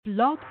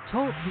Blog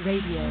Talk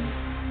Radio.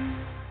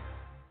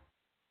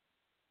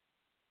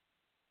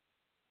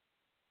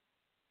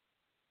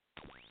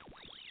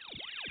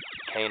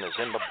 Kane is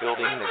in the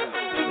building.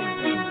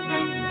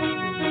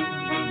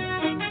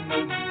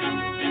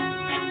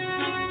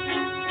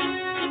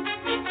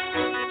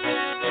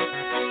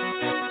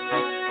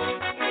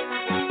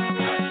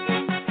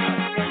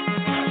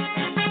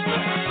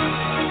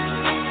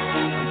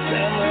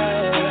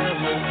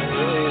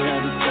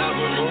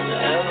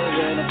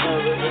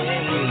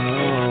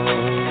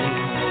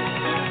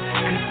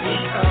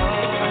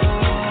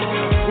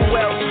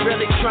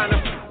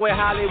 With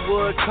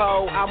Hollywood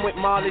Code, I'm with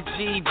Marley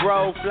G,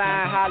 bro.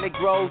 Flying Holly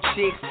Grove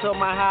chicks to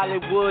my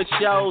Hollywood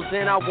shows.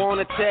 And I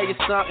wanna tell you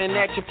something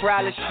that you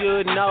probably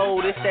should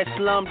know. This that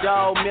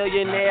Slumdog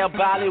Millionaire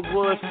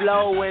Bollywood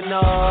flow. And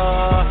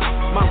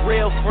my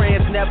real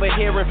friends never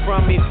hearing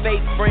from me.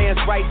 Fake friends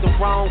write the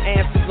wrong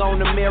answers on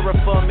the mirror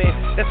for me.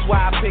 That's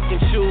why I pick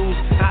and choose.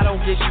 I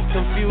don't get you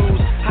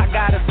confused. I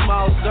got a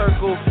small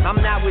circle. I'm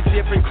not with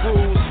different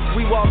crews.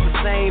 We walk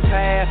the same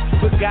path,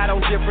 but got on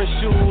different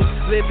shoes.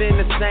 Live in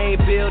the same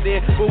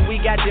building, but we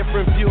got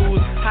different views.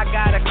 I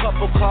got a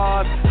couple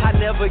cars I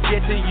never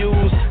get to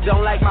use.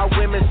 Don't like my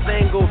women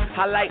single,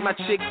 I like my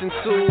chicks in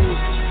twos.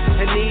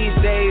 And these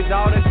days,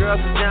 all the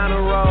girls are down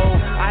the road.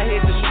 I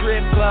hit the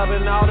strip club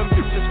and all them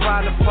bitches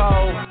find a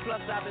pole.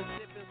 Plus, I've been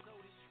sipping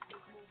soda.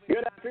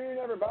 Good afternoon,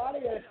 everybody.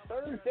 It's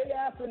Thursday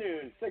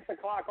afternoon, 6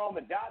 o'clock on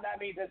the dot.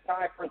 That means it's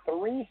time for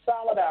 3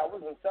 solid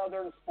hours of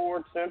Southern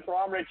Sports Central.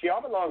 I'm Richie.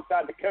 I'm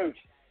alongside the coach,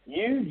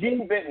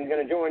 Eugene Benton,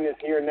 going to join us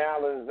here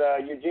now as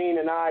Eugene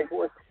and I, of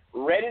course,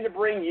 ready to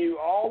bring you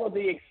all of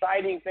the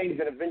exciting things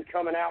that have been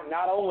coming out,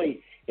 not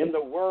only in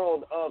the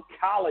world of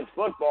college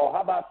football.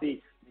 How about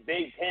the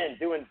Big Ten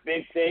doing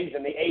big things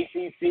in the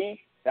ACC?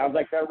 Sounds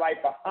like they're right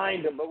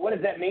behind them. But what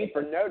does that mean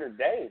for Notre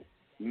Dame?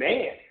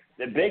 Man,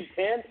 the Big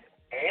Ten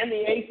and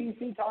the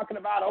ACC talking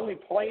about only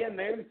playing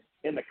there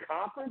in the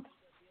conference?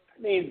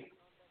 I mean,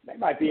 they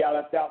might be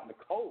left out in the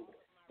cold.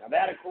 Now,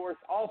 that, of course,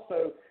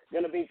 also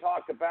going to be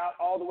talked about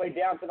all the way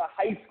down to the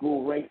high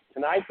school ranks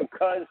tonight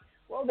because,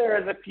 well, there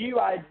is a few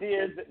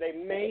ideas that they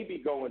may be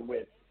going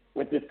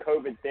with this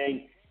COVID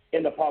thing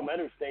in the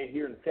Palmetto State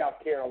here in South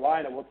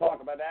Carolina. We'll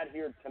talk about that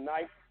here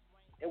tonight,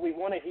 and we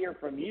want to hear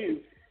from you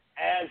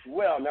as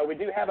well. Now, we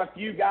do have a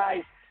few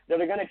guys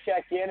that are going to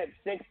check in at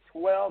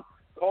 6:12.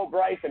 Cole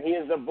Bryson, he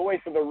is the voice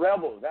of the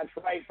Rebels. That's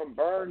right, from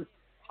Burns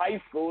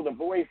High School, the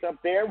voice up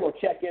there, will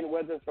check in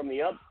with us from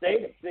the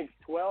upstate at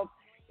 6:12.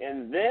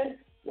 And then,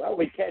 well,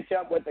 we catch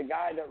up with the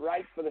guy that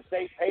writes for the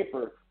state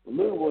paper.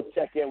 Lou will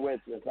check in with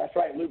us. That's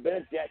right, Lou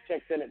Bennett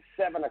checks in at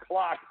 7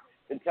 o'clock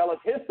to tell us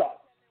his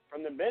thoughts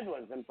from the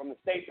Midlands and from the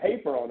state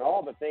paper on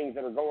all the things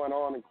that are going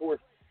on. Of course,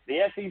 the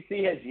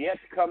SEC has yet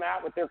to come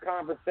out with their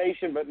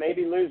conversation, but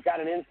maybe Lou's got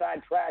an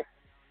inside track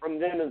from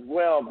them as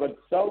well. But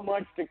so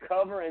much to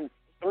cover in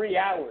 3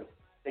 hours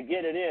to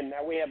get it in.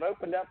 Now, we have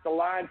opened up the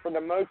line for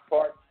the most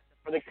part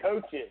for the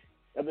coaches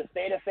of the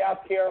state of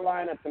South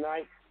Carolina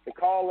tonight to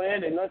call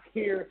in, and let's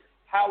hear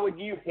how would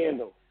you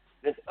handle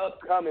this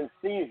upcoming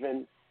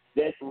season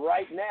that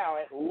right now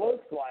it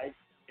looks like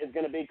is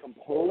going to be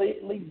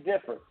completely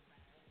different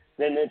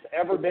than it's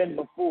ever been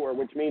before,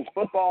 which means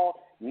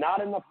football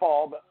not in the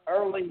fall but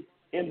early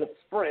in the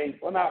spring.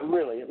 Well, not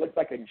really. It looks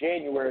like a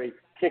January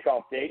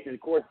kickoff date. And,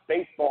 of course,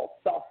 baseball,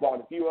 softball,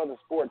 and a few other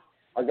sports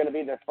are going to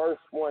be the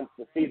first ones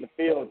to see the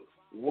field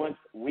once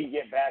we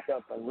get back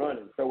up and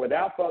running. So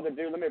without further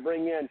ado, let me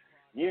bring in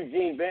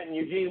Eugene Benton.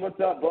 Eugene, what's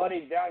up,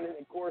 buddy, down in,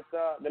 of course,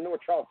 the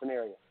North Charleston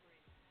area?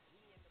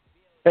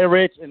 Hey,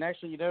 Rich, and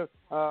actually,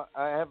 I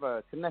have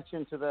a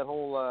connection to that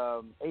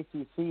whole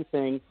ACC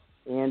thing,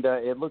 and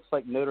it looks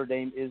like Notre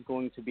Dame is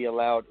going to be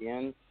allowed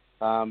in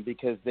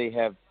because they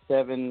have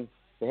 7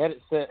 – they have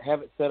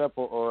it set up,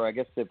 or I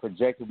guess the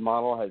projected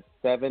model has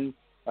 7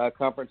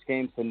 conference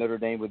games, so Notre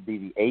Dame would be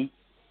the 8th.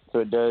 So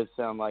it does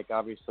sound like,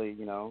 obviously,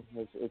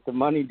 it's a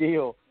money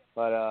deal,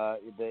 but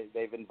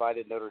they've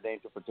invited Notre Dame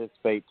to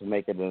participate to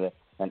make it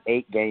an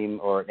 8-game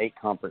or an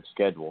 8-conference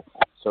schedule.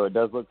 So it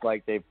does look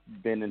like they've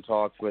been in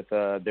talks with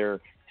their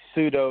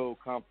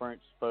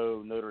pseudo-conference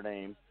foe Notre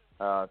Dame.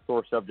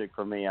 Sore subject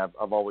for me. I've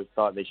always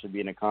thought they should be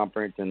in a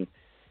conference, and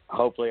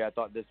hopefully I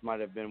thought this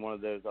might have been one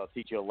of those I'll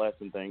teach you a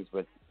lesson things,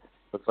 but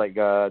looks like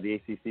the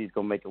ACC is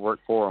going to make it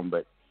work for them.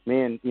 But,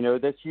 man,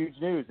 that's huge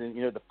news. And,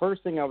 the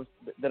first thing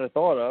that I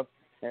thought of,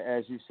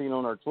 as you've seen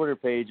on our Twitter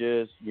page,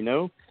 is,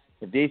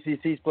 if the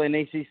ACC is playing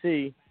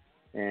ACC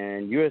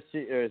and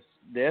the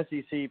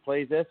SEC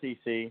plays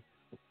SEC,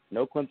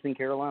 no Clemson,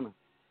 Carolina.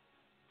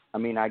 I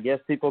mean, I guess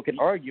people could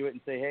argue it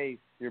and say, hey,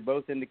 you're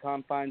both in the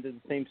confines of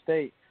the same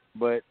state,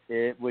 but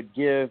it would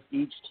give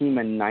each team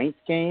a 9th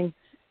game,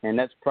 and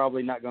that's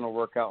probably not going to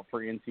work out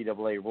for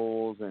NCAA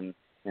rules and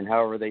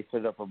however they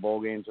set up for bowl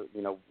games.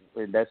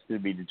 That's to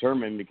be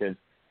determined because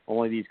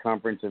only these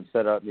conferences have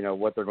set up,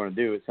 what they're going to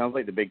do. It sounds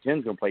like the Big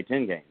Ten's going to play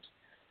 10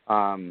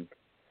 games.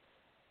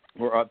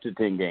 We're up to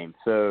 10 games.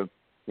 So,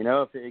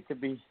 if it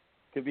could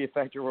be a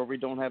factor where we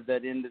don't have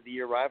that end of the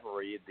year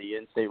rivalry, the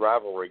in-state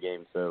rivalry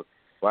game. So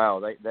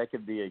wow, that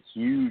could be a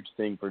huge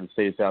thing for the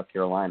state of South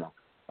Carolina.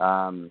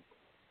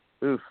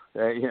 It's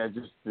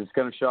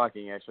kind of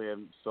shocking. Actually, I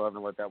still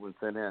haven't let that one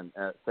set in.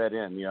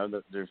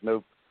 There's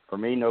no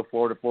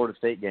Florida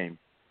State game.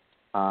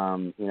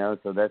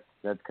 So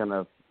that's kind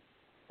of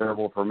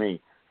terrible for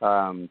me.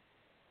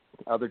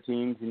 Other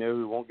teams,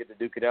 who won't get to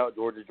duke it out,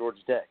 Georgia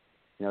Tech.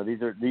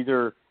 These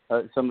are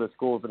some of the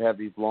schools that have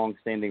these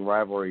long-standing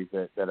rivalries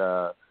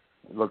that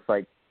looks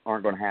like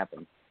aren't going to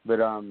happen. But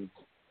and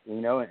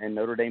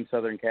Notre Dame,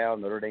 Southern Cal,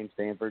 Notre Dame,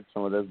 Stanford,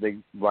 some of those big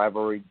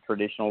rivalry,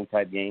 traditional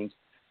type games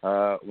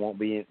won't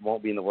be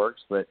in the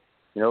works. But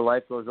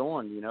life goes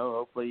on.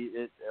 Hopefully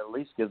it at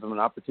least gives them an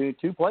opportunity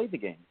to play the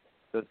game.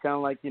 So it's kind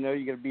of like you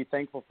got to be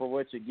thankful for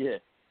what you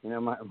get.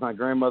 My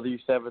grandmother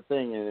used to have a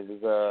thing, and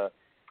it was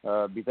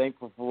be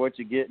thankful for what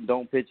you get and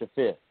don't pitch a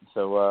fit.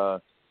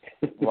 So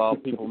while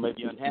people may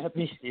be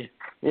unhappy,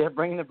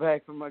 bringing it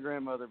back from my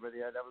grandmother, but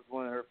that was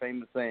one of her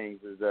famous sayings.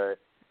 Is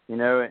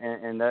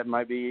and that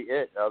might be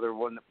it. Other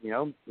one,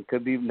 it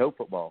could be no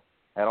football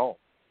at all.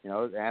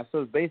 Ask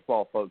those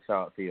baseball folks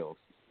how it feels.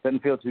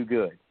 Doesn't feel too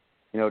good,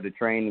 to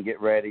train and get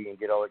ready and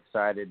get all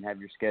excited and have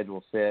your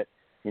schedule set.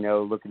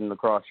 Looking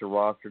across your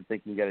roster,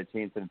 thinking you got a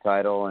chance at the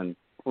title, and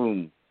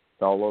boom,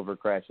 it's all over,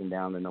 crashing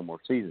down, and no more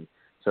season.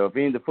 So if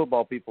any of the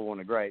football people want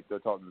to gripe, go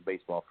talk to the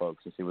baseball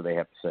folks and see what they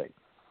have to say.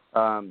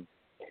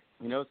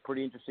 It's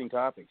pretty interesting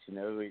topics.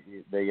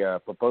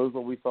 The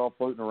proposal we saw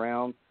floating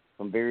around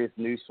from various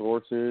news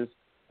sources,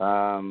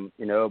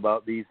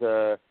 about these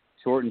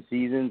shortened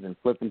seasons and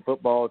flipping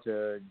football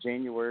to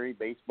January,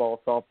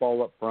 baseball,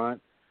 softball up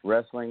front,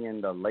 wrestling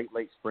in the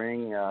late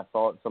spring. I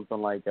saw it something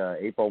like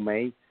April,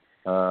 May,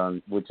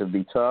 which would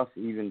be tough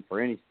even for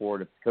any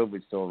sport if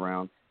COVID's still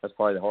around. That's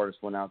probably the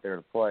hardest one out there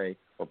to play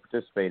or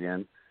participate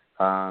in.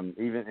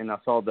 And I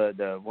saw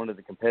the one of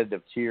the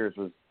competitive cheers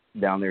was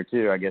down there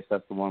too. I guess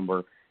that's the one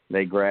where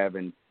they grab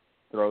and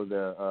throw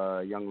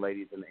the young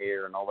ladies in the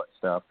air and all that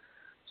stuff.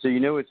 So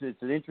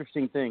it's an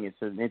interesting thing.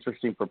 It's an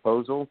interesting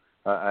proposal.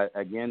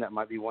 Again, that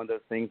might be one of those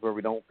things where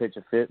we don't pitch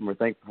a fit and we're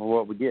thankful for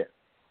what we get.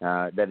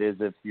 That is,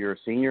 if you're a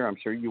senior, I'm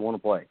sure you want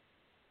to play.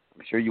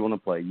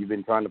 You've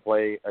been trying to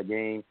play a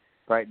game,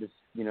 practice,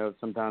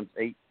 sometimes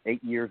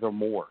eight years or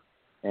more,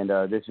 and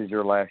this is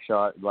your last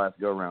shot, last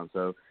go around.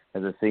 So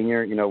as a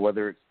senior,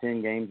 whether it's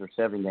 10 games or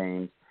 7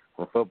 games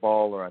for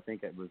football, or I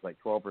think it was like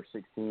 12 or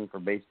 16 for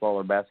baseball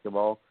or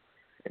basketball,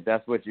 if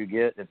that's what you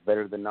get, it's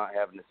better than not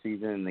having a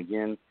season. And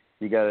again,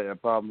 you got a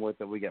problem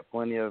with it. We got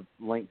plenty of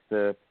links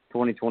to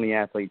 2020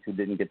 athletes who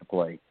didn't get to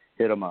play.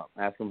 Hit them up.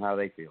 Ask them how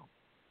they feel.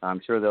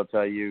 I'm sure they'll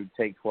tell you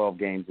take 12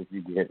 games if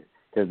you get it,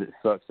 because it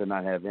sucks to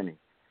not have any.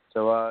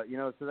 So,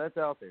 so that's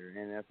out there,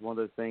 and that's one of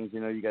those things,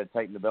 you got to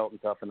tighten the belt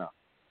and toughen up.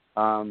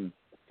 And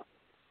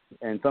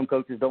some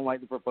coaches don't like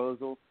the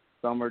proposal.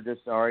 Some are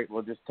just, all right,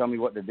 well, just tell me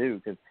what to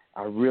do, because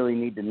I really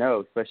need to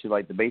know, especially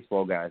like the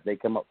baseball guys. They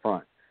come up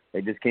front.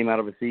 They just came out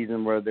of a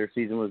season where their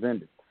season was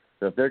ended.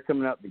 So if they're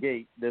coming out the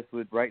gate, this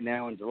would, right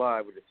now in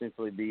July, would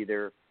essentially be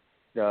their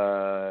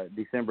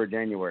December,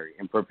 January,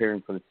 and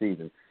preparing for the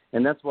season.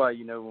 And that's why,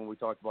 when we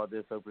talked about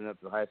this, opening up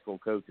to the high school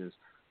coaches,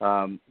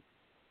 I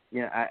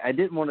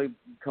didn't want to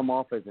come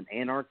off as an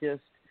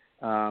anarchist,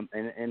 and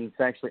it's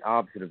actually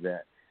opposite of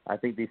that. I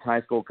think these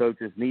high school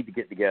coaches need to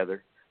get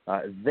together.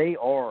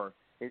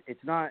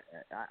 It's not,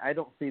 I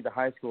don't see the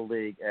high school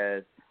league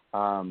as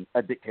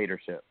a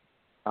dictatorship.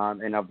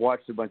 And I've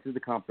watched a bunch of the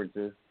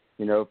conferences,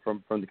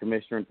 from the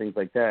commissioner and things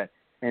like that.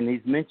 And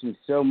he's mentioned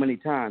so many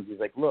times, he's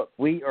like, look,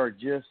 we are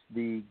just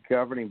the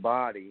governing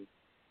body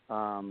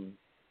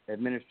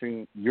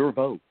administering your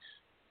votes.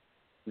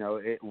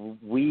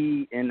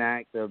 We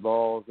enact the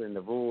laws and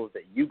the rules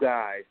that you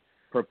guys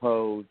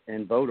propose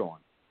and vote on.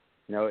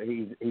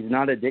 He's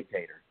not a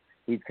dictator.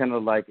 He's kind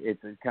of like,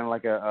 it's kind of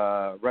like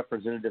a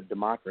representative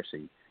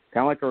democracy,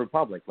 kind of like a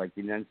republic, like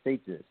the United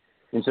States is.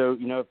 And so,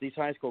 if these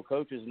high school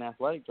coaches and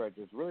athletic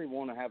directors really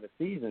want to have a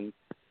season,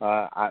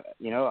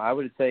 I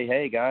would say,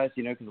 hey, guys,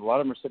 because a lot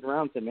of them are sitting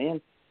around and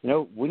saying,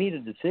 man, we need a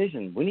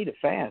decision. We need it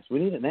fast. We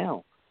need it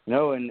now.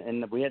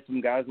 And we had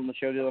some guys on the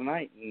show the other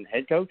night, and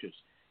head coaches,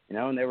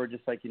 and they were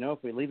just like,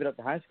 if we leave it up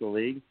to high school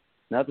league,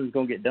 nothing's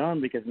going to get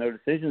done because no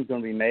decision's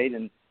going to be made.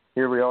 And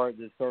here we are at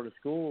the start of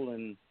school,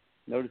 and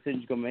no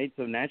decision's going to be made.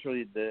 So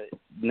naturally, the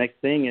next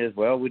thing is,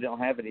 well, we don't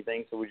have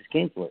anything, so we just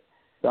cancel it.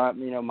 So,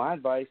 my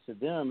advice to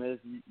them is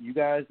you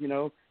guys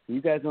know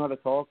how to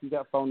talk. You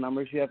got phone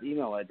numbers. You have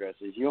email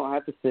addresses. You don't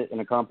have to sit in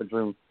a conference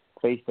room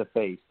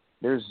face-to-face.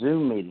 There's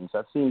Zoom meetings.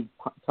 I've seen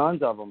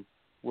tons of them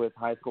with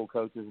high school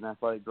coaches and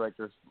athletic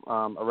directors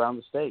around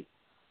the state.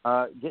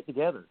 Get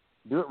together.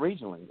 Do it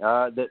regionally.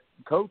 The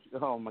coach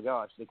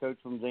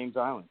from James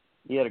Island,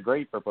 he had a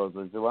great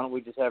proposal. He said, why don't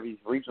we just have these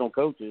regional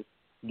coaches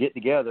get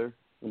together,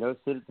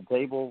 sit at the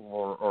table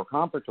or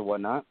conference or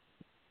whatnot,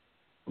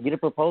 get a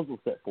proposal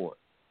set for it,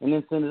 and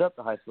then send it up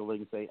to high school league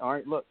and say, all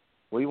right, look,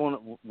 we're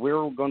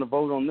going to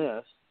vote on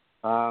this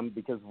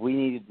because we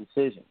need a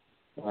decision.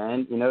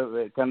 And,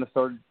 it kind of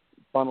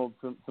funneled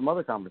some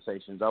other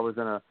conversations. I was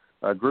in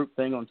a group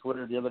thing on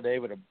Twitter the other day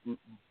with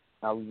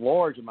a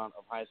large amount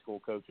of high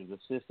school coaches,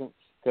 assistants,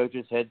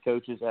 coaches, head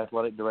coaches,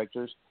 athletic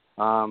directors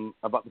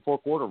about the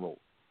 4-quarter rule.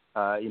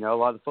 A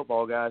lot of the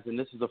football guys, and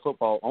this is a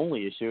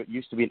football-only issue. It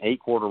used to be an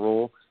 8-quarter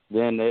rule.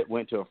 Then it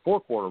went to a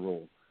 4-quarter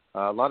rule.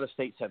 A lot of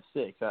states have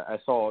 6. I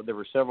saw there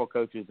were several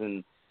coaches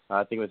in,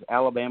 I think it was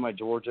Alabama,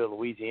 Georgia,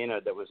 Louisiana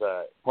that was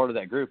part of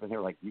that group, and they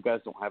were like, you guys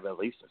don't have at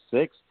least a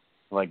 6?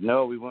 I'm like,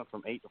 no, we went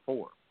from 8 to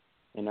 4.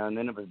 And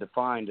then it was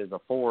defined as a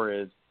 4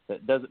 is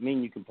that doesn't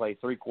mean you can play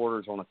 3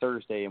 quarters on a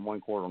Thursday and 1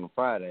 quarter on a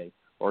Friday,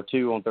 or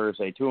 2 on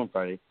Thursday, 2 on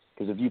Friday,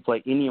 because if you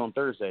play any on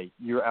Thursday,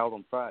 you're out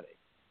on Friday.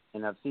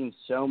 And I've seen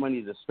so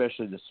many,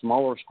 especially the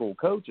smaller school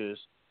coaches,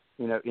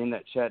 in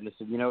that chat, and they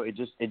said,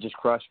 it just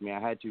crushed me. I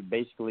had to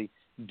basically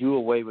do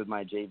away with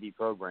my JV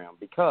program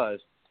because,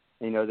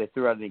 they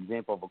threw out an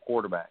example of a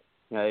quarterback.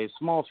 A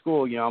small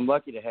school, I'm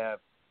lucky to have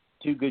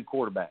 2 good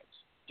quarterbacks,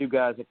 2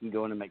 guys that can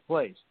go in and make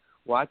plays.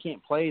 Well, I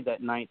can't play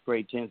that 9th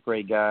grade, 10th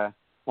grade guy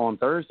on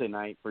Thursday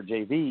night for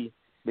JV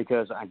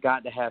because I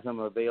got to have him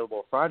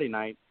available Friday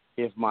night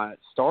if my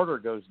starter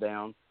goes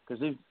down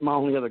because he's my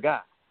only other guy.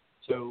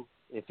 So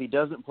if he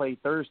doesn't play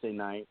Thursday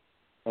night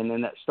and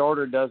then that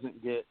starter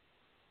doesn't get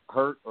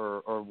hurt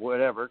or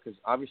whatever, because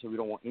obviously we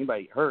don't want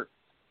anybody to get hurt,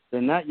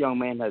 then that young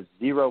man has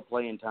 0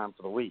 playing time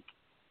for the week.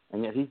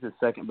 And yet he's the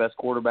second best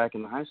quarterback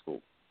in the high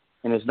school.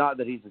 And it's not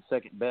that he's the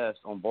second best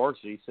on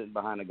varsity sitting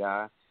behind a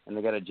guy and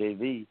they got a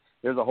JV.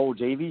 There's a whole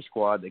JV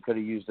squad that could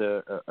have used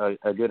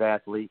a good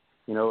athlete,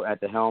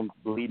 at the helm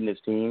leading his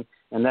team.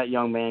 And that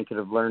young man could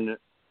have learned it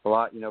a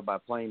lot, by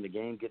playing the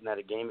game, getting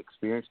that game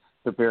experience,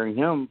 preparing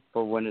him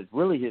for when it's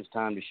really his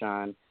time to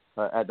shine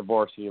at the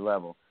varsity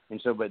level. And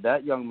so, but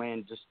that young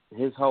man, just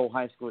his whole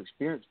high school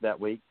experience that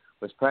week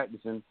was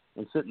practicing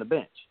and sitting the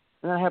bench.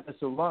 And that happens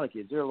to a lot of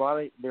kids. There are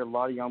a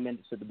lot of young men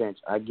that sit the bench.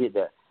 I get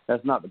that.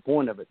 That's not the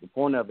point of it. The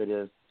point of it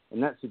is,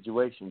 in that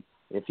situation,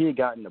 if he had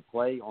gotten to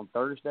play on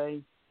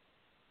Thursday,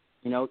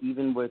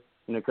 even with,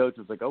 coach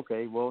was like,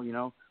 okay, well,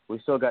 we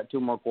still got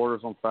 2 more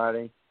quarters on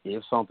Friday.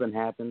 If something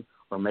happened,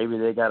 or maybe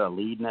they got a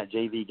lead in that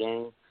JV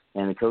game,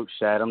 and the coach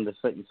sat him to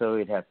sit, and so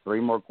he'd have 3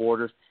 more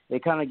quarters.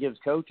 It kind of gives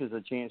coaches a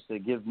chance to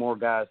give more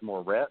guys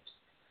more reps.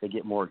 They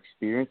get more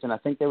experience, and I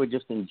think they would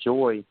just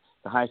enjoy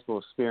the high school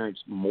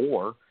experience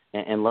more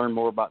and learn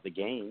more about the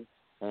game.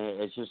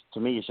 And it's just, to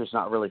me, it's just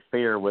not really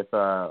fair with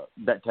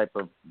that type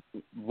of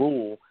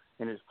rule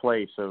in its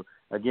place. So,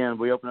 again,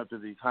 we open up to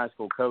these high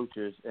school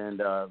coaches and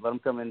let them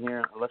come in here.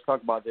 And let's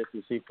talk about this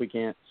and see if we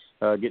can't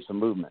get some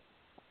movement.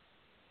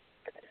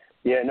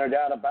 Yeah, no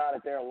doubt about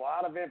it. There's a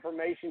lot of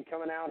information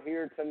coming out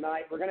here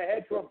tonight. We're going to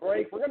head to a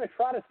break. We're going to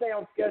try to stay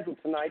on schedule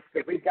tonight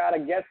because we've got a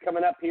guest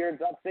coming up here.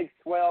 It's up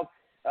 6:12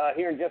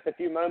 here in just a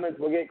few moments.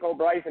 We'll get Cole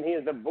Bryson. He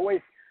is the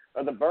voice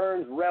of the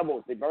Burns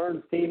Rebels, the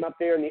Burns team up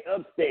there in the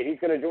upstate. He's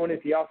going to join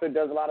us. He also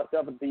does a lot of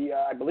stuff at the,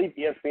 I believe,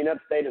 ESPN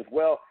Upstate as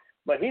well.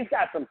 But he's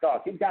got some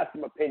thoughts. He's got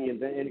some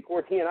opinions. And of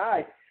course, he and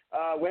I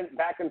went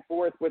back and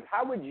forth with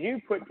how would you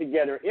put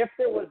together, if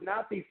there was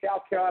not the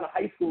South Carolina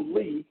High School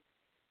League,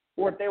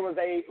 or if there was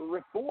a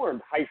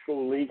reformed high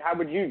school league, how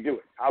would you do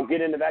it? I'll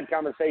get into that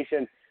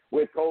conversation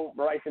with Cole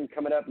Bryson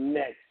coming up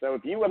next. So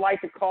if you would like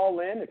to call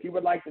in, if you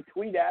would like to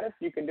tweet at us,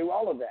 you can do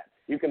all of that.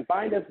 You can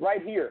find us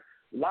right here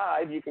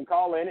live. You can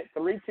call in at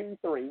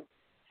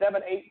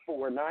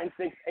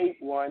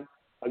 323-784-9681.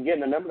 Again,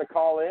 the number to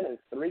call in is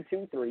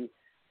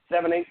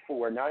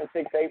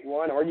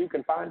 323-784-9681, or you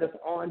can find us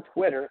on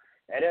Twitter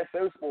at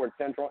SO Sports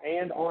Central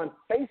and on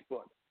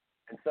Facebook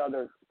at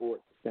Southern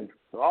Sports Central.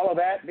 So all of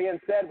that being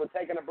said, we're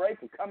taking a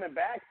break. We're coming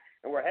back,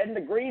 and we're heading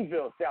to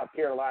Greenville, South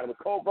Carolina with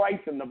Cole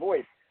Bryson, the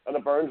voice of the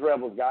Burns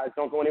Rebels. Guys,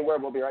 don't go anywhere.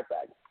 We'll be right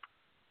back.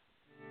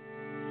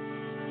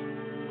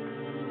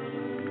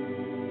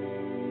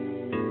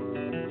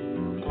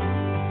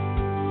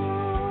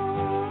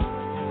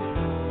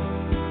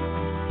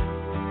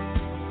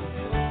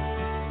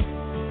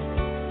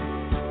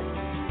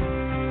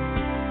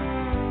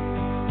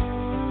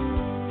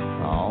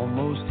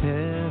 Almost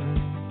heaven,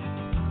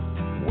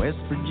 West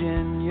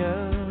Virginia,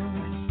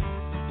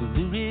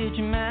 Blue Ridge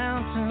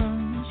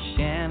Mountains,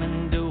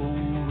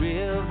 Shenandoah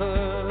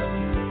River.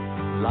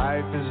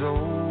 Life is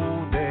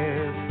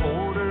oldest,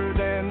 older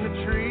than the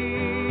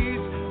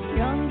trees,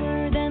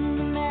 younger than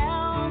the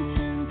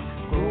mountains,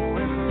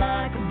 growing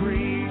like a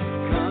breeze.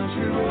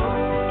 Country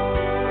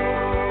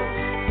road,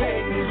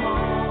 take me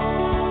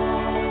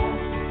home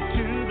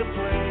to the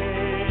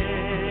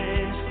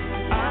place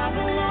I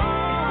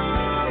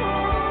belong.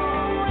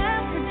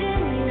 West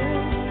Virginia,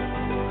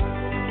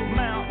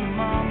 Mountain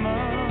Mama,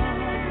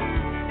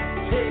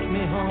 take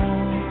me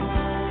home.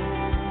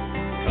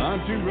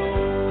 Country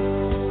road.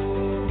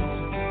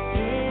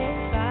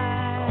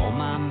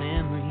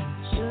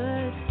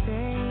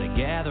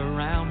 Gather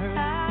around her,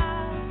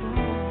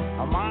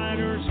 a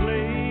miner's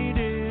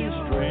lady,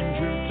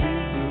 stranger to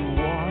the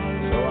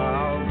water. So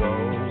I'll go,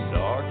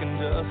 dark and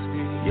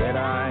dusty, yet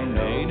I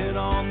know, painted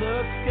on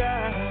the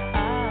sky,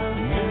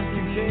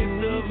 misty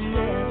taste of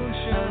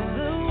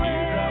moonshine,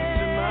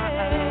 teardrops in my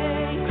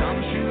eyes.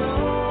 Country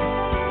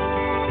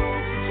road,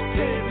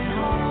 take me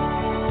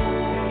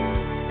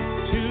home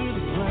to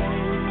the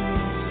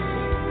place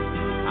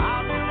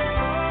I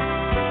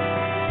belong.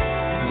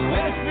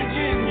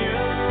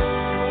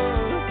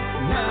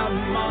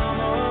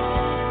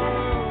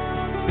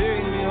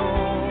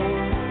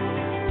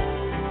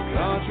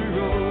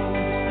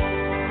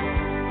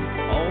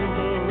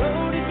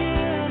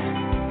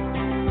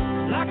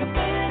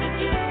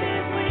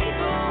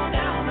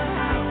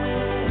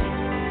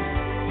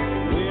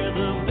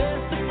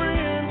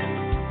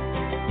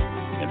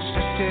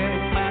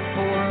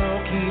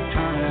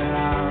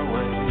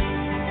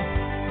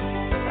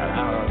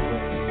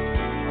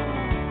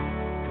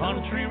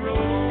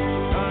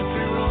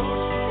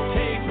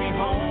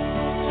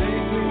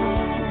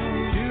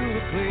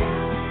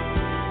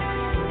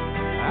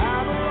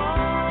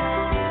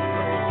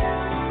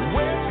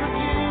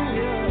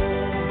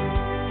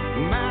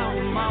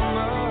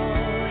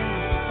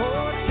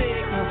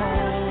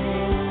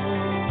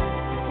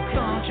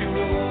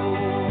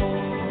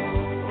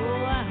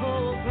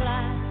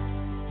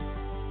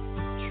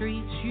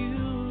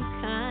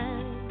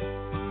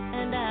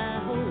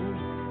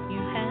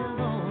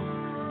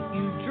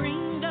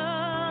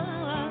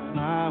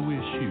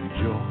 wish you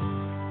joy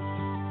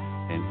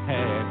and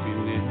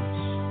happiness.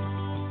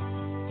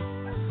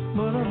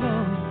 But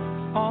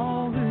above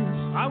all this,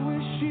 I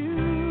wish you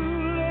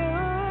love.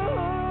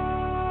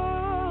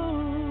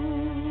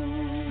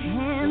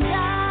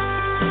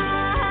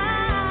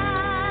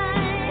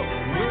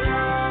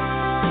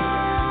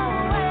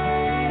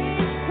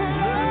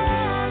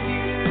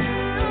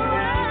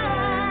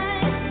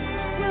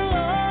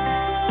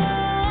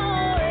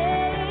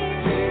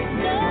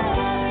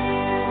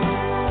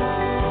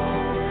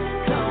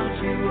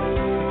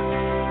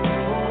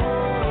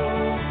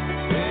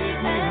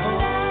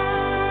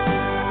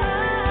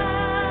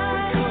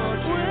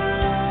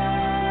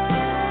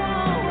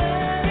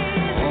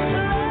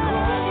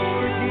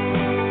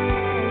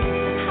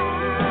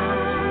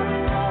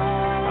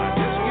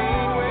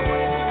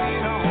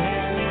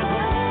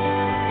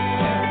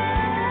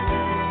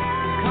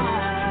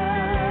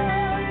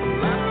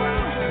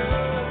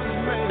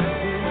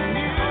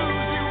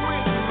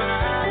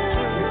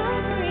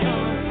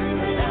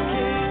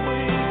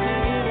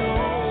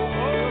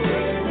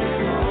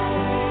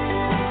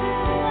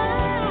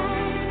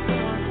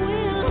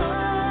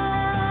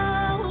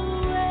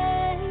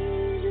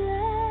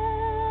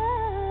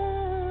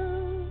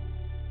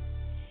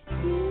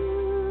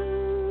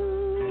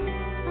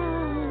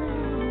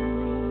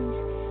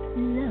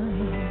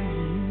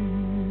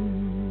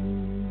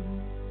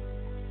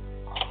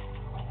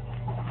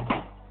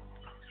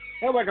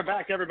 And welcome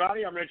back,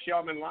 everybody. I'm Rich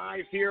Yeoman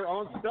live here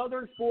on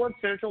Southern Sports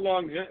Central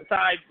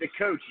alongside the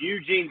coach,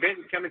 Eugene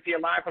Benton, coming to you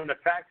live from the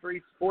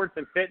Factory Sports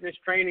and Fitness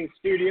Training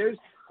Studios.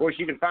 Of course,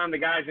 you can find the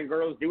guys and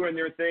girls doing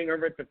their thing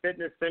over at the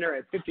Fitness Center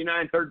at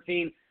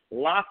 5913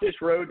 Loftus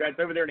Road. That's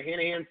over there in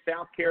Hanahan,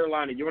 South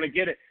Carolina. You want to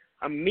get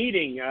a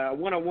meeting,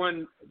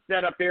 one-on-one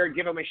set up there,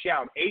 give them a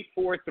shout,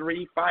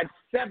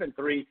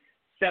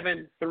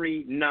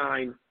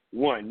 843-573-7391.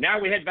 Now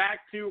we head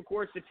back to, of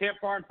course, the Temp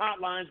Farm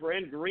Hotlines. We're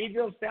in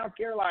Greenville, South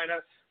Carolina,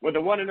 with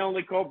the one and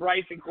only Cole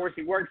Bryson. Of course,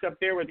 he works up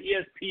there with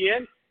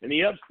ESPN in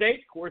the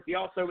upstate. Of course, he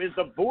also is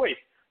the voice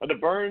of the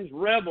Burns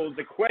Rebels.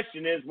 The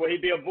question is, will he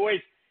be a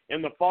voice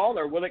in the fall,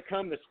 or will it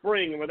come the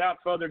spring? And without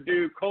further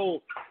ado,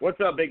 Cole,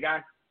 what's up, big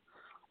guy?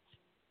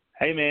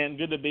 Hey, man,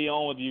 good to be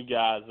on with you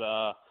guys.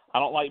 I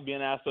don't like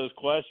being asked those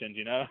questions,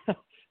 you know.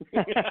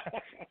 But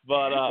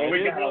well,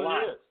 we got a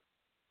lot. It is.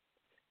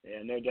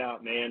 Yeah, no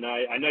doubt, man.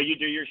 I know you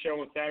do your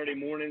show on Saturday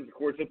mornings. Of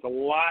course, it's a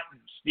lot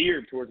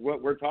steered towards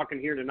what we're talking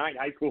here tonight,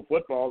 high school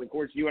football. Of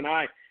course, you and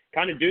I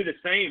kind of do the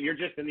same. You're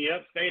just in the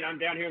upstate. I'm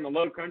down here in the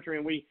low country,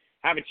 and we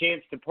have a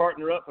chance to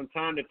partner up from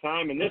time to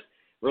time. And this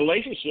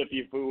relationship,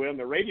 you will, in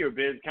the radio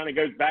biz kind of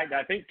goes back to,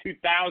 I think,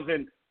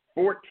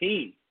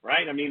 2014,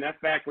 right? I mean, that's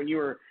back when you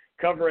were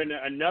covering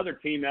another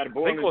team out of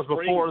Bowling Springs. I think it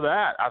was before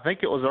that. I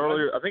think it was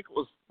earlier. I think it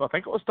was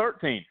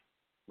 13.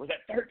 Was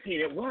that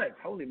 13? It was.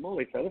 Holy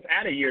moly, so let's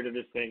add a year to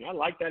this thing. I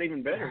like that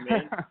even better,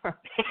 man.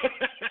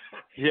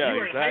 Yeah, you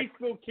were exactly. a high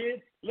school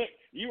kid. Look,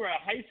 you were a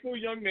high school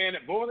young man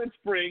at Bowling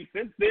Springs.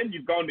 Since then,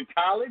 you've gone to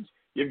college.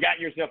 You've got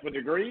yourself a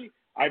degree.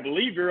 I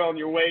believe you're on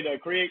your way to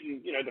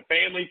creating, the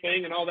family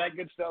thing and all that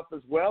good stuff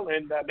as well,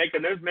 and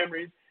making those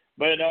memories.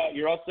 But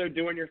you're also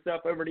doing your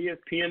stuff over at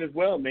ESPN as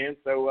well, man.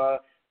 So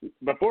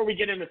before we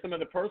get into some of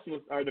the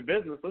personal or the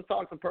business, let's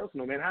talk some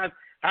personal, man.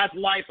 How's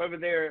life over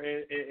there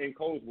in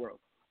Cole's world?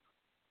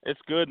 It's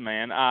good,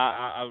 man.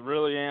 I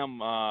really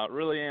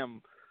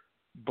am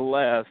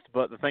blessed.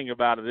 But the thing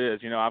about it is,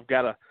 I've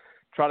got to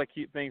try to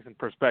keep things in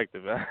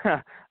perspective.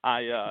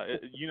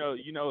 You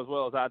know as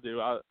well as I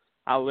do.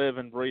 I live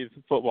and breathe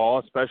football,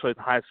 especially at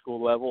the high school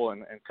level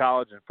and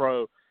college and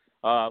pro.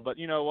 But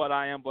you know what?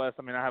 I am blessed.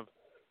 I mean, I have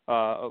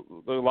a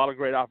lot of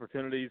great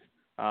opportunities.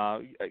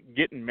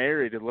 Getting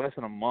married in less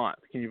than a month.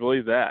 Can you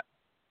believe that?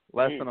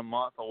 Less than a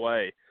month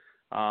away.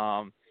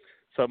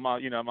 So my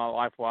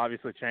life will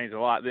obviously change a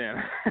lot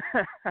then.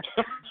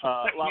 A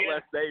lot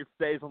less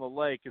days on the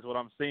lake is what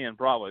I'm seeing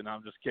probably. No,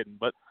 I'm just kidding.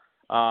 But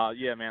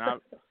yeah, man.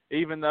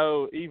 Even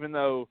though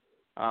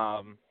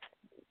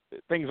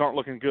things aren't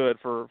looking good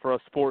for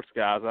us sports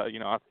guys, I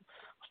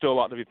still a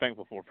lot to be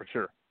thankful for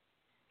sure.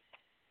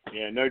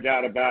 Yeah, no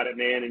doubt about it,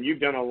 man. And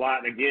you've done a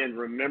lot. And again,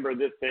 remember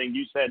this thing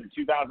you said in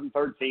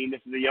 2013.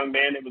 This is a young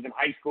man that was in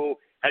high school,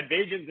 had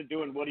visions of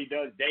doing what he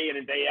does day in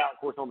and day out, of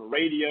course, on the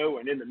radio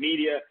and in the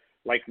media,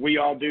 like we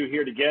all do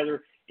here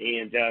together.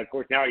 And, of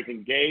course, now he's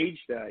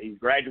engaged. He's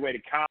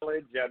graduated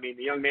college. I mean,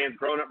 the young man's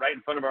grown up right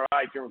in front of our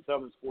eyes here on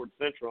Southern Sports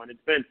Central. And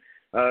it's been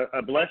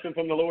a blessing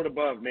from the Lord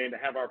above, man, to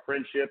have our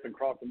friendship and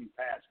crossing these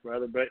paths,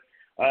 brother. But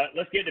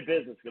let's get to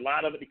business. A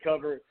lot of it to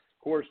cover.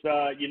 Of course,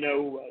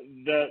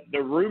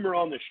 the rumor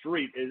on the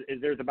street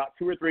is there's about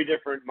 2 or 3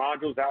 different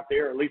modules out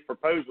there, or at least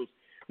proposals,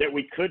 that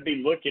we could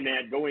be looking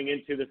at going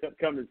into this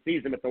upcoming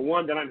season. But the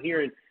one that I'm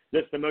hearing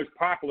that's the most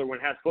popular one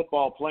has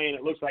football playing,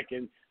 it looks like,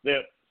 in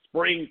the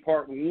spring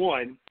part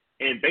 1,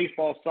 and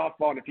baseball,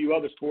 softball, and a few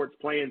other sports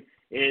playing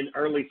in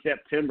early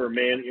September,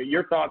 man.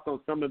 Your thoughts on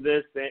some of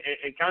this,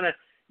 and kind of,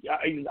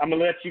 I'm going to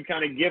let you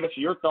kind of give us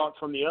your thoughts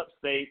from the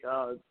upstate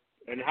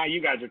and how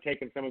you guys are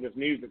taking some of this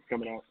news that's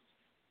coming out.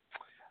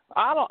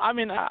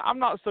 I'm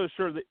not so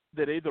sure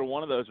that either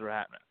one of those are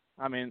happening.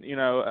 I mean,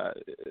 I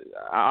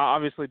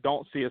obviously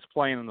don't see us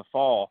playing in the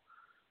fall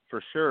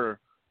for sure,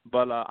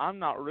 but I'm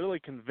not really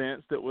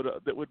convinced that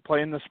would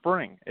play in the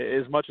spring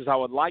as much as I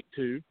would like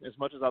to, as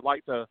much as I'd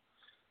like to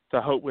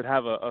hope we'd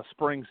have a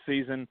spring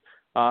season,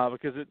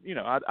 because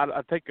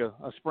I'd take a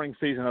spring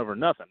season over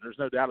nothing. There's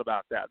no doubt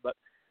about that. But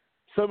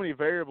so many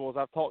variables.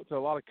 I've talked to a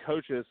lot of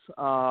coaches,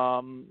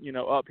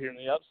 up here in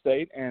the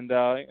upstate, and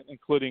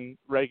including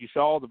Reggie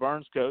Shaw, the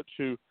Burns coach,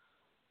 who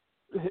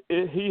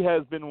he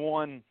has been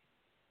one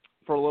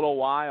for a little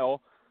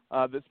while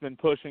that's been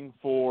pushing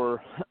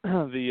for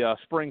the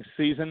spring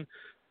season.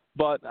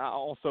 But I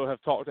also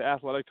have talked to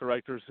athletic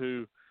directors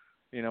who,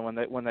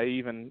 when they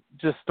even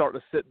just start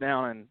to sit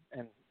down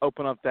and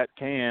open up that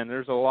can,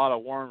 there's a lot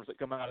of worms that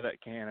come out of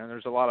that can, and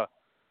there's a lot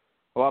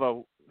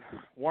of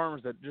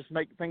worms that just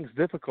make things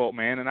difficult,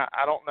 man. And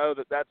I don't know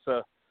that that's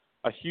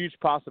a huge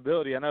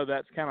possibility. I know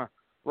that's kind of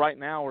right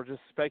now we're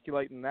just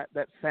speculating that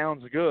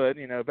sounds good,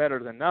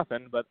 better than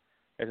nothing. But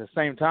at the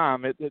same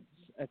time,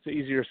 it's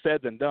easier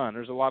said than done.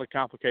 There's a lot of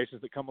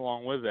complications that come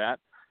along with that.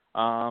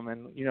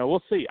 And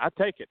we'll see. I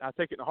take it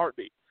in a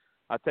heartbeat.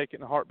 I take it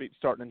in a heartbeat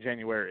starting in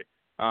January,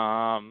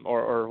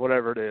 or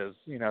whatever it is,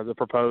 the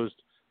proposed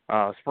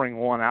spring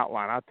 1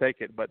 outline. I take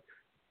it, but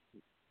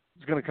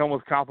it's going to come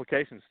with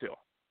complications still.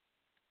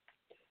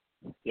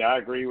 Yeah, I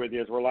agree with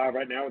you. As we're live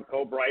right now with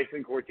Cole Bryson.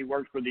 Of course, he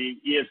works for the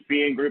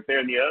ESPN group there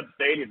in the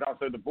upstate. He's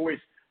also the voice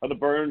of the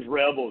Burns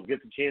Rebels.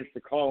 Gets a chance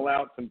to call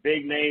out some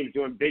big names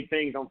doing big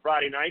things on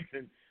Friday nights,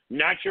 and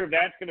not sure if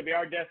that's going to be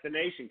our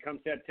destination come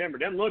September.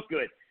 Doesn't look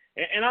good.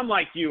 And I'm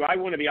like you. I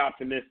want to be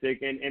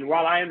optimistic. And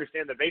while I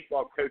understand the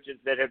baseball coaches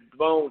that have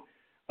blown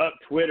up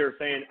Twitter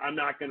saying, I'm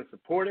not going to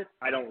support it,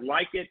 I don't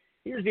like it,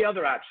 here's the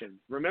other option.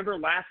 Remember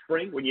last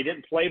spring when you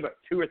didn't play but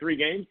 2 or 3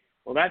 games?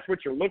 Well, that's what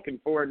you're looking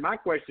for. And my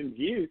question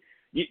to you,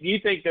 do you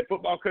think that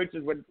football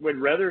coaches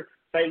would rather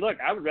say, look,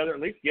 I would rather at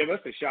least give us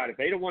a shot. If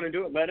they don't want to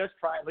do it, let us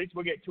try. At least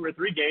we'll get 2 or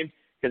 3 games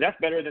because that's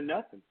better than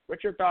nothing.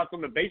 What's your thoughts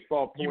on the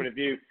baseball point of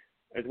view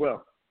as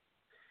well?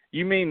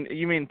 You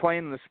mean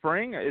playing in the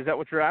spring? Is that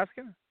what you're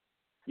asking?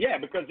 Yeah,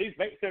 because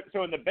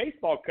so in the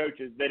baseball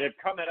coaches that have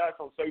come at us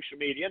on social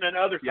media and on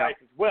other sites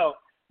as well,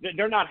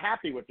 they're not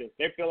happy with this.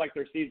 They feel like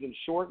their season's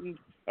shortened.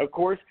 Of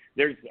course,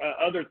 there's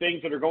other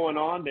things that are going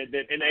on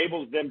that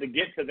enables them to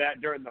get to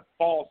that during the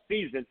fall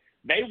season.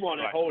 They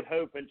want to hold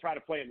hope and try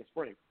to play in the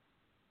spring.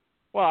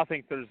 Well, I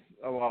think there's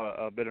a lot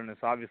of bitterness,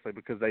 obviously,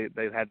 because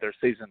they've had their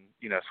season,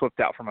 swept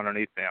out from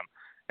underneath them.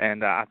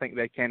 And I think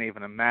they can't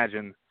even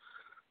imagine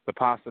the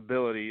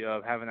possibility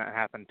of having that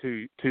happen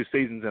two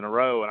seasons in a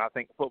row. And I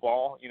think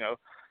football,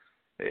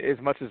 as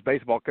much as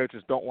baseball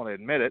coaches don't want to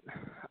admit it,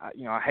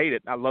 I hate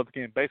it. I love the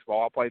game of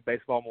baseball. I played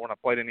baseball more than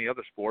I played any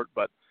other sport,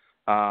 but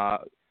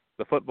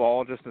the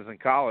football, just as in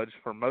college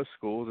for most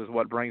schools, is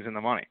what brings in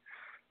the money.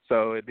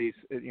 So it'd be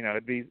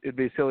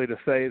silly to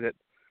say that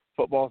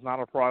football is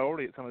not a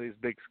priority at some of these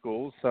big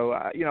schools. So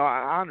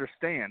I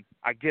understand,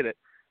 I get it,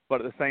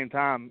 but at the same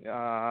time,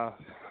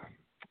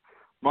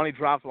 money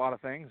drives a lot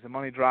of things, and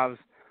money drives.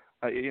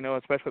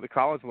 Especially at the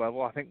college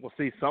level, I think we'll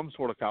see some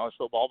sort of college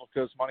football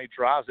because money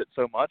drives it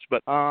so much.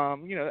 But,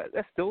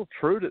 that's still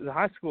true to the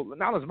high school.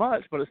 Not as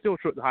much, but it's still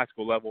true at the high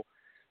school level.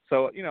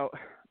 So,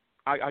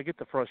 I get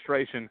the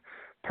frustration.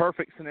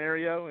 Perfect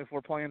scenario, if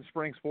we're playing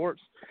spring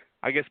sports,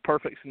 I guess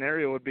perfect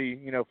scenario would be,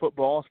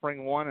 football,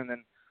 spring 1, and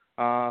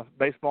then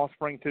baseball,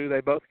 spring 2. They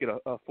both get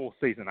a full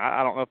season.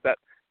 I don't know if that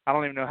 – I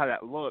don't even know how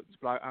that looks,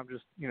 but I'm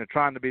just,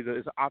 trying to be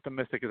as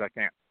optimistic as I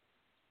can.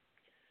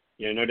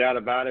 Yeah, no doubt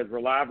about it. We're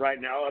live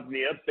right now up in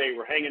the upstate.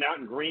 We're hanging out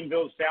in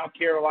Greenville, South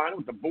Carolina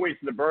with the voice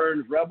of the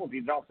Burns Rebels.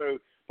 He's also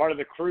part of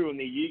the crew in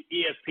the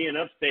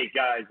ESPN Upstate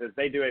guys as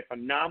they do a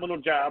phenomenal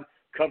job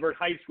covering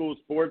high school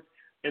sports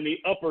in the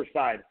upper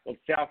side of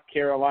South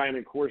Carolina.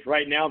 Of course,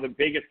 right now the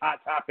biggest hot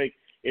topic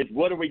is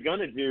what are we going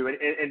to do?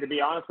 And to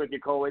be honest with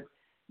you, Cole,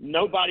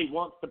 nobody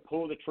wants to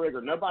pull the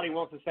trigger. Nobody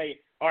wants to say,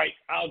 all right,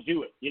 I'll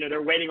do it.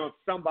 They're waiting on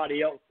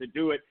somebody else to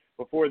do it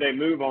before they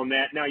move on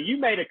that. Now, you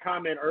made a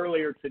comment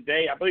earlier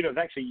today, I believe it was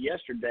actually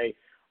yesterday,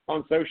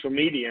 on social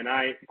media, and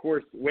I, of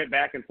course, went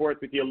back and forth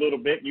with you a little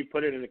bit, and you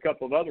put it in a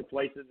couple of other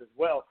places as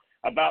well,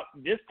 about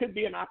this could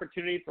be an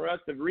opportunity for us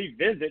to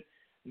revisit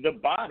the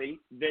body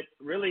that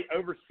really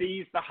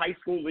oversees the high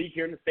school league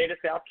here in the state of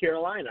South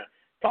Carolina.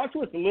 Talk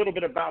to us a little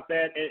bit about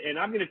that, and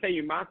I'm going to tell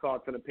you my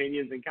thoughts and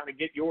opinions and kind of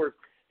get yours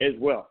as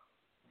well.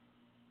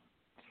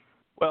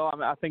 Well,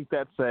 I think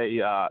that's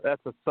a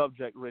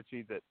subject,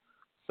 Richie, that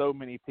so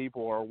many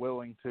people are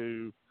willing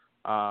to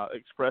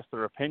express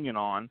their opinion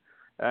on.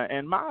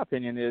 And my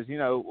opinion is,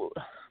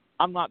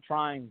 I'm not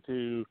trying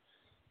to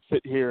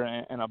sit here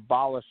and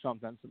abolish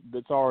something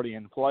that's already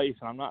in place.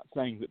 And I'm not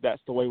saying that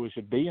that's the way we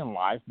should be in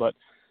life. But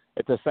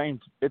at the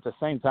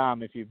same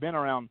time, if you've been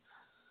around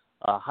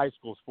high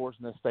school sports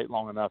in this state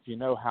long enough, you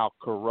know how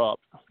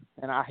corrupt.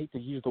 And I hate to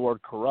use the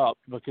word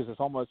corrupt because it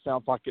almost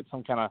sounds like it's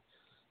some kind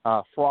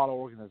of fraud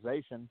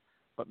organization.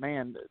 But,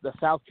 man, the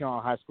South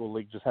Carolina High School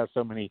League just has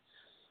so many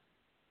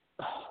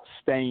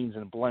stains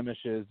and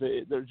blemishes.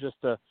 They're just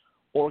a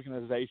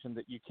organization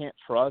that you can't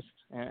trust,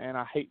 and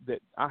I hate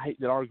that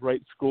our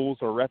great schools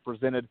are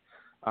represented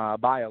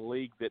by a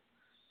league that,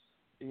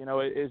 you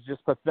know, is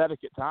just pathetic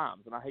at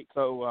times. And I hate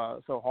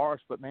so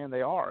harsh, but man,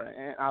 they are.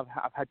 And I've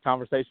had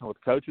conversations with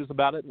coaches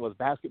about it. With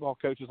basketball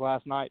coaches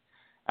last night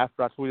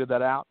after I tweeted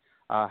that out.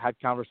 Had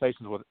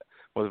conversations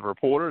with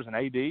reporters and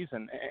ADs,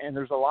 and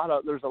there's a lot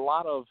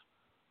of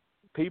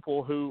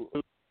people who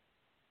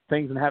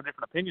things and have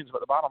different opinions.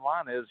 But the bottom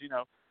line is, you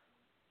know,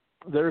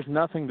 there's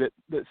nothing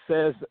that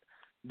says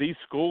these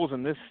schools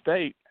in this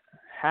state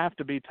have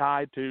to be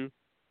tied to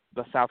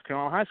the South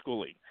Carolina High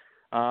School League.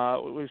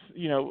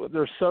 You know,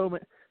 there's so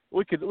many.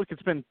 We could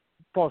spend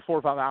probably 4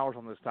 or 5 hours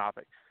on this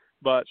topic,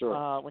 but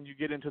sure. When you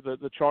get into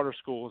the charter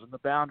schools and the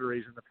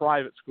boundaries and the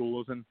private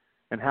schools and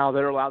how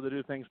they're allowed to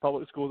do things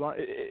public schools aren't,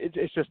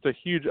 it's just a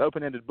huge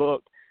open-ended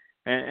book.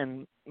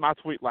 And my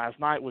tweet last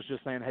night was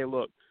just saying, hey,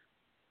 look,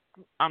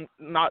 I'm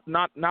not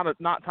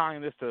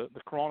tying this to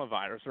the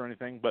coronavirus or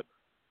anything, but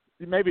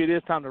maybe it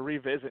is time to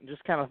revisit and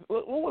just kind of,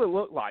 what would it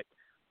look like?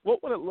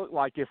 What would it look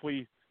like if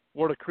we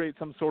were to create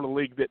some sort of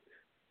league that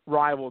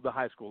rivaled the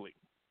high school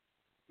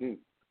league?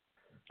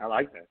 I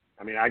like that.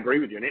 I mean, I agree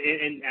with you.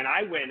 And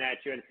I went at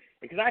you, and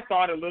because I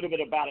thought a little bit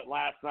about it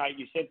last night.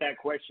 You sent that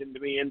question to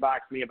me,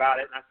 inboxed me about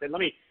it, and I said, let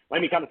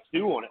me kind of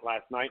stew on it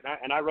last night.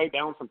 And I wrote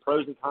down some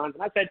pros and cons,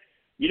 and I said,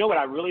 you know what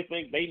I really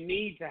think? They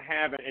need to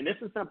have, and this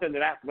is something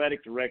that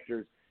athletic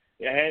directors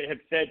have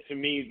said to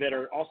me that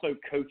are also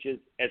coaches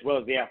as well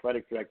as the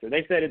athletic director.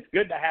 They said it's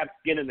good to have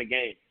skin in the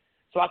game.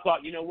 So I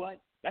thought, you know what?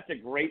 That's a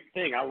great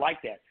thing. I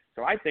like that.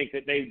 So I think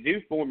that they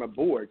do form a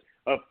board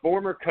of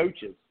former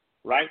coaches,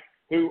 right,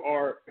 who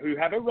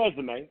have a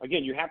resume.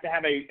 Again, you have to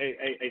have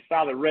a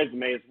solid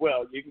resume as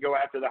well. You can go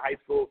after the high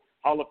school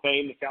Hall of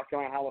Fame, the South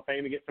Carolina Hall of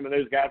Fame, and get some of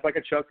those guys like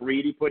a Chuck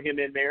Reedy, put him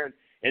in there,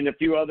 and a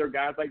few other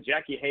guys like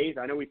Jackie Hayes.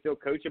 I know we still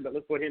coach him, but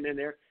let's put him in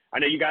there. I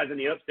know you guys in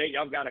the upstate,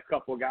 y'all got a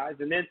couple of guys.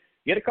 And then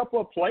get a couple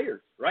of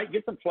players, right?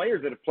 Get some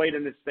players that have played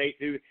in this state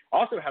who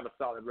also have a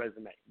solid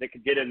resume that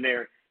could get in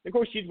there. And of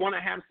course, you'd want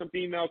to have some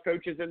female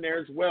coaches in there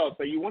as well.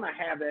 So you want to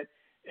have that,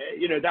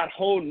 that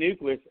whole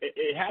nucleus.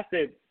 It has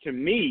to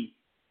me,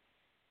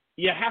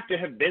 you have to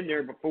have been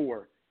there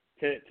before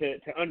to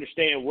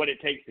understand what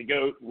it takes to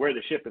go where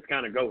the ship is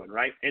kind of going,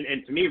 right? And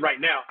to me right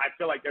now, I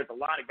feel like there's a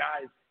lot of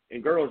guys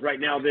and girls right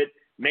now that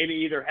maybe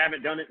either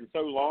haven't done it in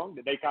so long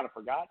that they kind of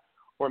forgot,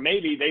 or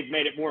maybe they've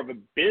made it more of a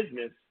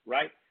business,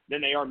 right,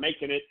 than they are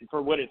making it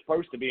for what it's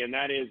supposed to be, and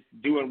that is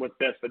doing what's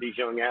best for these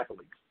young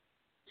athletes.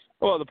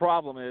 Well, the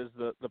problem is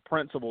the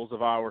principals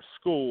of our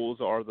schools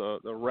are the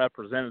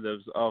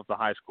representatives of the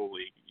high school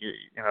league. You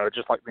know,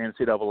 just like the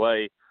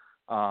NCAA,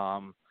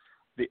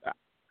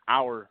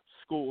 our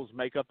schools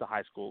make up the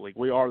high school league.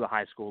 We are the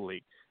high school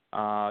league. A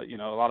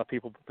lot of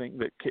people think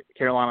that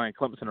Carolina and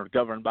Clemson are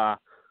governed by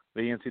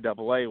the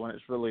NCAA when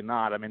it's really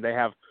not. I mean, they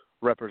have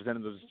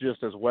representatives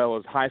just as well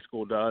as high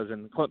school does,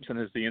 and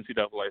Clemson is the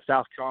NCAA.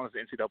 South Carolina is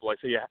the NCAA.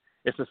 So, yeah,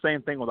 it's the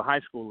same thing with the high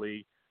school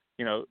league.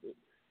 You know,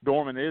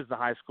 Dorman is the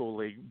high school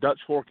league. Dutch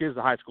Fork is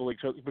the high school league,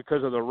 so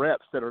because of the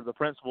reps that are the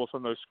principals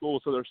from those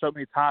schools. So there's so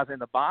many ties in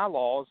the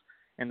bylaws,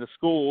 and the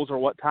schools are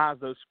what ties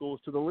those schools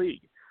to the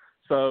league.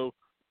 So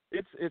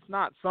it's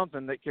not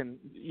something that can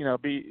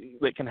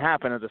that can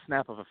happen at the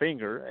snap of a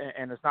finger,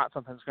 and it's not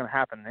something that's going to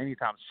happen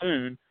anytime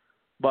soon.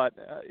 But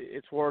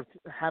it's worth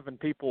having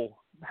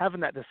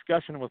that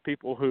discussion with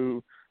people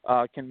who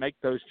can make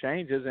those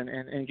changes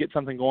and get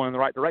something going in the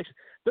right direction.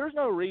 There's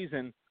no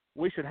reason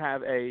we should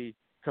have a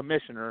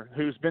commissioner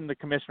who's been the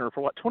commissioner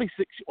for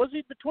 26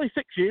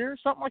 years,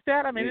 something like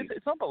that. I mean,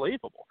 it's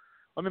unbelievable.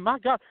 I mean, my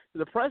God,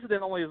 the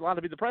president only is allowed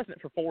to be the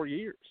president for 4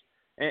 years,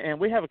 and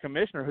we have a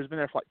commissioner who's been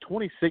there for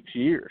 26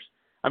 years.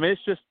 I mean,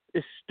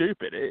 it's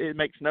stupid. It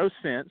makes no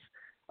sense.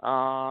 We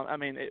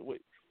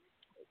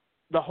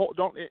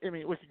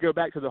could go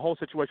back to the whole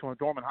situation with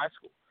Dorman High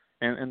School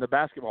and the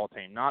basketball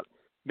team not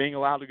being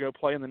allowed to go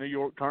play in the New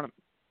York tournament,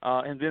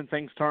 and then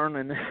things turned,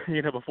 and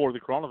before the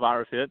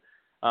coronavirus hit,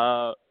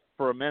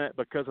 for a minute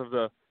because of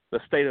the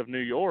state of New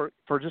York,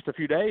 for just a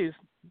few days,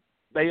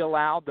 they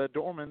allowed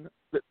Dorman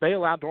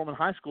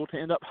High School to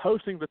end up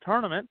hosting the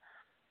tournament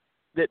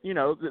that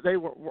they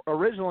were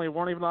originally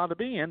weren't even allowed to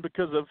be in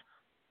because of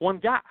one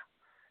guy,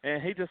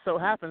 and he just so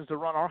happens to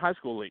run our high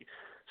school league.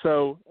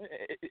 So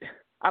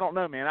I don't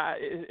know, man.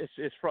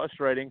 It's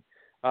frustrating.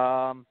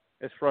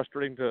 It's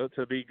frustrating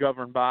to be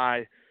governed by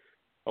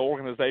an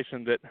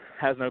organization that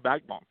has no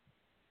backbone.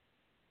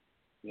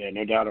 Yeah,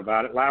 no doubt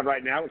about it. Live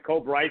right now with Cole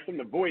Bryson,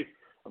 the voice,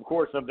 of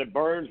course, of the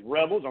Burns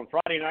Rebels. On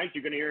Friday nights,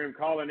 you're going to hear him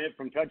calling it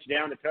from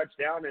touchdown to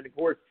touchdown, and, of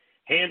course,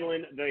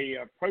 handling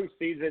the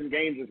postseason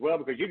games as well,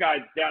 because you guys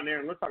down there,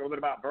 and let's talk a little bit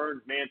about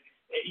Burns, man.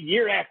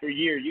 Year after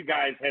year, you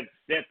guys have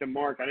set the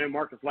mark. I know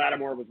Marcus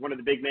Lattimore was one of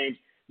the big names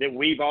that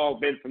we've all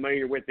been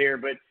familiar with there,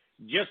 but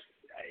just,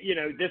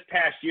 this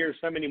past year,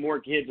 so many more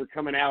kids are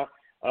coming out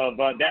of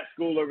that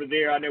school over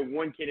there. I know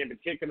one kid in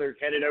particular is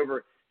headed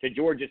over to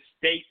Georgia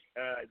State.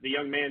 The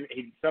young man,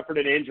 he suffered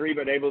an injury,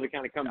 but able to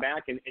kind of come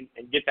back and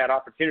get that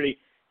opportunity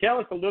Tell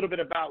us a little bit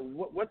about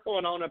what's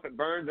going on up at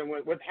Burns and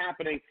what's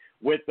happening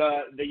with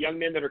the young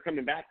men that are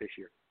coming back this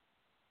year.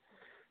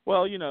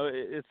 Well,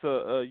 it's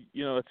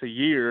a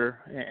year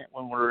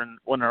when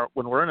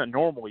we're in a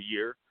normal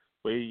year.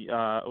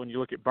 When you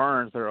look at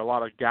Burns, there are a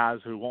lot of guys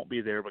who won't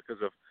be there because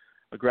of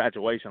a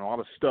graduation. A lot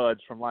of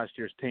studs from last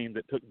year's team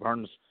that took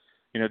Burns,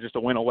 just a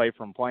win away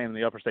from playing in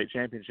the Upper State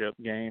Championship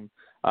game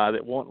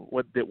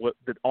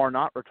that are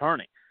not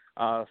returning.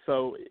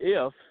 So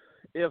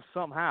if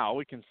somehow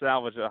we can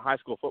salvage a high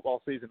school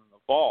football season in the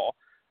fall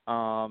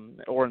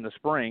or in the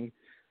spring,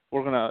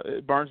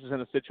 Burns is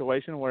in a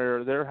situation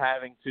where they're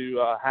having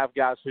to have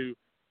guys who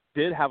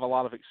did have a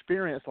lot of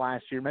experience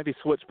last year, maybe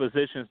switch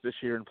positions this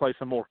year and play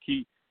some more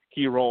key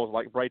roles,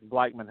 like Braden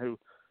Blackman, who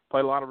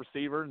played a lot of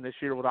receiver and this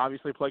year would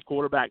obviously play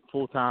quarterback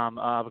full time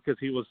because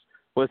he was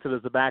listed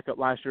as the backup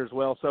last year as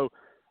well. So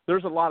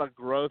there's a lot of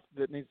growth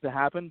that needs to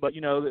happen. But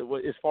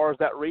as far as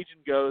that region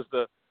goes,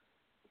 the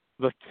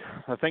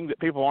thing that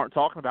people aren't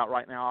talking about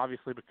right now,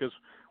 obviously, because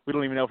we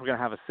don't even know if we're going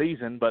to have a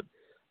season, but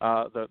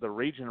the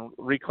region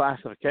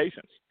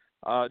reclassifications,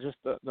 just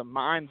the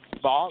mind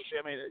bog.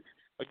 I mean,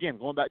 again,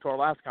 going back to our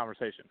last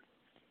conversation,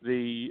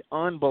 the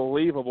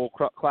unbelievable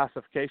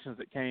classifications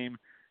that came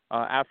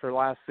after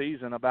last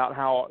season about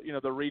how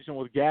the region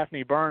with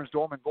Gaffney, Burns,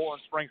 Dorman,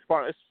 Boland, Spring,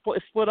 Sparta,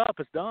 it's split up,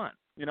 it's done.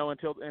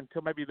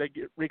 Until maybe they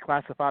get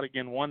reclassified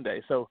again one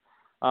day. So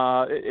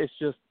it's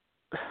just.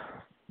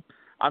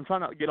 I'm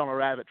trying not to get on a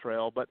rabbit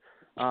trail, but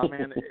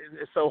man,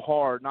 it's so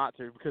hard not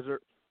to because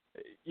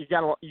you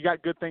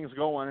got good things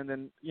going, and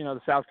then the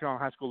South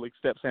Carolina High School League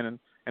steps in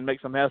and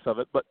makes a mess of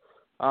it. But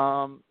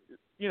I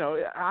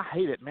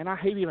hate it, man. I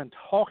hate even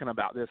talking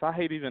about this. I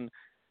hate even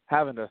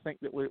having to think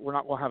that we're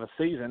not going to have a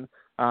season.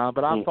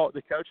 But I've talked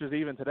to coaches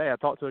even today. I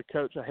talked to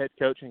a head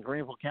coach in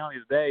Greenville County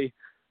today,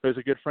 who's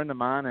a good friend of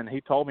mine, and he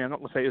told me, I'm not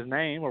going to say his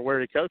name or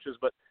where he coaches,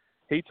 but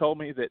he told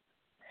me that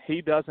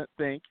he doesn't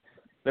think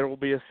there will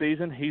be a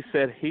season. He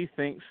said he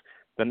thinks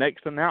the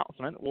next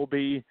announcement will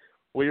be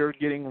we are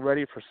getting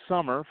ready for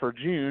summer for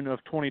June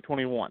of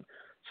 2021.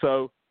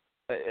 So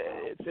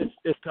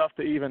it's tough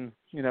to even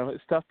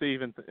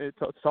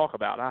talk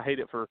about. I hate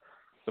it for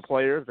the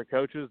players, the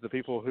coaches, the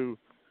people who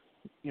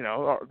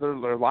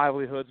their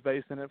livelihoods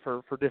based in it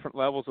for different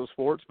levels of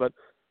sports. But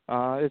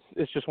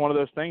it's just one of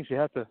those things. You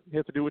have to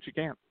do what you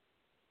can.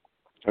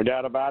 No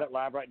doubt about it.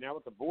 Live right now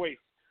with the voice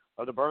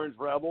of the Burns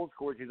Rebels. Of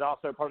course, he's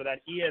also part of that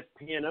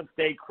ESPN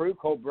Upstate crew.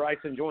 Cole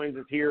Bryson joins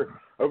us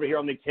over here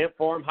on the Kent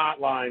Farm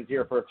Hotlines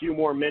here for a few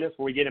more minutes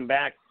before we get him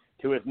back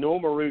to his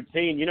normal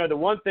routine. The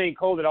one thing,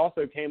 Cole, that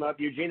also came up,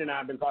 Eugene and I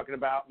have been talking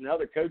about, and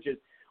other coaches,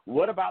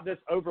 what about this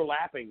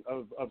overlapping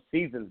of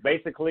seasons?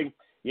 Basically,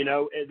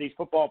 these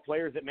football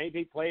players that may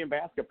be playing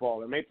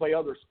basketball or may play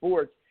other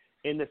sports,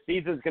 and the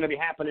season's going to be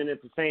happening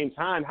at the same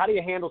time. How do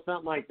you handle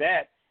something like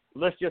that?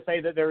 Let's just say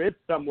that there is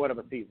somewhat of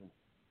a season.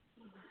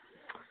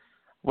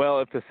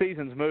 Well, if the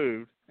season's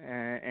moved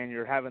and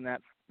you're having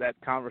that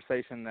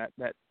conversation,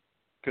 that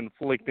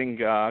conflicting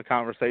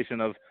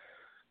conversation of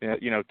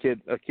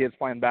kids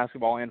playing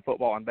basketball and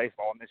football and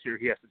baseball, and this year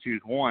he has to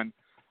choose one.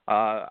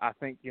 I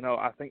think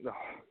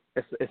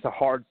it's a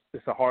hard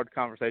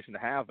conversation to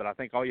have, but I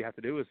think all you have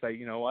to do is say,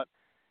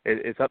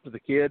 it's up to the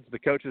kids, the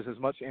coaches, as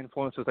much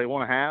influence as they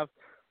want to have,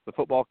 the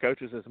football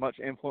coaches as much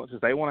influence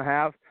as they want to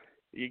have.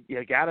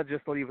 You got to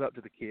just leave it up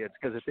to the kids,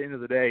 because at the end of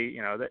the day,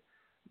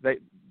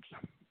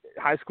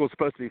 high school is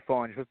supposed to be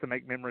fun. You're supposed to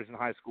make memories in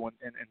high school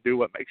and do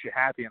what makes you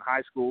happy in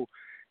high school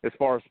as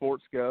far as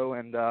sports go.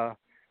 And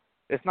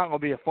it's not going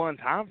to be a fun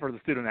time for the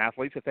student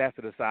athletes if they have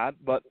to decide.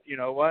 But you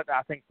know what?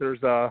 I think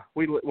there's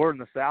we're in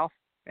the South,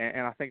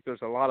 and I think there's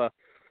a lot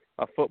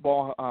of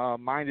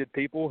football-minded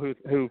people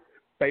who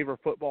favor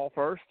football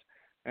first.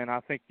 And I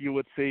think you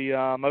would see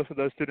most of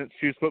those students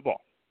choose football.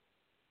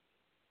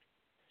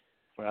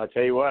 Well, I'll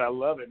tell you what, I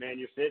love it, man.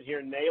 You're sitting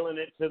here nailing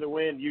it to the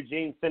wind.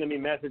 Eugene sending me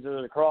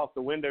messages across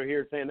the window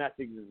here saying that's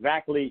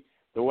exactly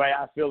the way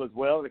I feel as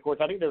well. And, of course,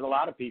 I think there's a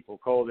lot of people,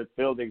 Cole, that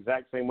feel the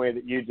exact same way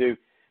that you do.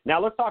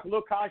 Now, let's talk a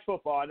little college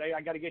football.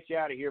 I got to get you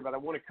out of here, but I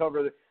want to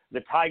cover the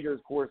Tigers,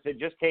 of course. It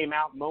just came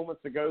out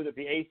moments ago that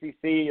the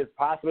ACC is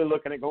possibly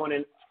looking at going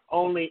in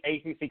only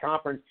ACC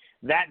conference.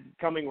 That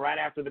coming right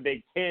after the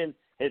Big Ten.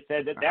 It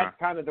said that that's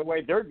kind of the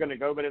way they're going to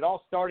go. But it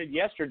all started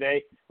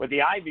yesterday with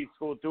the Ivy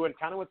schools doing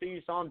kind of what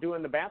you saw them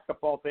doing the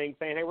basketball thing,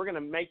 saying, hey, we're going to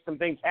make some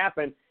things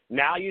happen.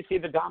 Now you see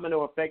the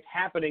domino effect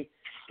happening.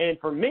 And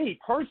for me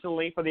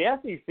personally, for the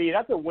SEC,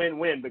 that's a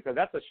win-win, because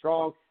that's a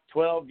strong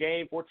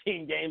 12-game,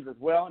 14 games as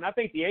well. And I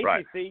think the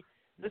ACC,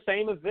 the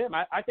same as them.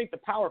 I think the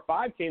Power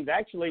 5 teams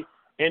actually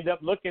end up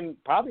looking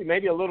probably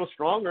maybe a little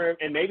stronger,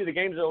 and maybe the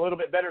games are a little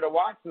bit better to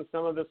watch than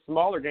some of the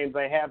smaller games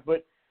they have.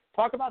 But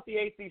talk about the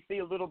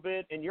ACC a little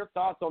bit and your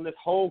thoughts on this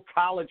whole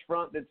college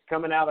front that's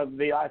coming out of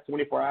the last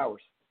 24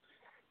 hours.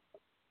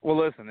 Well,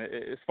 listen,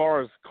 as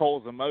far as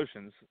Cole's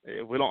emotions,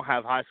 if we don't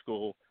have high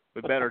school,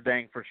 we better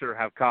dang for sure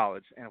have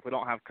college. And if we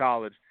don't have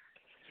college,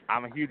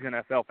 I'm a huge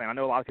NFL fan. I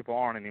know a lot of people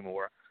aren't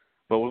anymore,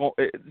 but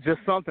just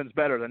something's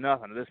better than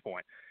nothing at this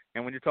point.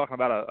 And when you're talking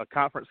about a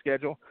conference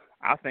schedule,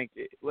 I think,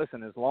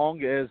 listen, as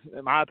long as,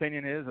 my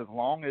opinion is, as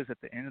long as at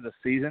the end of the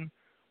season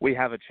we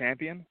have a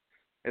champion,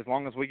 as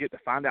long as we get to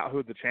find out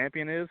who the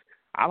champion is,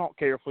 I don't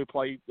care if we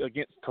play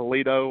against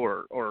Toledo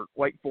or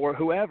Wake Forest,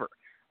 whoever,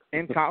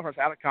 in conference,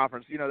 out of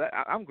conference.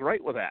 I'm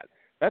great with that.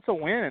 That's a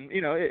win.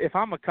 If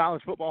I'm a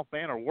college football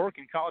fan or work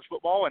in college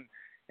football,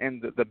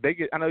 and the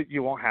biggest, I know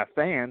you won't have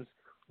fans,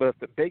 but if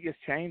the biggest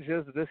change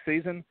is this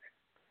season,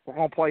 we're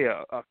going to play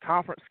a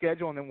conference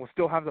schedule, and then we'll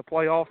still have the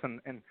playoffs, and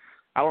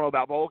I don't know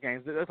about bowl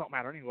games. It doesn't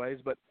matter anyways.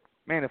 But,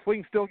 man, if we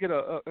can still get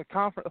a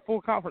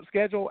full conference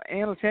schedule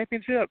and a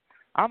championship,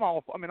 I'm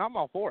all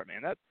for it,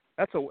 man.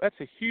 That's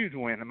a huge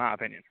win in my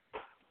opinion.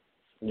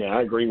 Yeah,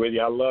 I agree with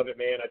you. I love it,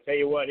 man. I tell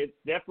you what, it's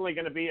definitely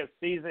going to be a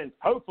season,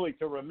 hopefully,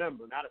 to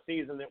remember, not a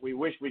season that we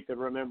wish we could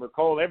remember.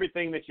 Cole,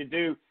 everything that you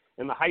do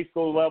in the high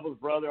school levels,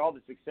 brother, all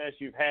the success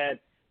you've had,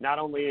 not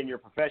only in your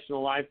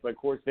professional life, but, of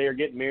course, they are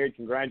getting married.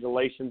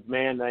 Congratulations,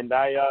 man. And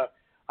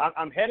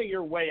I'm heading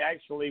your way,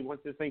 actually,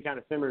 once this thing kind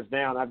of simmers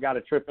down. I've got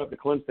a trip up to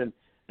Clemson,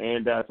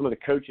 and some of the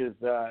coaches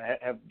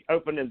have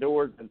opened the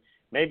doors and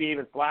maybe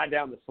even slide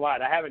down the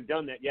slide. I haven't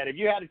done that yet. Have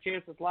you had a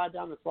chance to slide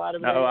down the slide?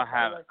 No, I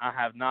haven't. I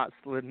have not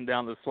slidden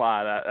down the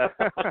slide.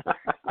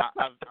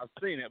 I've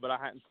seen it, but I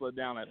hadn't slid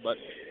down it. But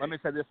let me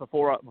say this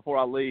before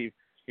I leave.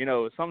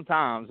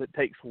 Sometimes it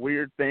takes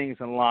weird things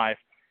in life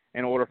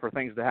in order for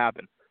things to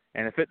happen.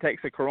 And if it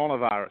takes a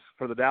coronavirus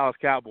for the Dallas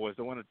Cowboys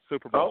to win a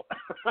Super Bowl,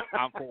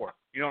 I'm for it.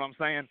 You know what I'm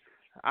saying?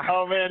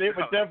 Oh, man, it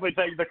would definitely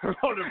take the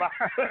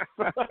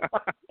coronavirus.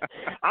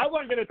 I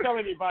wasn't going to tell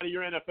anybody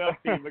your NFL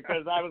team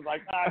because I was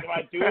like, do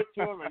I do it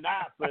to them or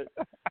not? But,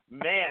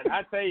 man,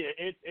 I tell you,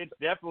 it's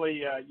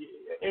definitely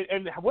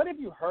and what have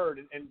you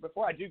heard? And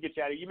before I do get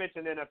you out of it, you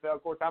mentioned NFL.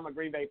 Of course, I'm a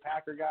Green Bay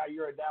Packer guy.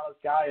 You're a Dallas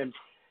guy. And,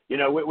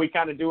 we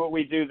kind of do what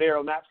we do there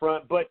on that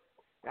front. But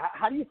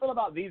how do you feel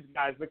about these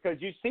guys? Because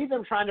you see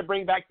them trying to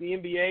bring back the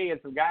NBA, and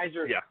some guys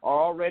are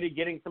already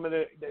getting some of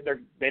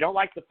they don't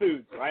like the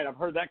food, right? I've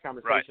heard that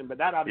conversation, right. But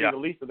that ought to be the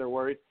least of their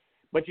worries.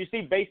 But you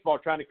see baseball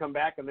trying to come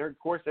back, and of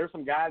course, there's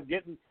some guys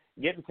getting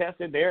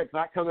tested there. It's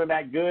not coming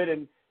back good,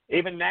 and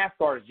even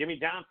NASCAR's Jimmy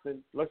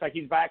Johnson looks like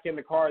he's back in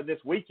the car this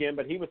weekend,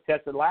 but he was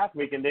tested last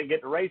week and didn't get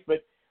to race.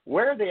 But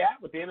where are they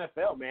at with the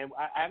NFL, man?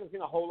 I haven't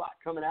seen a whole lot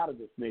coming out of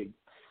this league.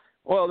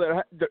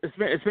 Well,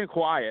 it's been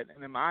quiet,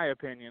 and in my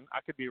opinion,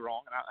 I could be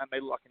wrong, and I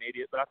may look like an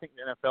idiot, but I think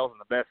the NFL's in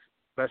the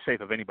best shape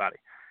of anybody.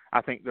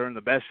 I think they're in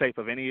the best shape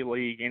of any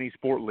league, any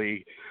sport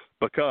league,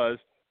 because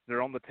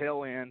they're on the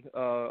tail end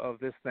of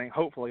this thing,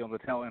 hopefully on the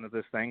tail end of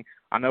this thing.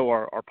 I know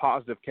our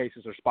positive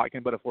cases are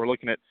spiking, but if we're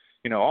looking at,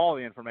 all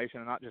the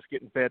information and not just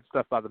getting fed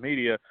stuff by the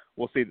media,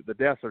 we'll see that the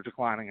deaths are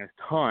declining a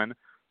ton.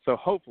 So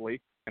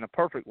hopefully, in a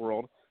perfect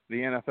world, the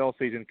NFL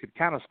season could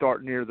kind of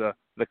start near the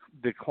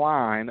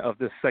decline of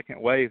this second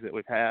wave that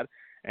we've had.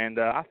 And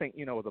I think,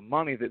 with the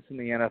money that's in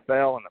the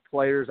NFL and the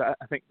players,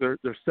 I think they're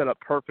set up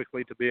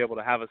perfectly to be able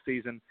to have a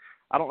season.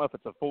 I don't know if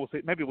it's a full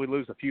season. Maybe we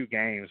lose a few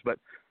games, but,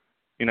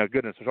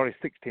 goodness, there's already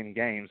 16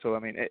 games. So,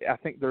 I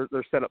think they're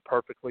set up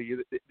perfectly.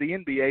 The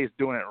NBA is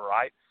doing it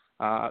right.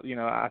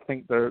 I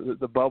think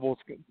the bubbles,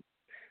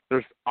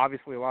 there's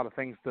obviously a lot of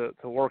things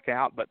to work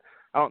out, but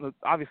I don't know.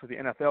 Obviously,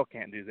 the NFL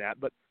can't do that,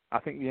 but I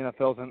think the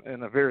NFL's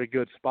in a very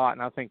good spot,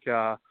 and I think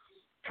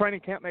training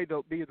camp may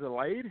be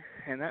delayed,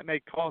 and that may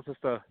cause us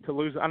to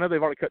lose. I know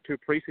they've already cut 2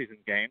 preseason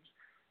games,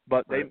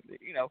 but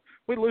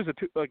we lose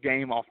a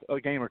game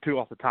or two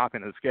off the top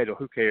end of the schedule.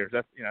 Who cares?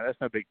 That's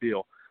no big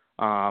deal.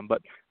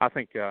 But I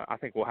think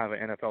we'll have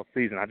an NFL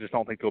season. I just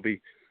don't think there'll be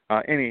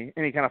any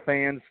kind of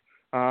fans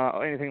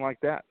or anything like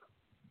that.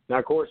 Now,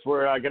 of course,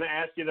 we're going to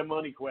ask you the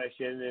money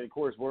question, and, of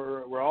course,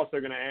 we're also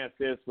going to ask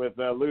this with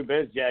Lou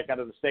Bezjak out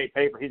of the State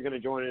Paper. He's going to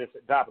join us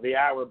at the top of the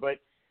hour. But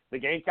the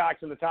Gamecocks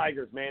and the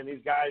Tigers, man, these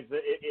guys,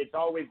 it's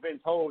always been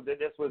told that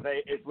it was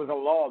a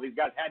law. These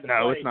guys had to play.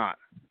 No, it's not.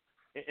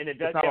 And it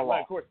does. It's not a law.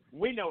 Of course,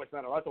 we know it's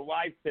not a law. It's a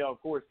wives' tale, of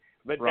course.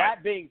 But right.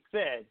 That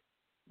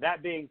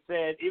being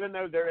said, even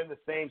though they're in the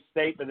same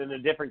state but in a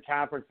different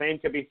conference, same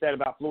could be said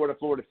about Florida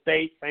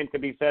State. Same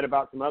could be said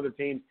about some other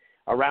teams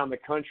around the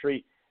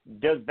country.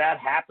 Does that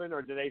happen,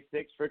 or do they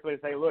stick strictly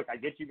and say, look, I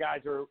get you guys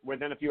are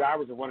within a few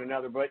hours of one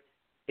another, but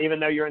even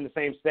though you're in the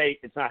same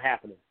state, it's not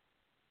happening?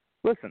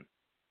 Listen,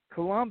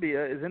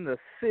 Columbia is the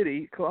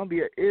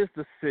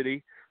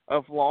city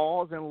of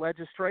laws and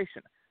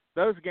legislation.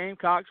 Those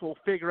Gamecocks will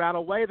figure out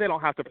a way. They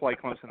don't have to play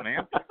Clemson,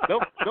 man.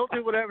 They'll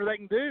do whatever they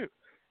can do.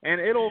 And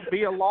it'll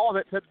be a law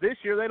that says this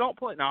year they don't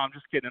play. No, I'm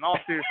just kidding. In all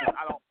seriousness,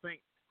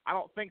 I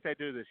don't think they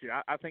do this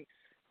year. I think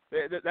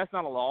that's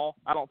not a law.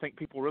 I don't think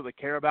people really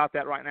care about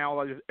that right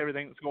now,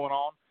 everything that's going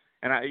on.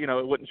 And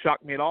it wouldn't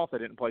shock me at all if they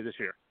didn't play this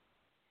year.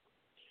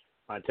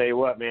 I tell you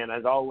what, man,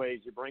 as always,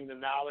 you bring the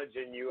knowledge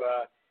and you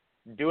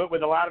do it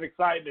with a lot of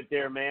excitement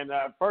there, man.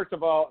 First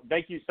of all,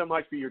 thank you so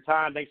much for your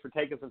time. Thanks for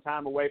taking some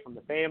time away from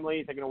the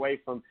family, taking away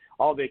from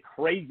all the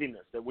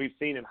craziness that we've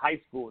seen in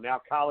high school,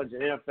 now college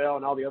and NFL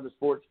and all the other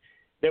sports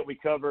that we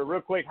cover. Real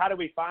quick, how do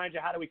we find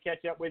you? How do we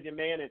catch up with you,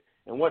 man?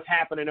 And what's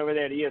happening over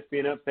there at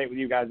ESPN Upstate with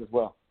you guys as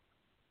well?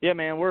 Yeah,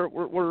 man,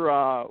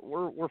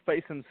 we're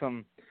facing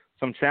some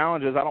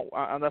challenges.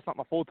 That's not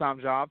my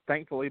full-time job,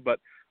 thankfully, but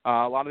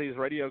a lot of these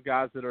radio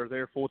guys that are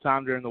there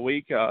full-time during the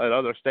week at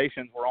other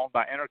stations were owned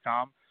by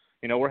Intercom.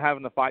 You know, we're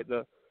having to fight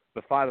the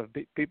fight of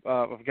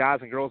of guys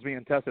and girls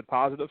being tested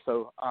positive.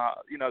 So,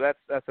 you know,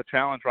 that's a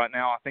challenge right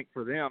now, I think,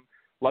 for them.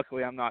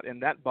 Luckily, I'm not in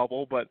that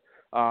bubble, but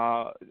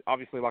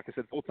obviously, like I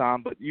said,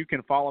 full-time. But you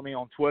can follow me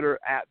on Twitter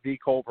at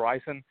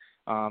 @TheColeBryson.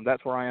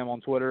 That's where I am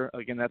on Twitter.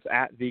 Again, that's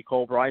at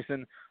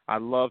 @TheColeBryson. I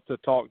love to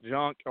talk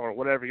junk or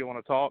whatever you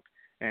want to talk.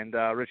 And,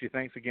 Richie,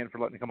 thanks again for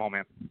letting me come on,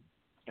 man.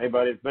 Hey,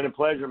 buddy, it's been a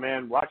pleasure,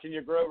 man. Watching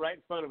you grow right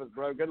in front of us,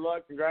 bro. Good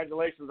luck.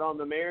 Congratulations on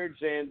the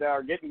marriage and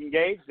getting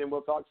engaged, and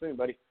we'll talk soon,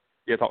 buddy.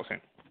 Yeah, talk soon.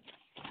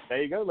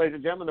 There you go, ladies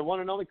and gentlemen, the one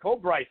and only Cole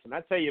Bryson.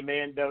 I tell you,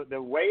 man,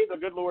 the way the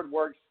good Lord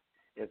works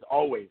is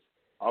always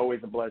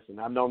a blessing.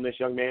 I've known this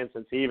young man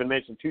since he even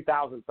mentioned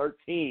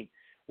 2013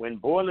 when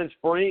Boiling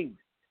Springs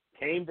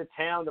came to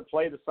town to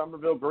play the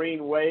Somerville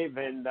Green Wave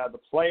and the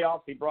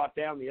playoffs. He brought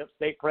down the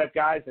Upstate Prep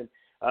guys, and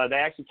they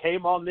actually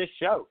came on this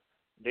show.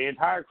 The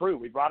entire crew.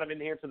 We brought them in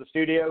here to the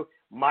studio,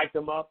 mic'd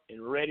them up,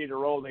 and ready to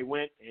roll they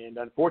went. And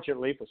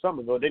unfortunately for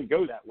Somerville, it didn't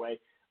go that way.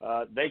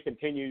 They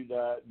continued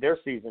their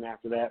season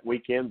after that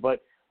weekend.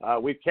 But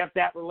we've kept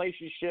that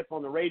relationship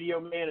on the radio,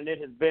 man, and it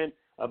has been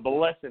a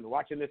blessing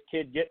watching this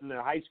kid getting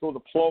a high school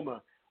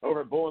diploma over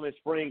at Boiling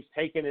Springs,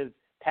 taking his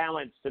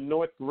talents to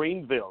North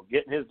Greenville,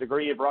 getting his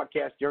degree in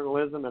broadcast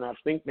journalism, and I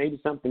think maybe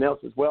something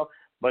else as well.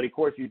 But, of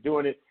course, he's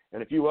doing it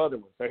and a few other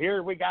ones. So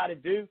here we got to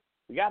do.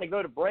 We got to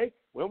go to break.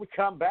 When we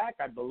come back,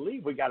 I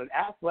believe we got an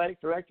athletic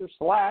director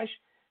 /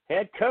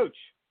 head coach,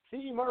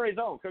 C.E. Murray's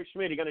own, Coach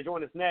Schmidt, going to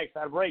join us next.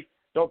 Out of break.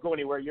 Don't go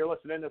anywhere. You're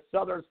listening to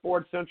Southern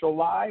Sports Central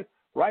Live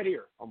right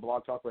here on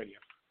Blog Talk Radio.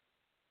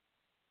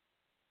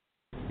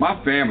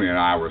 My family and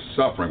I were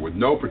suffering with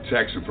no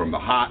protection from the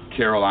hot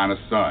Carolina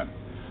sun.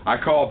 I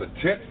called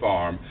the Tent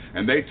Farm,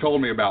 and they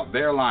told me about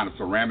their line of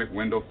ceramic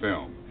window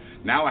film.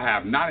 Now I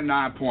have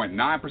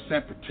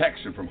 99.9%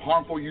 protection from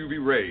harmful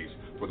UV rays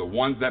for the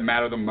ones that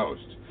matter the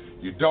most.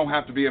 You don't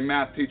have to be a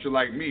math teacher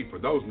like me for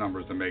those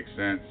numbers to make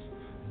sense.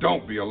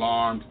 Don't be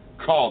alarmed.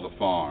 Call the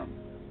farm.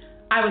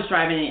 I was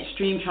driving in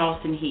extreme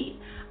Charleston heat.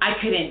 I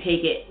couldn't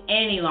take it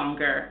any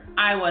longer.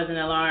 I wasn't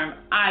alarmed.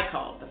 I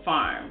called the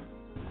farm.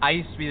 I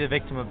used to be the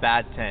victim of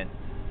bad tent.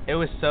 It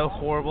was so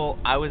horrible,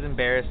 I was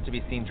embarrassed to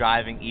be seen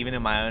driving even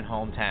in my own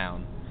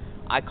hometown.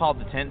 I called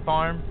the tent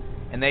farm,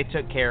 and they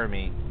took care of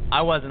me.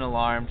 I wasn't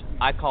alarmed.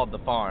 I called the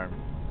farm.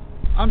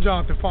 I'm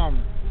Jonathan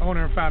Farmer,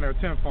 owner and founder of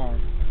Tent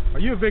Farm. Are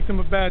you a victim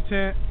of bad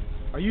tent?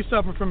 Are you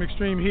suffering from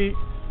extreme heat?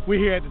 We're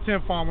here at the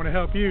Tent Farm want to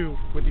help you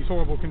with these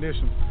horrible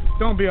conditions.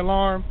 Don't be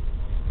alarmed.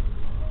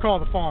 Call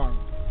the farm.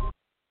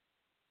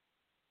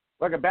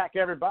 Welcome back,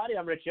 everybody.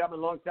 I'm Rich Upman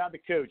alongside the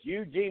coach,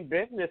 Eugene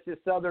Benton. This is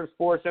Southern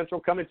Sports Central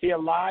coming to you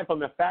live from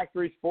the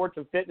Factory Sports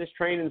and Fitness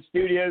Training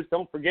Studios.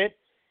 Don't forget,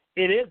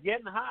 it is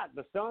getting hot.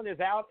 The sun is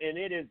out, and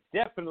it is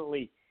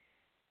definitely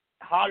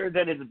hotter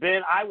than it's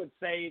been. I would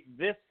say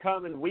this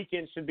coming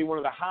weekend should be one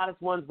of the hottest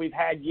ones we've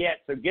had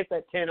yet. So get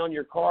that tent on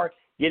your car,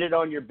 get it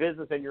on your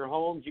business and your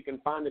homes. You can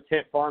find the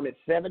Tent Farm at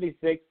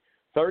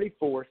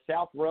 7634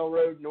 South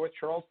Railroad, North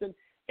Charleston.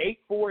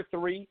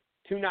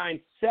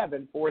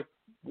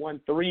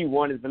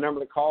 843-297-4131 is the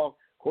number to call. Of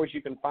course,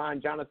 you can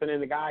find Jonathan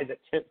and the guys at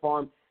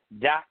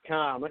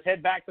tentfarm.com. Let's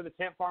head back to the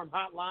Tent Farm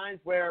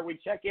hotlines where we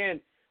check in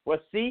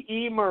with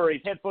C.E.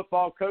 Murray's head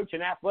football coach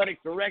and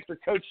athletic director,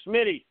 Coach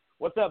Smitty.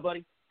 What's up,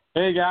 buddy?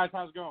 Hey, guys.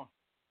 How's it going?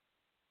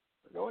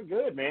 Going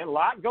good, man. A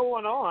lot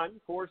going on.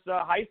 Of course,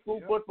 high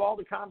school football,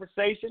 the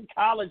conversation.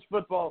 College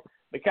football,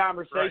 the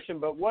conversation.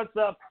 Right. But what's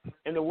up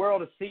in the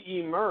world of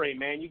C.E. Murray,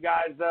 man? You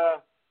guys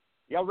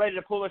y'all ready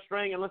to pull a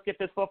string and let's get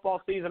this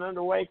football season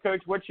underway?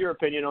 Coach, what's your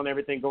opinion on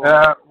everything going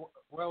on?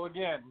 Well,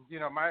 again,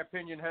 my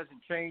opinion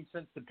hasn't changed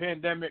since the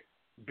pandemic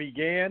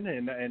began.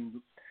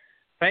 And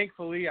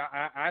thankfully,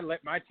 I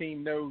let my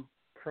team know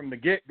from the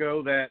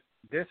get-go that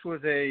this was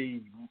a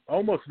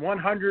almost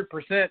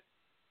 100%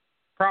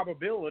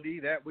 probability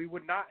that we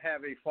would not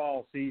have a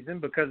fall season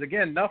because,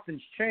 again,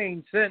 nothing's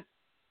changed since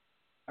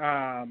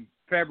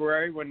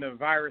February when the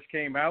virus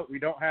came out. We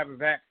don't have a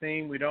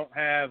vaccine. We don't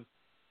have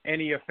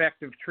any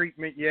effective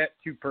treatment yet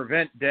to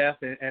prevent death.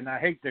 And I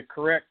hate to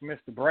correct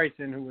Mr.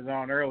 Bryson, who was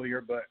on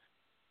earlier, but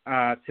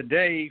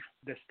today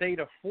the state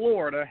of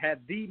Florida had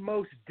the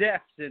most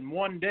deaths in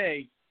one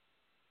day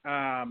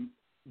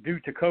due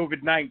to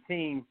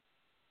COVID-19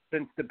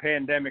 since the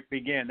pandemic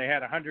began. They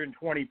had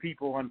 120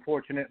 people,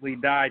 unfortunately,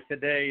 die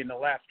today in the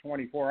last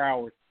 24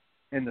 hours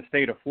in the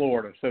state of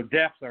Florida. So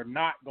deaths are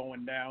not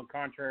going down,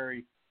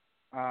 contrary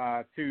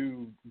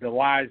to the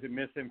lies and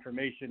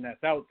misinformation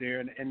that's out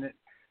there. And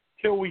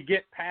until we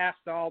get past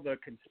all the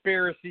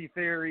conspiracy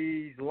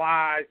theories,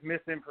 lies,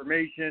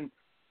 misinformation,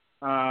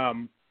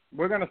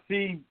 we're going to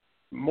see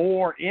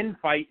more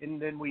infighting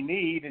than we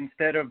need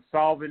instead of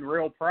solving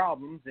real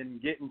problems and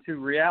getting to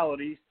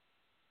realities.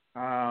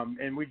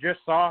 And we just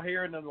saw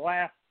here in the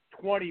last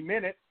 20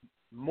 minutes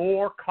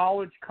more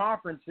college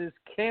conferences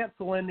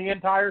canceling the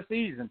entire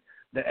season.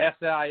 the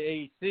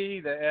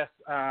SIAC, the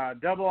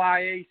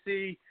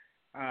IIAC,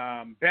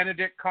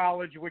 Benedict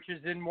College, which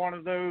is in one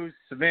of those,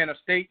 Savannah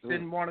State's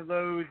in one of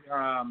those.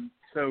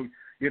 So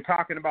you're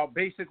talking about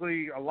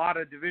basically a lot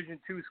of Division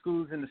II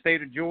schools in the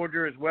state of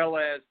Georgia, as well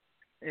as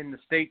in the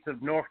states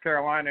of North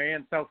Carolina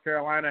and South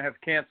Carolina, have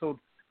canceled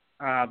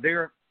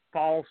their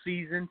fall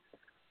season.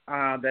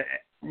 The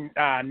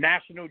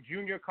National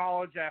Junior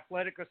College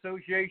Athletic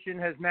Association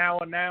has now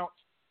announced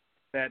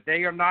that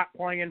they are not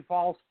playing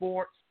fall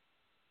sports.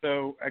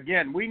 So,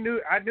 again,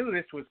 I knew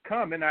this was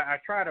coming. I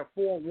try to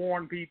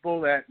forewarn people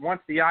that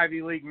once the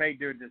Ivy League made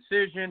their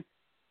decision,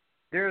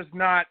 there's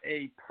not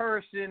a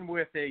person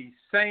with a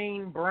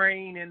sane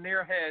brain in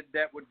their head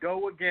that would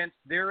go against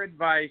their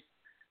advice,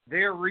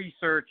 their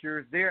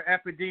researchers, their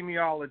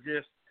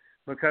epidemiologists,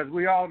 because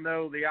we all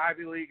know the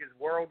Ivy League is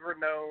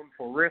world-renowned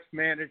for risk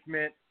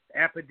management,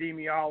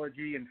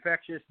 epidemiology,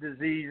 infectious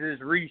diseases,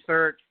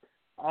 research,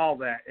 all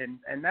that.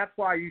 And that's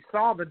why you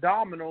saw the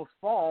dominoes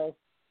fall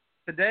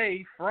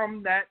today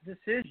from that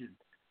decision.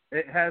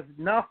 It has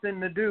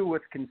nothing to do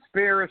with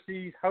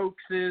conspiracies,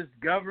 hoaxes,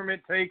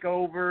 government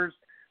takeovers,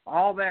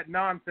 all that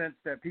nonsense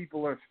that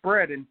people are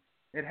spreading.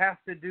 It has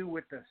to do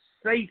with the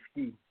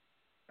safety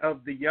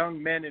of the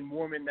young men and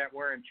women that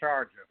we're in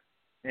charge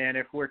of. And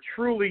if we're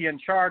truly in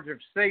charge of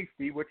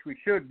safety, which we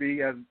should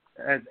be as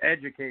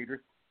educators,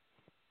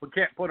 we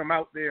can't put them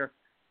out there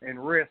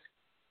and risk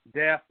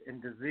death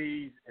and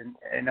disease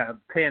and a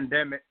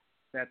pandemic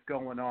that's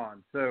going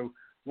on. So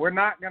we're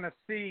not going to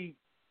see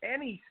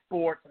any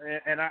sports.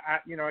 And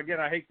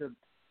I hate to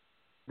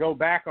go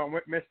back on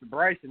what Mr.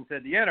 Bryson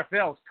said. The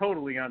NFL is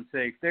totally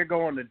unsafe. They're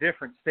going to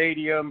different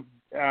stadiums,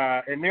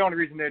 and the only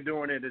reason they're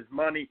doing it is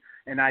money.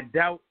 And I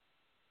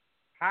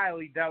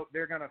highly doubt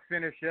they're going to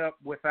finish up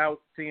without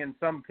seeing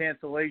some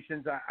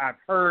cancellations. I've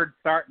heard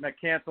starting to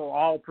cancel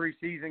all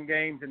preseason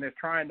games, and they're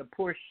trying to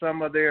push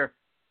some of their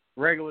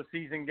regular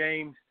season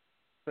games.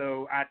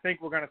 So I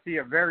think we're going to see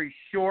a very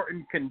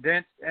shortened,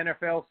 condensed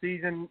NFL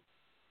season.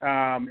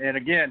 And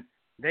again,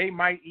 they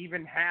might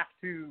even have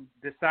to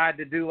decide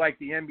to do like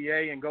the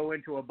NBA and go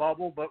into a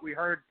bubble. But we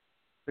heard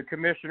the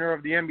commissioner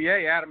of the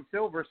NBA, Adam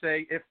Silver,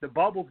 say if the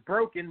bubble's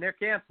broken, they're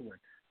canceling.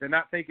 They're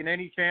not taking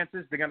any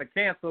chances. They're going to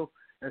cancel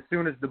as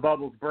soon as the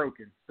bubble's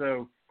broken.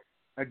 So,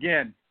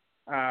 again,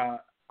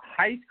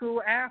 high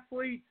school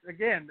athletes,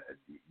 again,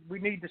 we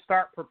need to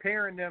start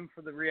preparing them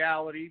for the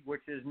reality,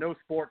 which is no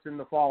sports in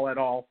the fall at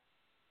all,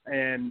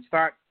 and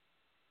start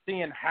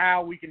seeing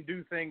how we can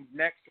do things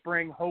next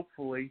spring,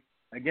 hopefully.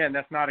 Again,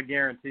 that's not a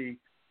guarantee.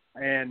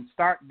 And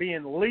start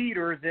being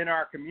leaders in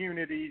our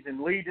communities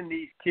and leading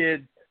these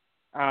kids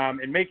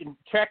and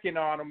checking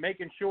on them,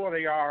 making sure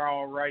they are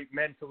all right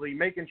mentally,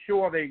 making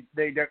sure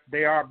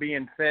they are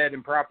being fed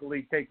and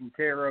properly taken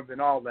care of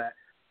and all that.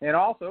 And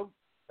also,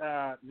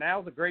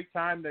 now's a great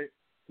time to,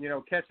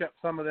 catch up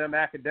some of them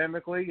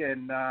academically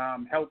and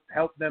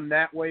help them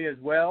that way as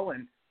well.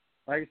 And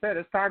like I said,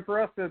 it's time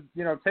for us to,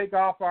 take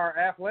off our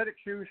athletic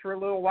shoes for a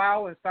little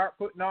while and start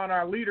putting on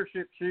our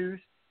leadership shoes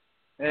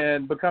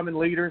and becoming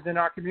leaders in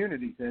our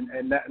communities.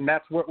 And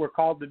that's what we're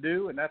called to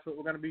do, and that's what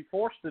we're going to be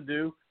forced to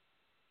do.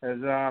 As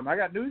I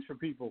got news for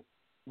people.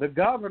 The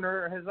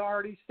governor has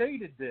already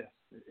stated this.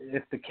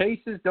 If the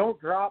cases don't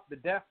drop, the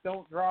deaths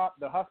don't drop,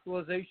 the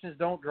hospitalizations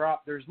don't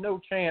drop, there's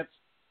no chance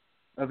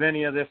of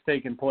any of this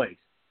taking place.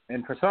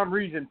 And for some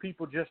reason,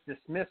 people just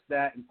dismissed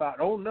that and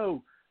thought, oh,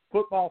 no,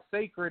 football's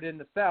sacred in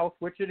the South,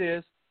 which it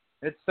is.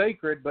 It's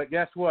sacred, but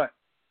guess what?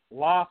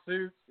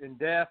 Lawsuits and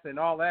death and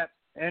all that,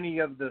 any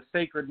of the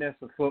sacredness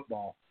of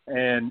football.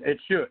 And it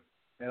should.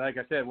 And like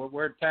I said,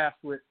 we're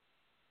tasked with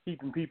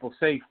keeping people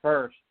safe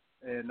first.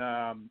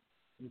 And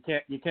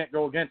you can't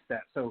go against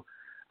that. So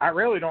I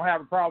really don't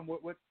have a problem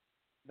with what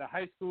the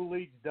high school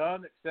league's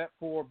done, except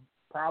for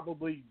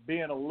probably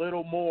being a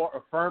little more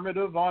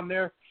affirmative on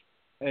there.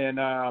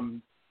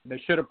 And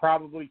they should have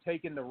probably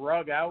taken the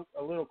rug out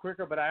a little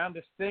quicker. But I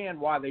understand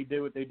why they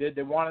did what they did.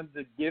 They wanted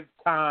to give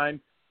time,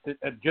 to,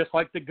 just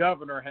like the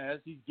governor has.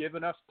 He's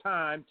given us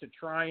time to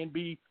try and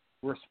be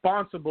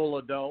responsible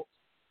adults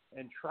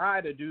and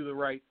try to do the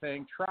right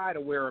thing, try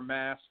to wear a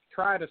mask,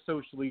 try to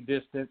socially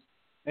distance.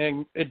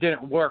 And it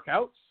didn't work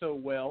out so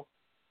well,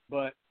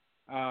 but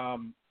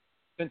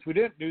since we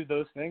didn't do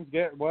those things,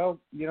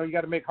 you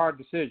got to make hard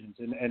decisions,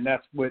 and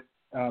that's what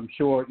I'm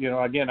sure.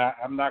 Again,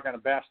 I'm not going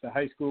to bash the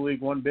high school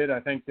league one bit.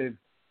 I think they've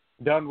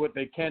done what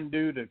they can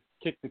do to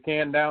kick the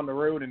can down the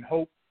road and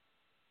hope,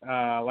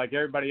 like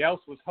everybody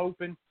else was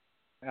hoping,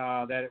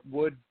 that it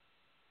would,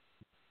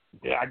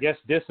 I guess,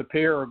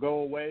 disappear or go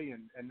away,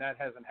 and that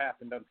hasn't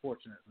happened,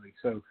 unfortunately.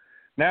 So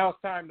now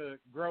it's time to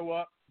grow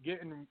up,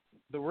 get in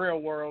the real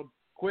world.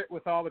 Quit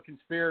with all the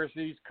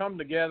conspiracies, come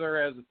together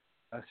as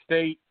a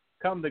state,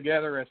 come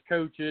together as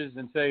coaches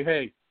and say,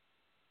 hey,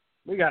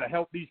 we got to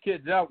help these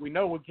kids out. We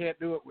know we can't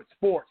do it with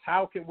sports.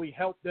 How can we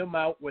help them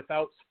out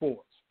without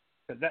sports?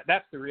 Because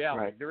that's the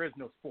reality. Right. There is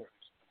no sports.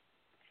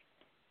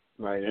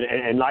 Right.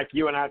 And like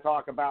you and I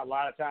talk about a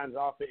lot of times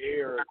off the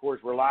air, of course,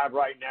 we're live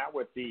right now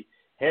with the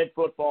head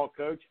football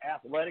coach,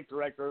 athletic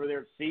director over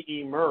there at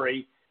C.E.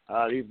 Murray.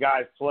 These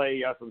guys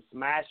play some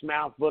smash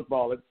mouth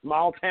football. It's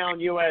small town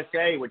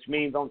USA, which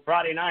means on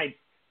Friday nights,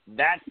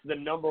 that's the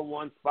number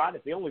one spot.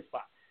 It's the only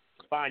spot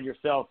to find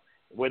yourself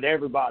with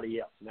everybody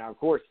else. Now, of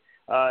course,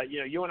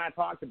 you and I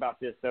talked about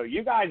this, though.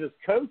 You guys as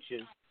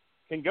coaches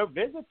can go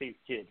visit these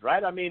kids,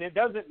 right? I mean, it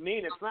doesn't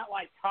mean it's not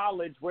like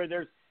college where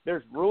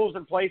there's rules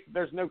in place,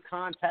 there's no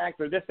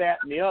contact or this, that,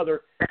 and the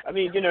other. I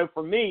mean,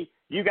 for me,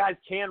 you guys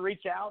can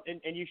reach out,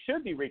 and you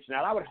should be reaching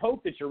out. I would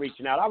hope that you're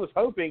reaching out. I was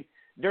hoping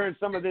during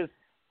some of this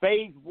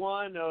phase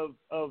one of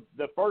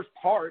the first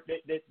part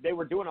that they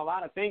were doing a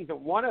lot of things,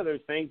 and one of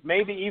those things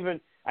maybe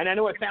even, and I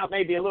know it sounds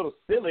maybe a little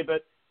silly,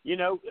 but,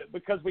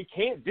 because we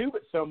can't do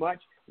it so much,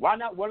 why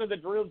not one of the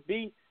drills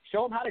be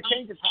show them how to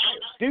change a tire,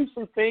 do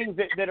some things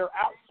that are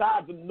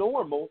outside the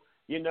normal,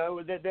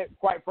 that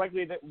quite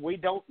frankly that we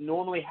don't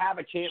normally have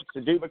a chance to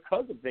do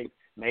because of things.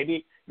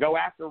 Maybe go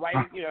after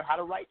writing, how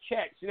to write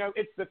checks.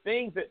 It's the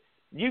things that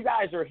you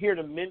guys are here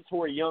to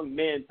mentor young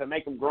men, to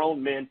make them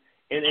grown men,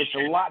 and it's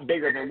a lot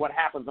bigger than what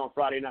happens on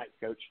Friday nights,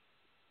 Coach.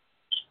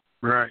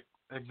 Right,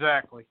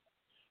 exactly.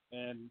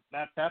 And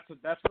that's what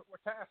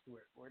we're tasked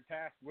with. We're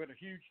tasked with a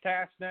huge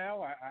task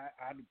now.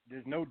 I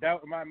there's no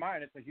doubt in my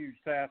mind it's a huge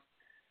task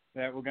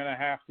that we're going to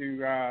have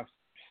to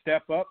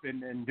step up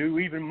and do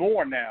even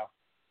more now,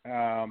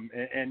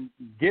 and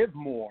give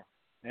more.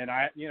 And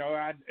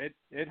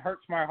it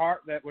hurts my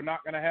heart that we're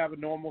not going to have a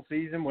normal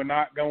season.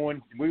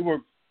 We were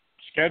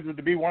scheduled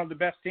to be one of the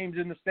best teams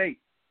in the state.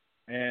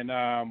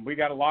 And we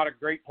got a lot of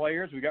great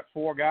players. We got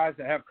 4 guys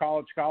that have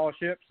college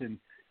scholarships, and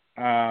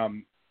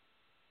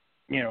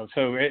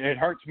so it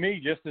hurts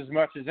me just as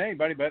much as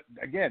anybody. But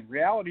again,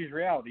 reality is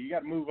reality. You got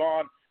to move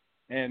on,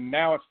 and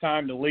now it's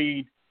time to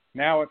lead.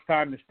 Now it's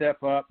time to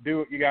step up, do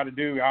what you got to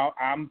do.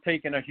 I'm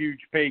taking a huge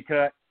pay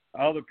cut.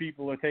 Other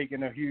people are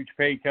taking a huge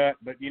pay cut,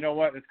 but you know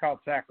what? It's called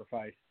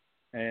sacrifice.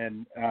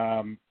 And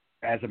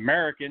as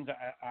Americans,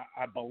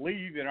 I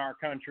believe in our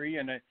country,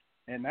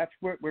 and that's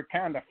what we're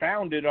kind of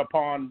founded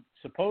upon,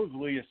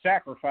 supposedly a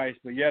sacrifice.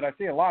 But yet I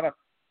see a lot of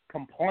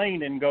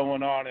complaining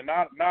going on, and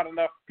not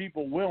enough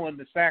people willing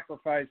to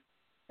sacrifice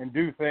and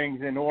do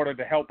things in order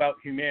to help out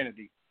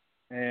humanity.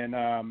 And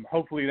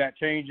hopefully that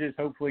changes.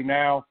 Hopefully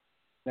now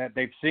that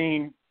they've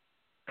seen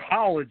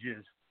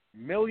colleges,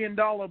 $1 million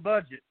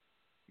budget,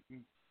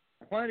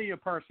 plenty of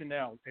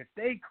personnel. If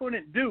they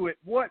couldn't do it,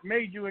 what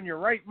made you in your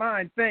right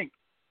mind think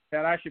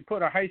that I should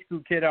put a high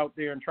school kid out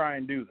there and try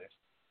and do this?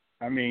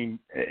 I mean,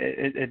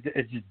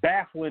 it's just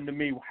baffling to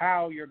me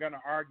how you're going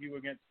to argue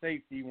against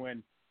safety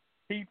when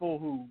people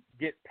who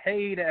get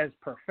paid as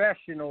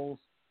professionals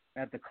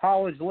at the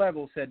college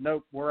level said,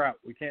 nope, we're out.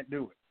 We can't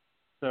do it.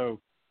 So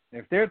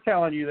if they're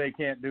telling you they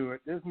can't do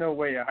it, there's no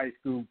way a high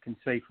school can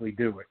safely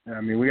do it. I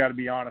mean, we got to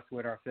be honest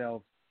with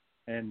ourselves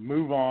and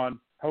move on.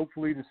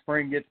 Hopefully the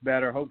spring gets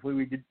better.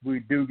 Hopefully we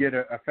do get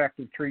an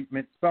effective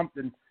treatment,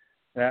 something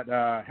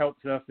that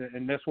helps us,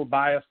 and this will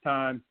buy us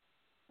time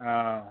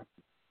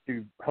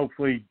to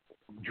hopefully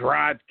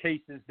drive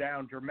cases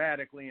down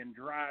dramatically and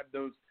drive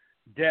those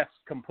deaths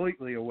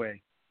completely away.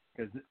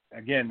 Because,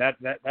 again, that's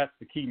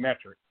the key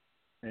metric.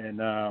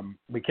 And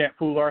we can't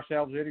fool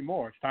ourselves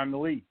anymore. It's time to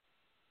lead.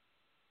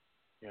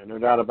 Yeah, no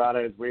doubt about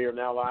it. As we are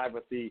now live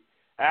with the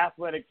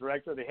athletic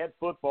director, the head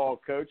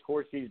football coach. Of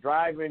course, he's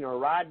driving or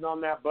riding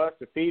on that bus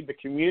to feed the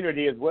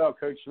community as well.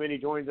 Coach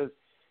Schmitty joins us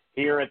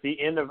here at the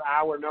end of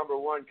hour number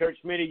 1. Coach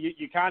Schmitty,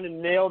 you kind of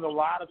nailed a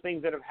lot of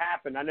things that have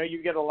happened. I know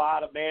you get a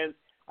lot of, man,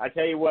 I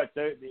tell you what,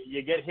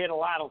 you get hit a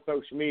lot on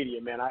social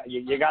media, man.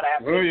 You got to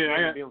have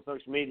to be on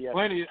social media.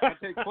 I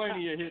take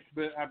plenty of hits,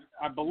 but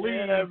I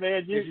believe man,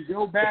 if you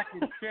go back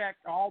and check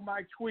all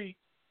my tweets,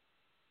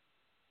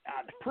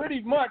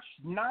 pretty much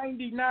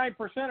 99%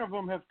 of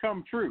them have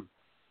come true.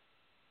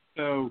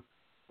 So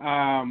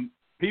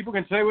people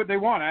can say what they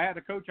want. I had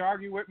a coach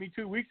argue with me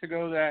 2 weeks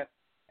ago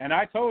and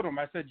I told him,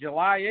 I said,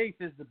 July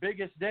 8th is the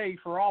biggest day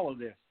for all of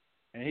this.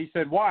 And he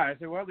said, why? I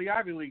said, well, the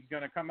Ivy League's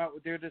going to come out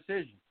with their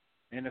decision.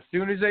 And as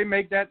soon as they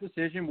make that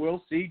decision,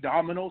 we'll see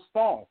dominoes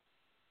fall.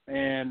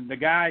 And the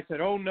guy said,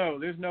 oh, no,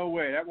 there's no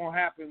way. That won't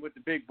happen with the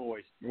big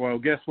boys. Well,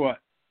 guess what?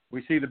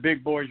 We see the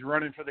big boys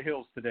running for the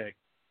hills today,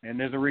 and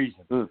there's a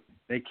reason.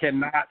 They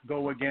cannot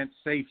go against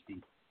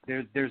safety.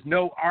 There's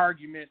no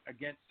argument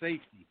against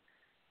safety.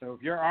 So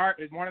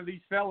if one of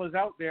these fellas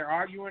out there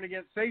arguing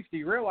against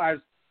safety, realize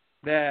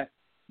that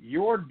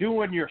you're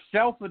doing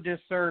yourself a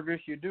disservice,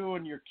 you're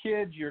doing your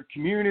kids, your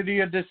community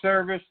a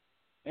disservice,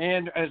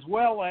 and as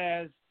well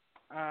as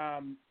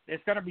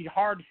it's going to be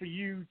hard for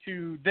you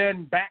to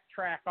then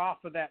backtrack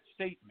off of that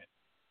statement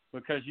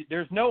because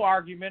there's no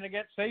argument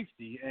against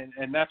safety,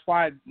 and that's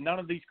why none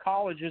of these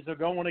colleges are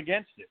going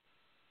against it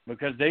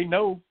because they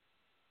know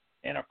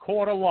in a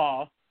court of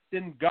law,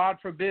 then God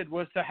forbid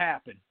was to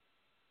happen,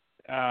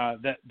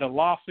 that the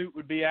lawsuit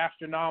would be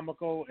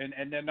astronomical,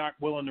 and they're not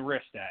willing to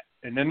risk that.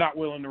 And they're not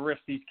willing to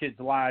risk these kids'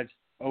 lives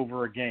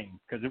over a game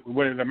because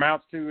what it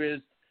amounts to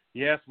is,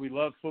 yes, we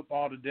love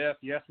football to death.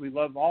 Yes, we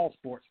love all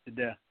sports to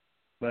death.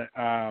 But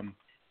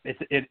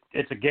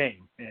it's a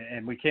game,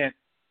 and we can't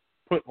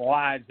put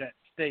lives at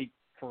stake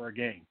for a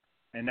game.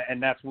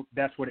 and that's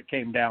what it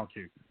came down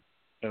to.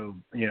 So,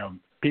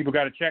 people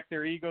got to check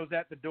their egos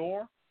at the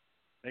door.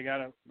 They got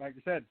to, like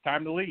I said,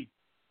 time to lead,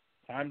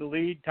 time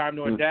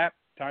to adapt,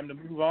 time to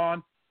move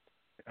on,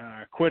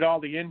 quit all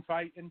the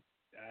infighting.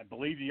 I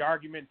believe the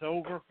argument's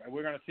over.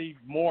 We're going to see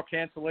more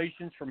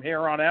cancellations from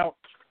here on out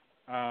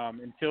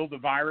until the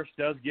virus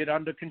does get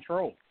under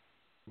control.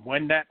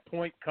 When that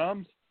point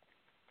comes,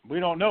 we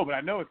don't know, but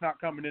I know it's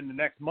not coming in the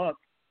next month,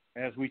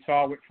 as we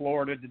saw with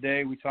Florida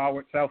today, we saw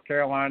with South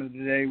Carolina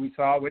today, we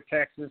saw with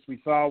Texas,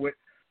 we saw with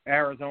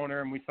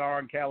Arizona, and we saw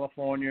in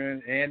California,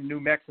 and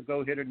New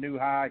Mexico hit a new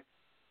high.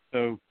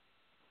 So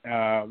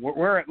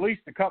we're at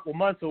least a couple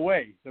months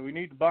away, so we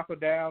need to buckle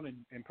down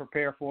and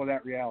prepare for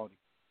that reality.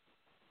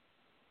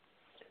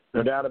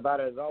 No doubt about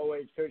it. As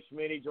always, Coach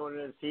Smitty joining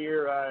us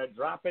here,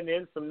 dropping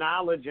in some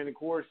knowledge. And, of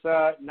course,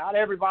 not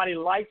everybody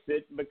likes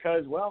it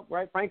because, well,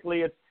 quite frankly,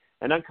 it's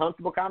an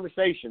uncomfortable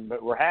conversation.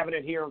 But we're having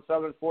it here on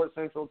Southern Sports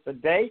Central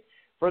today.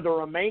 For the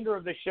remainder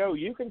of the show,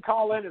 you can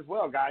call in as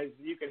well, guys.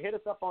 You can hit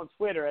us up on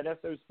Twitter at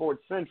SO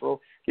Sports Central.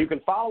 You can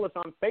follow us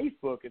on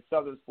Facebook at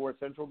Southern Sports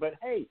Central. But,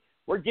 hey,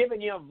 we're giving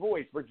you a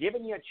voice. We're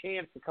giving you a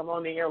chance to come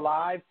on the air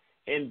live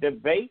and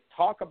debate,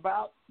 talk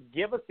about,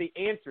 give us the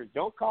answers.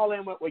 Don't call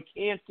in what we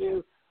can't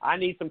do. I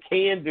need some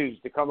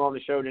can-dos to come on the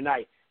show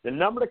tonight. The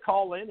number to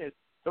call in is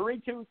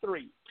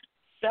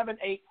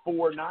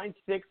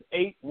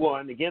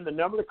 323-784-9681. Again, the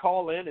number to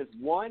call in is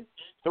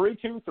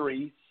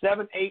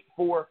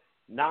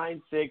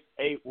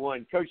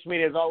 1-323-784-9681. Coach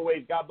Smith, as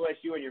always, God bless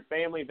you and your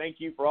family. Thank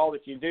you for all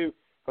that you do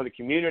for the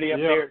community up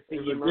there at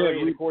CU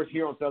Murray and, of course,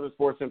 here on Southern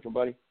Sports Central,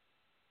 buddy.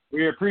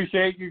 We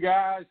appreciate you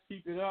guys.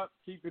 Keep it up.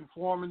 Keep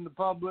informing the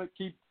public.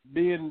 Keep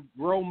being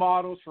role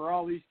models for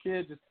all these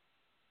kids.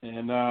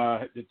 And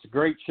it's a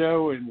great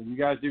show, and you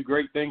guys do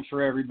great things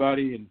for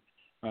everybody, and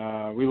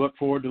we look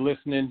forward to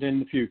listening in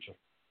the future.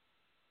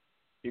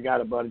 You got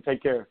it, buddy.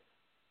 Take care.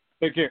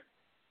 Take care.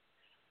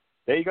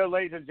 There you go,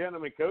 ladies and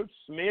gentlemen. Coach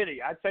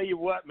Smitty, I tell you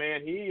what,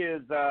 man, he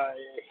is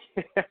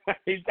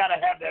he's got to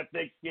have that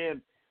thick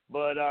skin.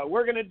 But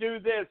we're going to do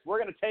this. We're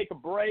going to take a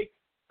break.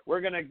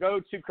 We're going to go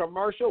to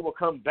commercial. We'll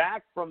come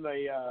back from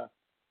the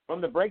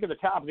break at the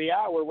top of the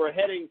hour. We're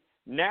heading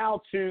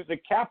now to the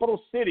capital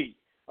city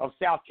of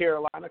South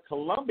Carolina.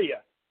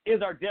 Columbia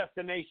is our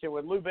destination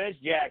with Lou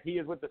Bezjak. He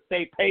is with the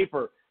State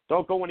Paper.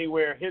 Don't go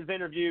anywhere. His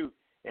interview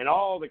and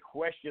all the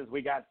questions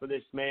we got for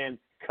this man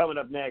coming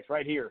up next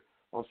right here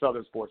on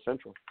Southern Sports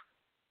Central.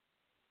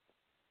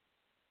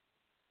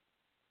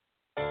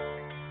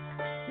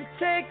 You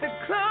take the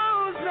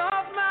clothes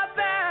off my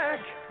back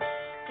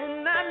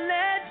and I let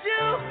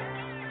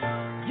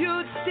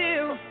you'd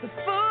steal the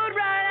food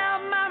right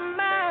out my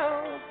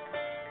mouth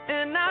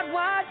and I'd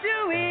watch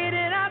you eat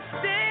it. I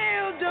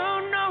still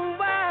don't know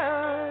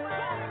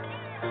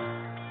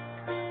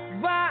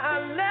why I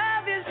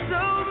love you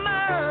so much.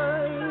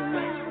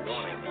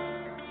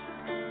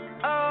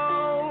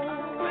 Oh,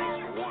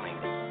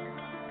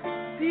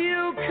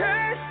 you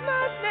curse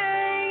my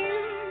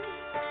name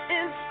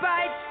in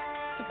spite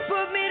to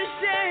put me to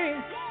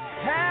shame.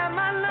 Have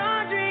my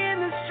laundry in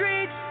the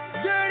streets,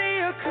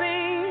 dirty or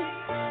clean.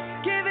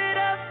 Give it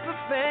up for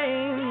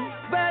fame,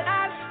 but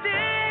I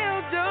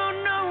still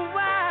don't know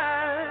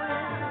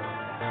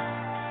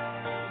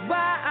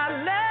why I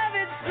love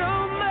it so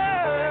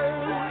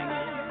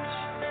much.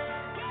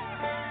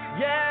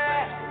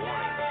 Yeah.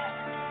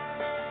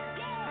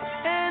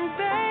 And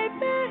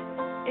baby,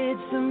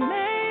 it's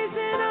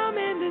amazing I'm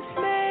in this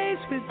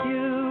place with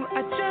you.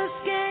 I just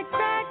can't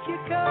crack your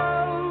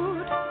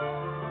code.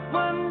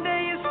 One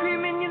day you're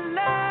screaming you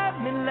love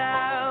me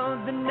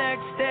loud, the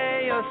next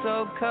day you're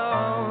so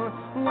cold.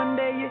 One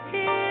day you're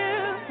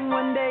here,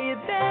 one day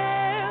you're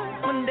there,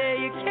 one day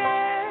you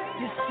care.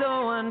 You're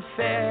so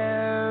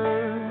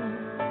unfair.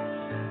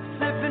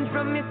 Sipping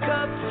from your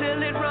cup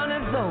till it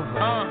runneth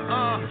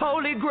over.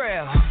 Holy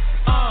grail.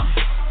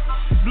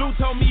 Blue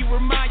told me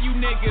remind you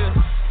niggas.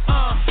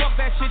 Fuck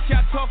that shit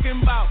y'all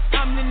talking about.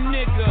 I'm the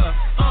nigga.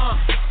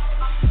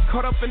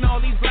 Caught up in all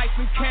these lights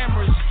and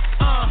cameras.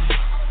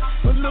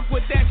 But look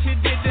what that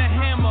shit did to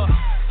Hammer.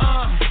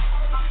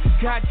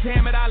 God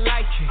damn it, I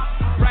like it.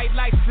 Bright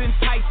lights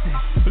enticing.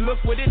 But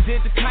look what it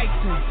did to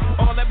Tyson.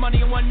 All that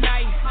money in one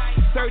night.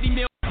 30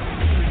 mil.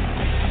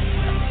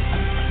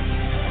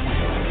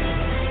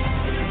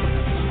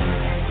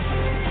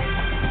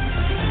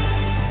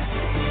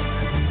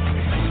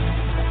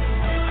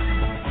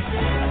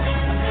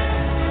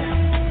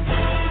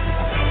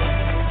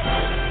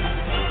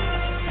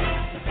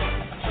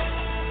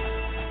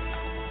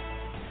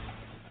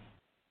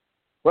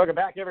 Welcome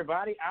back,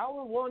 everybody.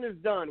 Hour one is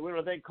done. We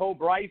want to thank Cole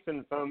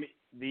Bryson from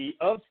the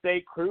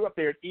Upstate crew up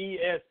there at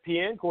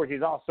ESPN. Of course,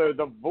 he's also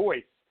the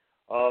voice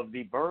of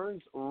the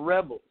Burns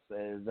Rebels.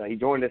 As he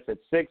joined us at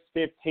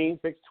 6:15,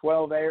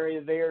 6:12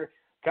 area there.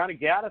 Kind of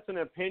got us an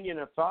opinion,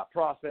 a thought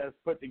process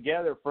put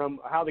together from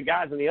how the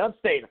guys in the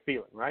Upstate are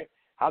feeling, right?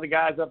 How the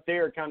guys up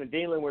there are kind of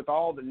dealing with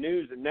all the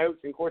news and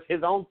notes, and, of course,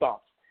 his own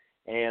thoughts.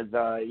 And,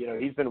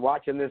 he's been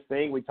watching this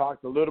thing. We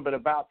talked a little bit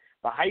about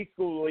the high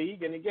school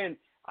league. And, again,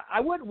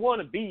 I wouldn't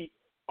want to be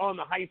on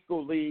the high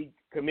school league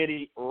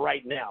committee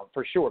right now,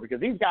 for sure,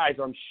 because these guys,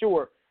 I'm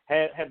sure,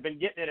 have been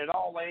getting it at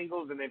all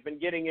angles, and they've been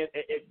getting it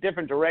at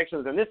different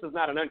directions. And this is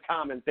not an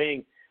uncommon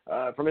thing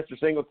for Mr.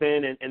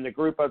 Singleton and the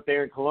group up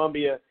there in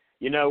Columbia.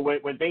 You know,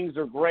 when things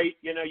are great,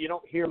 you know, you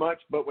don't hear much,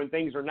 but when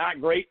things are not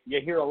great,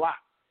 you hear a lot.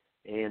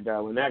 And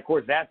when that, of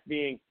course, that's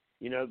being,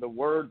 you know, the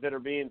words that are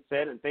being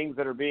said and things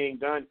that are being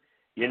done,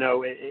 you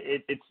know,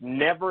 it's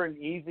never an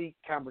easy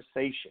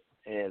conversation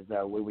as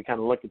we kind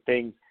of look at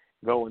things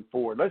going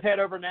forward. Let's head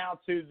over now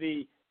to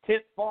the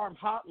Tent Farm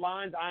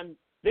hotlines. I'm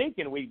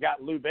thinking we've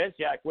got Lou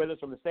Bezjak with us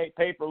from the State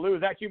Paper. Lou,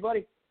 is that you,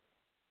 buddy?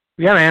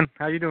 Yeah, man.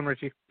 How you doing,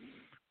 Richie?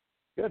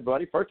 Good,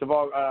 buddy. First of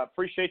all,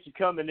 appreciate you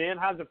coming in.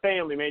 How's the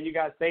family, man? You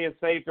guys staying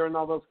safe during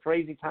all those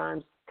crazy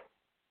times?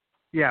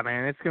 Yeah,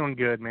 man. It's going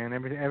good, man.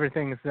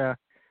 Everything's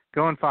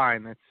going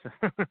fine.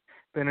 It's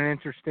been an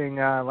interesting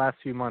last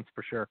few months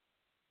for sure.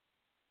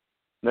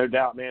 No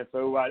doubt, man.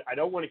 So I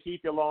don't want to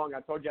keep you long.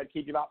 I told you I'd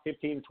keep you about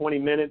 15, 20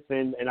 minutes,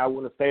 and I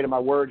want to stay to my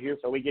word here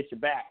so we get you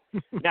back.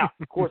 Now,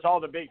 of course, all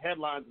the big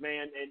headlines,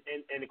 man,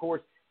 and of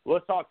course,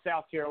 let's talk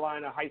South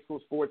Carolina high school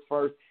sports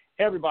first.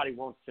 Everybody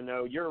wants to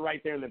know. You're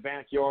right there in the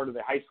backyard of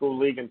the high school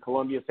league in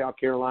Columbia, South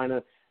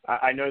Carolina.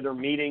 I know they're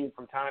meeting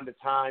from time to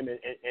time,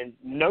 and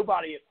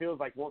nobody, it feels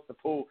like, wants to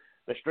pull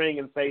the string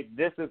and say,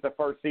 this is the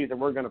first season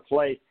we're going to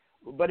play.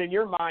 But in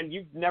your mind,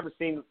 you've never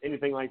seen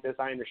anything like this,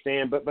 I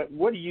understand. But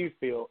what do you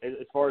feel as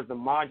far as the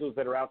modules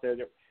that are out there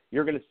that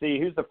you're going to see?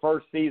 Who's the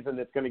first season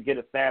that's going to get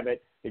a stab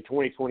at the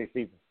 2020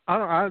 season?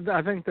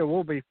 I think there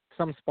will be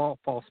some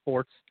fall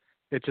sports.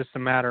 It's just a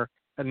matter.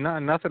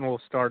 Nothing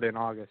will start in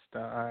August.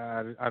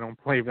 I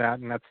don't believe that,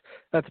 and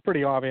that's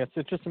pretty obvious.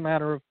 It's just a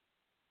matter of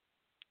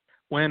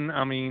when.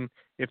 I mean,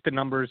 if the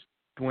numbers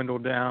dwindle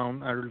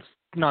down, or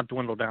not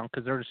dwindle down,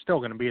 because they're still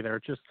going to be there.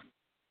 It's just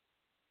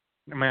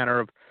a matter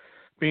of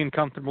being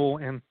comfortable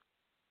and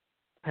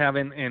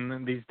having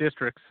in these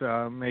districts,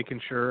 making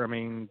sure, I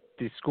mean,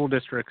 these school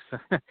districts,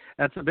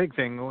 that's a big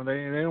thing.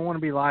 They don't want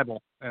to be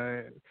liable.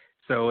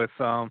 So if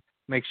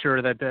make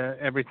sure that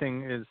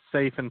everything is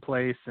safe in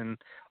place. And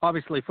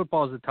obviously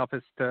football is the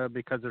toughest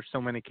because there's so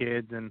many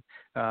kids and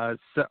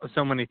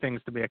so many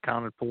things to be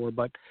accounted for.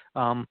 But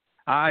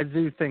I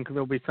do think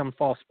there'll be some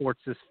fall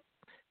sports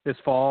this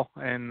fall,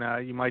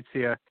 and you might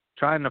see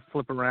trying to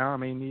flip around. I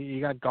mean,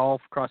 you got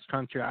golf, cross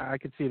country. I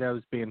could see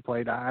those being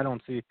played. I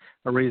don't see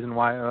a reason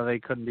why they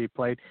couldn't be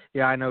played.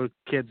 Yeah, I know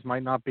kids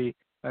might not be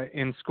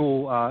in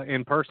school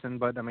in person,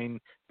 but I mean,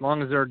 as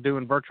long as they're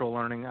doing virtual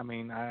learning, I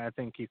mean, I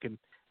think you can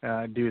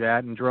do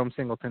that. And Jerome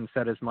Singleton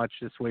said as much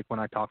this week when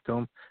I talked to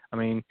him. I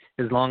mean,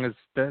 as long as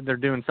they're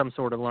doing some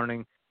sort of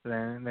learning,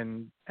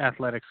 then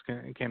athletics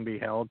can be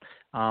held.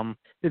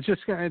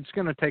 It's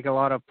going to take a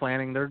lot of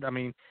planning.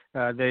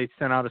 They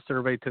sent out a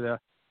survey to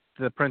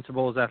the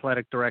principals,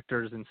 athletic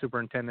directors, and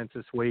superintendents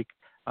this week.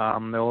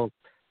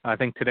 I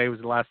think today was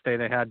the last day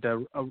they had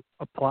to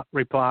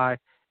reply,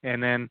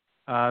 and then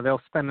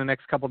they'll spend the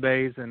next couple of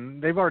days,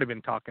 and they've already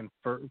been talking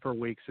for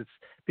weeks. It's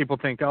people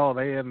think, oh,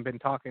 they haven't been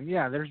talking.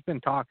 Yeah, there's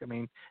been talk. I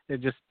mean, they're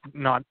just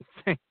not.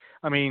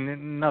 I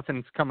mean,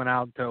 nothing's coming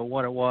out to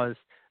what it was,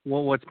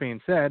 what's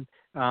being said,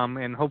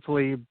 and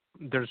hopefully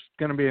there's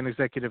going to be an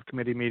executive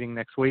committee meeting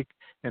next week,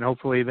 and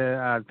hopefully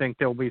I think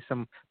there'll be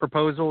some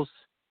proposals,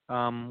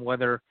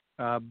 whether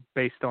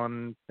based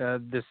on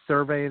this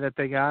survey that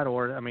they got,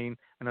 or, I mean,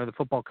 I know the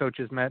football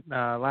coaches met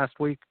last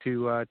week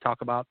to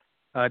talk about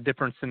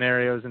different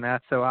scenarios and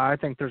that. So I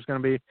think there's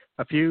going to be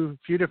a few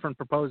different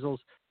proposals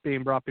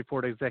being brought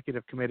before the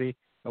executive committee,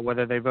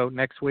 whether they vote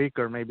next week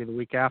or maybe the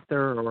week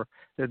after, or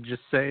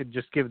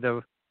just give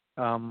the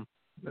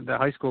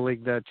high school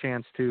league the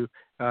chance to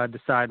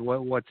decide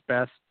what's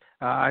best.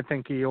 I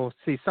think you'll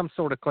see some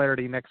sort of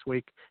clarity next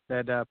week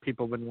that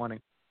people have been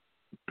wanting.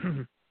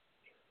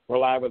 We're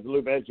live with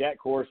Lou Bezjak, of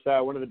course,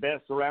 one of the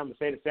best around the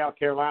state of South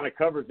Carolina,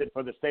 covers it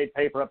for the State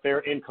Paper up there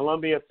in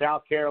Columbia,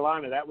 South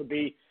Carolina. That would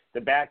be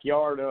the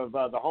backyard of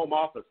the home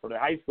office for the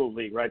high school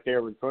league right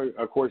there.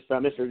 Of course,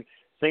 Mr.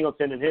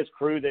 Singleton and his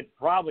crew that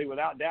probably,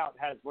 without doubt,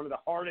 has one of the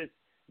hardest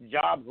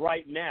jobs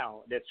right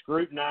now that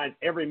scrutinize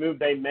every move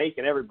they make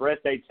and every breath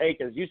they take.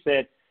 As you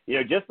said,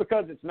 just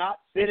because it's not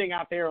sitting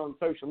out there on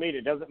social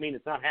media doesn't mean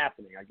it's not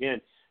happening.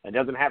 Again, it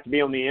doesn't have to be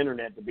on the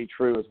internet to be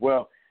true as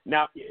well.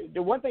 Now,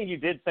 the one thing you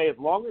did say, as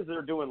long as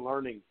they're doing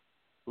learning,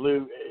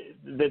 Lou,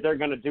 that they're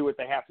going to do what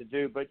they have to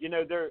do. But,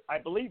 there, I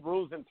believe,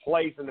 rules in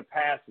place in the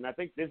past, and I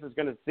think this is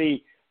going to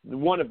see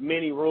one of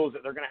many rules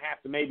that they're going to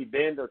have to maybe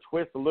bend or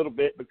twist a little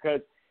bit, because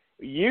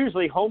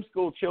usually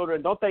homeschool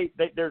children, don't they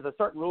there's a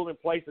certain rule in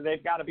place that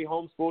they've got to be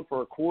homeschooled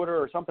for a quarter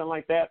or something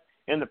like that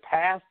in the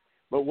past.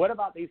 But what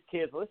about these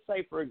kids? Let's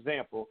say, for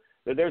example,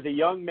 that there's a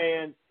young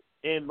man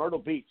in Myrtle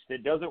Beach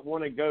that doesn't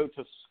want to go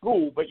to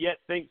school, but yet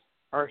thinks,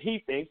 or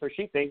he thinks, or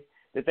she thinks,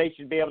 that they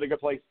should be able to go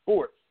play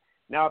sports.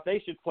 Now, if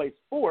they should play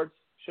sports,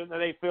 shouldn't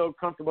they feel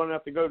comfortable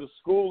enough to go to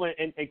school?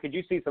 And could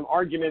you see some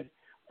arguments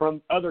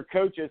from other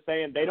coaches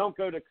saying they don't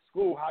go to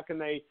school, how can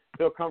they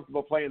feel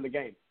comfortable playing the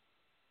game?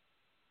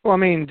 Well, I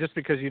mean, just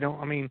because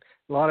a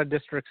lot of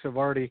districts have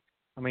already,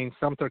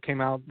 Sumter came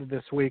out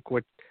this week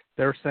with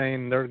they're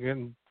saying they're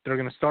going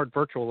to start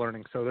virtual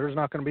learning. So there's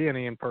not going to be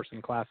any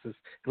in-person classes,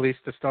 at least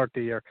to start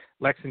the year.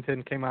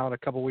 Lexington came out a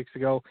couple weeks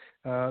ago.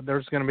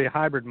 There's going to be a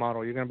hybrid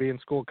model. You're going to be in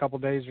school a couple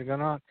of days. You're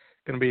not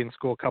going to be in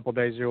school a couple of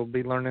days. You'll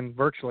be learning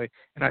virtually.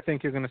 And I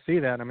think you're going to see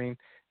that. I mean,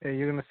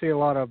 you're going to see a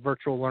lot of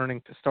virtual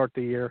learning to start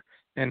the year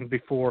and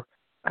before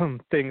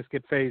things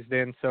get phased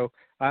in. So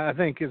I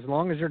think as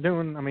long as you're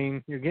doing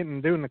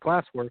the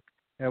classwork,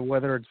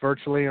 whether it's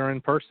virtually or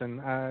in person,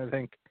 I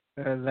think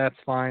that's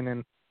fine.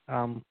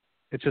 And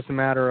it's just a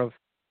matter of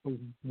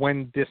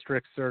when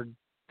districts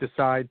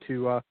decide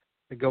to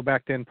go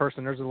back to in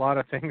person. There's a lot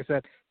of things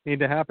that need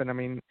to happen. I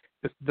mean,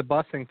 the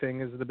busing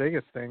thing is the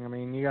biggest thing. I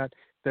mean,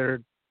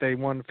 they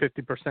won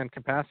 50%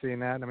 capacity in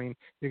that. I mean,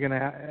 you're going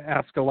to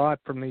ask a lot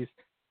from these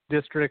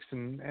districts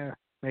and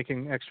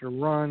making extra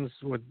runs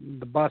with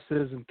the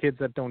buses and kids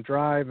that don't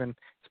drive, and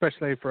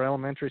especially for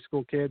elementary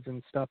school kids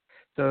and stuff.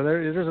 So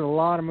there's a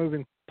lot of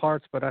moving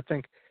parts, but I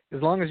think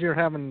as long as you're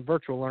having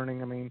virtual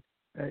learning, I mean,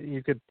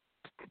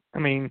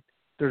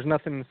 there's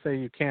nothing to say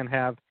you can't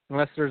have,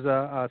 unless there's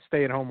a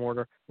stay-at-home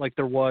order like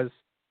there was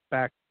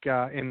back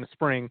in the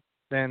spring,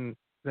 then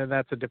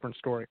that's a different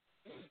story.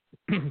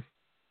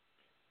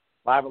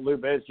 Live at Lou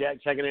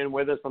Bezjak checking in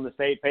with us on the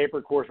State Paper,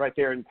 of course, right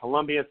there in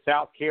Columbia,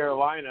 South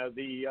Carolina.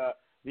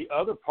 The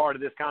other part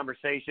of this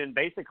conversation,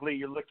 basically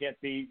you look at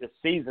the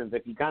seasons.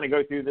 If you kind of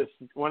go through this,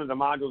 one of the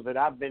modules that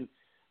I've been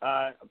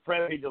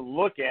privy to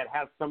look at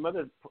has some of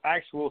the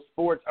actual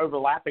sports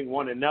overlapping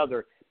one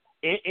another.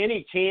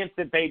 Any chance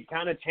that they'd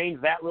kind of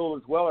change that rule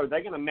as well? Or are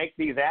they going to make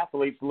these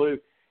athletes, Lou,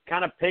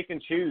 kind of pick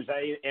and choose?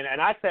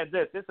 And I said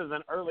this is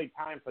an early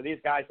time for these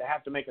guys to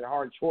have to make a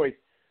hard choice.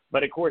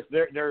 But, of course,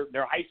 they're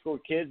high school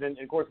kids, and,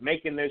 of course,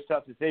 making those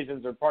tough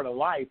decisions are part of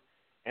life.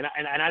 And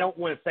I don't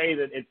want to say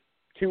that it's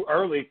too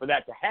early for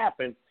that to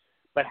happen,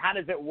 but how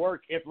does it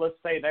work if, let's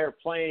say, they're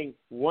playing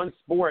one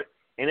sport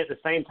and at the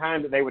same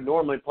time that they would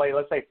normally play,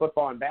 let's say,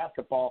 football and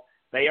basketball,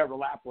 they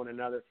overlap one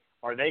another?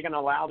 Are they going to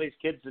allow these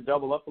kids to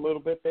double up a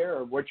little bit there,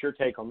 or what's your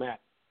take on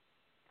that?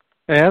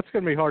 Yeah, that's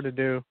going to be hard to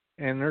do.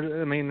 And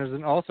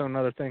there's also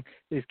another thing.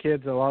 A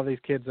lot of these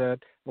kids that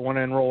want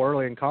to enroll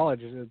early in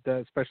college,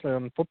 especially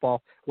on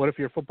football, what if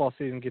your football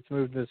season gets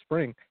moved to the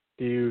spring?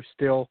 Do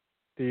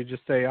you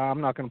just say, I'm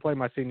not going to play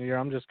my senior year,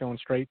 I'm just going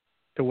straight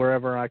to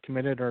wherever I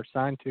committed or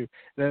signed to?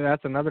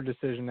 That's another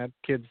decision that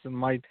kids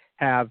might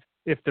have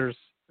if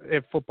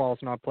football is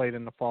not played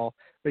in the fall.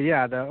 But,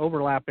 yeah, the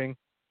overlapping,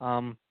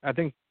 I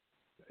think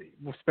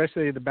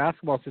especially the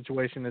basketball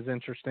situation is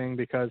interesting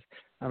because,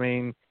 I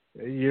mean,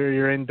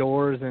 you're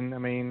indoors and, I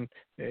mean,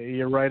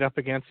 you're right up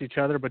against each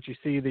other, but you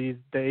see the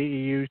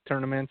AEU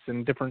tournaments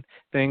and different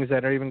things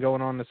that are even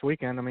going on this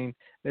weekend. I mean,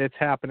 it's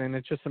happening.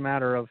 It's just a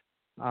matter of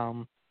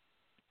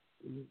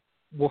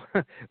what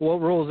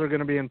rules are going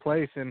to be in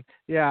place. And,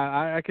 yeah,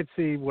 I could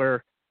see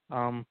where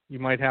you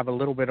might have a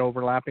little bit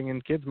overlapping,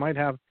 and kids might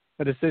have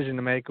a decision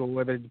to make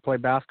whether to play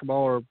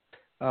basketball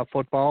or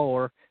football,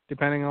 or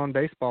depending on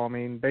baseball. I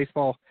mean,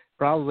 baseball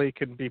probably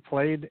could be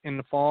played in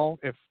the fall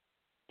if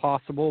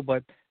possible,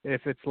 but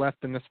if it's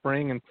left in the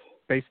spring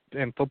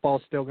and football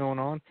is still going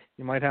on,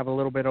 you might have a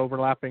little bit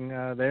overlapping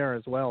there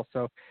as well.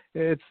 So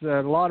it's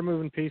a lot of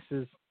moving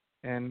pieces,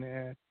 and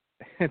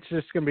it's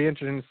just going to be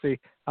interesting to see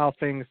how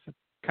things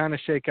kind of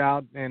shake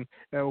out, and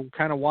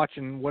kind of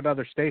watching what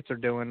other states are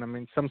doing. I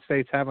mean, some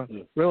states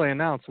haven't really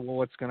announced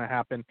what's going to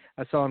happen.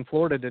 I saw in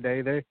Florida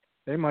today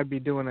they might be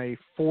doing a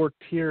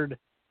 4-tiered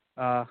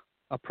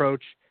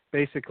approach.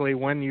 Basically,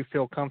 when you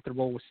feel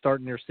comfortable with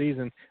starting your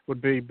season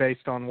would be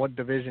based on what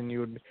division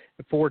you would,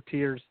 4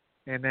 tiers,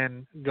 and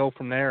then go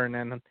from there. And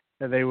then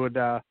they would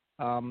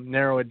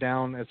narrow it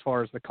down as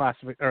far as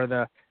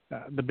the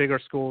the bigger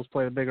schools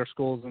play the bigger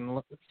schools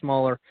and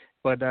smaller.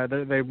 But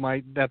they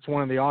might. That's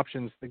one of the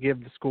options to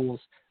give the schools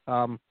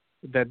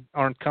that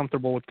aren't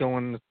comfortable with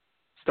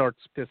start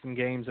pissing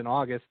games in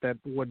August, that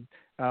would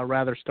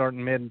rather start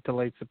in mid to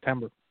late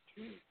September.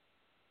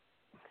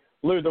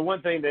 Lou, the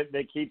one thing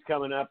that keeps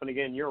coming up, and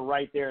again, you're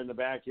right there in the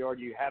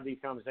backyard. You have these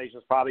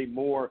conversations probably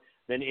more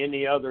than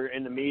any other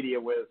in the media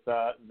with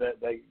the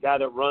guy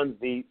that runs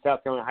the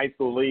South Carolina High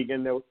School League.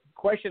 And the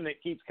question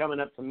that keeps coming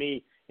up to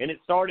me, and it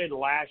started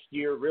last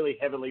year really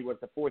heavily with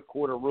the fourth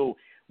quarter rule,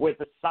 with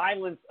the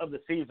silence of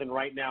the season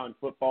right now in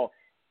football,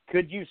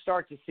 could you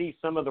start to see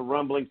some of the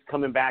rumblings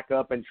coming back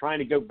up and trying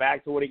to go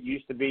back to what it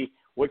used to be,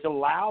 which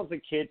allows the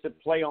kids to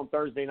play on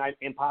Thursday night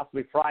and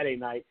possibly Friday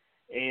night?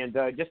 And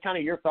just kind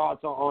of your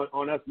thoughts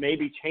on us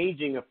maybe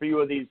changing a few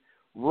of these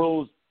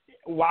rules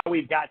while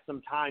we've got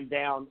some time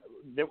down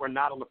that we're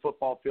not on the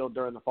football field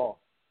during the fall.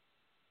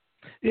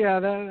 Yeah,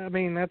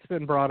 that's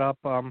been brought up.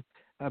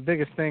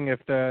 Biggest thing, if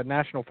the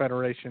National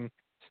Federation,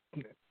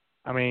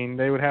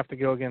 they would have to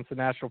go against the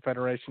National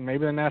Federation.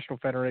 Maybe the National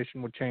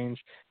Federation would change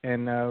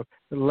and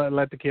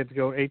let the kids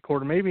go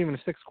 8-quarter, maybe even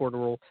a 6-quarter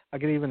rule. I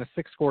could even a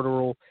 6-quarter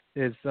rule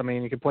is,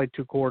 you could play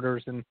 2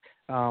 quarters and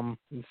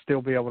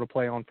still be able to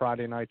play on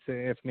Friday nights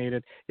if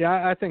needed.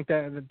 Yeah, I think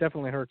that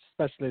definitely hurts,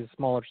 especially the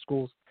smaller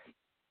schools.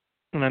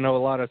 And I know a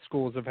lot of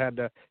schools have had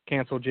to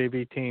cancel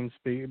JV teams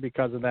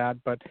because of that.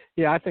 But,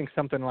 yeah, I think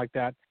something like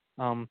that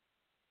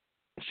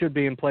should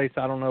be in place.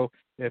 I don't know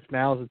if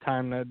now's the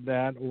time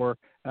that or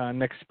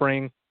next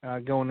spring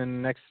going into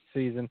next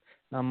season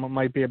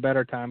might be a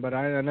better time. But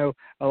I know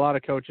a lot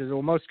of coaches,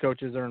 well, most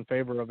coaches are in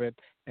favor of it.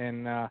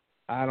 And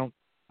I know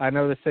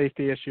the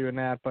safety issue in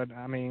that. But,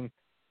 I mean,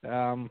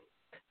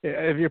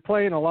 if you're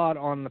playing a lot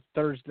on the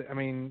Thursday, I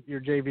mean,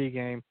 your JV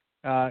game,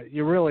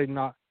 you're really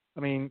not, I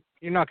mean,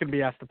 you're not going to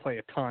be asked to play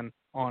a ton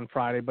on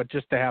Friday, but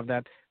just to have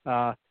that,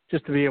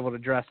 just to be able to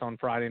dress on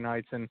Friday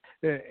nights and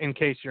in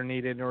case you're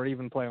needed or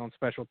even play on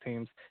special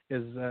teams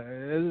is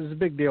a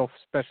big deal,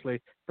 especially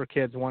for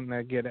kids wanting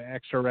to get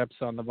extra reps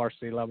on the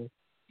varsity level.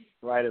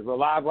 Right, as we're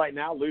live right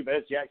now, Lou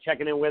Bezjak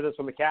checking in with us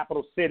from the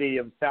capital city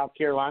of South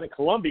Carolina,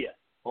 Columbia,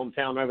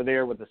 hometown over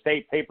there with the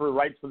state paper,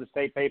 writes for the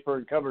state paper,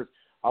 and covers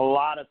a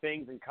lot of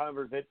things and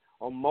covers it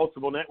on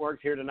multiple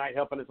networks here tonight,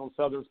 helping us on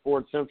Southern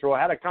Sports Central.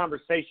 I had a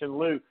conversation,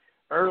 Lou,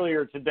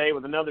 earlier today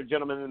with another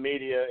gentleman in the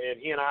media, and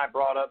he and I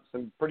brought up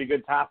some pretty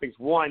good topics.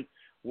 One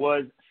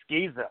was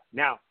Skeeza.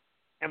 Now,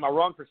 am I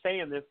wrong for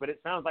saying this, but it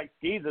sounds like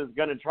Skeeza is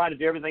going to try to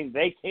do everything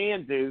they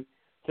can do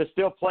to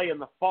still play in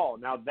the fall.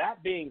 Now,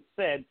 that being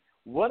said,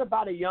 what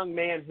about a young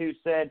man who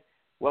said,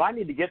 well, I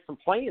need to get some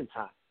playing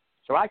time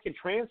so I can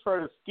transfer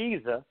to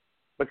Skeeza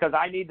because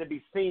I need to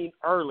be seen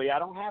early. I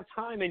don't have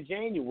time in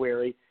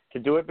January to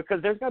do it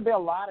because there's going to be a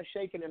lot of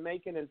shaking and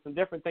making and some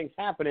different things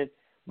happening.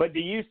 But do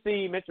you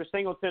see Mr.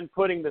 Singleton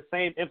putting the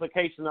same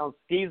implication on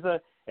Skeeza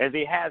as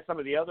he has some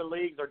of the other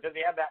leagues, or does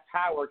he have that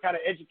power? Kind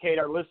of educate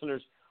our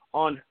listeners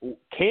on,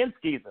 can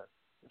Skeeza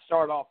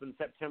start off in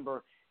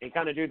September and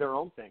kind of do their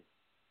own thing?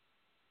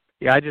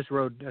 Yeah, I just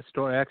wrote a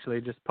story,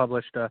 actually, just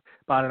published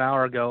about an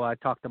hour ago. I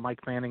talked to Mike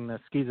Fanning, the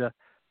Skeeza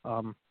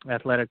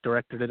athletic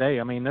director today.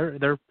 I mean,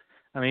 they're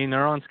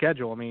on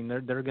schedule. I mean,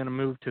 they're going to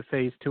move to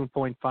phase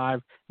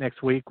 2.5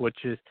 next week, which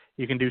is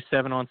you can do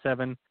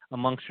 7-on-7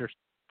 amongst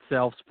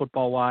yourselves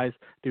football-wise,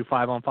 do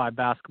 5-on-5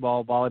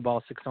 basketball,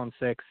 volleyball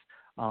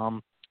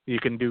 6-on-6. You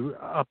can do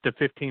up to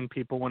 15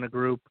 people in a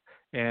group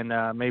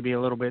and maybe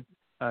a little bit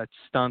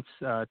stunts,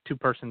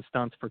 two-person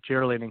stunts for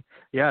cheerleading.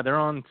 Yeah, they're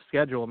on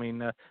schedule. I mean,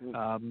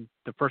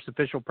 the first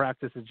official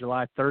practice is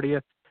July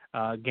 30th.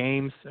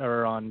 Games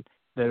are on.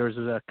 There's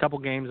a couple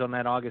games on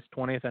that August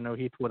 20th. I know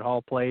Heathwood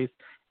Hall plays,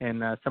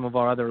 and some of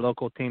our other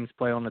local teams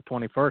play on the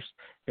 21st.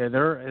 Yeah,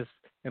 there is,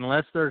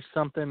 unless there's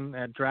something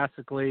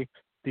drastically,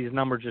 these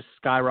numbers just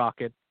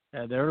skyrocket.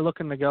 They're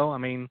looking to go. I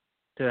mean,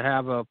 to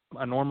have a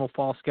normal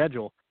fall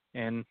schedule.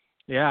 And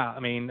yeah, I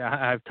mean,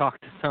 I've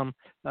talked to some,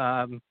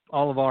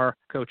 all of our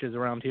coaches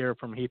around here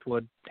from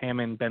Heathwood,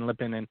 Hammond, Ben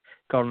Lippin, and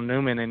Carlton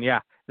Newman, and yeah,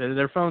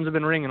 their phones have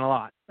been ringing a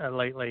lot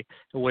lately.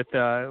 With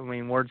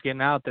words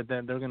getting out that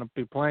they're going to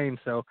be playing.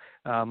 So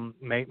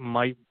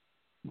might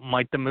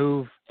the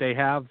move they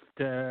have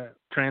to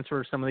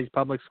transfer some of these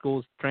public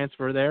schools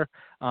transfer there?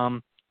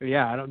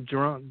 Yeah,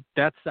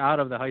 that's out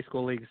of the high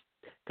school leagues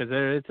because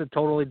it's a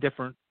totally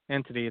different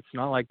entity. It's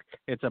not like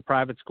it's a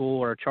private school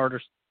or a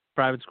charter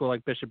private school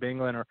like Bishop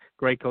England or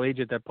Great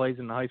Collegiate that plays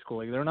in the high school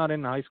league. They're not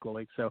in the high school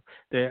league, so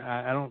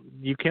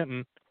you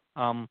couldn't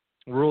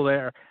rule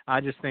there. I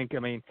just think, I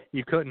mean,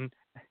 you couldn't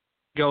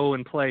go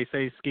and play,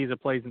 say Skeeza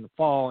plays in the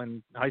fall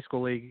and high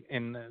school league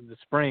in the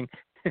spring.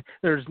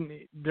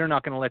 They're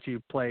not going to let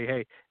you play,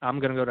 hey, I'm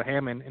going to go to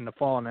Hammond in the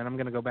fall and then I'm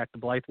going to go back to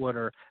Blythewood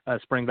or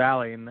Spring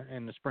Valley in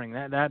the spring.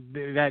 That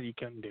you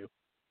couldn't do,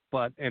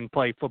 and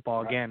play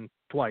football again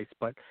twice.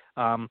 But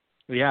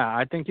yeah,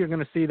 I think you're going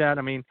to see that.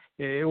 I mean,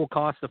 it will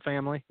cost the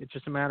family. It's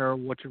just a matter of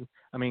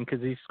because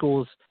these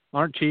schools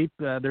aren't cheap.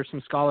 There's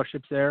some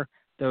scholarships there,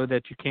 though,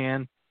 that you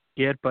can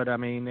get. But, I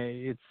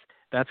mean,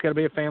 that's got to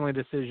be a family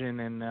decision.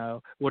 And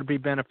would it be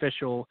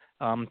beneficial,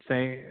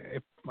 say,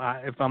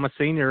 if I'm a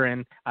senior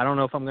and I don't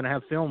know if I'm going to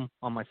have film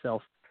on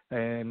myself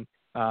and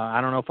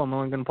I don't know if I'm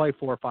only going to play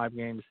 4 or 5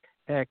 games.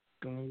 Heck,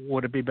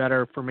 would it be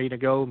better for me to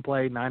go and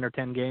play 9 or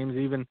 10 games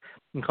even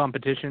in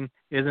competition?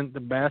 Isn't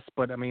the best,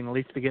 but I mean, at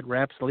least to get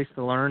reps, at least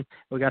to learn.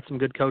 We got some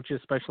good coaches,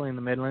 especially in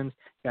the Midlands.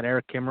 Got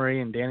Eric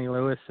Kimmery and Danny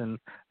Lewis and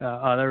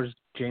others,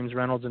 James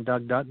Reynolds and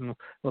Doug Dutton.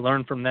 We'll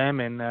learn from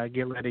them and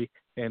get ready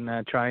and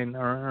try and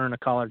earn a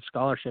college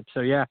scholarship.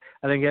 So yeah,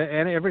 I think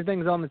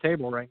everything's on the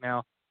table right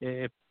now.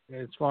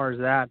 As far as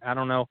that, I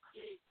don't know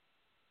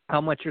how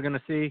much you're going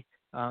to see.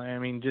 I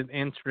mean, just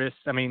interest.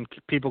 I mean,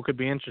 people could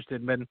be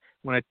interested, but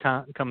when it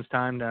comes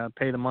time to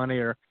pay the money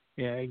or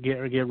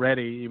get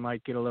ready, you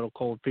might get a little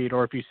cold feet.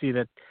 Or if you see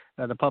that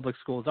the public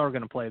schools are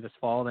going to play this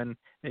fall, then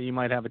you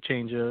might have a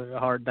change of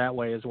heart that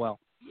way as well.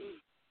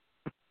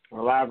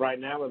 We're live right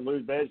now with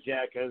Lou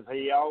Bezjak, as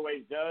he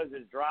always does,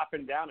 is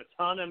dropping down a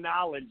ton of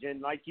knowledge.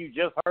 And like you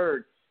just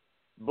heard,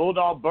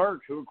 Bulldog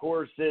Burke, who, of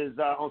course, is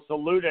on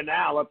Saluda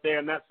now up there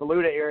in that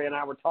Saluda area, and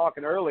I were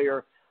talking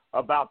earlier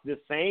about the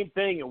same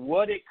thing and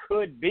what it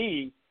could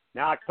be.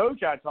 Now, a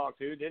coach I talked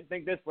to didn't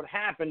think this would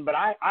happen, but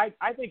I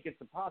think it's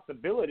a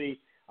possibility,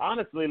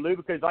 honestly, Lou,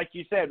 because like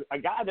you said, a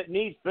guy that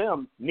needs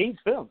film,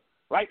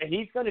 right? And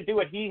he's going to do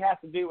what he has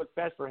to do what's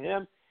best for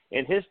him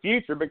and his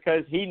future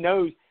because he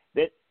knows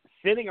that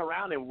sitting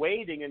around and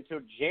waiting until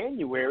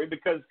January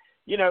because,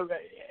 you know,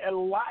 a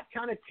lot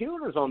kind of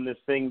teeters on this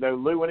thing, though,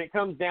 Lou, when it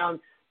comes down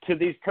to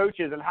these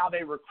coaches and how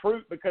they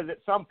recruit, because at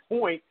some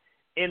point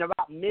in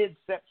about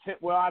mid-September,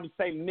 well, I would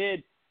say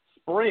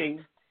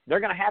mid-spring, they're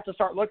going to have to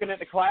start looking at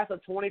the class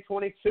of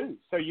 2022.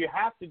 So you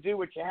have to do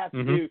what you have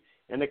to do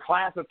in the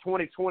class of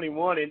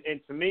 2021.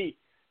 And to me,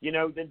 you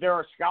know, there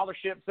are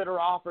scholarships that are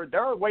offered.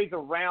 There are ways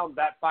around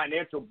that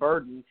financial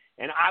burden.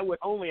 And I would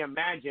only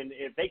imagine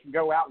if they can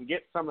go out and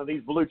get some of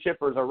these blue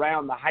chippers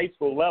around the high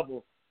school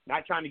level,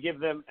 not trying to give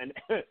them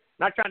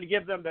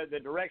the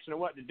direction of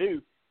what to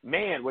do,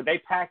 man, would they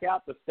pack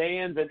out the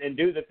stands and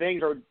do the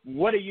things? Or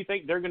what do you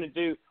think they're going to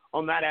do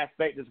on that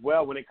aspect as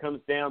well when it comes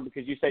down?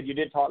 Because you said you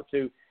did talk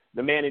to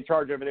the man in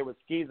charge over there with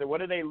Skeezer.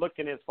 What are they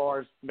looking as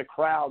far as the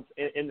crowds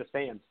in the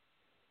stands?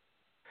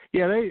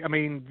 Yeah,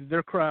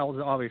 their crowds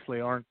obviously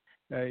aren't.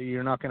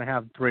 You're not going to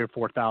have 3,000 or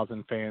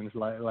 4,000 fans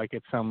like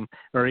at some,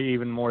 or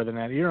even more than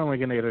that. You're only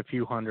going to get a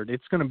few hundred.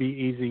 It's going to be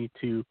easy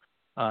to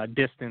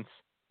distance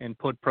and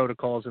put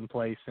protocols in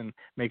place and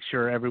make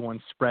sure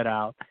everyone's spread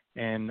out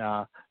and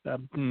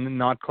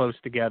not close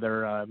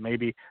together.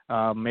 Maybe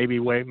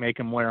make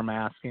them wear a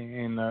mask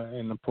in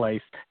the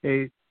place.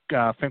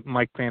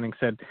 Mike Fanning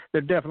said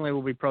there definitely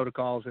will be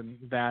protocols, and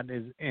that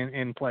is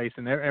in place,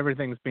 and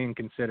everything's being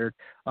considered.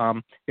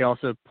 He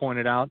also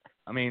pointed out,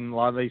 a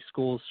lot of these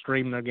schools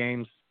stream their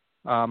games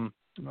on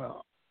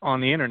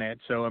the internet.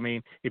 So,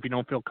 if you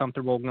don't feel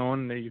comfortable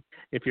going,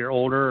 if you're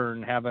older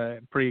and have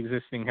a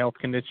pre-existing health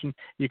condition,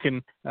 you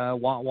can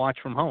watch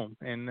from home,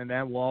 and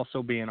that will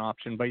also be an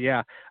option. But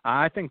yeah,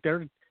 I think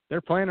they're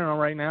planning on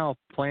right now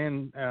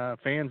playing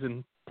fans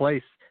in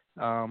place.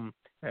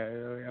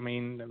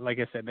 Like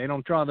I said, they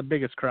don't draw the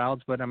biggest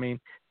crowds, but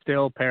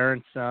still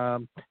parents,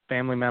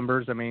 family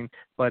members.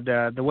 But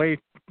the way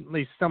at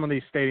least some of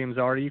these stadiums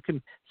are, you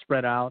can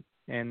spread out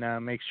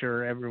and make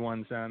sure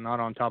everyone's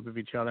not on top of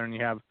each other, and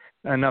you have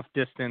enough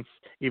distance,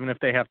 even if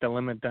they have to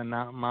limit the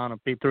amount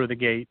of people through the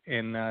gate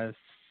and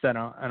set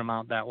an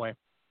amount that way.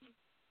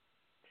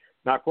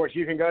 Now, of course,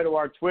 you can go to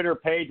our Twitter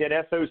page at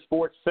SO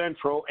Sports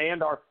Central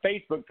and our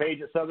Facebook page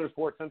at Southern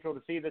Sports Central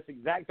to see this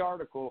exact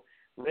article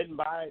written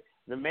by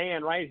the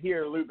man right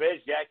here, Lou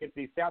Bezjak. It's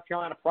the South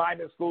Carolina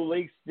Private School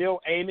League still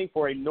aiming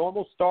for a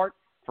normal start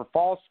for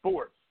fall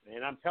sports.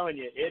 And I'm telling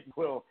you, it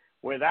will,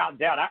 without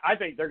doubt. I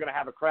think they're going to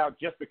have a crowd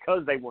just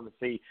because they want to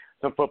see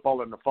some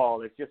football in the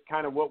fall. It's just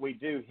kind of what we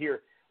do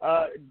here.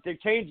 To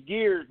change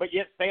gears, but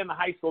yet stay in the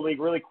high school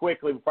league really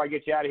quickly before I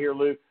get you out of here,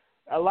 Lou.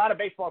 A lot of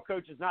baseball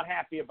coaches not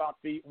happy about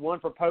the one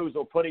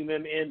proposal putting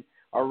them in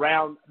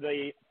around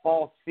the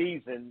fall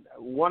season.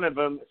 One of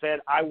them said,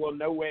 I will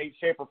no way,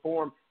 shape, or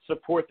form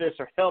support this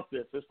or help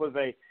this. This was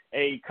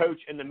a coach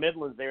in the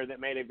Midlands there that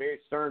made a very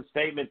stern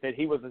statement that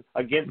he was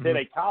against it.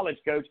 A college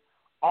coach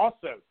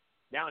also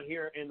down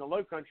here in the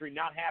Low Country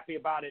not happy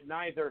about it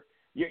neither.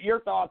 Your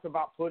thoughts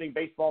about putting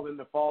baseball in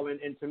the fall,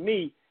 and to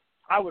me,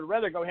 I would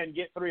rather go ahead and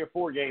get 3 or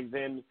 4 games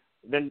in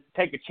than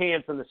take a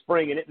chance in the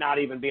spring and it not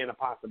even being a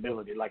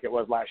possibility like it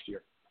was last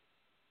year.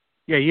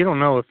 Yeah, you don't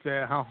know if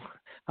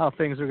how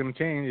things are going to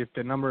change, if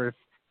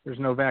there's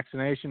no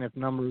vaccination, if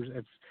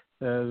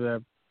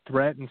the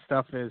threat and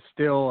stuff is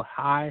still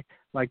high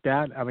like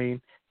that.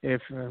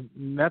 If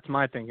that's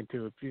my thinking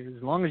too.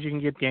 As long as you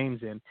can get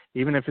games in,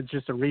 even if it's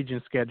just a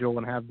region schedule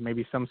and have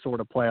maybe some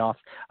sort of playoffs,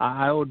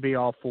 I would be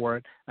all for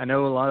it. I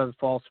know a lot of the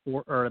fall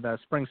sport or the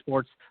spring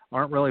sports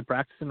aren't really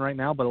practicing right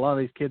now, but a lot of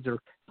these kids are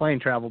playing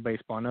travel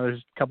baseball. I know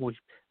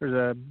there's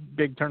a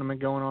big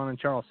tournament going on in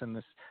Charleston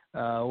this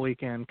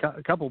weekend,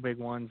 a couple big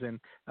ones in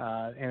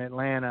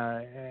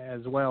Atlanta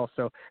as well.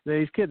 So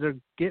these kids are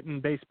getting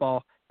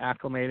baseball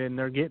acclimated and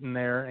they're getting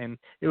there, and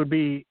it would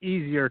be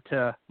easier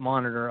to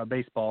monitor a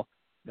baseball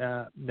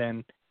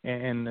than,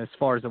 and as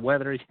far as the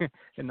weather,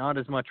 and not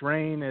as much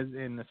rain as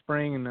in the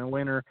spring and the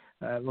winter,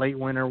 late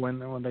winter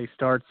when they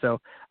start. So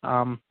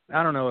I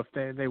don't know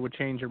if they would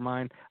change their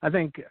mind. I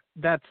think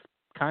that's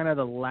kind of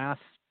the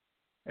last,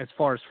 as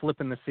far as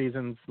flipping the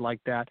seasons like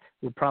that,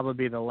 would probably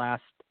be the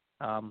last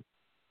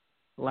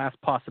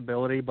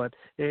possibility, but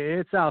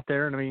it's out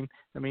there.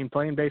 And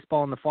playing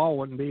baseball in the fall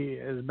wouldn't be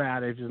as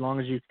bad as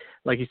long as you,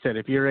 like you said,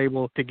 if you're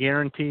able to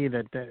guarantee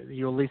that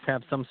you at least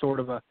have some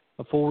sort of a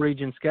full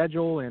region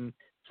schedule and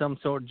some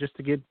sort, just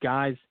to get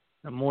guys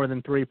more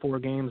than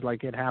 3-4 games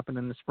like it happened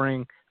in the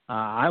spring,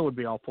 I would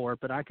be all for it.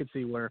 But I could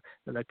see where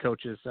the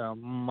coaches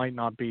might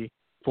not be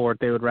for it.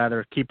 They would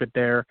rather keep it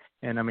there.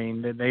 And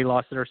they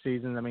lost their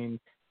season.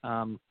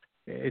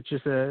 It's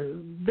just a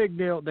big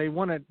deal. They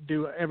want to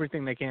do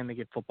everything they can to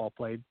get football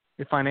played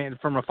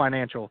from a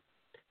financial,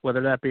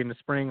 whether that be in the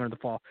spring or the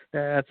fall.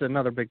 That's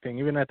another big thing.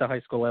 Even at the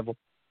high school level,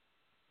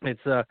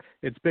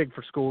 it's big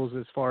for schools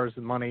as far as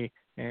the money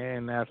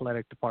and the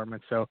athletic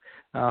department. So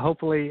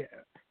hopefully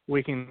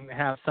we can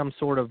have some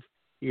sort of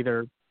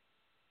either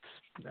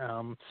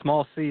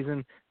small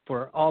season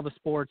for all the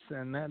sports,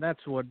 and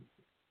that's what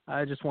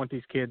I just want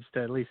these kids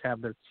to at least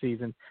have their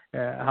season,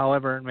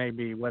 however it may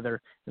be,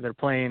 whether they're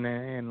playing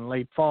in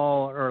late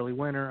fall, early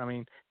winter. I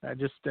mean,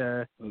 just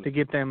to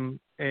get them.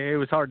 It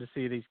was hard to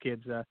see these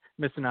kids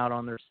missing out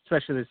on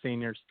especially the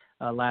seniors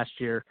last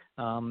year,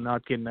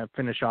 not getting to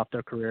finish off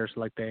their careers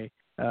like they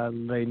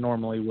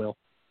normally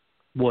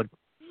would.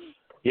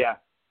 Yeah.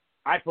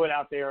 I put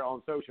out there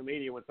on social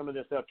media when some of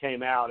this stuff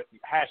came out,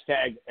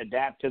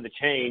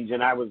 #AdaptToTheChange,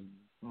 and I was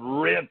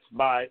ripped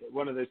by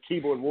one of those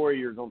keyboard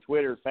warriors on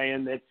Twitter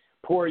saying that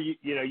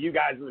you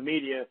guys in the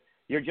media,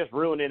 you're just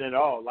ruining it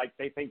all. Like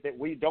they think that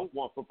we don't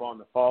want football in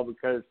the fall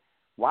because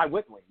why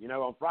wouldn't we?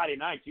 On Friday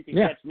nights you can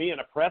catch me in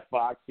a press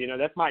box.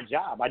 That's my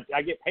job.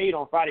 I get paid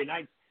on Friday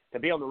nights to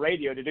be on the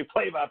radio to do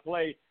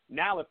play-by-play.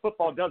 Now if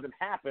football doesn't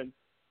happen,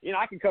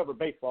 I can cover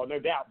baseball, no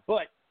doubt,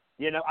 but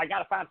I got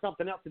to find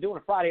something else to do on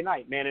a Friday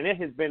night, man, and it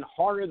has been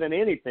harder than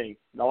anything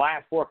the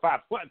last 4 or 5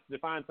 months to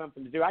find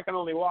something to do. I can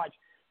only watch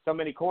so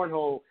many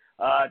cornhole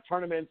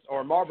tournaments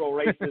or marble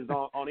races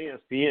on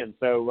ESPN.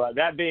 So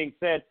that being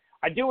said,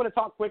 I do want to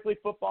talk quickly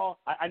football.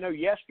 I know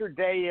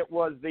yesterday it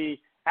was the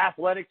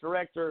athletic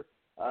director,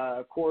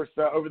 of course,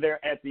 over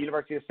there at the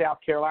University of South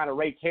Carolina,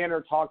 Ray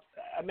Tanner, talked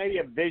maybe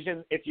a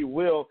vision, if you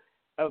will,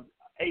 of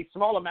a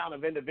small amount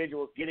of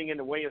individuals getting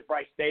into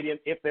Williams-Brice Stadium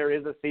if there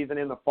is a season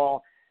in the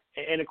fall.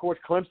 And, of course,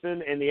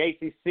 Clemson and the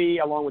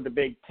ACC, along with the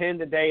Big Ten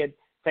today,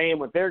 saying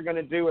what they're going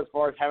to do as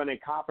far as having a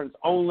conference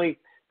only.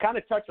 Kind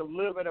of touch a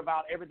little bit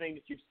about everything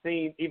that you've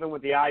seen, even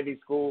with the Ivy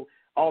School,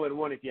 all in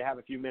one, if you have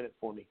a few minutes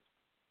for me.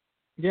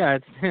 Yeah,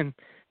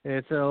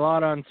 it's a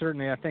lot of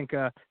uncertainty. I think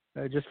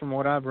just from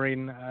what I've read,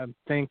 I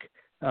think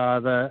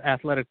the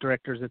athletic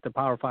directors at the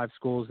Power 5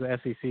 schools, the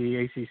SEC,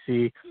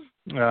 ACC,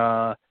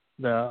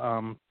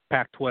 the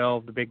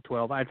Pac-12, the Big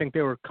 12, I think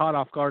they were caught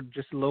off guard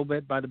just a little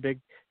bit by the Big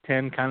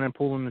 10 kind of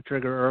pulling the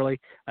trigger early.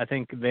 I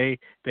think they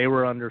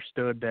were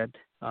understood that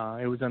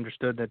it was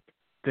understood that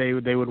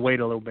they would wait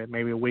a little bit,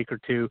 maybe a week or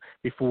two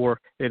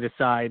before they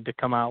decide to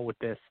come out with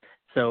this.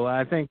 So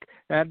I think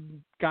that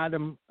got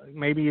them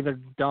maybe either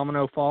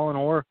domino falling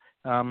or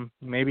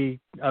maybe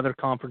other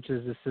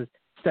conferences just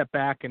step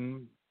back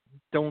and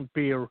don't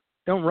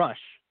rush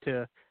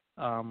to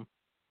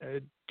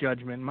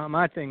judgment.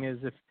 My thing is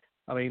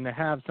to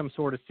have some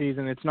sort of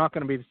season, it's not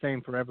going to be the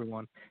same for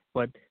everyone,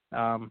 but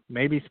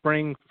maybe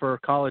spring for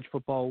college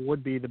football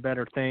would be the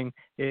better thing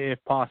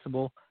if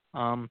possible.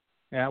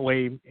 That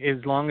way, as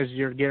long as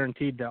you're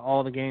guaranteed that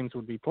all the games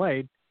would be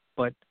played,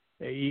 but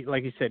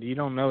like you said, you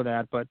don't know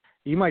that, but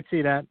you might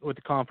see that with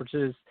the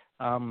conferences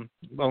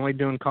only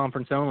doing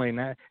conference only. And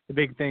the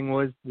big thing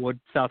was, would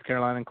South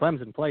Carolina and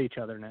Clemson play each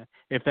other? Now,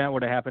 if that were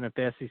to happen, if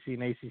the SEC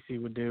and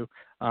ACC would do,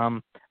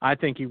 I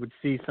think you would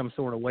see some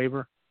sort of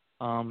waiver,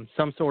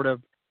 some sort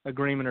of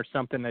agreement or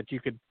something that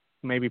you could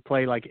maybe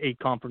play like 8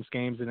 conference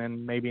games and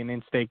then maybe an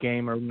in-state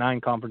game, or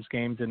 9 conference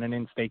games and an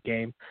in-state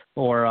game,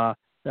 or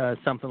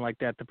something like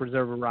that to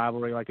preserve a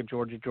rivalry like a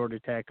Georgia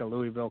Tech, a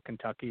Louisville,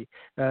 Kentucky,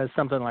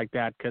 something like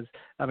that. Because,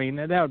 I mean,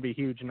 that would be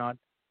huge, not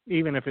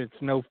even if it's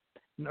no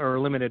or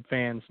limited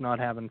fans, not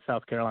having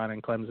South Carolina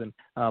and Clemson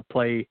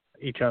play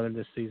each other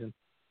this season.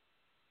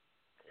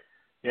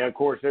 Yeah, of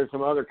course, there's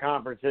some other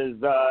conferences,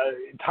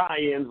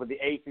 tie-ins with the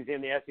ACC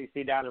and the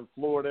SEC down in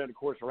Florida and, of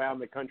course, around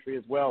the country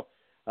as well.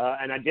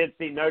 And I did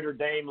see Notre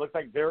Dame. Looks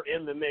like they're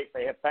in the mix.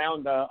 They have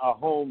found a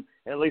home,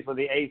 at least with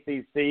the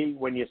ACC.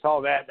 When you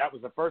saw that, that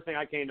was the first thing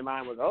I came to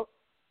mind was,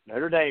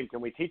 Notre Dame,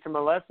 can we teach them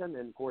a lesson?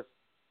 And, of course,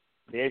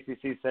 the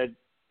ACC said,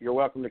 you're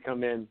welcome to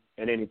come in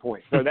at any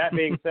point. So that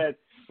being said,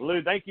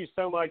 Lou, thank you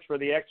so much for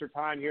the extra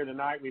time here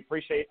tonight. We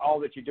appreciate all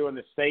that you do in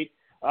the state.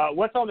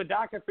 What's on the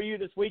docket for you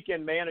this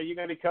weekend, man? Are you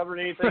going to be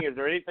covering anything? Is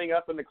there anything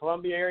up in the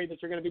Columbia area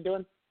that you're going to be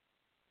doing?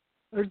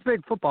 There's a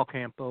big football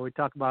camp. We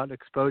talk about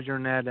exposure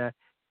and that.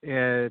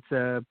 It's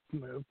a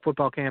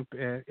football camp,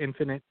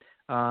 Infinite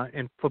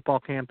and football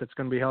camp that's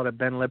going to be held at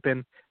Ben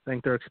Lippen. I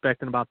think they're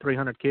expecting about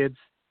 300 kids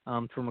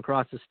from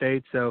across the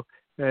state. So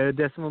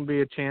definitely will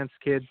be a chance.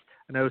 Kids,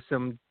 I know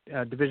some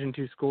Division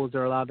II schools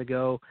are allowed to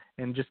go,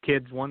 and just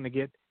kids wanting to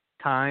get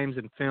times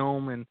and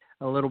film and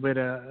a little bit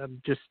of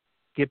just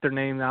get their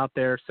name out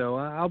there. So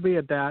I'll be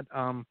at that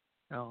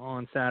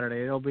on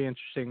Saturday. It'll be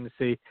interesting to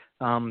see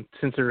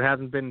since there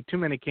hasn't been too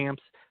many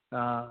camps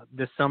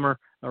this summer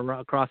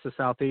across the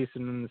Southeast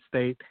and in the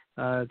state,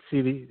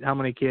 see how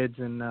many kids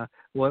and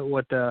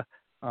what the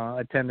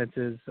attendance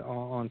is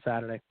on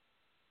Saturday.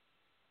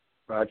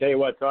 I tell you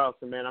what,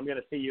 Carlson, man, I'm going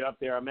to see you up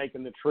there. I'm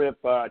making the trip.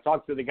 I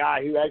talked to the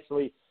guy who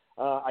actually,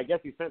 I guess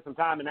he spent some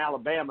time in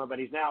Alabama, but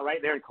he's now right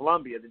there in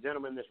Columbia, the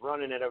gentleman that's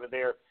running it over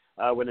there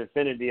with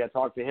Infinity. I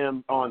talked to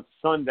him on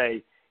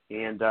Sunday,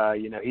 and,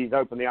 he's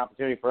opened the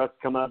opportunity for us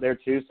to come up there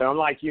too. So I'm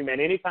like you, man,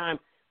 anytime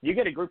you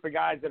get a group of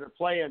guys that are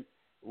playing,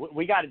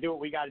 we got to do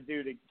what we got to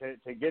do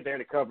to get there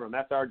to cover them.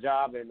 That's our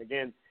job. And,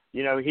 again,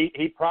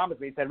 he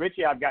promised me, he said,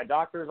 Richie, I've got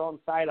doctors on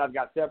site. I've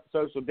got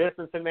social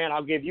distancing, man.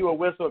 I'll give you a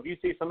whistle. If you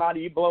see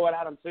somebody, you blow it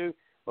at them too.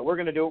 But we're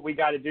going to do what we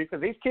got to do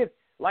because these kids,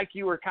 like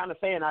you were kind of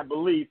saying, I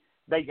believe,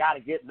 they got to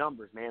get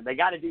numbers, man. They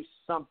got to do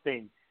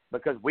something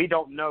because we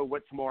don't know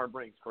what tomorrow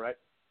brings, correct?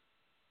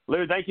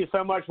 Lou, thank you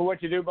so much for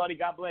what you do, buddy.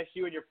 God bless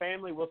you and your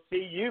family. We'll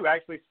see you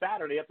actually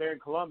Saturday up there in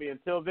Columbia.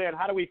 Until then,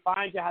 how do we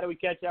find you? How do we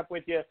catch up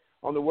with you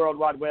on the World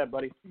Wide Web,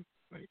 buddy?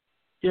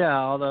 Yeah,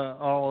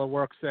 all the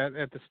works at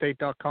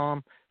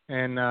thestate.com,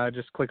 and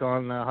just click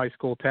on the high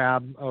school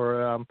tab,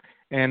 or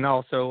and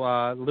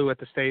also Lou at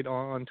the State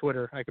on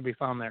Twitter. I can be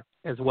found there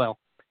as well.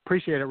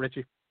 Appreciate it,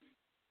 Richie.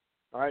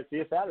 All right, see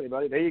you Saturday,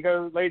 buddy. There you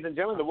go, ladies and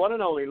gentlemen, the one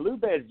and only Lou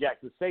Bezjak,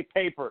 the State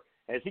Paper,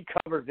 as he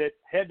covers it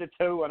head to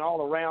toe and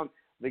all around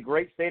the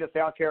great state of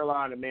South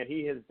Carolina. Man,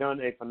 he has done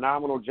a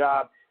phenomenal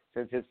job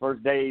since his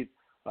first days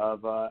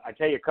of, I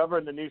tell you,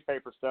 covering the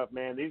newspaper stuff,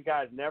 man. These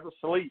guys never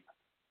sleep.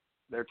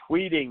 They're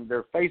tweeting,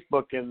 they're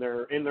Facebooking,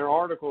 they're in their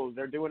articles,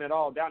 they're doing it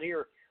all. Down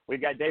here,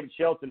 we've got David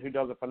Shelton, who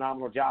does a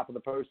phenomenal job for the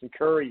Post, and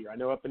Courier. I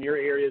know up in your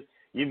areas,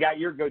 you've got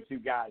your go-to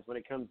guys when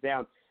it comes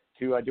down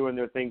to doing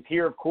their things.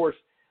 Here, of course,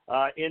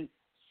 in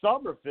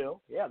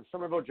Somerville, the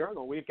Somerville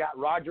Journal, we've got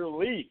Roger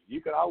Lee.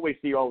 You can always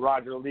see old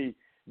Roger Lee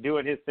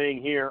doing his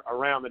thing here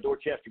around the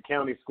Dorchester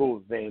County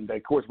schools. And,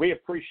 of course, we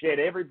appreciate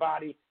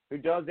everybody who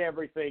does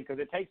everything, because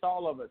it takes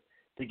all of us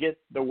to get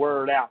the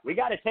word out. We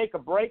got to take a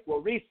break.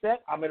 We'll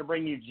reset. I'm going to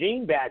bring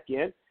Eugene back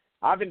in.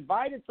 I've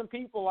invited some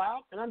people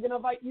out, and I'm going to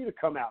invite you to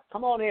come out.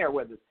 Come on air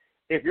with us.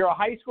 If you're a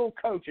high school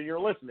coach and you're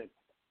listening,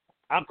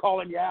 I'm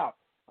calling you out.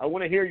 I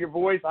want to hear your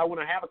voice. I want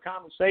to have a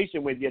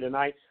conversation with you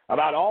tonight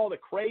about all the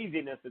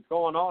craziness that's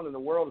going on in the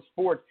world of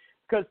sports.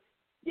 Because,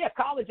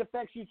 college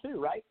affects you too,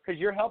 right? Because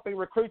you're helping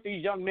recruit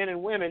these young men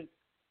and women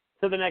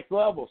to the next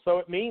level. So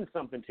it means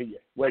something to you.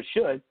 Well, it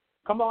should.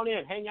 Come on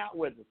in. Hang out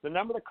with us. The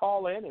number to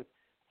call in is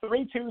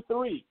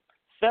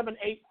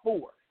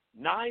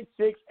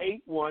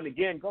 323-784-9681.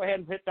 Again, go ahead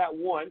and hit that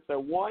 1.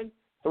 So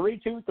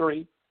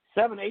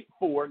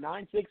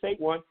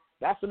 1-323-784-9681.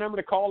 That's the number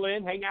to call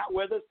in. Hang out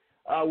with us.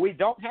 We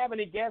don't have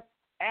any guests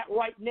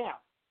right now.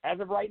 As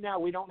of right now,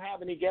 we don't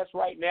have any guests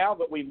right now,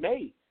 but we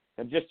may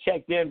have just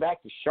checked in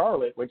back to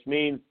Charlotte, which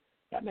means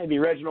that may be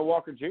Reginald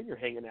Walker Jr.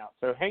 hanging out.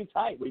 So hang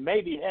tight. We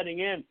may be heading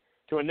in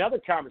to another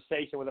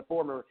conversation with a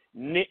former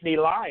Nittany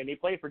Lion. He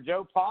played for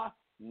Joe Pa.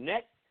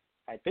 Next,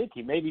 I think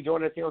he may be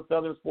joining us here on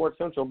Southern Sports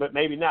Central, but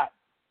maybe not.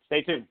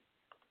 Stay tuned.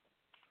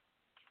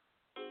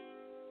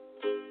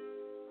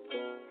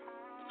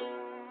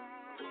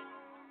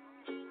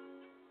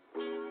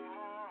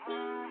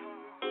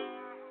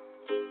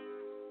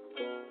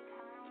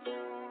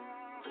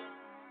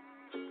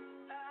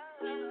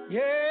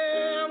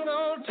 Yeah, I'm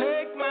gonna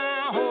take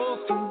my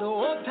horse through the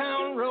old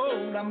town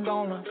road. I'm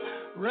gonna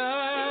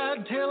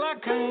ride till I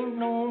can't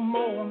no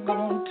more. I'm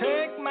gonna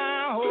take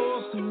my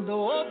horse through the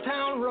old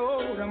town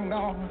road. I'm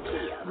gonna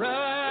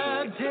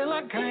ride till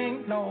I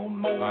can't no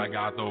more. I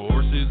got the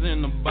horses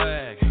in the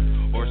bag,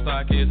 horse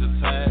stock is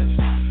attached.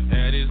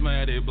 Head is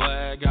matted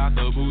black, got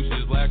the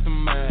bushes black to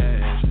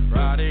match.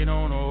 Riding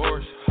on a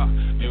horse,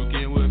 you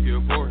can whip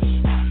your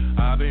Porsche.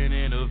 I've been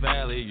in the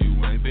valley,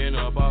 you ain't been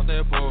up off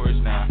that porch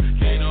now.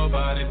 Can't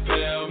nobody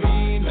tell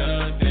me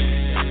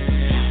nothing.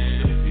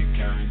 You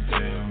can't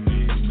tell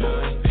me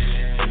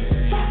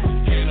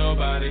nothing. Can't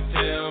nobody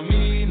tell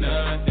me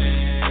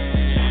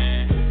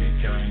nothing. You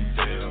can't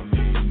tell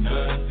me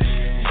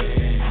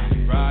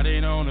nothing.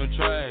 Riding on a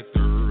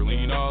tractor,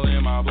 lean all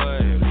in my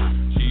blood.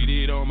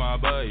 Cheated on my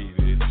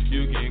baby,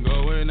 you can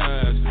go and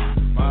ask her.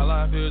 My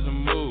life is a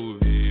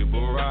movie,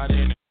 but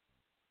riding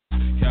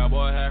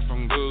cowboy hat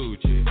from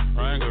Gucci,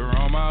 Wrangler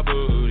on my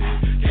booty.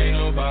 Can't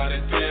nobody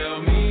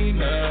tell me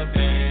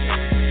nothing.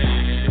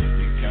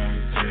 You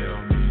can't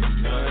tell me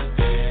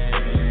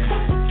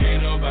nothing.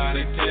 Can't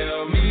nobody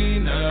tell me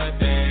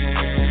nothing.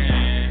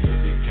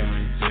 You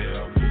can't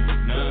tell me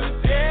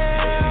nothing.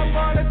 Yeah, I'm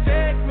gonna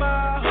take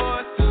my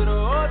horse to the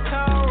old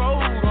town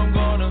road. I'm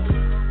gonna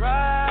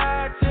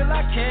ride till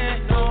I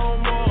can't no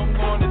more. I'm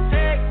gonna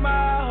take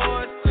my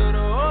horse to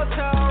the old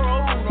town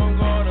road. I'm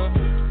gonna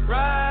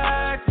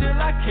ride till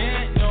I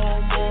can't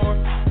no more.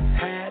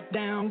 Hat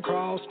down,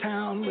 cross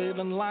town,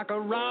 living like a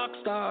rock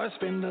star.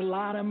 Spend a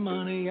lot of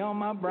money on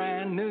my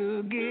brand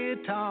new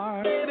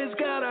guitar. Baby's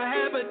got a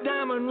habit,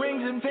 diamond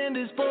rings and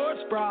Fendi sports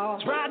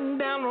bras. Riding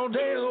down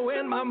Rodeo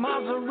in my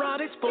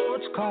Maserati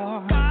sports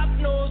car. Got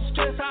no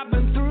stress, I've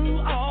been through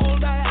all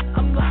that.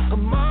 I'm like a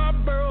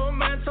Marlboro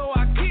man, so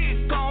I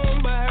keep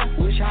on back.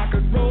 Wish I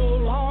could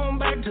roll on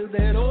back to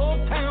that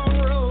old town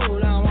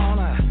road. I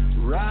wanna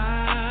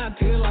ride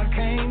till I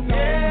can't no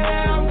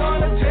more. I'm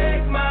gonna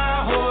take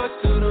my horse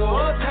to the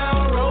old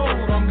town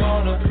road. I'm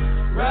gonna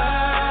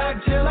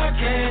ride till I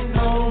can't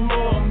no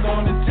more. I'm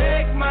gonna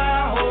take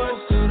my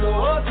horse to the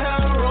old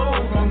town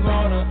road. I'm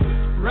gonna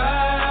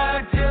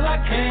ride till I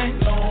can't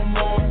no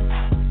more.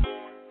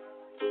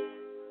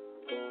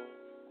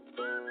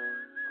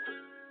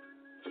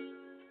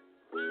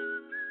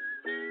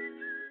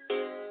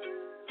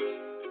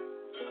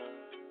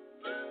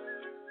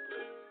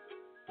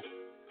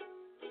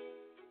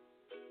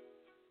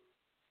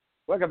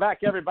 Welcome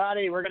back,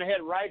 everybody. We're going to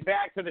head right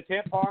back to the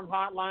Tent Farm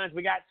hotlines.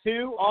 We got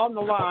two on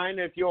the line.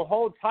 If you'll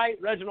hold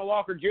tight, Reginald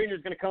Walker Jr.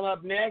 is going to come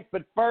up next.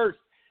 But first,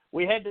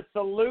 we head to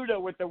Saluda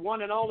with the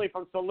one and only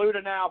from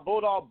Saluda now,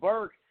 Bulldog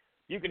Burke.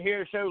 You can hear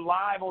the show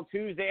live on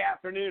Tuesday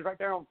afternoons right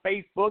there on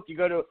Facebook. You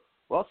go to,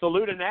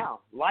 Saluda Now.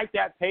 Like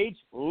that page.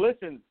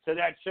 Listen to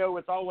that show.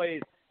 It's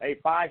always a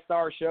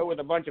 5-star show with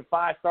a bunch of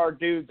 5-star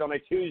dudes on a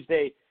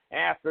Tuesday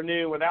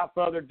afternoon. Without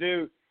further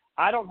ado,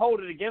 I don't hold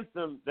it against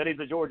him that he's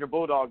a Georgia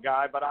Bulldog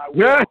guy, but I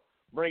will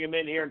bring him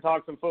in here and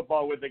talk some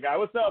football with the guy.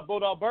 What's up,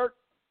 Bulldog Bert?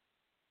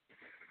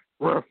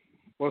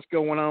 What's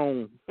going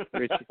on,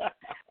 Richie?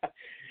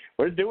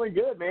 We're doing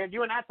good, man.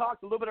 You and I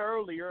talked a little bit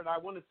earlier, and I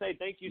want to say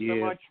thank you so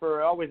much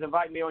for always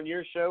inviting me on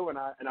your show, and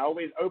I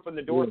always open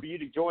the door for you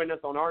to join us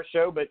on our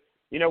show. But,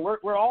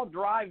 we're all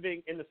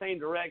driving in the same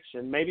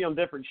direction, maybe on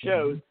different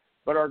shows,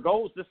 but our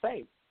goal is the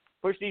same.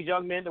 Push these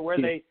young men to where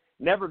they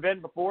never been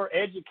before,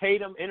 educate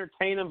them,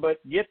 entertain them, but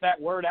get that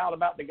word out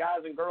about the guys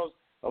and girls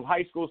of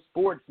high school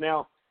sports.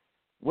 Now,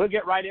 we'll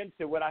get right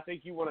into what I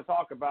think you want to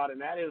talk about, and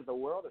that is the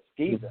world of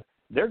SCISA.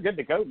 They're good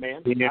to go,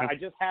 man. Yeah. I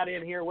just had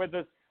in here with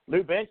us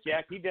Lou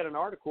Benchak. He did an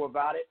article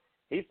about it.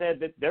 He said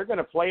that they're going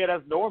to play it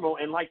as normal,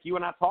 and like you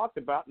and I talked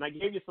about, and I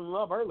gave you some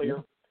love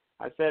earlier.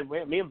 I said,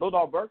 me and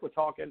Bulldog Burke were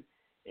talking,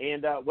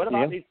 and what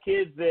about these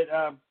kids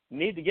that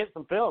need to get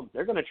some film?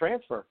 They're going to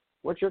transfer.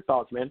 What's your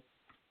thoughts, man?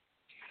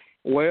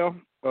 Well,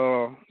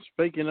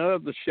 speaking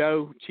of the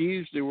show,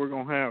 Tuesday we're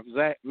going to have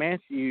Zach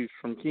Matthews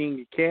from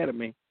King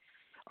Academy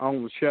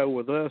on the show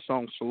with us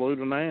on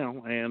Saluda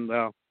Now, and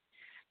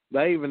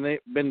they even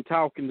been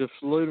talking to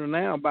Saluda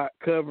Now about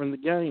covering the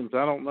games.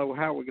 I don't know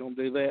how we're going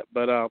to do that,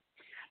 but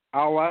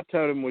all I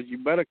told him was you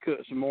better cook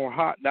some more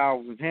hot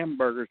dogs and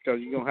hamburgers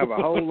because you're going to have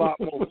a whole lot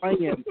more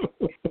fans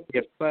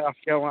if South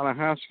Carolina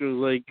High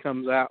School League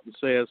comes out and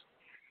says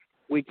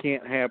we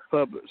can't have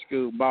public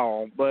school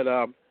ball. But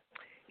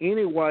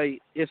anyway,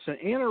 it's an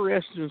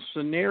interesting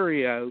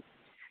scenario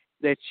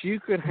that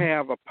you could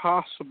have a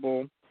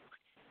possible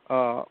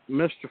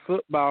Mr.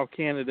 Football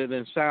candidate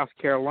in South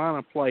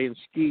Carolina playing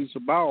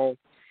SCISA ball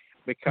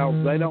because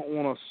they don't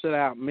want to sit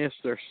out and miss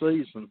their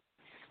season.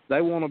 They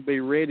want to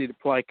be ready to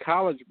play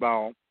college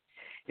ball.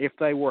 If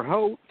they were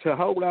to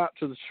hold out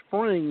to the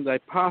spring, they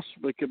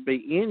possibly could be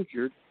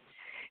injured.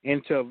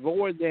 And to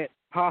avoid that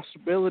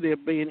possibility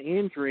of being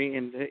injury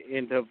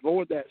and to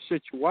avoid that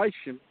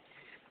situation,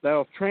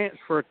 they'll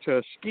transfer to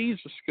a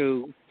SCISA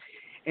school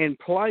and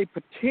play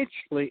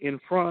potentially in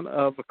front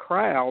of a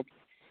crowd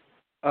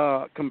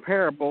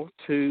comparable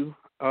to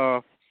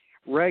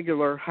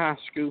regular high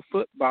school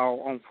football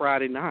on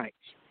Friday nights.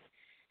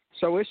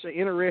 So it's an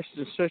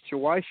interesting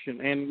situation,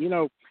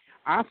 and,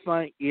 I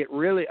think it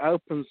really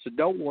opens the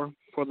door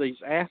for these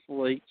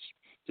athletes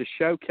to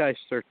showcase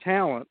their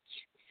talents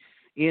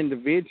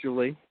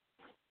individually.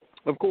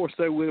 Of course,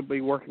 they will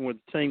be working with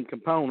the team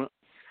component,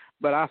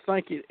 but I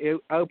think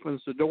it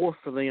opens the door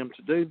for them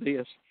to do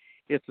this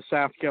if the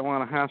South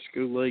Carolina High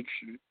School League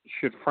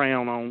should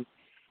frown on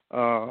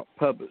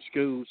public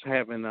schools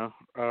having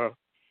a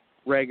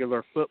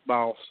regular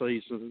football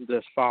season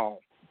this fall.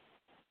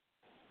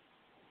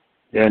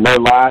 Yeah, no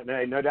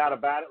doubt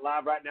about it.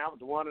 Live right now with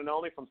the one and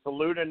only from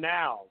Saluda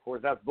Now. Of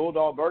course, that's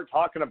Bulldog Bert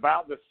talking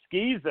about the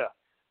SCISA.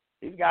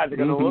 These guys are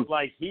going to look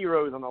like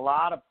heroes in a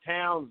lot of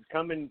towns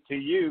coming to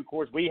you. Of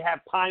course, we have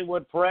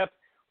Pinewood Prep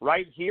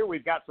right here.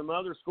 We've got some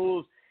other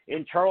schools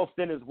in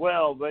Charleston as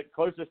well, but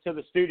closest to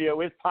the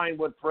studio is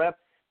Pinewood Prep.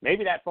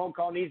 Maybe that phone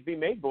call needs to be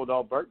made,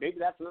 Bulldog Bert. Maybe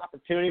that's an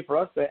opportunity for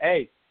us to,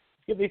 let's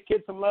give these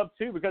kids some love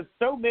too, because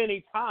so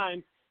many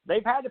times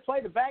they've had to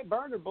play the back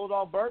burner,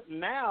 Bulldog Bert, and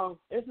now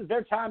this is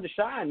their time to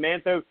shine,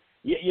 man. So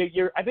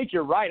I think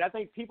you're right. I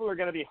think people are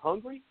going to be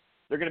hungry.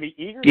 They're going to be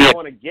eager. They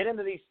want to get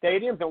into these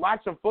stadiums and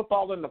watch some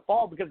football in the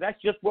fall because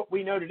that's just what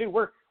we know to do.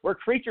 We're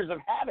creatures of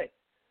habit.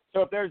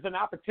 So if there's an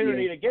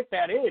opportunity to get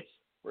that itch,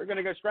 we're going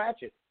to go scratch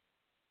it.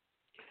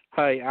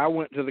 Hey, I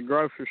went to the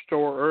grocery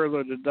store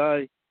earlier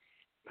today.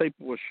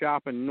 People were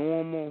shopping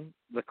normal.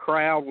 The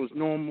crowd was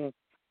normal.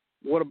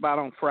 What about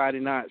on Friday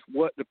nights?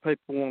 What do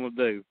people want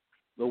to do?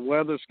 The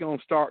weather's going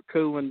to start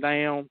cooling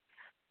down.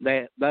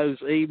 That those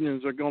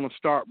evenings are going to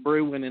start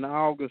brewing in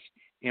August,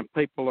 and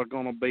people are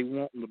going to be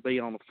wanting to be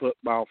on the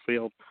football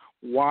field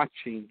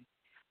watching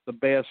the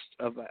best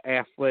of the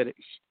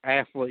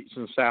athletes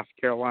in South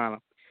Carolina.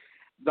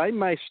 They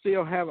may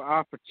still have an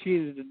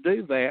opportunity to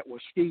do that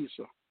with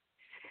SCISA,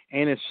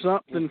 and it's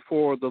something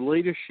for the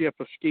leadership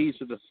of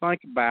SCISA to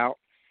think about.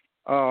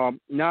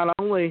 Not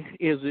only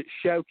is it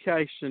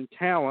showcasing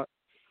talent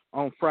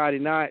on Friday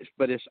nights,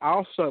 but it's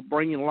also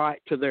bringing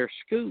light to their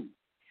school.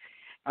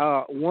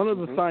 One of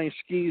the things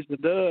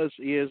SCISA does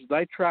is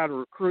they try to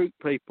recruit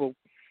people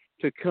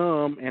to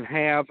come and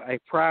have a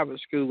private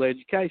school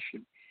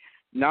education.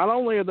 Not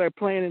only are they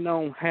planning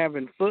on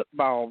having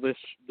football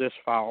this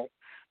fall,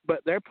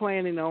 but they're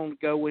planning on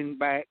going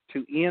back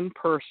to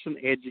in-person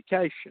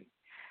education.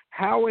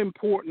 How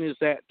important is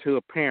that to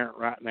a parent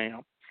right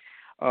now?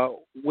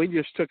 We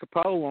just took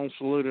a poll on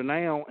Saluda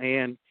Now,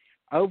 and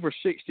over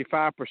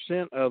 65%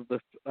 of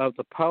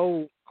the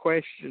poll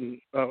question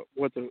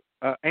with the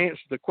answer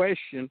to the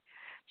question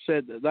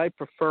said that they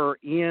prefer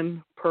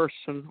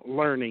in-person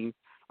learning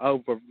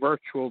over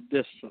virtual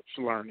distance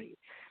learning.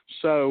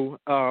 So,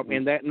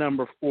 and that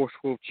number, of course,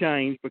 will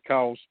change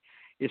because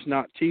It's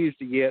not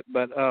Tuesday yet,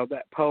 but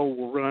that poll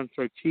will run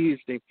through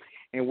Tuesday,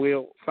 and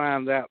we'll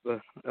find out the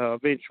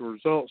eventual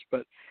results.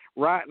 But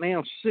right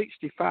now,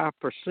 65%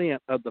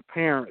 of the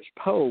parents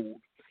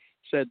polled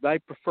said they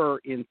prefer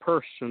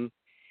in-person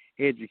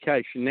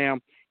education. Now,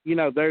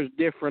 there's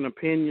different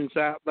opinions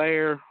out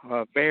there,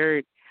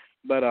 varied,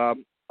 but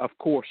of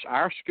course,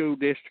 our school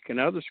district and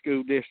other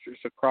school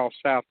districts across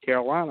South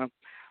Carolina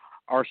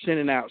are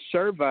sending out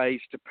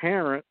surveys to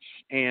parents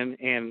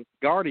and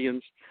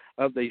guardians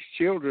of these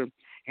children,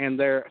 and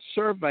they're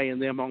surveying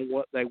them on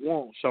what they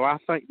want. So I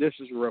think this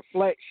is a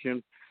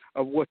reflection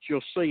of what you'll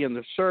see in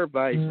the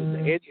surveys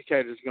that the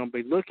educators are going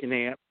to be looking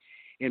at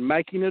in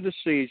making a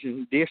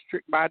decision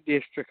district by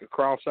district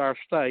across our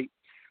state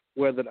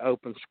whether to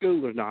open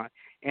school or not.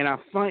 And I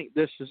think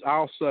this is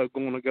also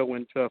going to go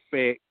into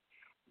effect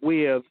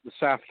with the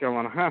South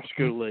Carolina High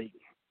School League.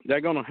 They're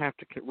going to have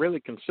to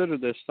really consider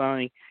this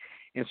thing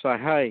and say,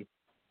 hey,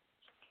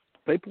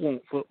 people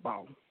want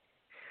football.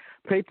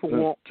 People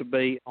want to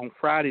be on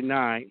Friday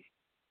night.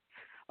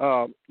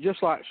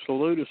 Just like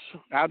Saluda,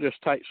 I'll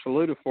just take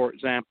Saluda, for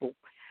example.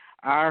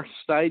 Our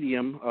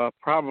stadium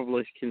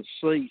probably can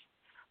seat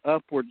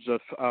upwards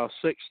of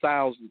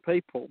 6,000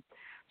 people.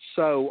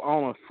 So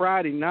on a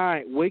Friday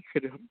night, we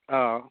could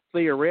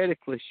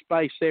theoretically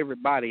space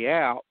everybody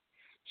out,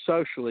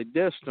 socially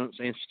distance,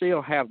 and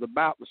still have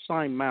about the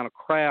same amount of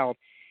crowd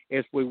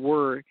as we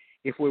were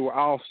if we were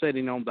all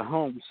sitting on the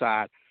home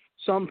side.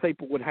 Some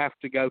people would have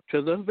to go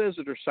to the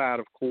visitor side,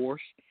 of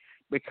course,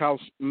 because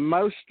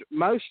most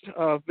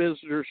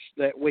visitors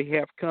that we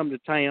have come to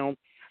town,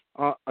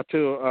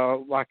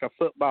 like a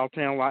football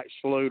town like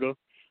Saluda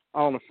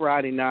on a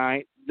Friday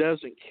night,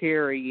 doesn't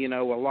carry,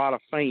 a lot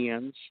of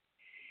fans.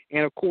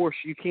 And, of course,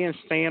 you can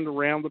stand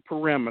around the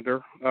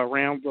perimeter,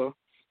 around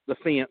the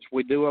fence.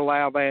 We do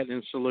allow that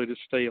in Saluda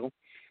still.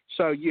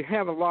 So you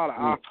have a lot of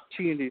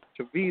opportunity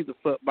to view the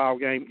football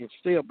game and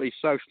still be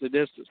socially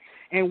distanced.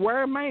 And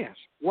wear a mask.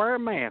 Wear a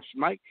mask.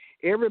 Make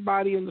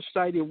everybody in the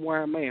stadium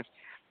wear a mask.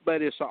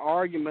 But it's an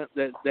argument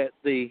that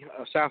the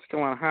South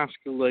Carolina High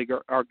School League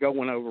are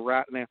going over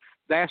right now.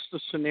 That's the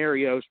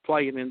scenarios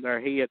playing in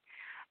their head.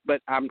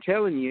 But I'm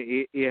telling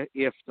you,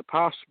 if the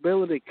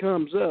possibility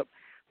comes up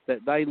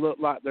that they look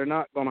like they're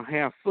not going to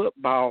have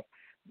football,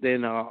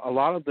 then a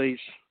lot of these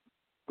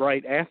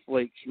great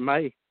athletes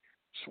may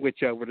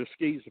switch over to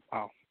skee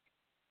ball.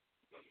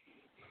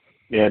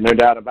 Yeah, no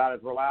doubt about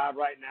it. We're live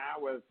right now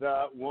with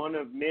one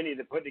of many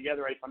that put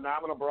together a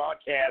phenomenal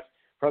broadcast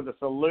for the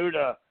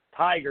Saluda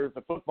Tigers,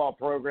 the football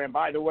program.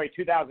 By the way,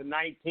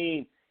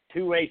 2019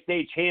 2A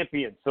state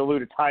champion,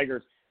 Saluda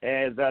Tigers,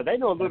 as they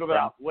know a little bit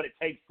about what it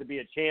takes to be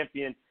a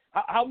champion.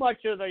 How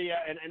much of the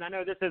and I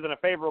know this isn't a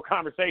favorable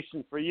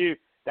conversation for you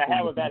to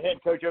have with that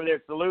head coach over there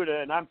at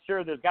Saluda, and I'm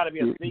sure there's got to be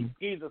a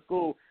skee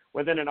school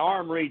within an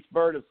arm reach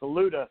bird of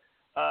Saluda.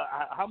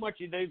 How much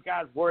are these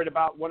guys worried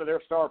about one of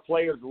their star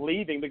players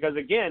leaving? Because,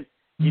 again,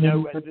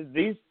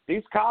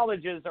 these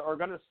colleges are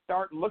going to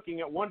start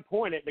looking at one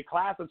point at the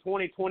class of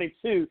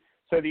 2022,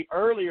 so the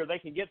earlier they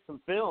can get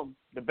some film,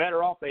 the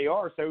better off they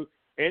are. So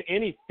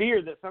any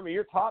fear that some of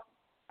your top,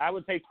 I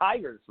would say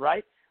Tigers,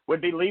 right,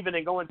 would be leaving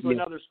and going to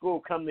another school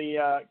come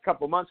the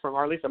couple months from,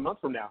 or at least a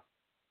month from now.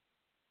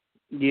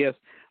 Yes.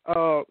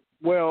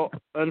 Well,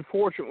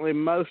 unfortunately,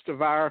 most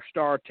of our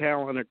star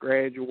talent have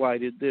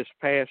graduated this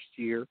past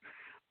year.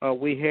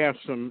 We have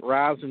some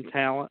rising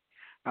talent.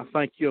 I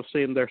think you'll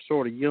see them, they're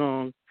sort of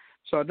young.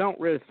 So I don't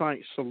really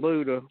think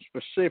Saluda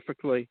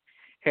specifically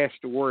has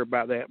to worry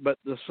about that. But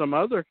some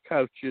other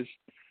coaches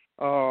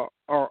are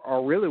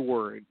really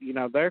worried.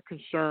 They're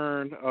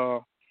concerned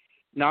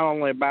not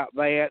only about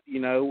that,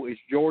 is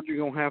Georgia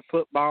going to have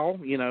football?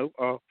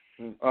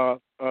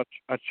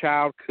 A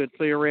child could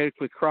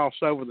theoretically cross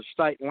over the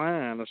state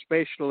line,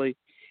 especially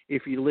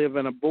if you live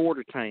in a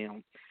border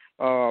town.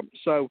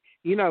 So,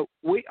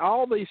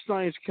 all these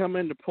things come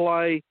into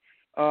play.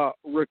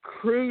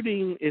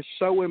 Recruiting is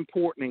so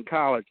important in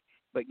college,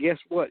 but guess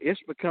what?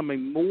 It's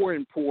becoming more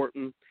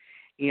important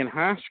in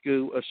high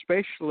school,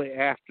 especially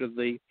after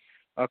the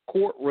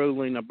court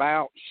ruling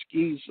about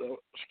skis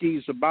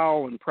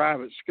ball and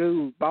private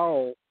school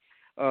ball,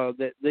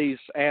 that these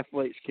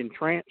athletes can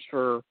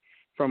transfer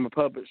from a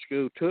public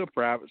school to a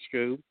private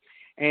school.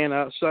 And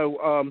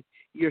so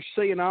you're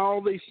seeing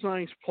all these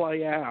things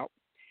play out.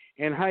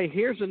 And, hey,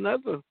 here's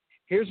another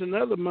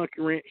monkey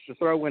wrench to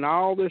throw in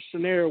all this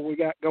scenario we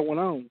got going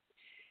on.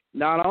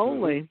 Not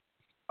only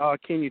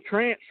can you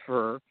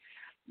transfer,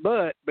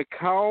 but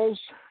because,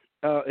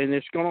 and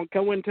it's going to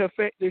go into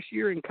effect this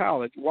year in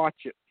college,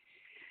 watch it,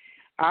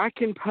 I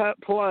can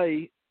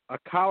play a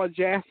college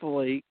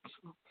athlete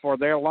for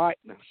their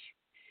likeness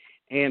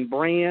and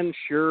brand,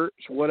 shirts,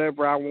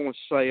 whatever I want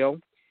to sell,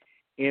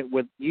 and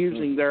with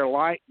using their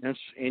likeness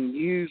and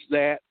use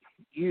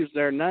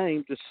their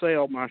name to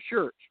sell my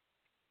shirts.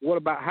 What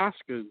about high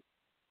school?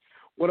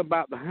 What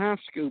about the high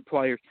school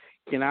players?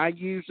 Can I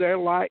use their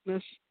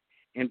likeness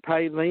and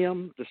pay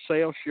them to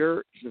sell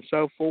shirts and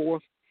so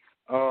forth?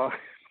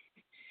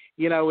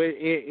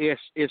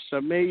 It's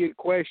a million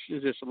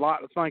questions. It's a lot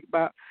to think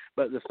about.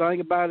 But the thing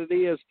about it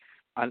is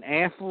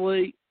a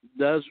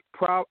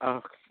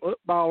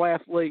football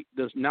athlete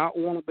does not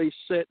want to be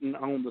sitting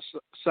on the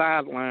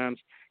sidelines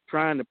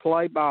trying to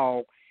play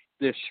ball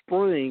this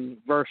spring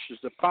versus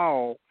the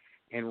fall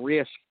and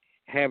risk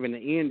having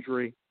an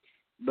injury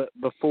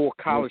before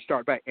college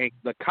starts back. And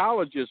the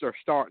colleges are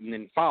starting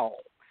in fall.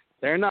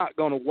 They're not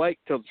going to wait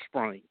till the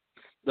spring.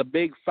 The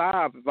Big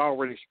Five have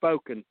already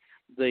spoken.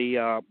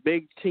 The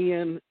Big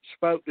Ten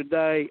spoke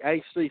today.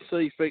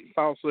 ACC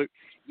follow suit.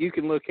 You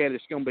can look at it.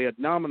 It's going to be a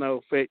domino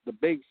effect. The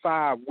Big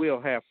Five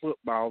will have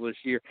football this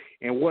year.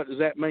 And what does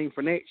that mean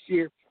for next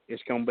year?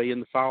 It's going to be in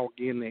the fall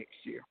again next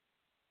year.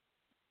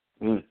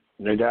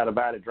 No doubt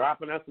about it.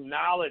 Dropping us some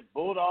knowledge.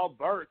 Bulldog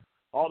Burt,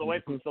 all the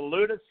way from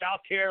Saluda,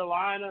 South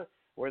Carolina,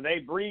 where they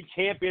breed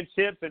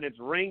championships, and it's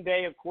ring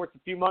day, of course, a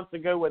few months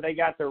ago where they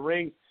got their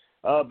rings.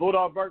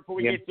 Bulldog Burt, before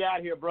we get you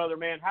out here, brother,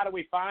 man, how do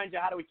we find you?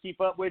 How do we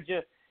keep up with you?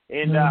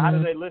 And how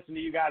do they listen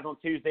to you guys on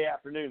Tuesday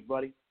afternoons,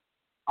 buddy?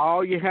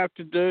 All you have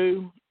to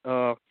do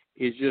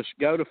is just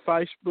go to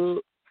Facebook,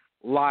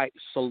 like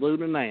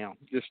Saluda Now.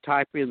 Just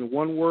type in the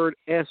one word,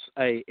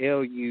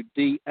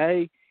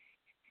 SALUDANOW.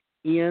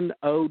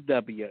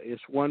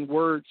 It's one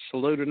word,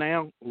 Saluda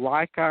Now.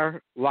 Like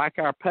our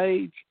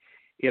page.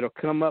 It'll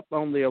come up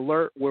on the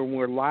alert when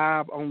we're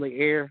live on the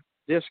air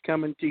this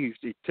coming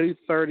Tuesday,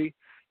 2:30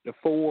 to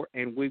 4,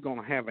 and we're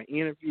going to have an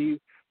interview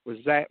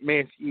with Zach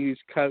Matthews,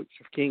 coach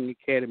of King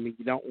Academy.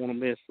 You don't want to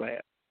miss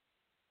that.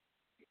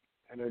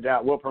 And no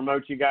doubt we'll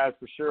promote you guys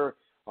for sure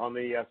on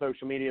the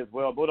social media as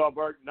well. Bulldog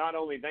Burt, not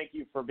only thank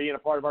you for being a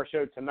part of our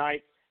show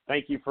tonight,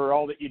 thank you for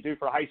all that you do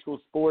for high school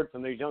sports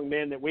and these young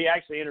men that we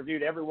actually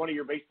interviewed every one of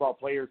your baseball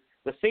players,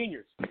 the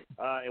seniors,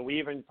 and we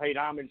even paid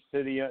homage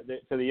to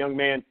the young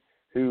man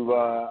who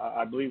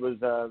I believe was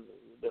that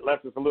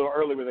left us a little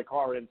early with a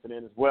car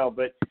incident as well.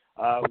 But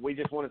we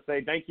just want to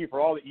say thank you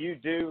for all that you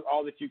do,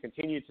 all that you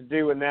continue to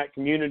do in that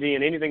community,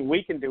 and anything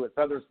we can do at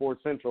Southern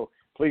Sports Central.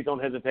 Please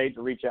don't hesitate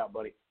to reach out,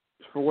 buddy.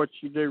 For what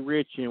you do,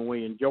 Richie, and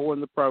we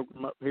enjoying the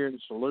program up here in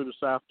Saluda,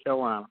 South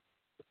Carolina.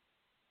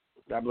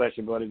 God bless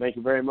you, buddy. Thank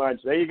you very much.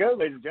 There you go,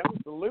 ladies and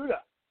gentlemen.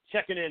 Saluda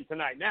checking in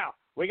tonight. Now,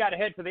 we got to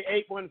head to the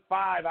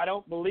 815. I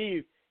don't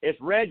believe it's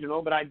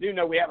Reginald, but I do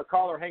know we have a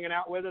caller hanging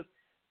out with us.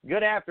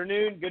 Good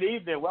afternoon. Good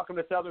evening. Welcome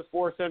to Southern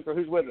Sports Central.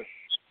 Who's with us?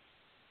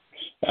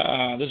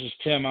 This is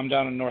Tim. I'm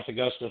down in North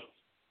Augusta.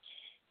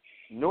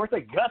 North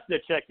Augusta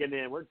checking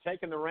in. We're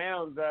taking the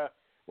rounds.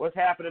 What's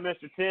happening,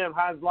 Mr. Tim?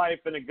 How's life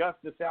in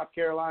Augusta, South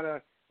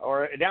Carolina?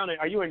 Or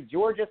are you in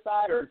Georgia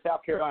side or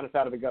South Carolina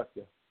side of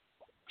Augusta?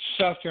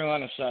 South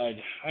Carolina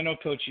side. I know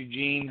Coach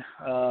Eugene.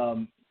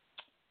 I'm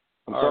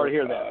sorry to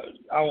hear that.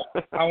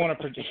 I want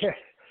to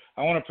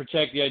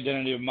protect the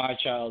identity of my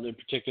child in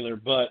particular,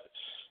 but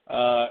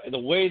the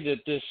way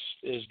that this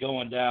is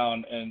going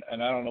down, and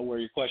I don't know where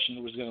your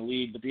question was going to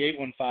lead, but the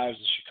 815 is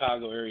the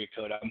Chicago area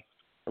code. I'm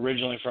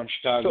originally from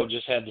Chicago,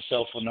 just had the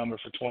cell phone number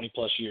for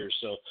 20-plus years,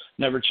 so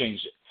never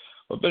changed it.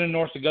 I've been in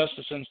North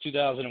Augusta since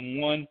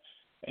 2001,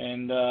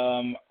 and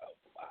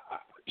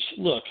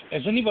look,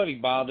 has anybody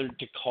bothered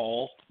to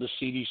call the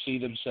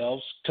CDC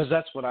themselves? Because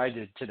that's what I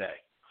did today.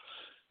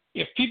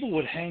 If people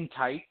would hang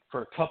tight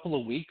for a couple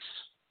of weeks,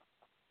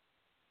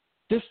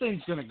 this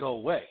thing's going to go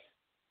away.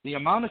 The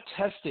amount of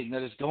testing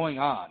that is going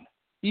on,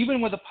 even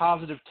with a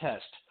positive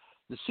test,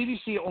 the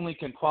CDC only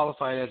can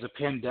qualify it as a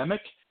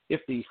pandemic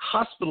if the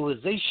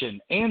hospitalization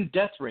and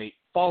death rate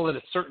fall at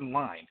a certain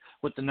line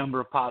with the number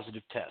of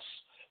positive tests.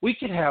 We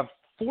could have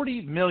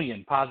 40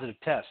 million positive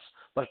tests,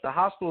 but if the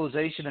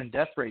hospitalization and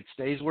death rate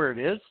stays where it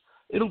is,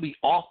 it'll be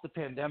off the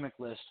pandemic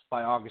list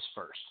by August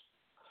 1st.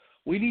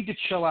 We need to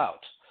chill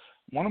out.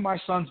 One of my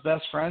son's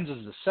best friends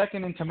is the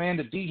second in command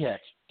at DHEC.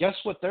 Guess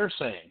what they're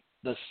saying?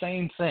 The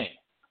same thing.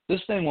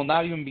 This thing will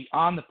not even be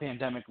on the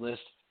pandemic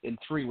list in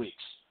 3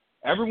 weeks.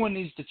 Everyone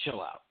needs to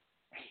chill out.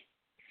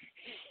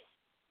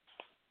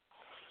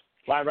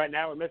 Live right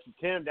now with Mr.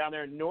 Tim down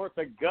there in North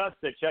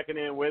Augusta checking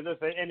in with us.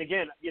 And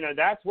again,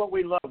 that's what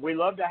we love. We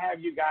love to have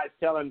you guys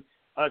telling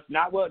us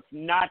not what's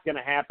not going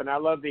to happen. I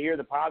love to hear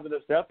the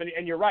positive stuff.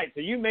 And you're right.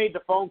 So you made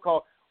the phone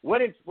call.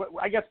 What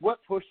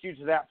pushed you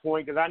to that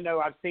point? Because I know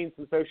I've seen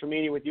some social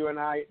media with you and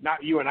I,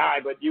 not you and I,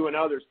 but you and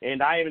others.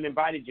 And I even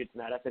invited you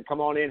tonight. I said, come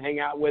on in, hang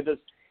out with us,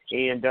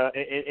 and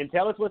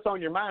tell us what's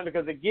on your mind.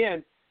 Because,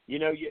 again,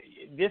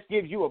 this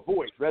gives you a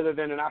voice rather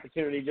than an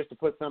opportunity just to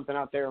put something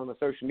out there on the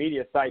social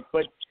media site.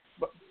 But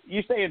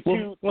you say in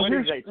 2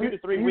 to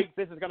 3 weeks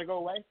this is going to go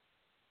away?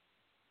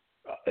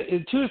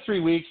 In 2 to 3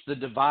 weeks, the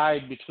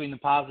divide between the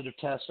positive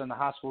tests and the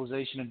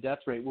hospitalization and death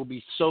rate will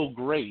be so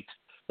great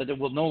that it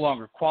will no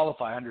longer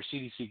qualify under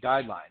CDC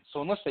guidelines.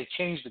 So unless they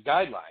change the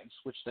guidelines,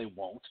 which they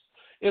won't,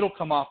 it'll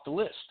come off the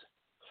list.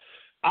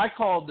 I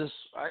called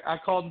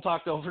and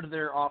talked over to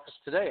their office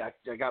today.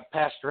 I got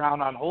passed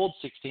around on hold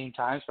 16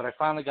 times, but I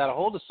finally got a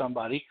hold of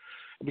somebody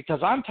because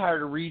I'm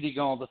tired of reading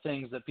all the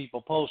things that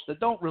people post that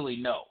don't really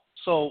know.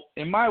 So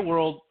in my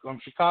world, from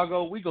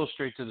Chicago, we go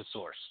straight to the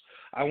source.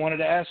 I wanted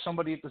to ask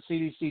somebody at the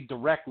CDC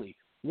directly,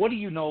 what do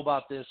you know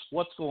about this?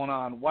 What's going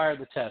on? Why are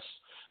the tests?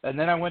 And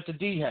then I went to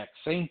DHEC,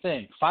 same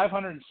thing.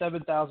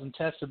 507,000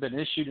 tests have been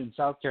issued in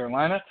South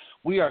Carolina.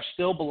 We are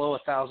still below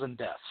 1,000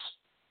 deaths.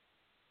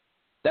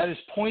 That is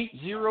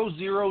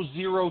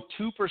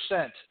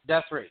 0.0002%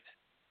 death rate.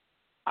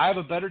 I have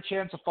a better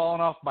chance of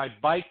falling off my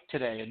bike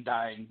today and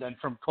dying than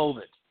from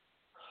COVID.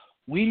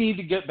 We need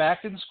to get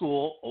back in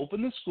school,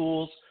 open the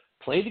schools,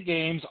 play the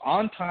games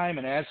on time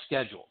and as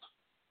scheduled.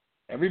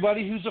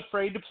 Everybody who's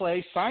afraid to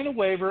play, sign a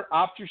waiver,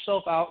 opt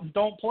yourself out, and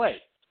don't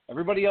play.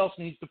 Everybody else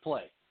needs to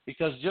play.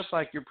 Because just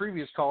like your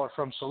previous caller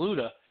from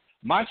Saluda,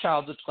 my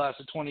child's a class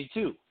of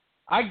 22.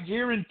 I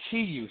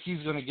guarantee you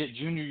he's going to get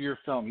junior year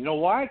film. You know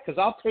why? Because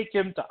I'll take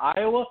him to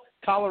Iowa,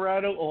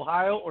 Colorado,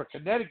 Ohio, or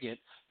Connecticut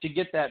to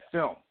get that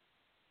film.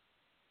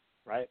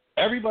 Right.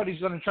 Everybody's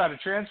going to try to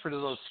transfer to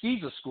those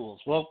SCISA schools.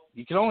 Well,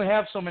 you can only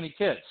have so many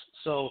kids.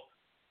 So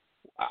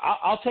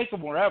I'll take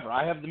them wherever.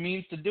 I have the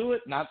means to do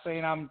it. Not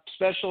saying I'm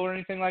special or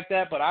anything like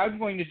that, but I'm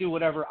going to do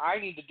whatever I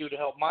need to do to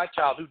help my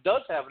child who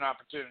does have an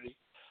opportunity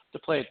to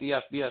play at the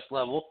FBS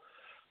level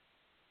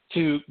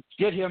to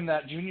get him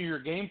that junior year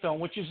game film,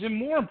 which is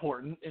more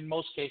important in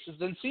most cases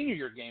than senior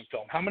year game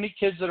film. How many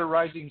kids that are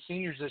rising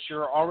seniors this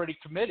year are already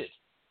committed?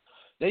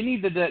 They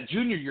need that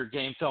junior year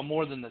game film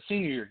more than the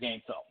senior year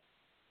game film.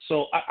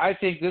 So I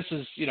think this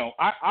is,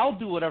 I'll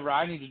do whatever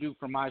I need to do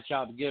for my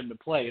child to get him to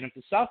play. And if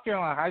the South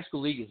Carolina High School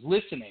League is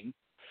listening,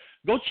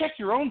 go check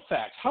your own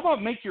facts. How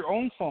about make your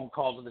own phone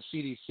call to the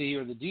CDC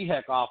or the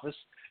DHEC office,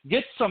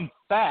 get some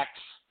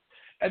facts,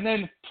 and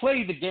then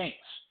play the games.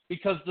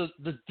 Because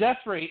the death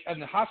rate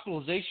and the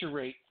hospitalization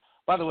rate,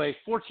 by the way,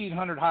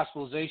 1,400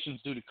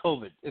 hospitalizations due to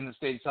COVID in the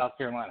state of South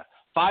Carolina.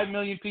 5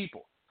 million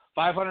people.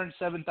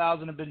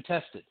 507,000 have been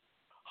tested.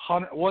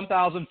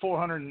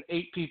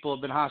 1,408 people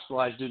have been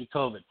hospitalized due to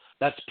COVID.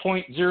 That's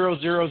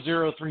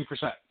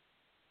 0.0003%.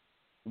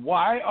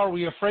 Why are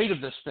we afraid of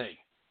this thing?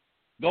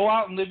 Go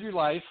out and live your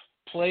life.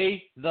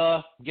 Play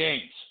the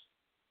games.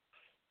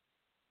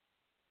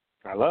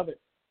 I love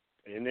it.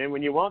 And then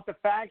when you want the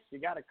facts, you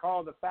got to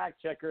call the fact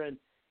checker. And,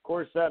 of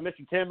course,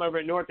 Mr. Tim over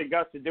at North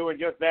Augusta doing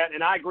just that.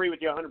 And I agree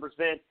with you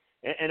 100%.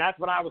 And that's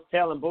what I was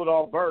telling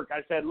Bulldog Burke.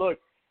 I said, look,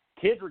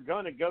 kids are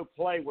going to go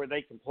play where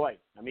they can play.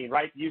 I mean,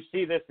 right, you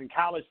see this in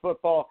college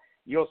football.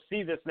 You'll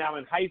see this now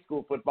in high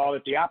school football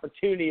if the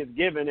opportunity is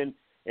given. And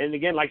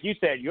again, like you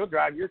said, you'll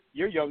drive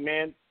your young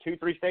man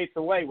 2-3 states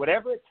away,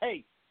 whatever it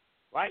takes,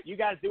 right? You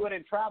guys do it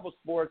in travel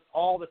sports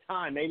all the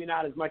time, maybe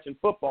not as much in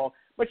football,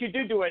 but you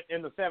do it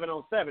in the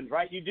 7-on-7s,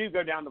 right? You do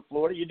go down to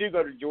Florida. You do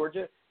go to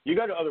Georgia. You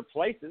go to other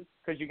places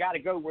because you got to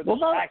go where the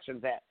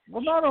action's at.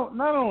 Well,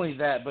 not only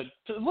that, but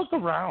to look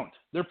around.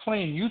 They're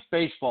playing youth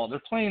baseball.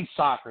 They're playing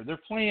soccer. They're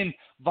playing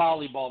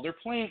volleyball. They're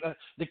playing.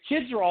 The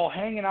kids are all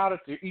hanging out at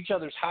each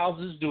other's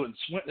houses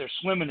they're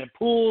swimming in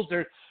pools.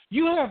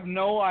 You have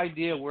no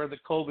idea where the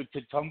COVID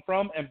could come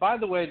from. And by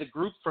the way, the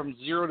group from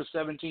 0 to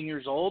 17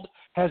 years old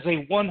has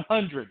a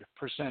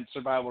 100%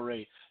 survival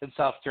rate in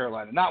South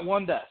Carolina. Not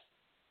one death.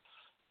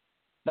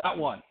 Not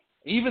one.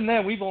 Even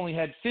then, we've only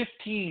had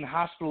 15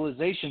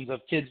 hospitalizations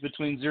of kids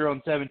between 0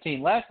 and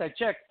 17. Last I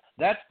checked,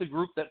 that's the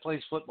group that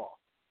plays football.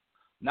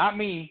 Not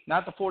me,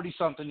 not the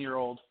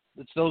 40-something-year-old.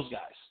 It's those guys.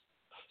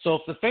 So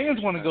if the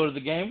fans want to go to the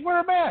game,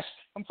 wear a mask.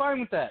 I'm fine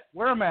with that.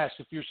 Wear a mask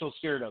if you're so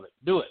scared of it.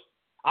 Do it.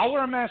 I'll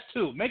wear a mask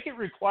too. Make it a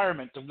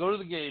requirement to go to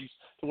the games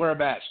to wear a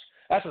mask.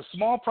 That's a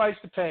small price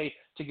to pay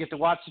to get to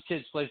watch the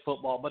kids play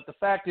football. But the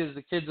fact is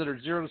the kids that are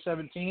 0 to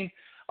 17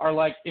 are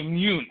like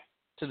immune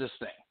to this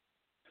thing.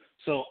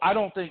 So I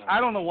don't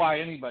know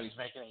why anybody's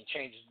making any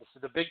changes. This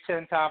is the Big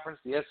Ten Conference,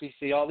 the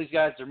SEC, all these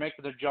guys, they're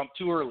making their jump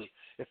too early.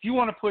 If you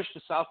want to push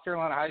the South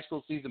Carolina high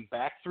school season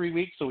back 3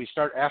 weeks so we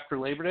start after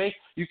Labor Day,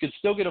 you can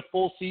still get a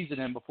full season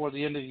in before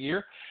the end of the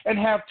year and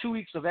have 2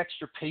 weeks of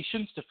extra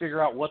patience to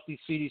figure out what the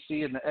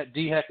CDC and the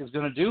DHEC is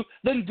going to do,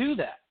 then do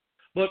that.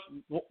 But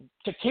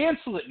to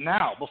cancel it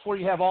now before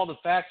you have all the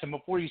facts and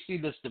before you see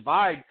this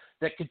divide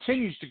that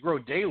continues to grow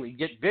daily,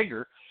 get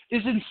bigger,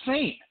 is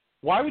insane.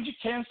 Why would you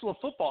cancel a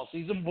football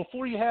season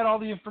before you had all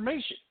the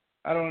information?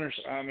 I don't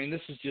understand. I mean, this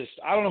is just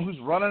 – I don't know who's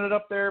running it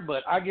up there,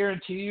 but I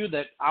guarantee you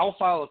that I'll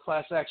file a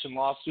class action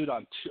lawsuit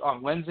on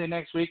Wednesday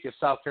next week if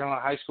South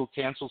Carolina High School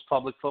cancels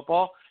public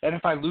football. And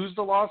if I lose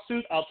the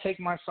lawsuit, I'll take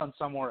my son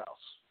somewhere else.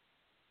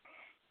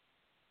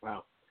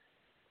 Wow.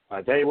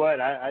 I tell you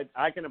what, I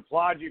can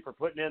applaud you for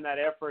putting in that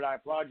effort. I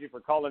applaud you for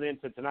calling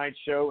into tonight's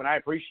show, and I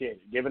appreciate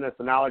it, giving us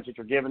the knowledge that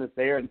you're giving us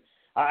there. And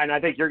I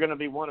think you're going to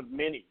be one of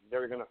many that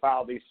are going to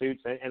file these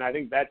suits, and I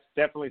think that's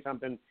definitely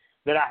something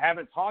that I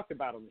haven't talked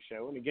about on the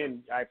show. And,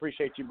 again, I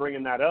appreciate you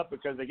bringing that up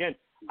because, again,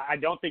 I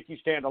don't think you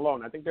stand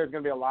alone. I think there's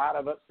going to be a lot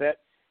of upset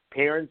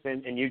parents,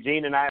 and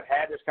Eugene and I have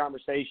had this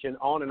conversation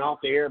on and off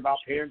the air about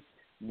parents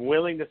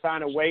willing to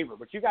sign a waiver.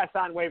 But you guys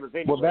sign waivers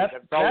anyway. Well, that's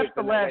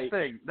the last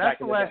thing. That's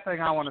the last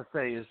thing I want to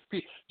say is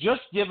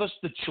just give us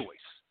the choice.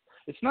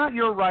 It's not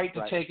your right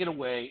to take it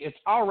away. It's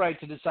our right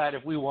to decide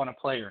if we want to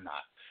play or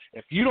not.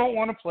 If you don't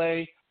want to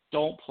play,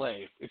 don't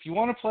play. If you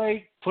want to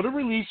play, put a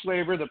release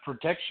waiver that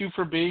protects you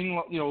from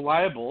being,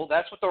 liable.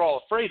 That's what they're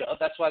all afraid of.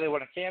 That's why they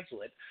want to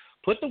cancel it.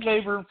 Put the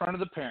waiver in front of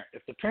the parent.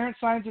 If the parent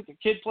signs it, the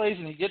kid plays,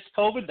 and he gets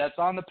COVID, that's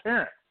on the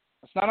parent.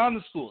 That's not on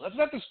the school. That's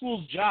not the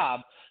school's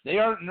job. They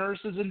aren't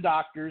nurses and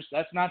doctors.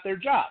 That's not their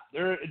job.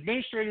 They're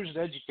administrators and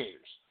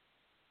educators.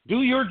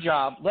 Do your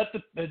job. Let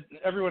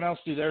everyone else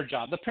do their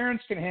job. The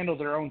parents can handle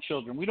their own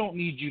children. We don't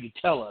need you to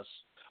tell us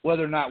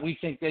whether or not we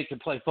think they can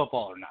play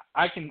football or not.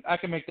 I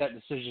can make that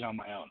decision on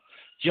my own.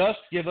 Just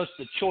give us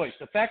the choice.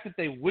 The fact that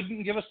they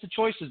wouldn't give us the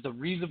choice is the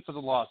reason for the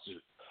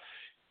lawsuit.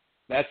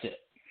 That's it.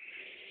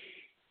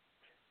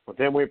 Well,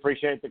 Tim, we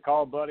appreciate the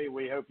call, buddy.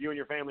 We hope you and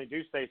your family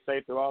do stay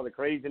safe through all the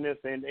craziness.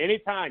 And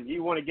anytime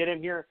you want to get in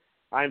here,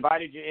 I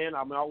invited you in.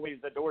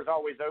 The door's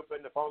always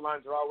open. The phone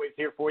lines are always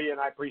here for you, and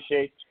I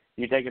appreciate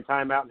you taking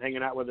time out and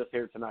hanging out with us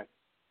here tonight.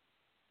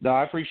 No,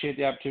 I appreciate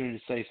the opportunity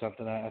to say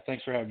something.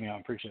 Thanks for having me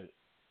on. Appreciate it.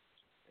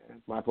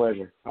 My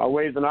pleasure.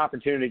 Always an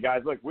opportunity,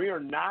 guys. Look, we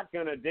are not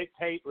going to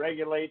dictate,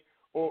 regulate,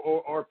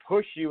 or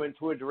push you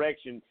into a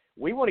direction.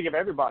 We want to give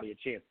everybody a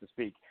chance to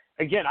speak.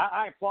 Again,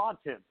 I applaud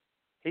Tim.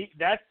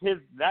 That's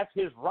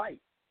his right.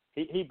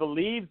 He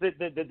believes that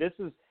this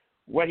is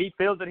what he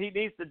feels that he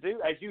needs to do.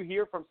 As you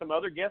hear from some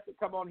other guests that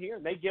come on here,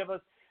 and they give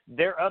us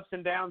their ups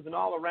and downs and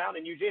all around.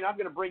 And Eugene, I'm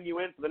going to bring you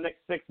in for the next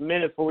 6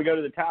 minutes before we go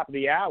to the top of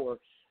the hour.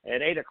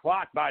 At 8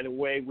 o'clock, by the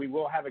way, we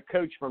will have a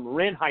coach from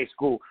Wren High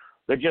School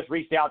that just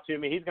reached out to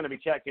me. He's going to be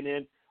checking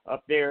in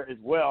up there as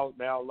well.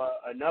 Now,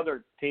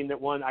 another team that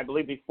won, I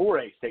believe, the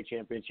 4A state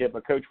championship.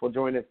 A coach will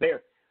join us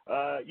there.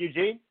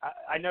 Eugene,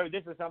 I know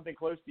this is something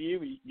close to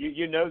you.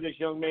 You know this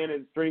young man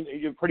is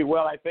pretty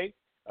well, I think.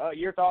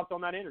 Your thoughts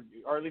on that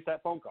interview, or at least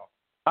that phone call?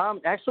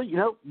 Actually,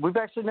 we've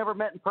actually never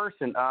met in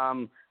person.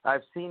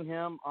 I've seen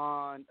him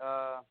on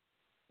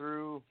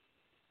through,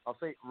 I'll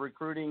say,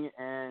 recruiting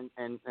and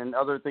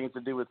other things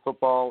to do with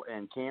football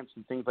and camps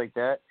and things like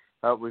that.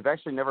 We've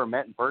actually never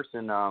met in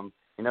person.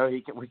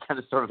 We kind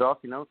of started off,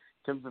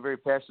 Tim's a very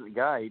passionate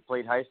guy. He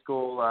played high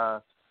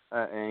school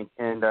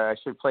and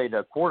actually played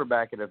a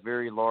quarterback at a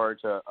very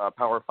large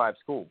Power 5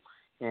 school.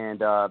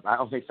 And I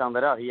only found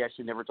that out. He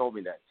actually never told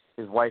me that.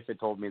 His wife had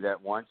told me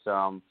that once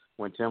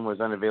when Tim was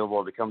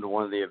unavailable to come to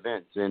one of the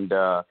events. And,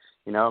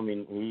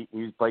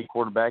 he played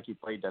quarterback. He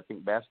played, I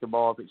think,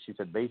 basketball. I think she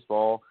said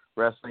baseball,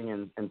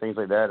 wrestling, and things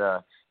like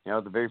that.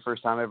 The very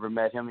first time I ever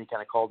met him, he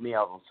kind of called me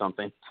out on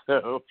something.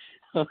 So,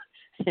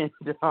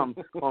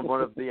 on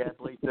one of the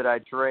athletes that I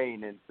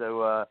train. And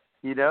so,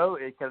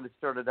 it kind of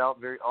started out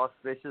very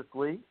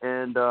auspiciously.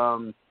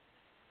 And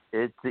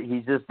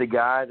he's just a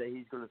guy that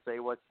he's going to say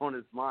what's on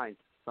his mind.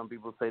 Some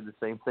people say the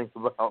same thing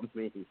about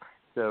me.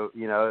 So,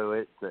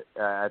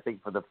 I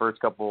think for the first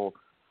couple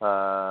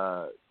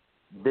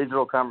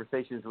digital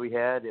conversations we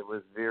had, it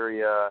was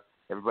very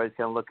everybody's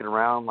kind of looking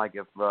around like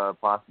if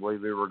possibly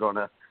we were going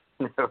to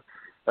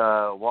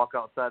walk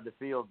outside the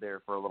field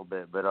there for a little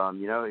bit. But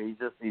he's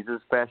just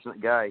a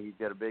passionate guy. He's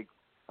got a big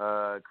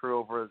crew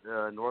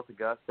over North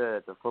Augusta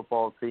at the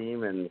football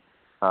team and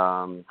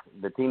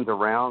the teams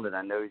around, and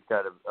I know he's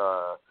got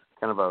a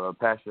kind of a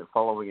passionate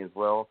following as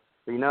well.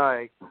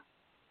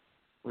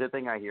 But the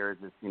thing I hear is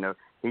just,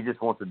 he just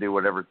wants to do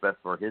whatever's best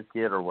for his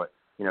kid or what,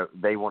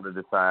 they want to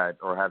decide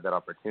or have that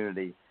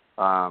opportunity.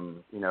 I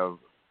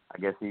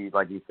guess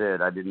like he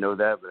said, I didn't know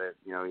that, but,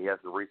 he has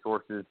the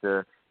resources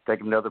to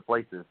take him to other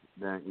places.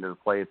 To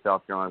play at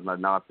South Carolina is not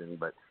an option.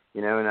 But,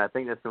 and I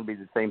think that's going to be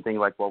the same thing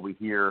like what we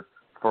hear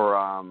for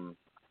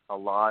a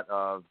lot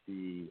of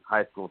the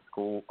high school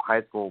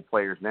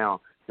players now,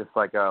 just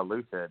like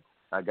Lou said.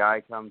 A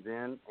guy comes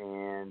in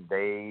and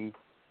they,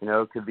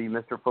 could be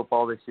Mr.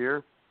 Football this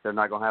year. They're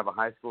not going to have a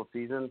high school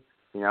season.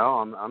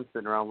 I'm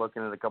sitting around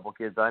looking at a couple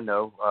kids I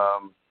know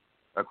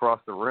across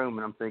the room,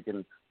 and I'm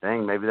thinking,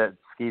 dang, maybe that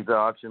Skeeza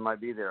option might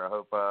be there. I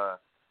hope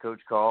Coach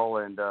Call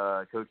and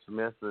Coach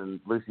Smith and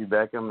Lucy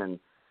Beckham and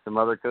some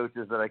other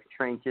coaches that I could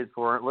train kids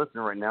for aren't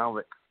listening right now.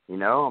 But,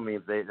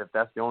 if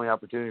that's the only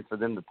opportunity for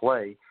them to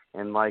play,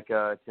 and like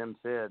Tim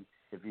said,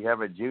 if you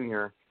have a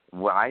junior,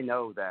 well, I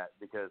know that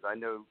because I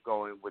know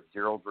going with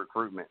Gerald's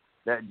recruitment,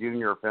 that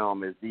junior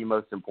film is the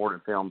most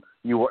important film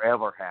you will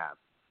ever have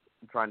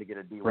trying to get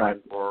a D1 right.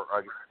 or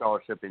a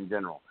scholarship in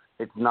general.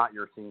 It's not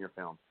your senior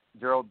film.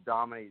 Gerald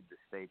dominated the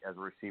state as a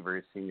receiver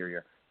his senior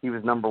year. He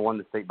was number one in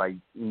the state by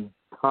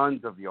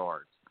tons of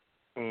yards.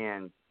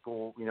 And,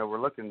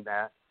 we're looking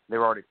at, they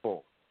were already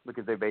full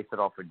because they based it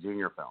off of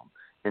junior film.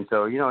 And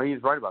so,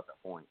 he's right about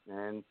that point.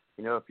 And,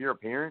 if you're a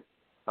parent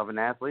of an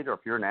athlete or if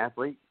you're an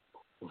athlete,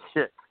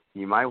 shit,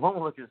 you might want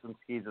to look at some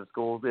Skeeza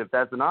schools if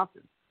that's an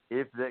option.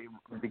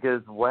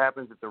 Because what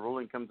happens if the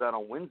ruling comes out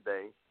on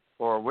Wednesday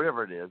or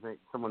whatever it is,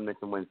 someone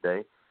mentioned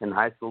Wednesday, and the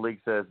high school league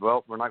says,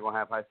 well, we're not going to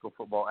have high school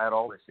football at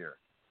all this year.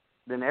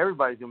 Then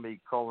everybody's going to be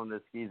calling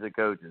the Skeeza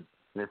coaches.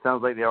 And it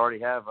sounds like they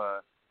already have,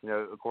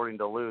 according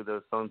to Lou,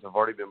 those phones have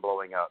already been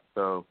blowing up.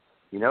 So,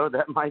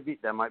 that might be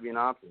an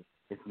option.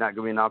 It's not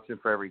going to be an option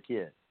for every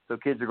kid. So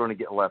kids are going to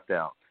get left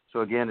out.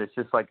 So, again, it's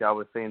just like I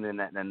was saying in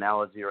that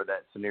analogy or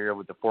that scenario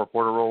with the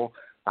four-quarter rule.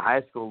 The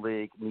high school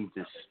league needs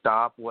to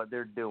stop what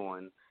they're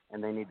doing,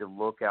 and they need to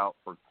look out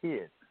for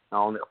kids.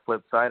 Now, on the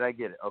flip side, I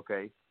get it.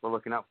 Okay, we're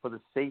looking out for the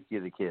safety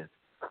of the kids.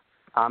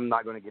 I'm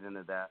not going to get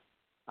into that.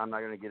 I'm not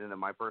going to get into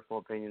my personal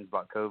opinions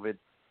about COVID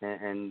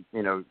and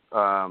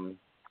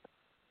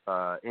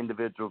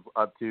individuals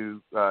up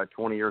to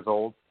 20 years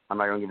old. I'm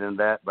not going to get into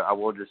that, but I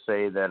will just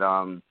say that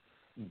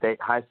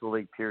high school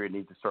league period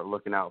needs to start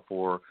looking out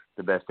for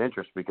the best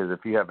interest, because if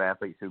you have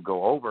athletes who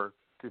go over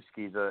to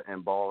SCISA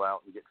and ball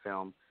out and get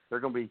filmed, there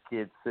are going to be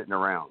kids sitting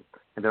around,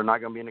 and they're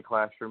not going to be in the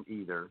classroom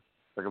either.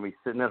 They're going to be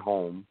sitting at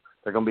home.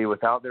 They're going to be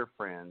without their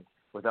friends,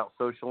 without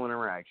social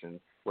interaction,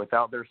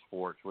 without their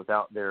sports,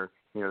 without their,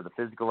 the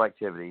physical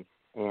activity.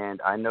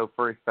 And I know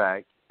for a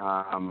fact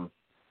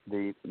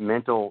the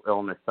mental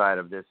illness side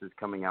of this is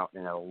coming out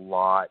in a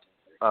lot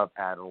of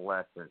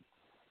adolescents.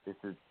 This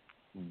is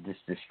just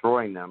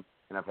destroying them.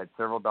 And I've had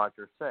several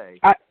doctors say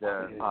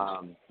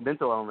the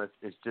mental illness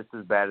is just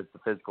as bad as the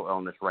physical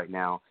illness right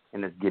now,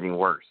 and it's getting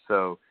worse.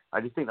 So I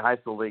just think the high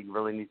school league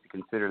really needs to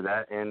consider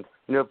that. And,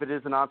 if it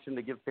is an option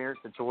to give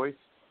parents a choice,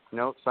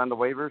 sign the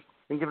waivers,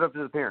 then give it up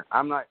to the parent.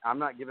 I'm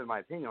not giving my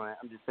opinion on it.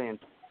 I'm just saying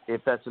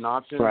if that's an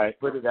option,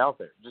 put it out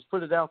there. Just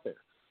put it out there.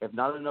 If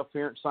not enough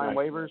parents sign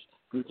waivers,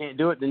 you can't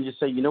do it, then just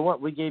say, you know what,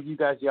 we gave you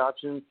guys the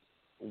option.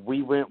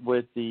 We went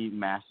with the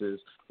masses,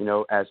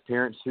 as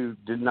parents who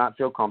did not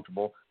feel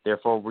comfortable.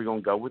 Therefore, we're going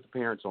to go with the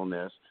parents on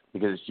this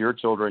because it's your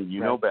children,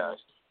 you know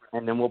best,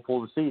 and then we'll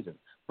pull the season.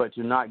 But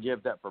to not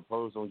give that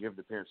proposal and give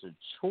the parents a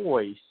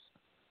choice,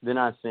 then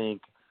I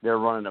think they're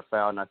running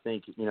afoul. And I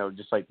think,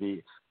 just like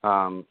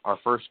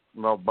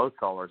both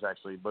callers,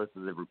 actually, both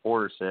of the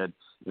reporters said,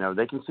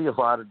 they can see a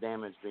lot of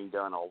damage being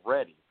done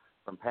already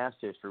from past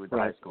history with the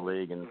high school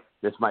league, and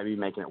this might be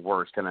making it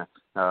worse, kind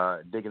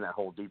of digging that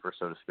hole deeper,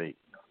 so to speak.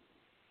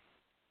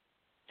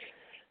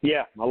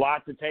 Yeah, a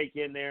lot to take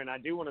in there, and I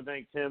do want to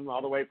thank Tim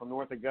all the way from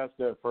North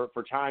Augusta for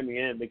chiming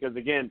in, because,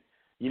 again,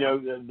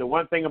 the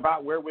one thing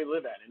about where we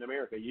live at in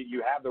America,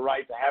 you have the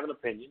right to have an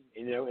opinion,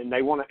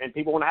 and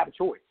people want to have a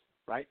choice,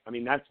 right? I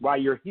mean, that's why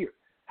you're here.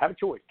 Have a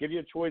choice. Give you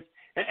a choice.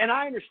 And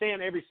I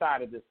understand every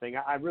side of this thing.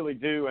 I really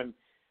do. And,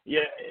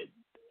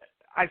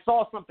 I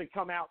saw something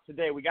come out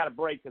today. We got a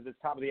break because it's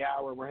top of the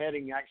hour. We're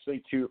heading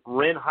actually to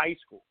Wren High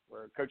School,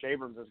 where Coach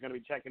Abrams is going to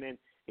be checking in.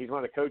 He's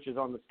one of the coaches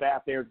on the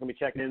staff there. He's going to be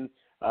checking in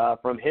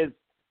from his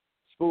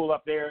school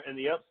up there in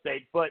the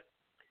upstate. But,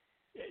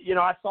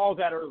 I saw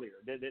that earlier,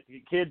 that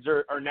the kids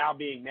are now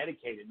being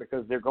medicated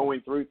because they're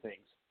going through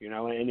things,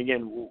 And,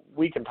 again,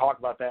 we can talk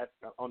about that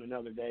on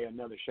another day,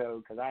 another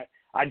show, because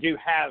I do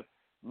have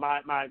my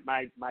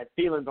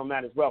feelings on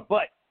that as well.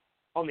 But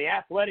on the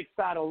athletic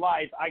side of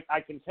life,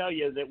 I can tell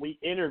you that we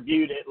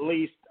interviewed at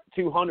least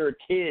 200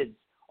 kids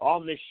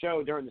on this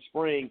show during the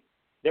spring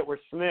that were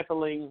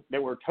sniffling,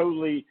 that were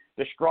totally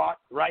distraught,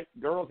 right,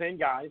 girls and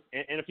guys,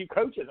 and a few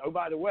coaches, oh,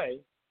 by the way,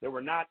 that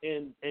were not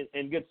in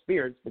good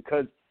spirits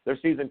because their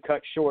season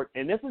cut short.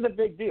 And this is a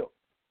big deal.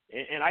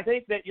 And I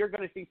think that you're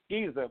going to see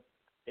SCISA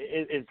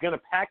is going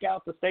to pack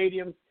out the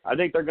stadiums. I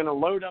think they're going to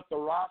load up the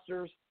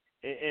rosters.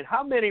 And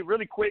how many,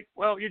 really quick,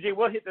 well, Eugene,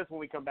 we'll hit this when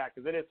we come back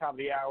because it is top of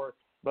the hour.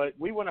 But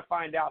we want to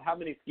find out how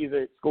many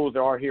SCISA schools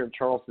there are here in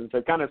Charleston.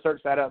 So kind of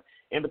search that up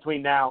in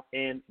between now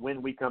and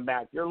when we come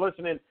back. You're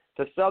listening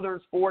to Southern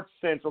Sports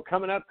Central.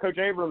 Coming up, Coach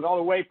Abrams all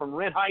the way from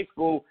Wren High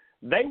School.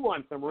 They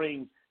won some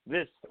rings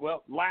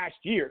last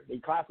year, the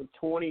class of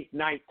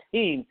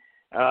 2019,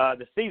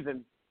 the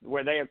season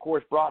where they, of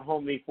course, brought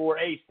home the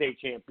 4A state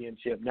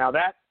championship. Now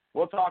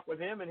we'll talk with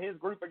him and his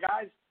group of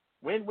guys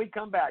when we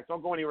come back.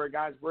 Don't go anywhere,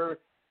 guys. We're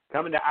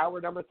coming to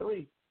hour number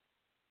 3.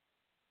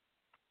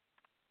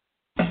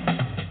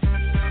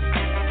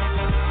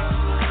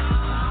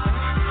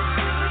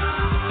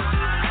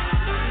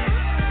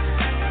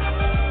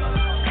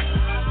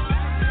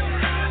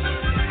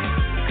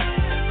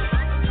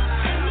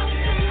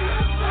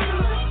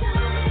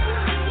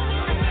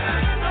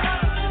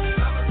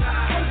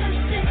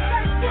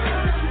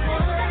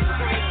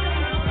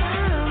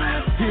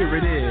 Here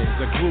it is,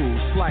 a groove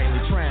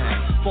slightly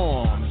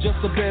transformed. Just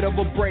a bit of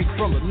a break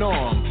from the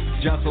norm.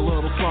 Just a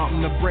little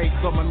something to break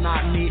the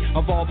monotony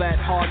of all that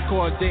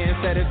hardcore dance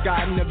that has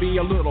gotten to be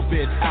a little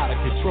bit out of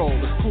control.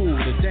 It's cool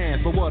to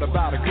dance, but what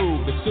about a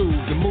groove that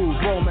soothes and moves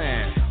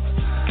romance?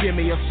 Give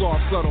me a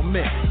soft, subtle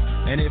mix,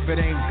 and if it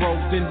ain't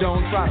broke, then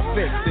don't try to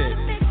fix it.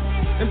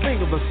 And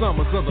think of the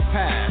summers of the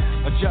past.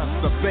 Adjust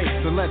the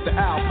bass and let the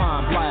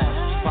Alpine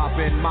blast. Pop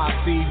in my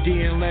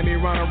CD and let me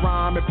run a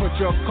rhyme and put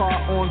your car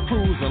on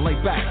cruise and lay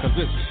back, cause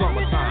it's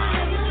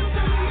summertime.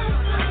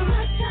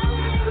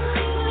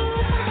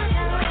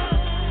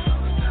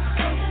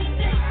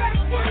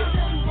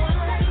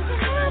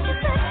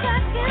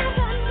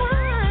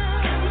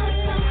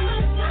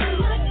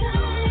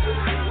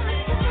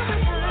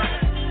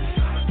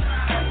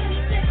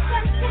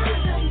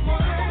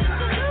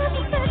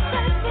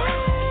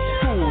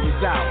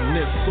 Out in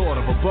this sort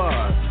of a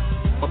buzz,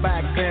 but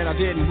back then I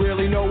didn't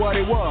really know what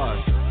it was.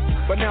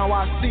 But now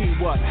I see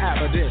what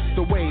happened is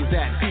the ways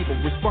that people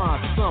respond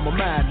to summer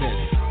madness.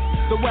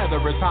 The weather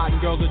is hot and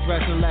girls are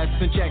dressing less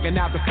and checking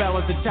out the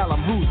fellas to tell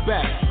them who's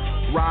best.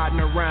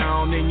 Riding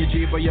around in your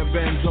Jeep or your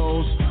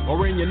Benzos,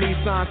 or in your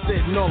Nissan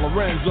sitting on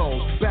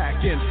Lorenzo's.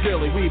 Back in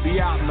Philly, we be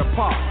out in the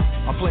park,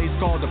 A place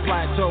called the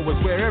Plateau is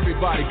where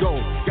everybody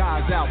goes.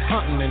 Guys out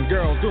hunting and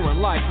girls doing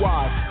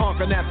likewise.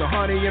 Honking at the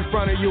honey in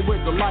front of you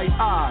with the light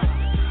eyes.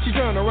 She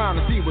turned around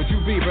to see what you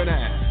beeping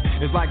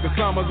at. It's like the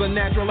summer's a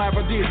natural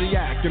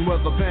aphrodisiac. And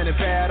with a pen and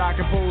pad I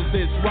compose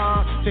this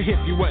rhyme to hit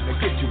you and to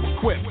get you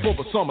equipped for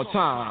the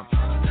summertime.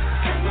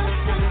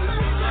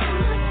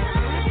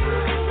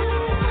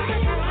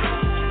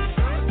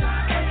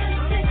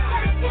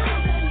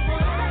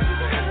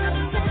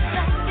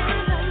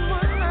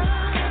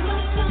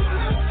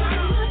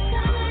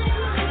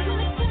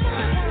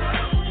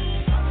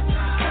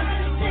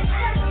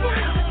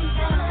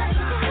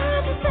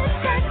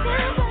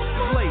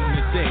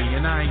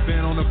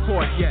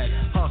 Court yet,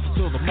 hustle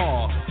to the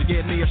mall to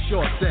get me a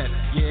short set.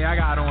 Yeah, I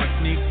got on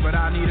sneaks, but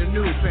I need a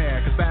new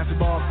pair, cause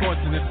basketball courts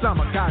in the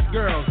summer got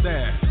girls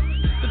there.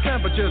 The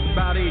temperature's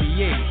about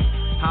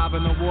 88. Hop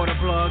in the water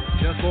plug,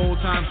 just for old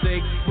time's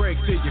sake.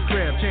 Break to your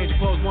crib, change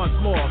your clothes once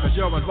more, cause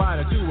you're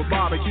invited to a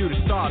barbecue to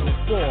start with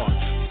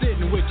 4.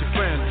 Sitting with your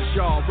friends as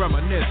y'all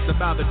reminisce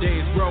about the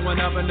days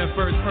growing up and the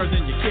first person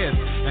you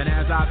kissed. And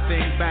as I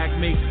think back,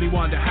 makes me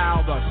wonder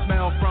how the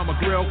smell from a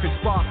grill can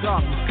spark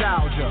off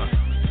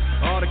nostalgia.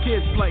 All the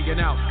kids playing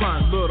out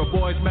front, little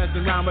boys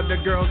messing around with the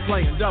girls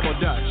playing double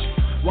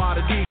dutch. While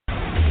the DJ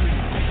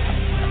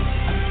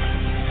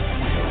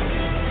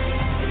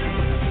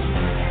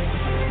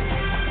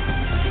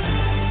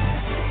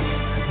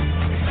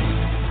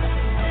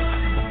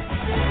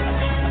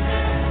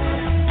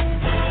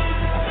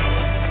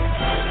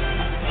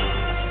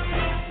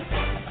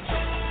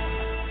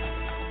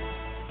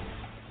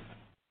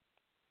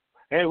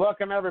Hey,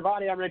 welcome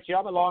everybody. I'm Richie.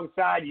 I'm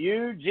alongside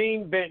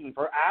Eugene Benton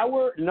for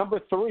hour number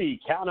 3.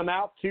 Count them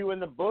out, 2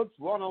 in the books,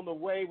 1 on the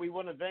way. We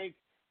want to thank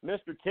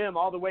Mr. Tim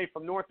all the way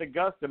from North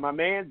Augusta. My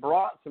man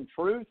brought some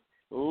truth,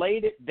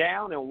 laid it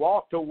down, and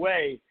walked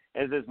away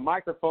as his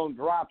microphone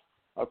drops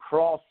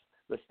across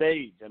the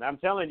stage. And I'm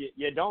telling you,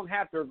 you don't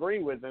have to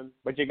agree with him,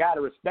 but you got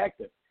to respect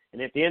it.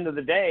 And at the end of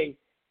the day,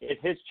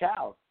 it's his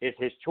child. It's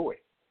his choice,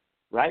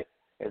 right?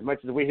 As much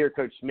as we hear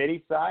Coach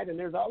Smitty's side, and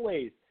there's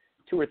always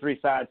 2 or 3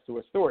 sides to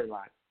a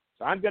storyline.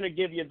 So I'm going to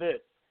give you this.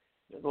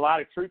 There's a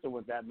lot of truth in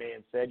what that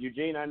man said.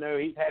 Eugene, I know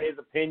he's had his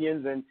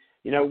opinions, and,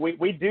 you know,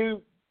 we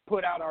do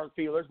put out our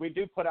feelers. We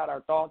do put out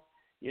our thoughts.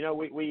 You know,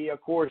 we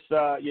of course,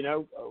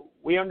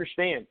 we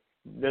understand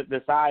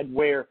the side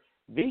where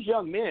these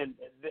young men,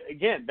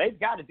 again, they've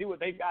got to do what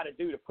they've got to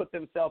do to put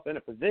themselves in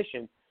a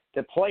position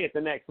to play at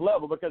the next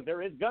level, because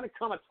there is going to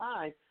come a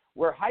time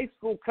where high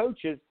school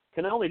coaches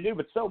can only do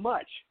but so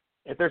much.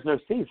 If there's no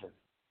season,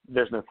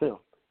 there's no film.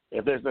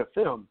 If there's no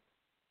film,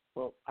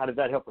 well, how does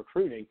that help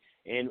recruiting?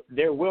 And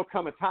there will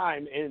come a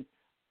time in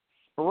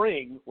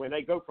spring when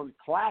they go from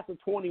class of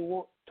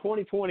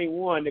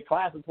 2021 to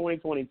class of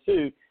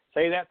 2022.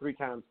 Say that 3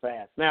 times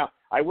fast. Now,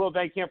 I will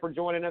thank him for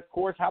joining us, of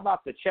course. How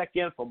about the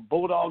check-in from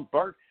Bulldog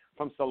Burt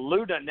from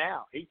Saluda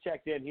now? He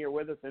checked in here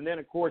with us. And then,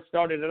 of course,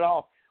 started it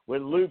off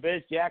with Lou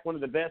Bizjack, one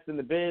of the best in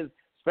the biz,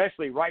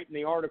 especially writing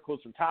the articles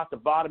from top to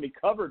bottom. He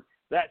covered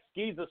that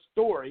Skeeza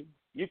story.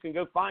 You can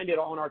go find it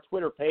on our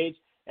Twitter page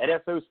at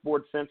SO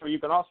Sports Central. You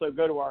can also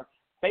go to our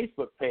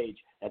Facebook page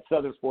at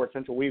Southern Sports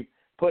Central. We've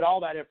put all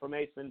that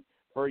information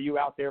for you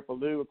out there. For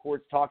Lou, of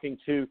course, talking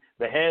to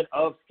the head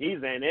of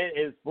Skeeza, and it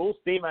is full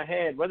steam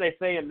ahead. What do they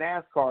say in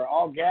NASCAR?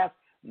 All gas,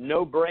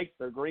 no brakes.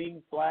 Their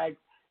green flag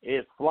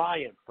is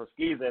flying for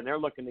Skeeza, and they're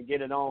looking to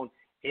get it on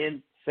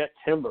in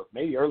September,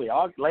 maybe early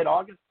August, late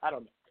August. I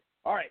don't know.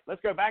 All right,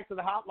 let's go back to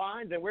the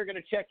hotlines, and we're going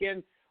to check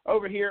in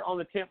over here on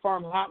the Tent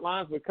Farm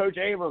hotlines with Coach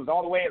Abrams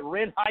all the way at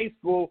Wren High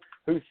School,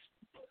 who's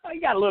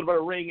got a little bit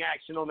of ring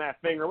action on that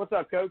finger. What's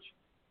up, Coach?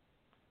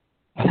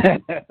 I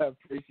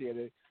appreciate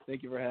it.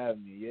 Thank you for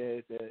having me.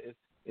 Yeah,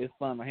 it's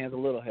fun. My hand's a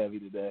little heavy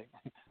today.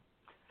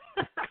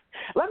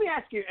 Let me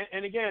ask you,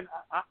 and again,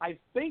 I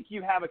think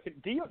you have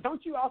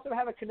don't you also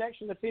have a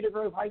connection to Cedar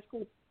Grove High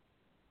School?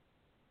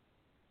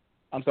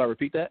 I'm sorry,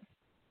 repeat that?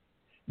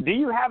 Do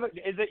you have is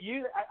it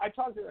you? I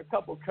talked to a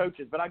couple of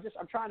coaches, but I'm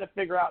trying to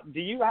figure out, do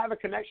you have a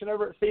connection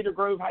over at Cedar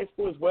Grove High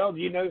School as well?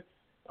 Do you know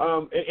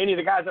any of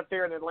the guys up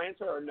there in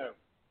Atlanta, or no?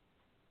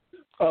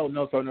 Oh,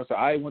 no, sir.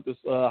 I went to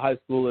high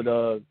school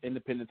at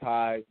Independence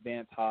High,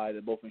 Vance High.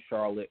 They're both in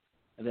Charlotte.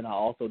 And then I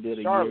also did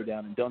a year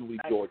down in Dunwoody,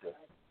 Georgia.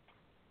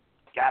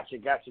 Gotcha.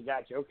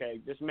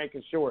 Okay, just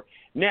making sure.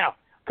 Now,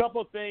 a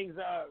couple of things.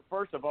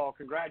 First of all,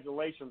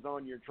 congratulations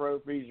on your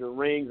trophies, your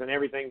rings, and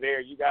everything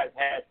there. You guys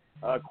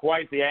had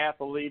quite the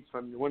athletes,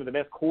 from one of the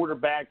best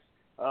quarterbacks,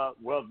 I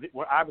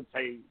would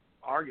say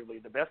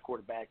arguably the best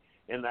quarterback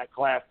in that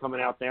class coming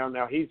out there.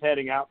 Now, he's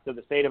heading out to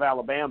the state of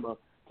Alabama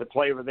to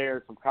play over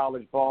there some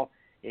college ball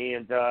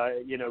and,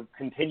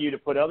 continue to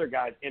put other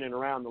guys in and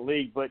around the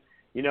league. But,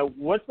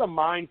 what's the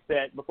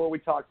mindset, before we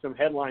talk some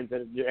headlines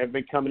that have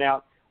been coming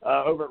out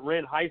over at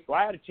Wren High School?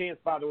 I had a chance,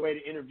 by the way,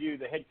 to interview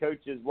the head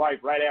coach's wife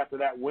right after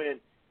that win.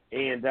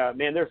 And,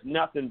 man, there's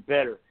nothing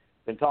better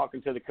than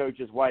talking to the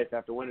coach's wife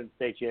after winning the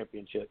state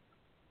championship.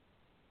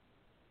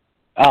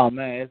 Oh,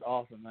 man, it's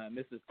awesome, man.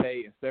 Mrs.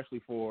 Tate,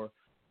 especially for,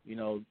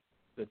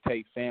 the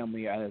Tate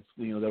family, as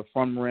they're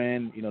from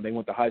Wren. They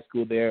went to high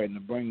school there, and to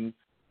bring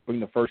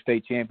the first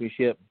state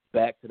championship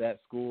back to that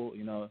school,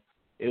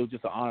 it was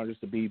just an honor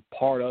just to be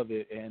part of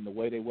it. And the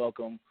way they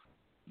welcomed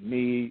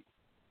me,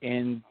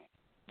 and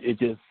it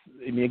just,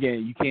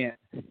 again, you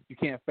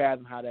can't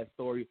fathom how that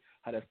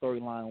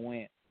storyline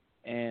went.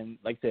 And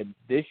like I said,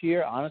 this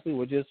year, honestly,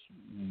 we're just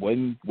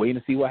waiting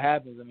to see what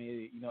happens.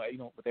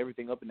 With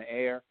everything up in the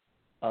air,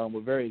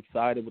 we're very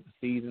excited with the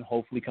season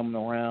hopefully coming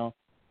around.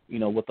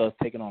 With us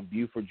taking on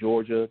Buford,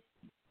 Georgia,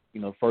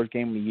 first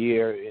game of the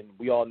year, and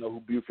we all know who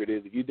Buford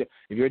is. If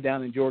you're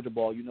down in Georgia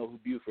ball, you know who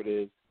Buford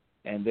is,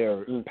 and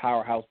they're a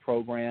powerhouse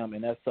program,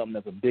 and that's something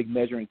that's a big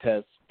measuring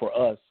test for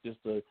us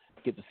just to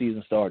get the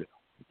season started.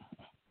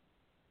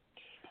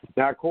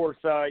 Now, of course,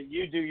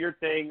 you do your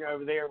thing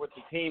over there with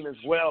the team as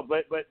well,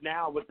 but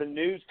now with the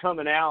news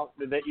coming out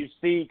that you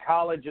see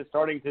colleges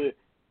starting to,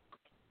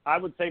 I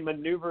would say,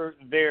 maneuver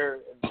their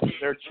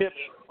chips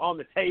on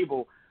the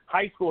table,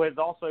 high school has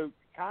also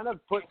kind of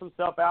put some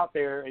stuff out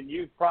there, and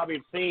you've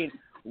probably seen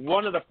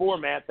one of the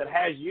formats that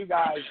has you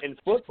guys in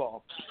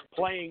football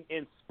playing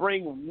in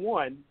spring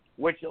 1,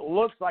 which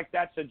looks like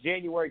that's a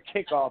January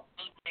kickoff.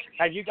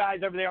 Have you guys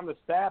over there on the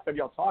staff, have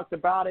y'all talked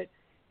about it?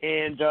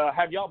 And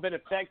have y'all been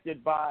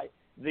affected by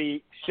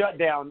the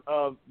shutdown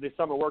of the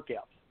summer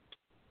workouts?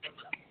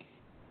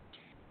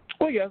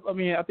 Well, yes.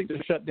 I think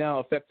the shutdown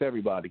affects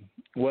everybody,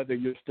 whether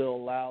you're still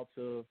allowed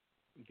to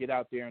get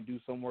out there and do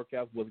some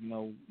workouts with,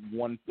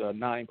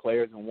 9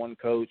 players and 1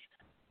 coach.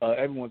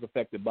 Everyone's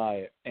affected by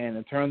it. And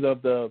in terms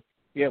of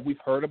we've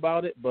heard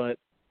about it, but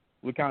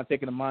we're kind of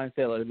taking the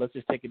mindset, like, let's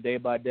just take it day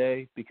by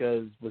day,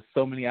 because with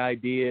so many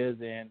ideas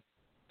and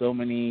so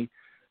many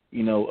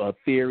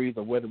theories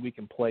of whether we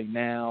can play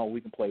now, we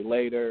can play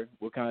later.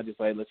 We're kind of just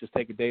like, let's just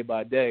take it day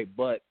by day,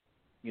 but,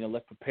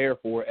 let's prepare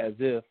for it as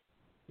if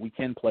we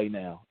can play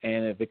now.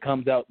 And if it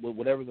comes out with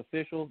whatever's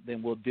official,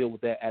 then we'll deal with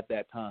that at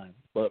that time.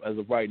 But as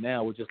of right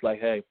now, we're just like,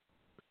 hey,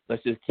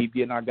 let's just keep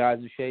getting our guys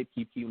in shape,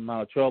 keep keeping them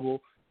out of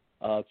trouble,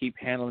 keep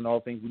handling all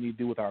the things we need to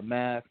do with our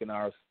mask and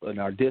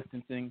our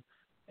distancing,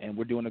 and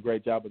we're doing a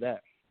great job of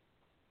that.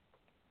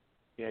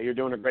 Yeah, you're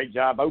doing a great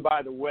job. Oh,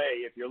 by the way,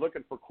 if you're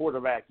looking for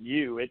quarterback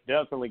it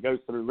definitely goes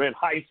through Wren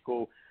High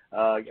School.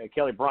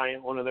 Kelly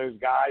Bryant, one of those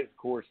guys. Of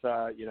course,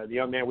 the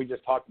young man we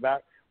just talked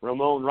about,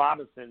 Ramon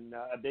Robinson,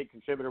 a big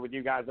contributor with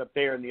you guys up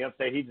there in the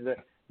upstate. He's a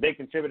big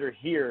contributor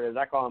here, as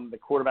I call him, the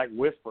quarterback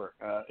whisperer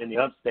in the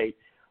upstate.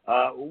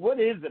 What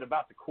is it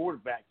about the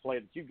quarterback play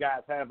that you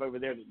guys have over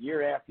there that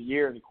year after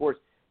year? And, of course,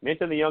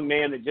 mention the young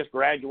man that just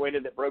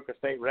graduated that broke a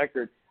state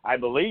record, I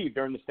believe,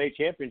 during the state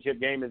championship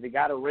game, as he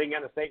got a ring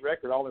and a state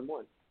record all in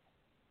one.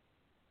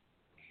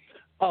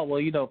 Oh,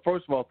 well,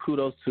 first of all,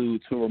 kudos to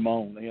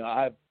Ramon.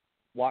 I've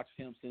watched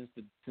him since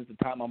the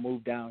time I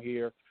moved down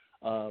here,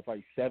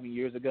 probably 7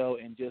 years ago,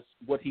 and just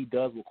what he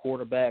does with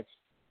quarterbacks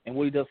and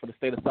what he does for the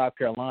state of South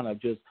Carolina,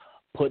 just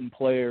putting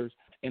players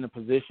in a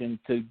position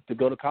to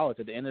go to college.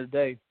 At the end of the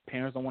day,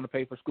 parents don't want to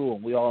pay for school,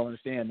 and we all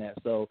understand that.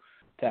 So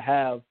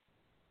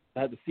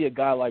to see a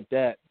guy like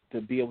that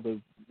to be able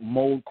to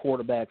mold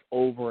quarterbacks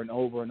over and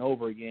over and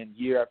over again,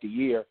 year after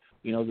year,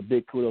 is a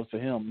big kudos to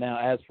him. Now,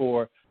 as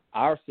for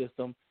our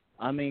system,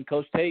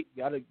 Coach Tate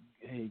got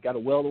a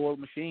well-oiled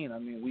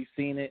machine. We've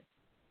seen it.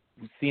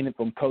 We've seen it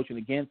from coaching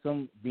against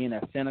him, being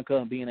at Seneca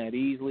and being at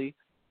Easley,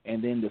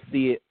 and then to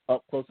see it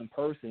up close in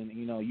person.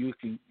 You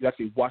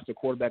actually watch the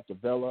quarterback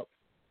develop,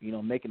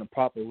 making the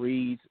proper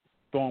reads,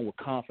 throwing with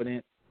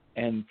confidence.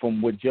 And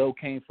from where Joe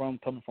came from,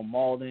 coming from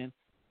Malden,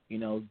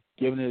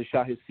 giving it a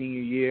shot his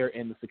senior year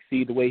and to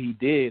succeed the way he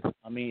did,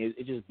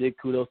 it's just big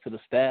kudos to the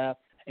staff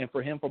and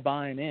for him for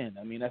buying in.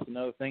 That's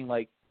another thing.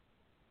 Like,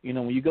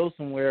 when you go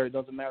somewhere, it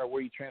doesn't matter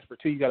where you transfer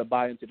to, you got to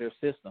buy into their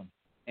system.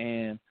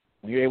 And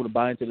when you're able to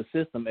buy into the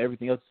system,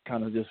 everything else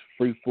kind of just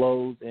free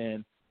flows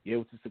and you're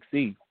able to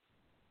succeed.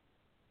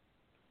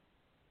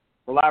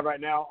 We're live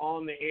right now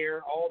on the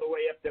air all the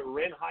way up to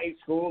Wren High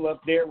School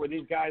up there where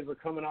these guys are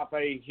coming off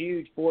a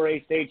huge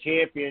 4A state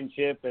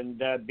championship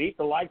and beat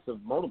the likes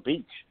of Myrtle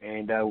Beach.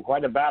 And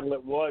quite a battle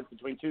it was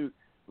between two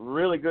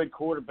really good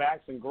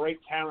quarterbacks and great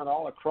talent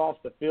all across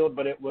the field.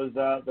 But it was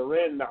the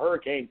Wren and the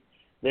Hurricanes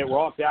that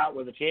walked out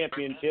with a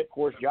championship. Of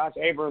course, Josh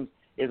Abrams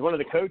is one of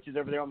the coaches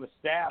over there on the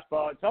staff.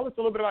 Tell us a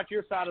little bit about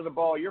your side of the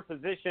ball, your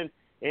position,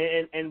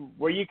 and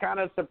were you kind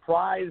of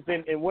surprised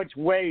in which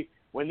way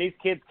when these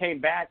kids came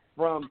back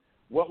from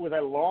what was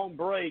a long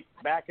break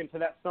back into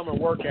that summer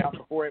workout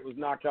before it was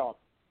knocked off?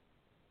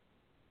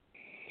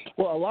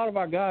 Well, a lot of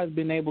our guys have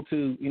been able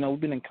to, we've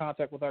been in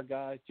contact with our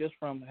guys just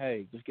from,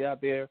 hey, just get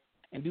out there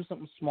and do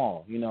something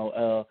small.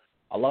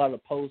 A lot of the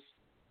posts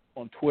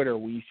on Twitter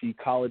where you see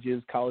college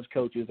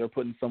coaches are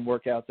putting some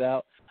workouts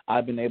out.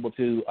 I've been able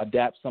to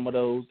adapt some of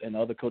those and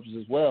other coaches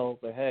as well.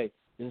 But, hey,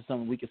 this is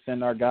something we can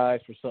send our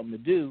guys for something to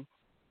do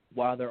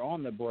while they're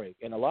on the break.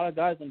 And a lot of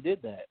guys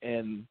did that.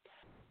 And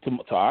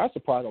to our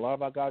surprise, a lot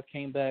of our guys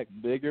came back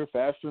bigger,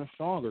 faster, and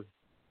stronger.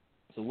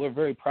 So we're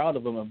very proud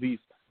of them of these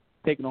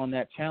taking on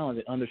that challenge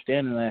and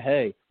understanding that,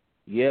 hey,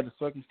 yeah, the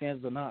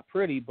circumstances are not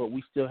pretty, but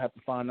we still have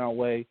to find our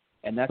way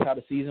And that's how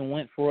the season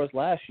went for us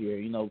last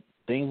year.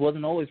 Things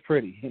wasn't always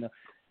pretty,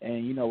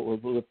 And,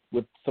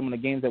 with some of the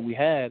games that we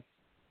had,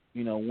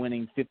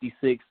 winning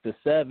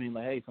 56-7,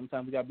 like, hey,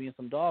 sometimes we got to be in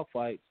some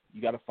dogfights.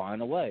 You got to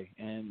find a way.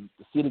 And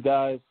to see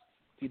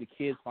the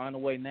kids find a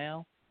way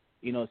now,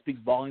 it speaks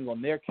volumes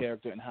on their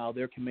character and how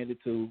they're committed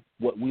to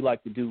what we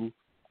like to do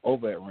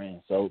over at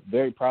Wren. So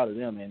very proud of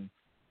them.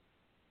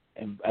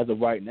 And as of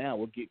right now,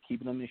 we're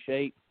keeping them in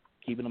shape,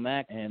 keeping them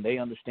active, and they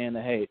understand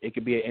that, hey, it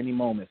could be at any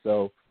moment.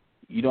 So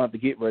you don't have to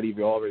get ready if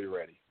you're already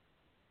ready.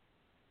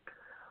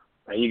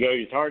 There you go.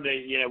 It's hard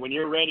to, when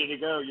you're ready to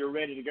go, you're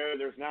ready to go.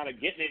 There's not a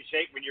getting in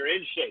shape when you're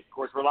in shape. Of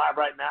course, we're live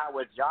right now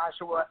with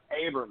Joshua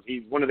Abrams.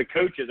 He's one of the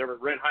coaches over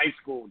at Wren High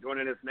School,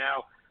 joining us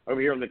now over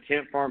here on the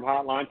Tent Farm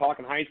Hotline,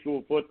 talking high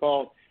school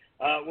football.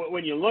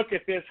 When you look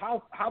at this,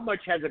 how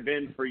much has it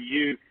been for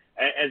you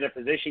as a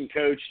position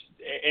coach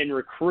in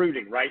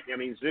recruiting, right? I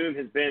mean, Zoom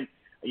has been,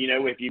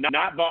 if you've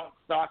not bought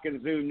stock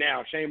in Zoom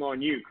now, shame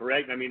on you,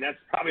 correct? I mean, that's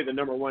probably the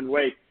number one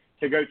way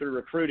to go through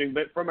recruiting.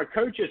 But from a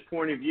coach's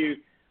point of view,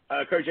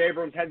 Coach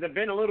Abrams, has it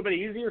been a little bit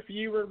easier for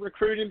you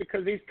recruiting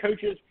because these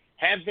coaches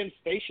have been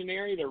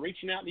stationary? They're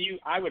reaching out to you.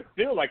 I would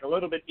feel like a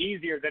little bit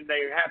easier than they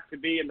have to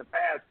be in the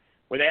past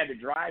where they had to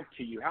drive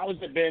to you. How has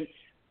it been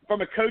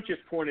from a coach's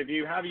point of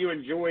view? How have you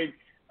enjoyed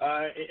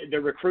the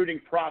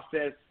recruiting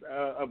process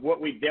of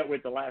what we've dealt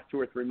with the last 2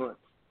 or 3 months?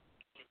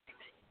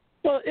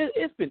 Well,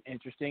 it's been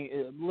interesting.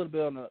 A little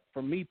bit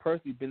for me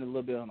personally, been a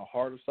little bit on the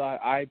harder side.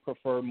 I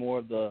prefer more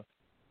of the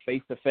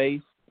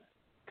face-to-face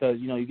because,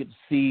 you get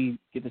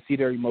to see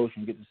their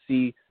emotion, get to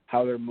see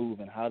how they're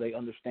moving, how they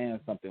understand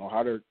something, or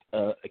how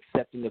they're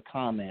accepting a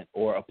comment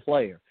or a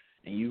player,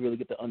 and you really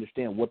get to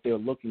understand what they're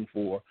looking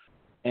for.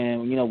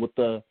 And, with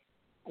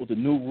the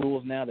new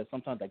rules now that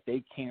sometimes, like,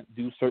 they can't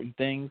do certain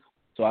things,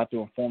 so I have to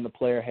inform the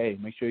player, hey,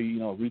 make sure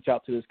you reach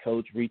out to this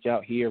coach, reach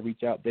out here,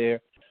 reach out there.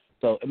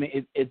 So, I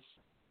mean, it's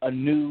a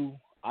new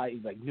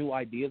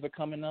ideas are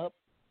coming up.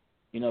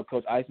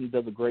 Coach Eisen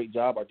does a great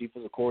job. Our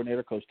defensive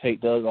coordinator, Coach Tate,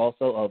 does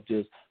also, of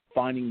just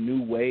finding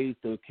new ways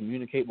to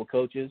communicate with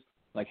coaches.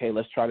 Like, hey,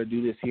 let's try to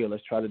do this here.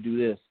 Let's try to do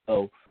this.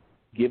 So,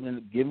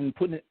 we're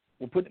putting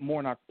it more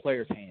in our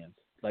players' hands.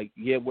 Like,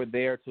 yeah, we're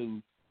there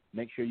to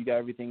make sure you got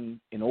everything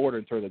in order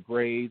in terms of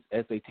grades,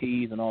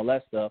 SATs, and all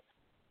that stuff.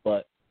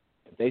 But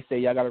if they say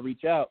y'all got to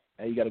reach out,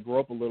 hey, you got to grow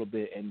up a little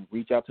bit and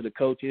reach out to the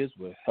coaches.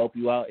 We'll help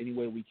you out any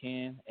way we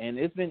can. And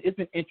it's been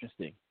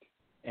interesting.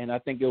 And I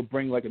think it'll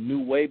bring like a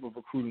new wave of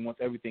recruiting once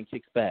everything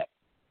kicks back.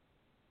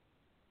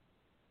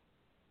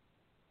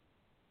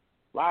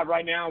 Live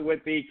right now with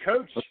the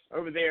coach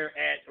over there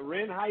at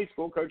Wren High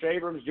School, Coach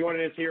Abrams,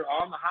 joining us here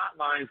on the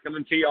hotline,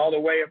 coming to you all the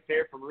way up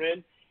there from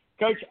Wren.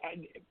 Coach,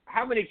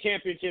 how many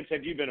championships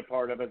have you been a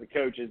part of as a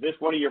coach? Is this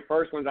one of your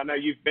first ones? I know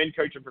you've been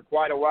coaching for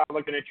quite a while,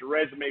 looking at your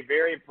resume,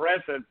 very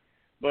impressive.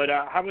 But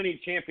how many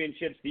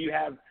championships do you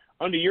have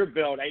under your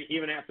belt,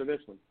 even after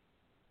this one?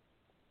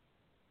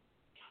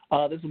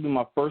 This will be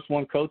my first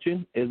one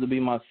coaching. This will be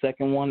my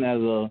second one as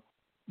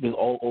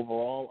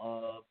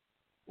overall.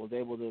 Was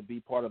able to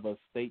be part of a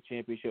state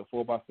championship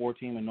 4x4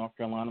 team in North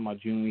Carolina my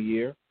junior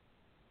year.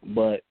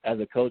 But as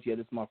a coach, this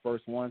is my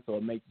first one, so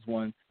it makes this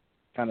one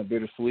kind of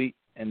bittersweet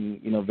and,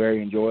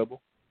 very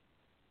enjoyable.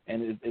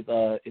 And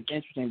it's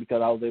interesting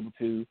because I was able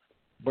to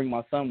bring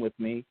my son with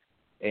me,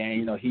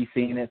 and, he's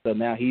seen it. So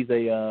now he's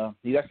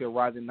actually a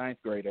rising ninth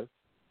grader.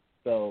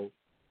 So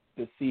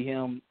to see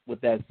him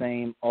with that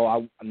same,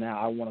 I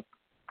want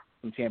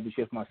some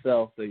championships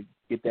myself, to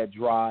get that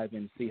drive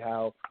and see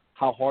how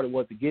hard it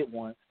was to get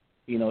one.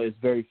 It's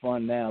very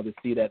fun now to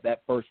see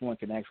that first one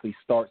can actually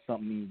start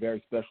something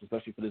very special,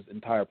 especially for this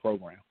entire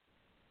program.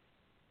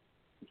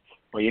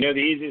 Well, the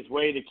easiest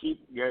way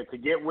to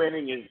get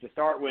winning is to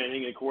start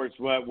winning. Of course,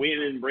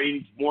 winning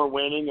breeds more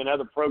winning and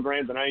other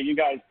programs. And I know you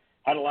guys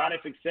had a lot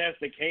of success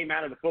that came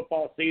out of the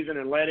football season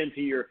and led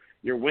into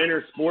your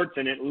winter sports,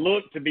 and it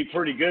looked to be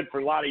pretty good for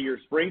a lot of your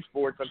spring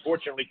sports,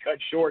 unfortunately cut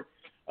short.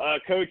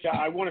 Coach,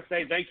 I want to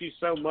say thank you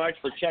so much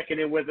for checking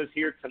in with us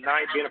here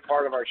tonight, being a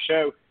part of our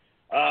show.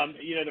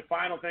 The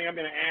final thing I'm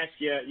going to ask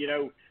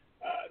you,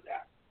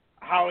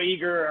 how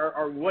eager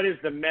or what is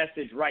the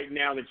message right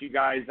now that you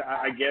guys,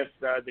 I guess,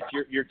 that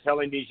you're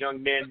telling these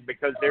young men,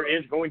 because there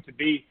is going to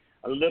be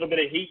a little bit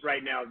of heat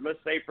right now. Let's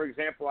say, for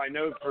example, I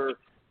know for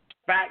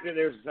fact that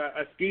there's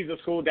a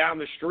SCISA school down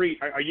the street.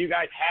 Are you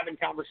guys having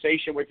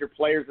conversation with your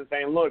players and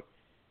saying, look,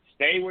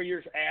 stay where you're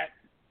at,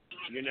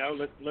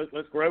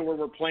 let's grow where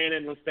we're playing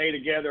and let's stay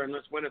together and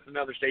let's win us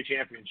another state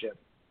championship?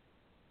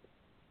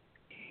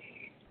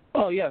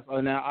 Oh, yes.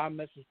 Now, our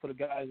message for the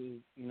guys is,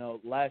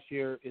 last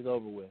year is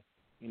over with.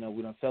 We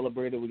done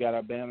celebrated. We got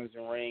our banners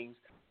and rings,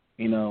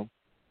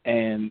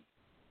 and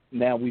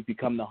now we've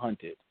become the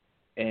hunted.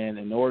 And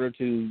in order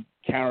to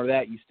counter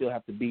that, you still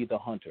have to be the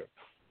hunter.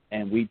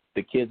 And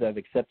the kids have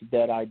accepted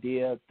that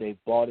idea. They've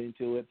bought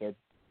into it.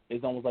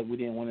 It's almost like we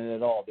didn't win it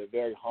at all. They're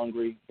very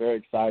hungry, very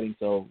exciting.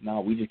 So, now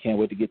we just can't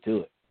wait to get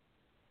to it.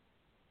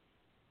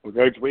 Well,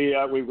 Coach, we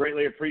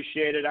greatly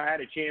appreciate it. I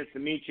had a chance to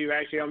meet you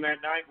actually on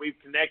that night. We've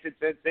connected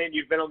since then.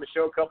 You've been on the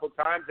show a couple of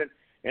times, and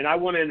And I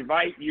want to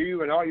invite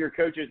you and all your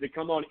coaches to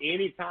come on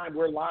anytime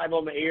we're live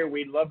on the air.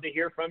 We'd love to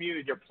hear from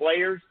you. Your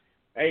players,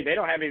 hey, they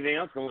don't have anything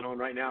else going on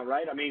right now,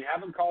 right? I mean,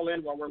 have them call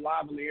in while we're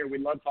live on the air. We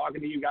love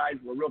talking to you guys.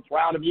 We're real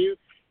proud of you,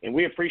 and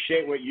we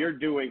appreciate what you're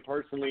doing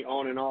personally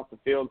on and off the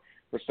field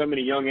for so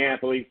many young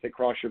athletes that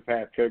cross your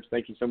path, Coach.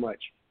 Thank you so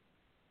much.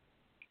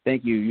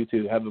 Thank you. You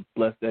too. Have a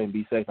blessed day and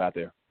be safe out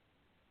there.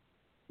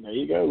 There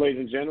you go,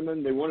 ladies and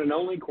gentlemen. The one and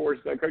only, of course,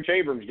 Coach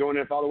Abrams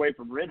joining us all the way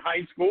from Wren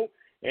High School.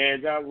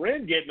 And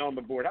Wren getting on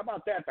the board. How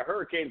about that? The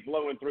hurricane's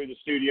blowing through the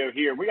studio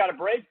here. We got a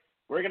break.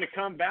 We're going to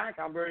come back.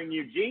 I'll bring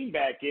Eugene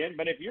back in.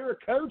 But if you're a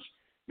coach,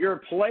 you're a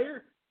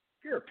player,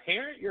 if you're a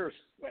parent,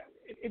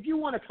 if you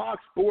want to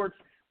talk sports,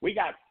 we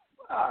got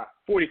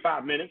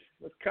 45 minutes.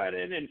 Let's cut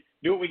in and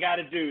do what we got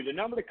to do. The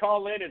number to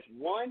call in is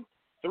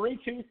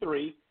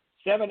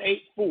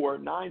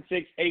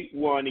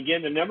 1-323-784-9681.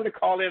 Again, the number to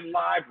call in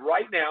live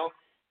right now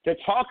to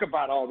talk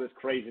about all this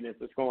craziness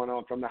that's going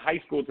on from the high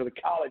school to the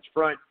college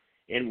front.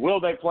 And will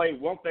they play,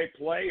 won't they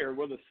play, or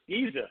will the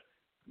Skeeza,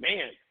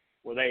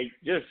 will they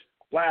just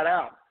flat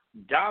out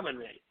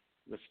dominate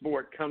the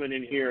sport coming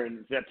in here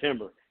in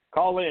September?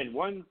 Call in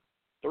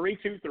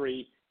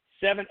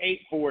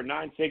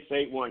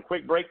 1-323-784-9681.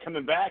 Quick break,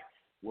 coming back.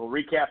 We'll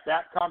recap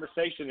that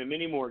conversation and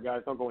many more,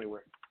 guys. Don't go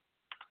anywhere.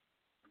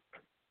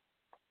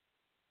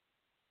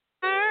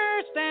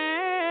 There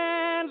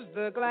stands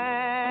the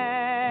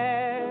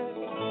glass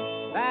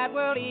that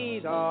will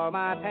ease all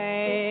my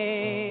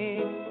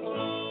pain,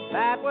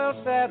 that will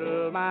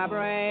settle my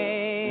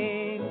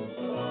brain.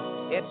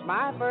 It's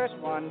my first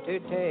one to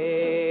take.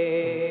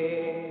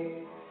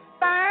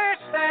 There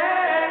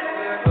stands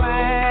the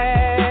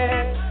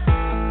glass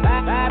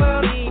that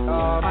will ease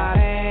all my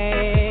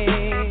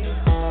pain,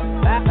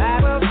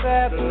 that will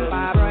settle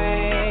my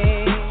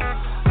brain.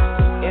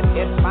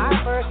 It's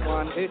my first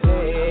one to take.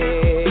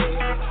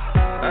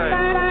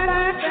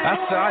 I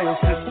saw your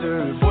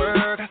sister at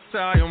work, I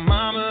saw your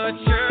mama at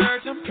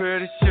church. I'm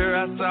pretty sure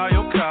I saw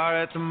your car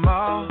at the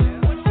mall.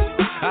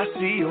 I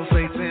see your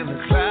face in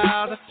the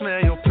clouds, I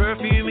smell your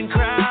perfume in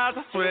crowds.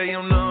 I swear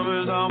your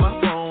number's on my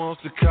phone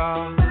wants to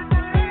call.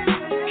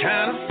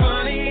 Kinda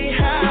funny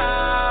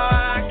how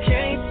I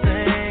can't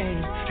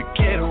seem to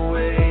get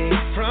away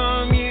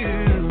from you.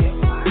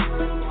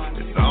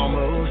 It's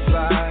almost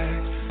like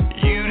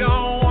you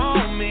don't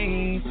want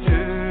me to.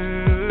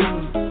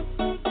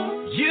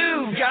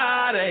 You've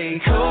got a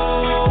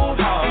cold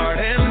heart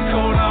and a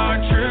cold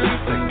hard truth.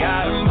 I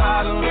got a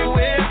bottle of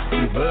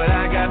whiskey, but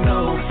I got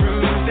no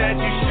proof that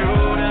you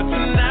showed up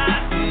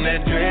tonight in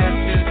that dress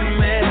just a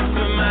mess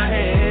of my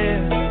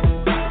head.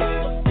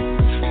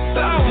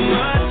 So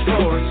much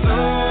for so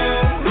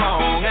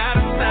long, out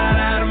of sight,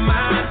 out of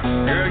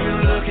mind. Girl,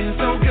 you're looking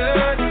so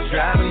good, it's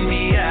driving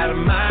me out of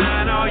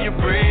mind. Oh, you're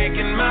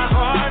breaking my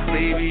heart,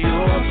 baby,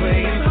 you're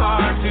playing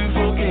hard to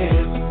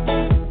forget.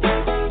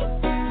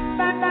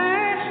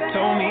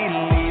 Told me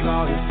to leave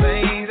all your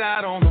things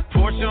out on the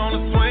porch on the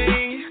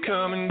swing.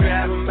 Come and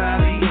grab them by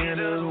the end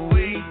of the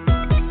week.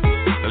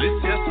 Well,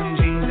 it's just some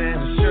jeans and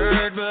a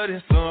shirt, but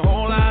it's a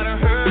whole lot of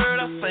hurt.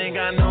 I think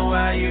I know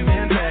why you've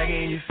been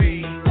dragging your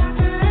feet.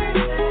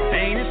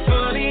 Ain't it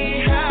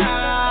funny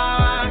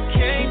how I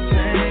can't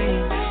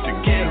seem to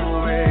get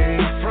away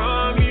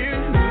from you?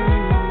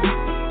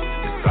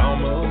 It's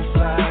almost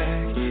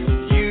like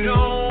you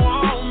don't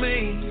want me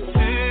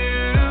to.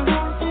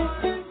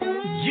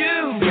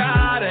 You've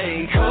got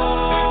a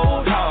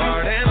cold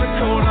heart and a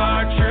cold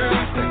hard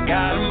truth. I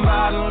got a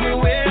bottle of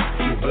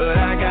whiskey, but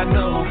I got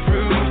no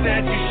proof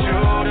that you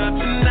showed up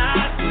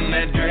tonight in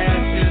that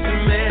dress just a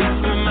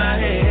mess of my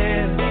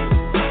head.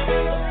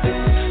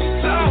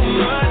 So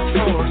much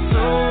for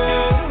so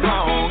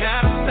long,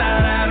 out of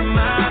sight, out of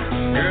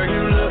mind. Girl,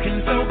 you're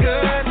looking so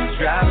good, it's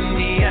driving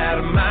me out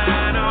of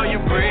mind. Oh,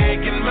 you're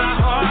breaking my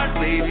heart,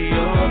 baby,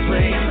 you're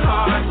playing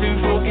hard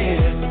to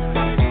forget.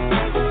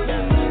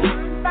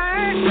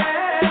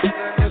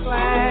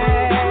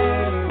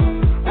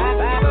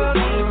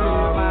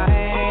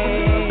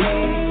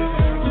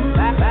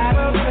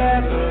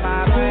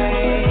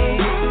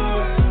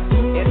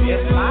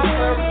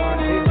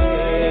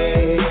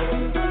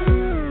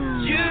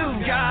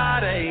 You've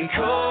got a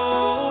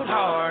cold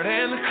heart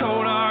and a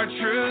cold hard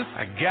truth.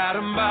 I got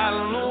a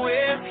bottle of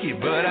whiskey,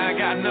 but I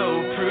got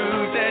no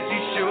proof that you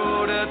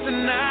showed up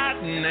tonight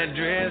in that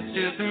dress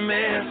just a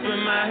mess with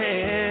my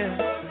head.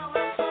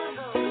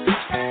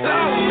 So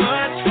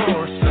much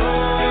for so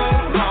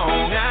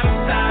long, out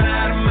of sight,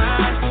 out of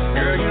mind.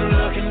 Girl, you're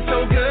looking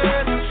so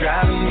good, it's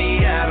driving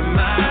me out of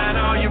mind.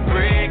 Oh, you're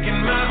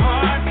breaking my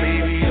heart,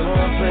 baby,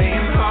 you're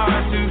playing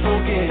hard to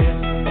forget.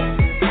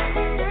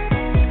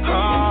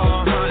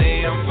 Oh,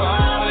 honey, I'm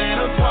falling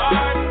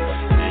apart.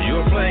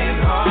 You're playing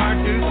hard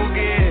to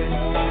forget.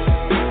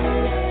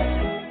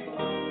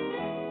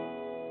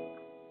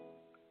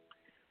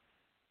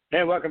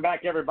 Hey, welcome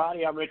back,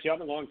 everybody. I'm Rich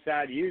Elton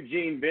alongside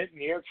Eugene Benton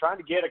here, trying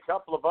to get a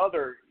couple of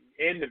other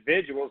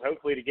individuals,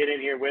 hopefully, to get in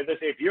here with us.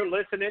 If you're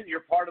listening, you're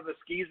part of the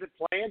Skeeza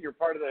plan, you're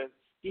part of the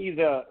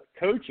Skeeza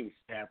coaching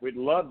staff, we'd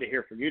love to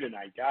hear from you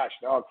tonight. Gosh,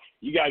 dog,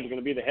 you guys are going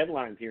to be the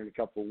headlines here in a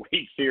couple of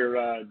weeks here.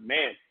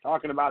 Man,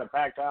 talking about a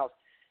packed house,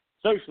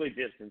 socially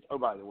distanced. Oh,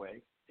 by the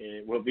way,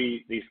 it will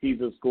be the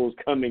Skeeza schools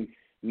coming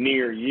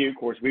near you. Of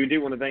course, we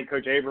do want to thank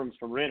Coach Abrams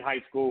from Wren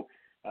High School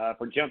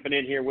for jumping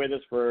in here with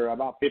us for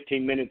about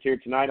 15 minutes here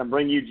tonight. I'm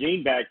bringing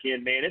Eugene back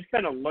in, man. It's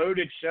been a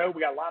loaded show.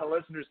 We got a lot of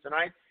listeners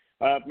tonight.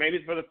 Maybe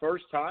it's for the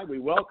first time. We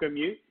welcome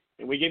you,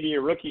 and we give you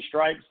your rookie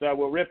stripes.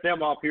 We'll rip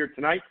them off here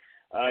tonight.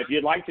 If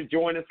you'd like to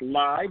join us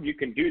live, you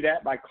can do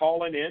that by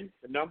calling in.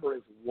 The number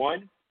is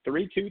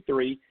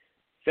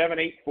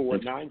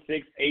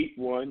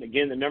 1-323-784-9681.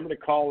 Again, the number to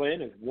call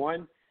in is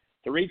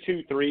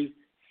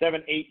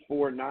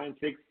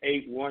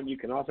 1-323-784-9681. You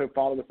can also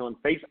follow us on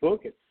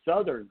Facebook at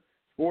Southern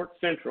Sports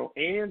Central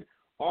and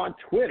on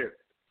Twitter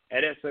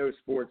at SO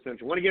Sports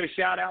Central. I want to give a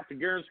shout-out to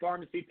Gurns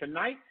Pharmacy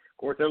tonight. Of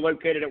course, they're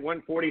located at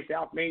 140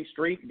 South Main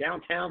Street,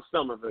 downtown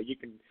Somerville. You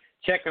can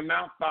check them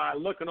out by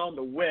looking on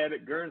the web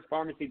at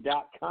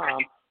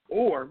GurnsPharmacy.com,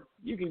 or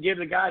you can give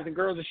the guys and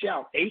girls a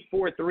shout,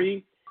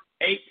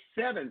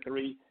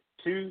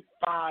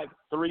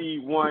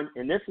 843-873-2531.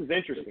 And this is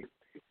interesting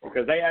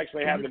because they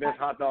actually have the best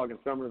hot dog in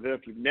Somerville.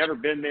 If you've never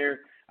been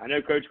there, I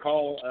know Coach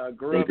Call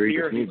grew up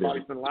here. He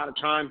probably spent a lot of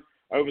time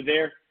over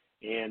there.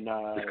 And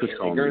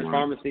Gurns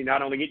Pharmacy,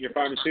 not only getting your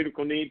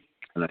pharmaceutical needs,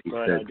 but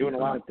doing a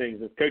lot of things.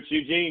 Coach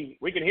Eugene,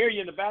 we can hear you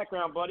in the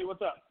background, buddy.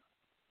 What's up?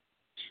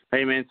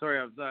 Hey, man, sorry.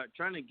 I was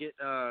trying to get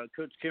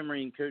Coach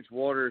Kimmery and Coach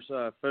Waters'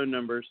 phone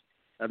numbers.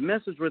 I've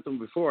messaged with them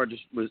before. I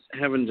just was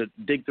having to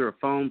dig through a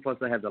phone, plus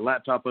I had the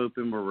laptop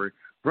open where we're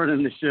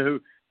running the show.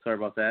 Sorry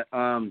about that.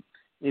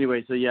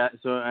 Anyway, so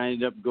I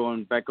ended up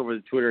going back over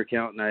the Twitter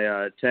account, and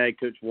I tagged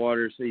Coach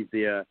Waters. He's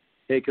the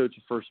head coach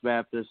of First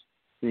Baptist.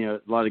 You know,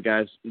 a lot of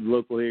guys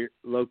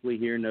locally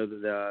here know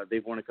that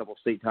they've won a couple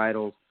state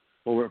titles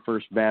over at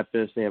First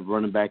Baptist. They have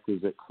running back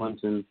who's at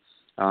Clemson.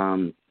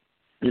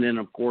 And then,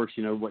 of course,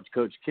 you know, what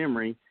Coach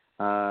Kimmery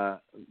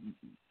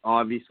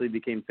obviously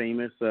became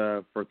famous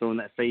for throwing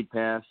that fade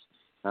pass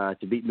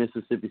to beat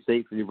Mississippi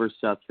State for the University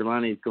of South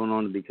Carolina. He's going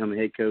on to become a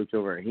head coach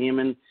over at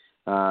Hammond.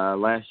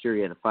 Last year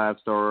he had a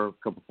 5-star, a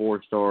couple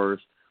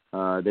 4-stars.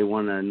 They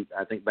won,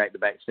 I think,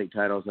 back-to-back state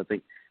titles. I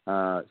think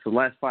for the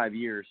last 5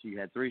 years you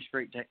had three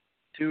straight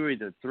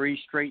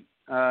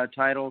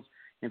titles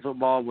in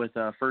football with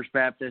First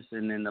Baptist,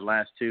 and then the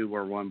last 2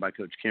 were won by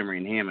Coach Kimmery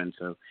and Hammond.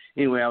 So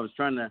anyway, I was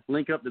trying to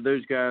link up to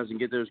those guys and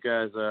get those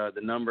guys the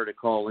number to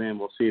call in.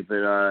 We'll see if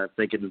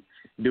they can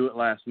do it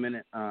last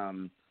minute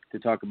to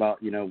talk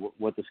about, you know,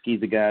 what the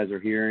Skeeza guys are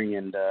hearing,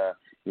 and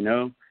you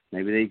know,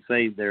 maybe they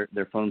say their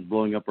phone's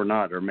blowing up or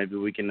not, or maybe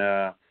we can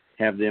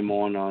have them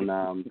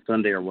on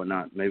Sunday or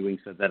whatnot. Maybe we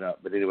can set that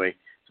up. But anyway,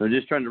 so I'm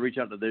just trying to reach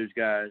out to those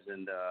guys,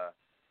 and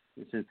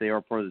since they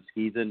are part of the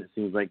Skeeza, and it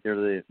seems like they're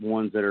the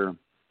ones that are,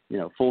 you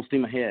know, full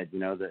steam ahead. You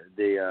know,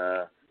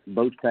 the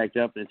boat's packed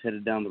up and it's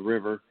headed down the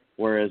river,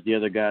 whereas the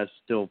other guys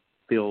still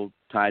feel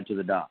tied to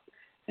the dock.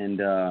 And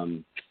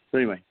so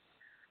anyway,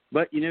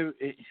 but, you know,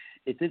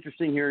 it's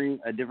interesting hearing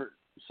a different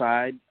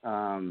side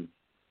of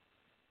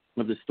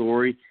the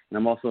story. And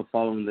I'm also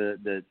following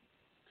the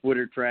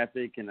Twitter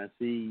traffic, and I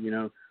see, you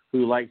know,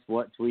 who likes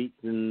what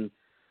tweets and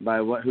by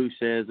what who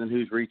says and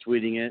who's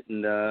retweeting it.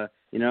 And,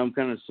 you know,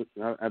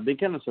 I've been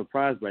kind of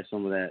surprised by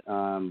some of that.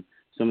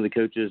 Some of the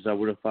coaches I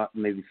would have thought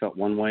maybe felt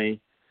one way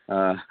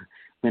when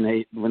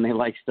they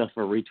like stuff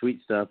or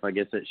retweet stuff. I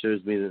guess that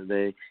shows me that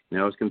they, you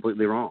know, it's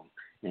completely wrong.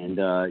 And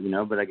you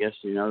know, but I guess,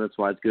 you know, that's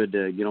why it's good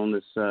to get on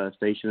this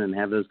station and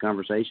have those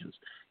conversations.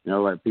 You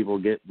know, let people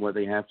get what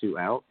they have to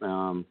out.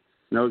 You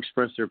know,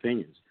 express their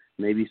opinions.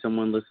 Maybe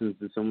someone listens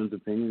to someone's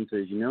opinion and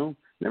says, you know,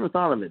 never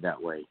thought of it that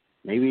way.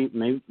 Maybe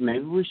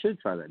we should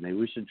try that. Maybe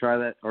we should try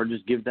that, or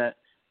just give that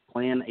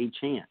plan a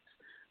chance.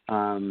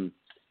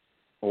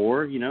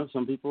 Or, you know,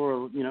 some people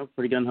are, you know,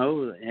 pretty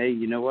gung-ho. Hey,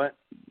 you know what?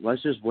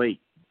 Let's just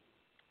wait.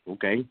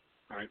 Okay.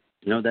 All right.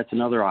 You know, that's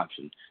another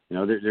option. You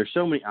know, there's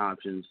so many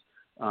options.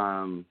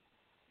 And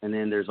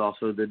then there's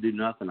also the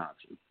do-nothing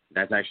option.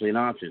 That's actually an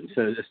option.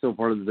 So it's still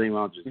part of the same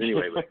options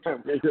anyway.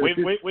 But we've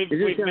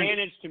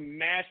managed to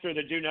master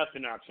the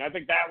do-nothing option. I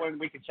think that one,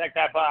 we can check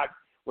that box.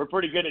 We're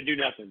pretty good at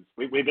do-nothing.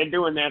 We've been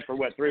doing that for,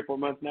 3 or 4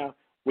 months now?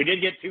 We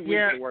did get 2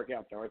 weeks to work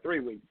out, though, or 3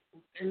 weeks.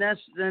 And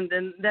that's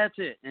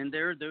it. And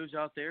there are those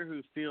out there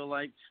who feel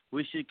like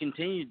we should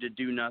continue to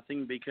do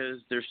nothing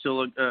because there's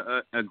still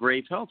a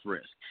grave health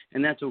risk,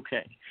 and that's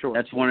okay. Sure.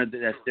 That's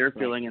that's their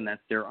feeling, and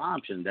that's their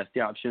option. That's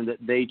the option that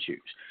they choose.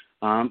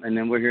 And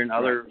then we're hearing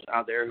others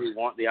out there who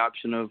want the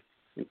option of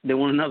they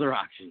want another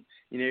option.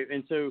 You know,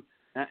 and so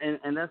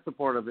and that's the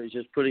part of it, is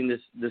just putting this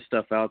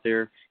stuff out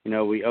there. You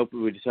know, we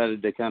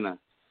decided to kind of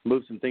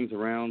move some things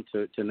around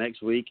to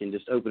next week and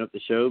just open up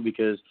the show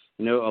because,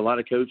 you know, a lot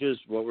of coaches,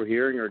 what we're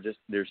hearing, are just,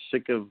 they're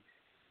sick of,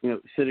 you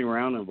know, sitting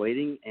around and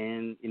waiting.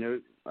 And, you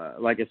know,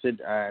 like I said,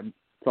 I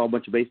saw a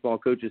bunch of baseball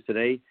coaches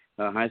today,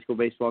 high school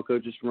baseball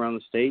coaches from around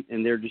the state,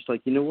 and they're just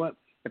like, you know what,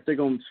 if they're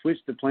going to switch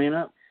the plan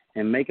up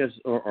and make us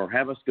or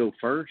have us go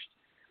first,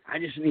 I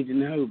just need to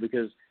know,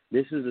 because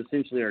this is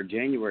essentially our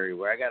January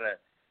where I got to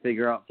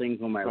figure out things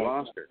on my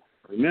roster.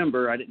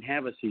 Remember, I didn't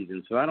have a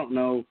season, so I don't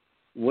know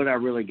what I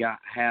really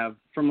have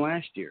from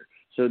last year.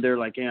 So they're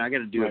like, I got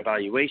to do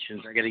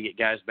evaluations. I got to get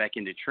guys back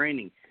into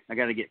training. I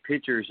got to get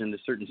pitchers into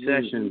certain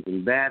sessions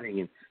and batting.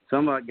 And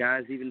some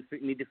guys even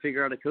need to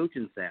figure out a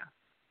coaching staff.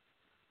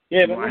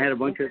 Yeah, but I had a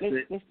bunch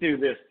let's do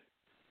this.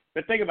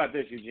 But think about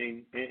this,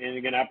 Eugene. And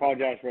again, I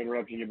apologize for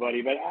interrupting you,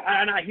 buddy. But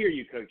I hear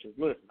you, coaches.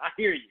 Listen, I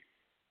hear you.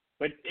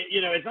 But,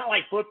 it's not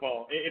like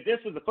football. If this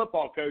was the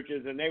football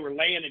coaches and they were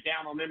laying it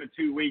down on them in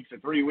 2 weeks or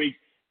 3 weeks,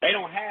 they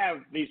don't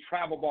have these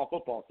travel ball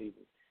football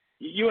seasons.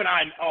 You and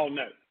I all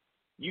know.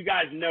 You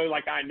guys know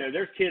like I know.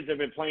 There's kids that have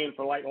been playing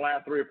for like the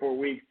last 3 or 4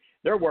 weeks.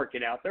 They're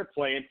working out. They're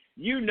playing.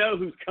 You know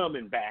who's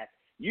coming back.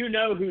 You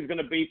know who's going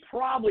to be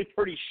probably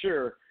pretty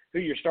sure who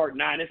you're starting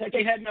 9. It's like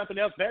they had nothing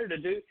else better to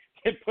do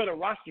than put a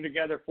roster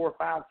together 4,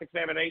 5, 6,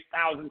 7,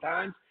 8,000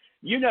 times.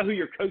 You know who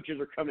your coaches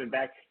are coming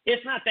back.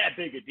 It's not that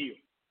big a deal.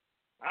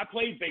 I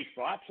played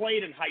baseball. I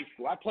played in high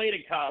school. I played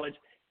in college.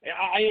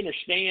 I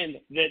understand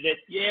that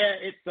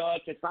it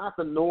sucks. It's not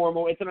the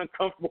normal. It's an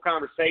uncomfortable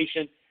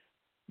conversation.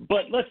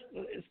 But let's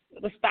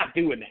stop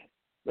doing that.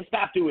 Let's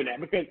stop doing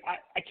that because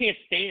I can't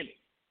stand it.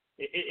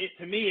 It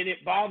to me, and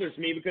it bothers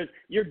me because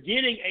you're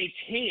getting a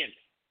chance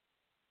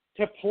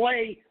to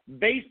play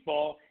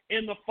baseball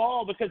in the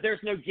fall because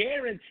there's no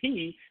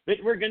guarantee that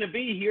we're going to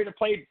be here to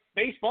play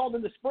baseball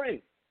in the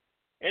spring.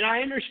 And I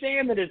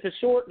understand that it's a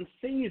shortened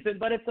season,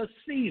 but it's a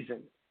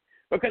season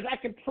because I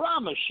can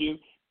promise you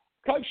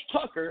Coach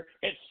Tucker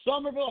at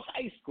Somerville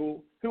High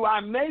School, who I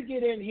may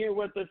get in here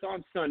with us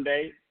on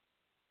Sunday,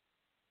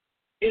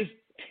 is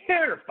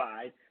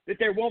terrified that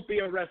there won't be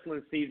a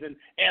wrestling season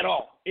at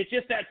all. It's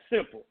just that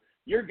simple.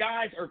 Your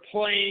guys are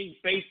playing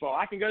baseball.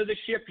 I can go to the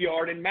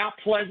shipyard in Mount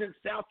Pleasant,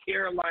 South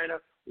Carolina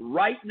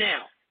right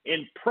now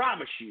and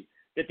promise you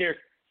that there's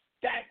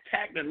stacked,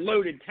 packed, and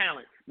loaded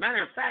talent.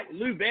 Matter of fact,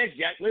 Lou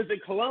Bezjak lives in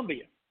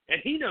Columbia, and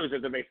he knows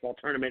there's a baseball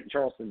tournament in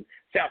Charleston,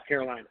 South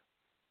Carolina.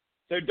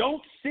 So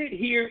don't sit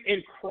here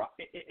and cry.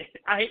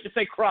 I hate to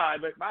say cry,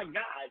 but my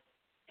God,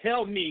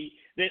 tell me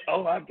that,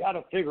 I've got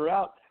to figure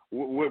out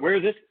where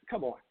this –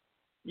 come on.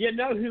 You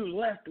know who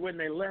left when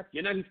they left.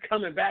 You know who's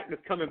coming back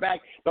that's coming back.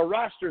 The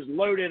roster's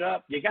loaded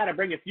up. You got to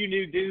bring a few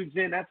new dudes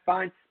in. That's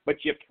fine. But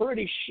you're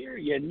pretty sure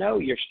you know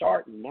you're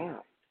starting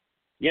now.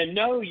 You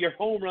know your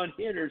home run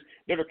hitters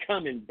that are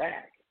coming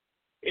back.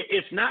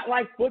 It's not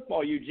like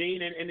football,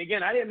 Eugene. And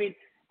again, I didn't mean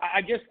 –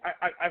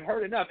 I've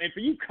heard enough. And for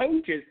you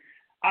coaches,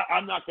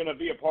 I'm not going to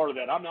be a part of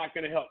that. I'm not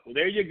going to help. Well,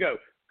 there you go.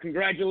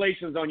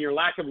 Congratulations on your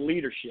lack of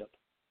leadership.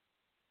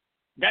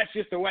 That's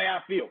just the way I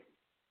feel.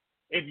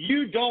 If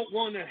you don't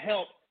want to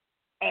help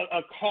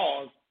a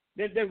cause,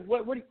 then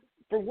what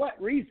for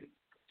what reason?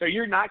 So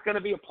you're not going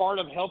to be a part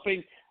of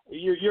helping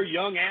your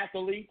young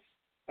athletes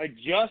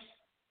adjust?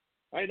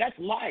 I mean, that's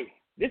life.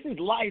 This is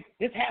life.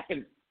 This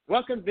happens.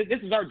 Welcome. This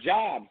is our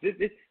job.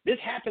 This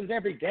happens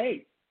every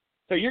day.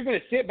 So you're going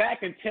to sit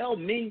back and tell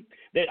me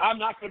that I'm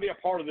not going to be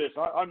a part of this.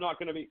 I'm not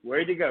going to be.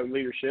 Where'd you go,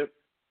 leadership?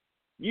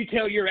 You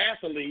tell your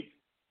athletes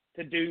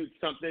to do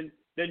something,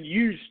 then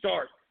you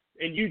start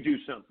and you do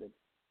something.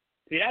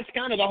 See, that's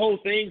kind of the whole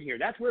thing here.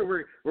 That's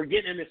where we're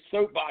getting in this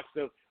soapbox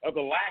of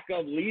the lack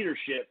of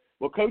leadership.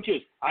 Well,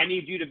 coaches, I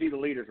need you to be the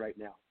leaders right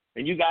now.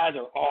 And you guys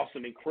are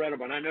awesome,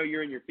 incredible. And I know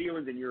you're in your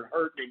feelings and you're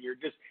hurt and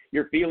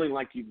you're feeling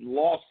like you've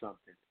lost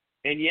something.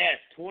 And yes,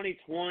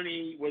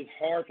 2020 was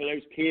hard for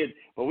those kids,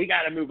 but we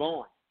got to move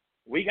on.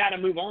 We got to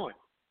move on.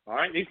 All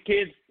right, these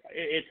kids,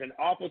 it's an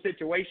awful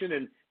situation,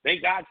 and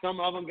thank God some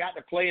of them got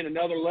to play in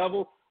another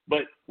level.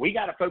 But we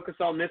got to focus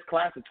on this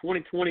class of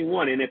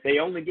 2021, and if they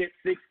only get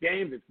 6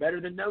 games, it's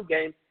better than no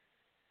game.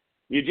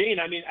 Eugene,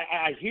 I mean,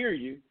 I hear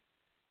you,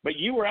 but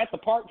you were at the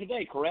park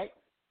today, correct?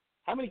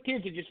 How many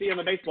kids did you see on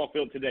the baseball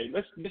field today?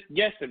 Let's just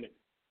guesstimate.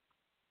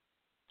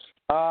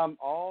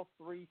 All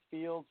 3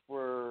 fields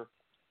were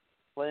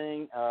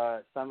playing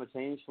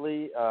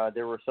simultaneously.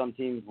 There were some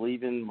teams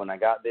leaving when I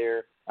got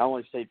there. I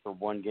only stayed for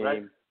 1 game,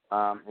 right.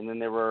 And then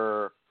there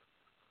were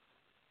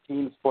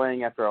teams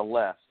playing after I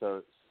left.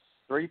 So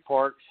 3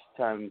 parks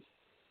times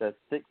that's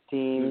 6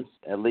 teams,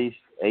 at least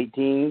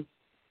 18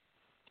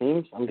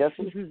 teams, I'm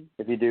guessing.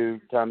 If you do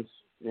times,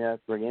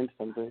 3 games,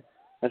 something.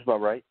 That's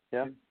about right,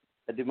 yeah.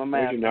 I do my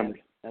math.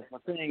 That's my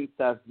thing.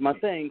 So I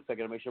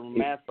got to make sure my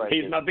math right.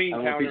 He's my bean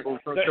counter. I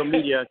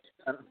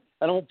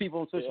don't want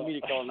people on social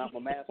media calling out my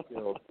math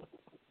skills.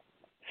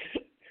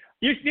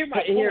 You see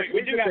my point.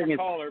 We do have a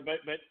caller, but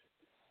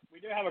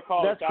we do have a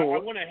caller. That's cool. I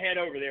want to head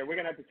over there. We're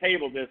going to have to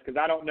table this because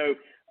I don't know.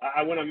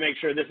 I want to make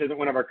sure this isn't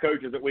one of our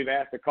coaches that we've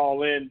asked to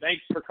call in.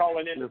 Thanks for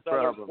calling in to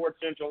Southern Sports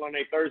Central on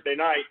a Thursday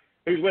night.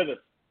 Who's with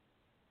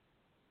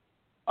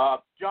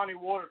us? Johnny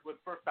Waters with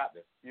First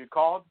Baptist. You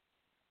called?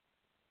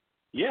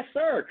 Yes,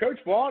 sir. Coach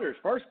Waters,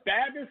 First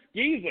Baptist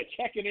Giza,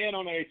 checking in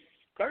on a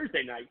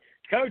Thursday night.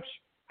 Coach,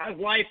 how's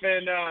life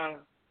in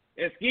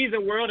Giza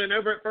world and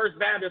over at First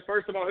Baptist?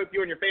 First of all, I hope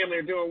you and your family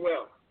are doing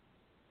well.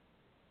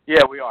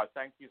 Yeah, we are.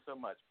 Thank you so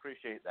much.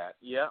 Appreciate that.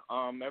 Yeah,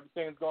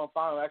 everything's going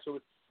fine.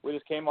 Actually, we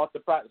just came off the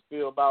practice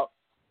field about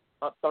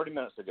 30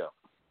 minutes ago.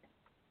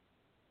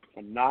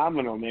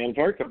 Phenomenal, man.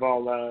 First of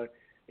all, I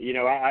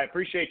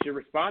appreciate you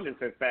responding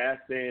so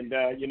fast. And,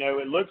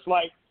 it looks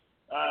like,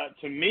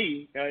 to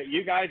me,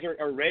 you guys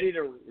are ready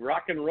to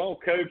rock and roll,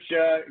 Coach,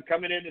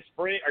 coming in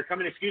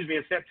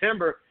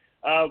September.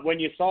 When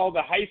you saw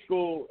the high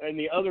school and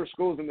the other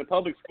schools and the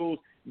public schools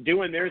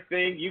doing their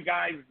thing, you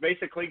guys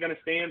basically going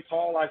to stand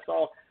tall. I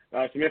saw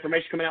some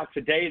information coming out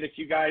today that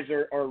you guys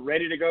are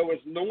ready to go as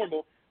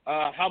normal.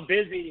 How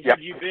busy have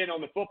you been on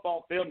the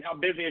football field, and how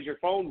busy has your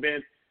phone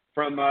been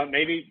from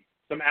maybe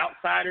some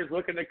outsiders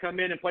looking to come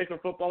in and play some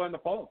football in the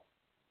fall?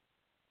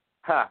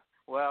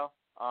 Well,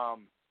 I'll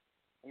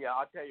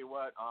tell you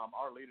what,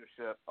 our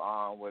leadership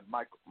with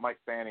Mike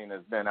Fanning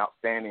has been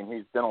outstanding.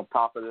 He's been on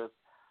top of this.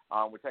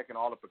 We're taking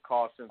all the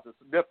precautions. It's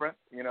different,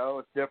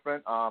 it's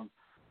different.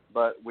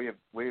 But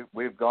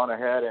we've gone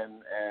ahead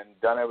and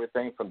done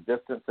everything from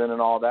distancing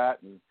and all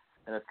that, and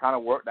it's kind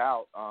of worked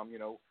out.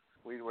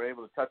 We were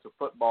able to touch a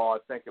football. I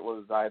think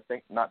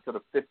not till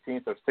the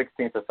 15th or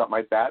 16th or something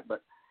like that.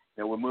 But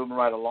we're moving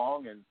right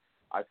along, and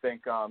I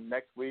think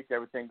next week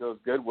everything goes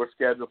good. We're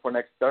scheduled for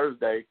next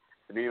Thursday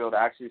to be able to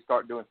actually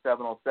start doing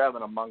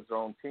 7-on-7 amongst our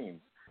own teams,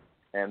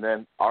 and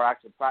then our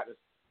actual practice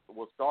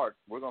will start.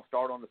 We're going to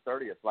start on the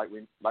 30th, like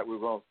we were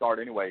going to start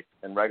anyway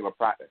in regular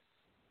practice.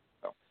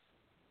 So.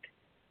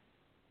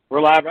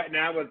 We're live right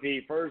now with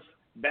the First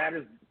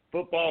Baptist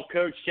football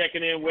coach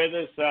checking in with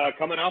us,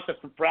 coming off the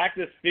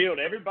practice field.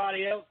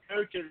 Everybody else,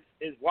 coach,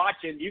 is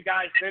watching. You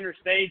guys center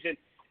stage, and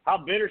how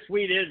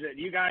bittersweet is it?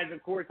 You guys,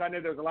 of course, I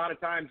know there's a lot of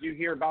times you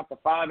hear about the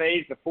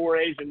 5As, the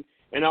 4As,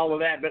 and all of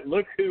that, but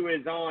look who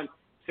is on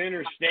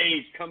center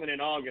stage coming in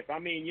August. I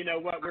mean, you know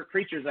what? We're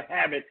creatures of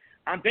habit.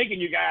 I'm thinking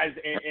you guys,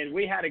 and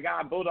we had a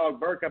guy, Bulldog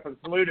Burke, up and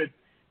saluted,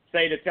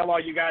 say to tell all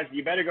you guys,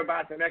 you better go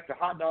buy some extra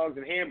hot dogs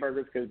and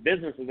hamburgers because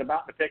business is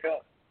about to pick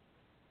up.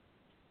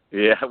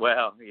 Yeah,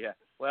 well, yeah.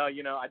 Well,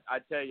 I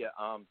tell you,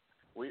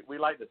 we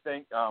like to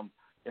think,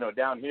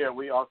 down here,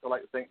 we also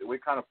like to think that we're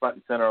kind of front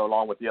and center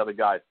along with the other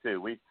guys too.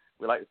 We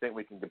like to think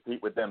we can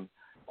compete with them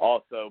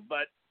also.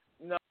 But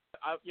no,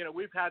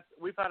 we've had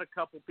a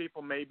couple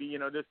people maybe,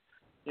 just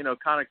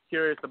kind of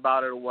curious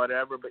about it or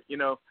whatever. But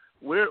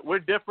we're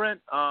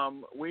different.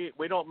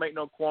 We don't make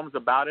no qualms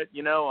about it.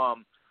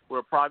 We're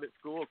a private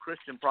school, a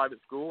Christian private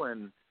school,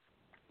 and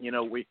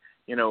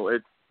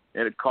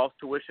it costs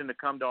tuition to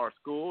come to our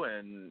school,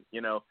 and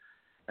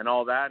and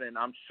all that. And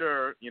I'm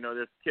sure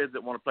there's kids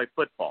that want to play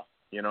football.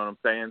 You know what I'm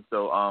saying?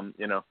 So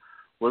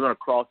we're going to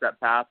cross that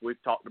path.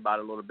 We've talked about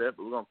it a little bit,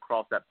 but we're going to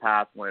cross that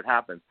path when it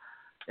happens.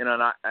 Of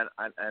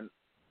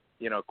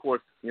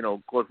course,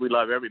 we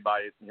love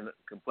everybody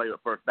can play with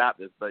First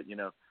Baptist, but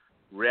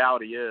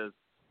reality is,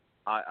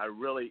 I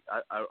really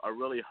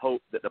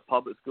hope that the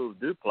public schools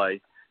do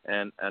play.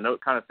 And I know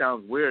it kind of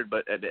sounds weird,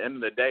 but at the end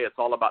of the day, it's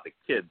all about the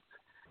kids,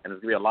 and there's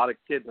going to be a lot of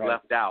kids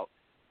left out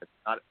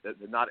that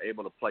are not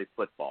able to play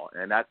football,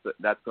 and that's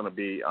going to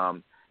be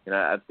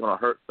that's going to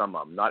hurt some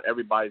of them. Not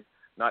everybody's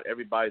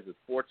as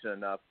fortunate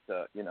enough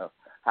to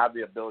have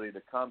the ability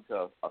to come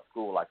to a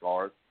school like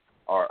ours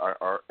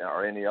or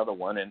any other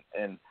one,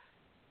 and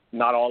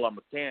not all of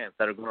them can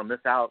that are going to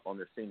miss out on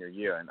their senior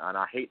year, and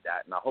I hate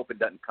that, and I hope it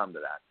doesn't come to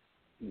that.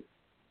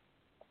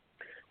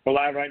 We're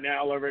live right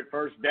now over at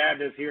First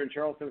Baptist here in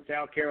Charleston,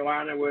 South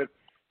Carolina, with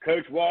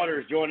Coach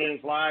Waters joining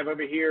us live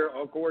over here,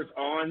 of course,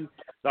 on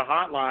the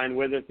hotline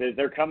with us as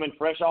they're coming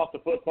fresh off the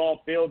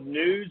football field.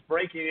 News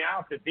breaking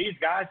out that these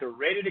guys are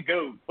ready to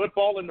go.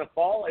 Football in the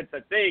fall, it's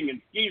a thing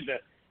in Skeeza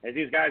as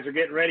these guys are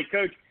getting ready.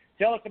 Coach,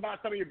 tell us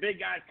about some of your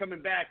big guys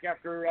coming back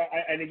after,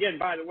 and again,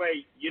 by the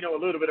way, you know a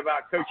little bit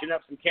about coaching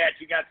up some cats.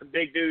 You got some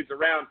big dudes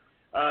around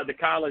the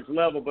college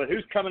level, but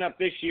who's coming up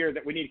this year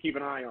that we need to keep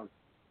an eye on?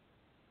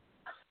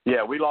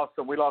 Yeah, we lost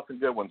some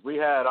good ones. We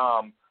had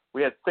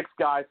 6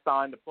 guys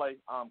signed to play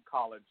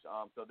college,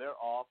 so they're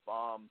off.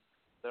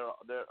 They're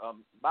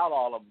about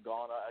all of them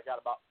gone. I got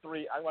about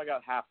 3. I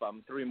got half of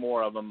them. 3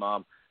 more of them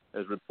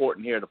is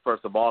reporting here the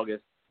 1st of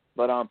August.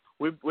 But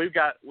we've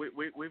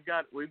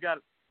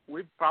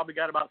probably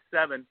got about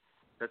 7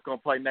 that's going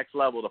to play next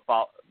level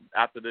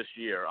after this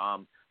year.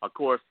 Of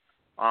course,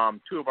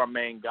 2 of our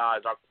main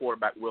guys, our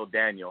quarterback Will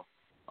Daniel,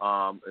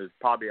 is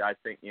probably, I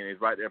think, he's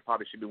right there.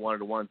 Probably should be one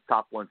of the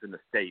top ones in the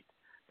state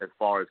as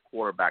far as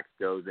quarterbacks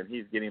goes, and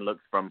he's getting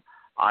looks from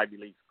Ivy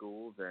League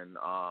schools and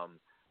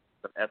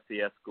some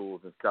FCS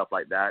schools and stuff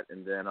like that.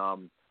 And then I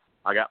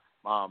got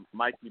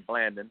Mikey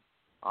Blandon,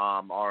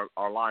 our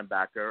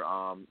linebacker.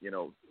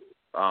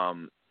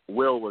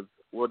 Will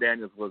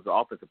Daniels was the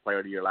offensive player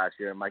of the year last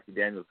year, and Mikey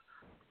Daniels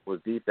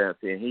was defense,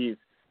 and he's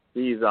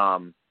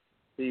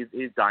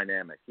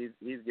dynamic.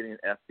 He's getting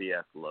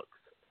FBS looks,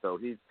 so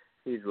he's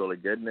really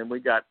good. And then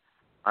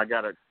I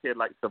got a kid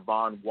like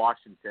Savon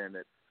Washington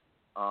that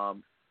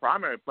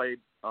primary played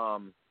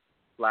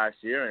last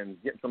year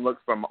and getting some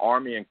looks from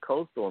Army and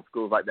Coastal and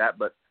schools like that.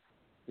 But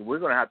we're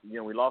going to have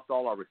to, we lost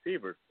all our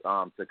receivers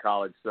to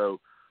college, so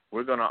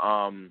we're going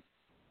to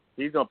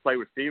he's going to play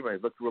receiver, and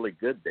he looks really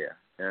good there.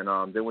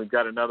 And then we've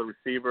got another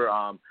receiver,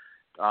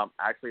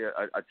 actually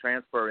a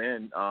transfer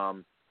in,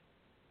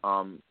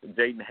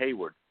 Jaden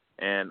Hayward.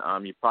 and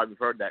you've probably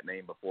heard that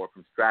name before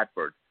from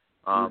Stratford.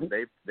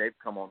 They've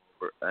come on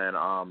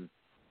over,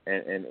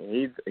 and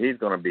he's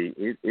going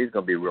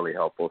to be really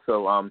helpful.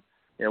 So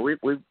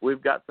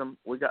we've got some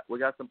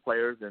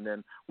players, and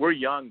then we're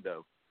young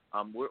though.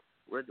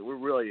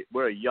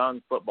 We're a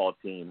young football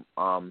team.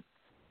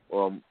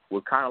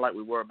 We're kind of like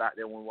we were back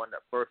then when we won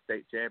that first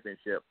state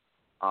championship.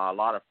 A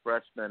lot of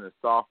freshmen and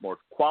sophomores,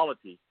 a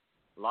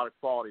lot of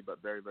quality,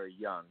 but very, very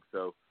young.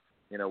 So,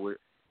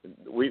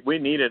 we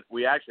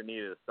actually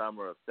needed a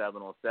summer of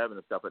 7-on-7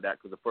 and stuff like that,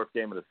 because the first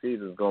game of the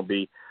season is going to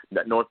be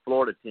that North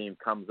Florida team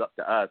comes up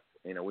to us.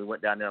 We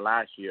went down there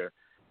last year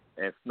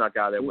and snuck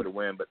out there with a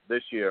win, but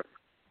this year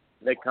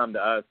they come to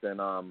us and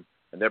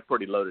they're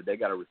pretty loaded. They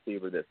got a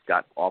receiver that's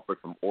got offers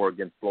from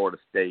Oregon, Florida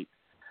State,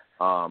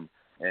 and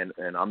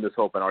I'm just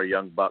hoping our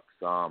young bucks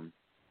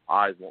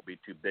eyes won't be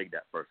too big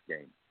that first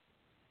game.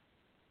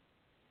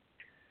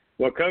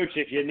 Well, Coach,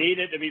 if you need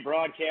it to be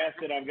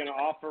broadcasted, I'm going to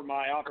offer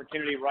my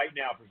opportunity right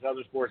now for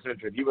Southern Sports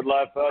Central. If you would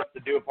love for us to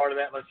do a part of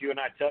that, let's you and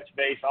I touch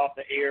base off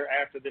the air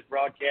after this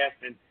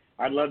broadcast, and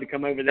I'd love to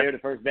come over there to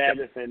First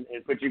Baptist and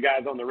put you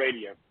guys on the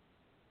radio.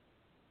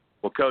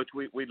 Well, Coach,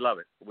 we'd love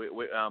it.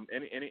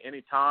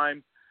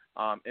 Anytime,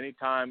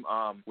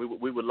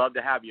 we would love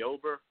to have you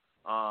over,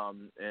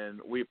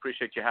 and we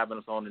appreciate you having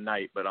us on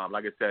tonight. But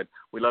like I said,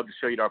 we'd love to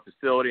show you our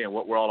facility and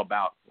what we're all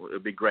about. It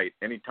would be great.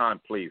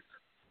 Anytime, please.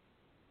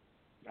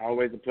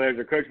 Always a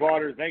pleasure. Coach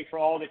Waters, thanks for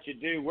all that you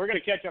do. We're going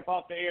to catch up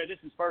off the air. This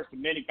is first of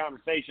many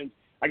conversations.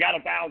 I got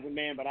 1,000,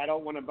 man, but I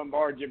don't want to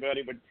bombard you,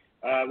 buddy. But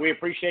we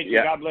appreciate you.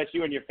 Yeah. God bless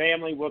you and your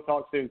family. We'll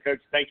talk soon, Coach.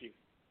 Thank you.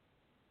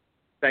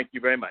 Thank you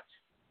very much.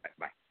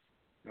 Bye.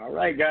 All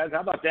right, guys.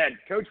 How about that?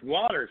 Coach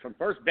Waters from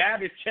First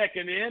Baptist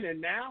checking in.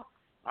 And now,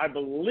 I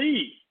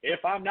believe,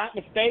 if I'm not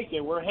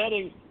mistaken, we're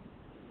heading,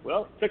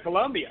 to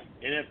Columbia.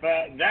 And if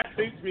that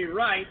suits me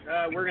right,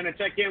 we're going to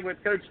check in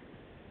with Coach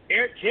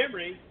Eric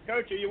Kimry.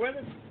 Coach, are you with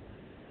us?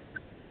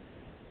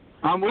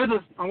 I'm with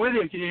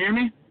you. Can you hear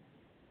me?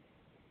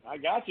 I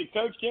got you.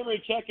 Coach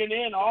Kimry checking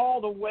in all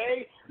the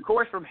way, of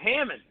course, from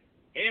Hammond.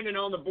 Hammond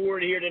on the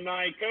board here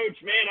tonight. Coach,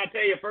 man, I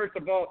tell you, first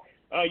of all,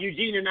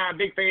 Eugene and I are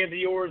big fans of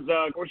yours.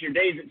 Of course, your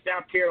days at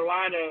South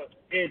Carolina,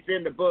 it's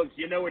in the books.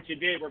 You know what you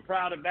did. We're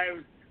proud of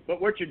those.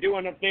 But what you're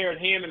doing up there at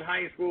Hammond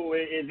High School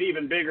is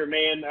even bigger,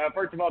 man.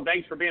 First of all,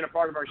 thanks for being a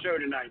part of our show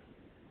tonight.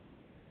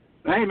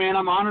 Hey, man,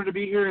 I'm honored to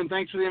be here, and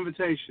thanks for the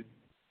invitation.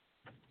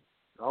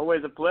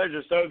 Always a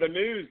pleasure. So the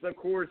news, of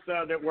course,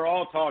 that we're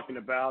all talking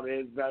about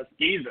is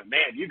SCISA.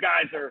 Man, you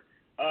guys are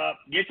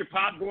get your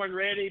popcorn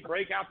ready,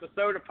 break out the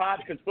soda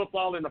pops, because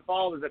football in the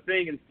fall is a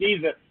thing in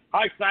SCISA.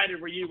 How excited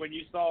were you when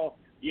you saw,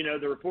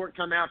 the report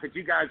come out that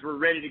you guys were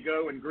ready to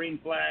go and green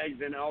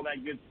flags and all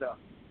that good stuff?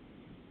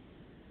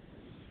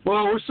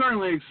 Well, we're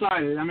certainly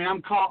excited. I mean,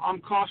 I'm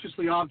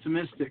cautiously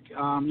optimistic.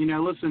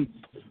 Listen,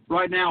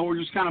 right now we're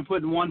just kind of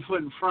putting one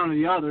foot in front of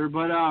the other,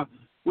 but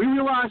we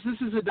realize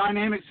this is a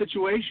dynamic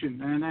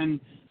situation, and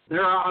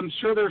I'm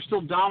sure there are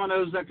still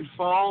dominoes that could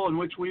fall in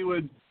which we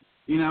would,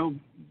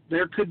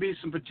 there could be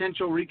some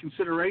potential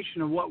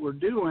reconsideration of what we're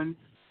doing.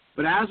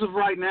 But as of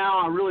right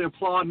now, I really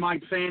applaud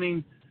Mike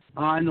Fanning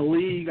and the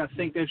league. I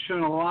think they've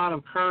shown a lot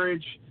of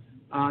courage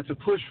to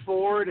push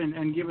forward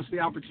and give us the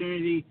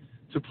opportunity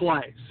to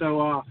play.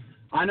 So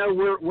I know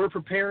we're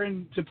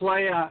preparing to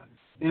play. I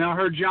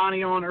heard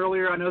Johnny on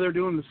earlier. I know they're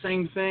doing the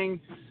same thing,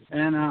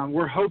 and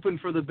we're hoping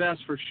for the best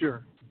for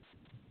sure.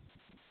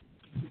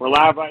 We're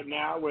live right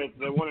now with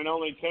the one and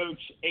only Coach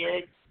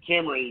Eric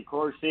Kimry. Of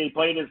course, he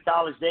played his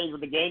college days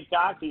with the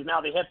Gamecocks. He's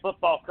now the head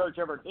football coach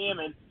over at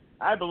Hammond.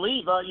 I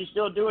believe you're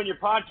still doing your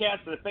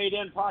podcast, the Fade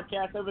In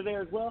podcast over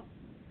there as well?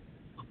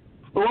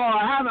 Well,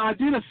 I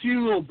did a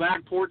few little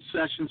back porch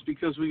sessions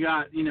because we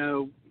got,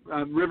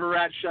 River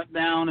Rat shut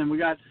down, and we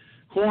got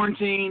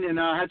quarantined, and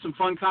had some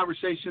fun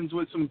conversations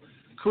with some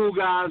cool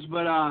guys.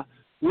 But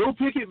we'll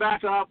pick it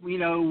back up,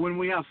 when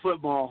we have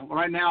football.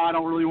 Right now, I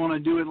don't really want to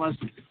do it unless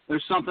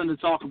there's something to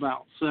talk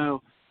about.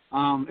 So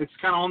it's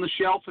kind of on the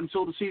shelf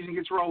until the season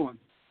gets rolling.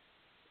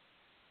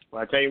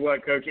 Well, I tell you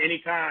what, Coach,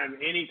 anytime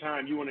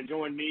you want to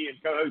join me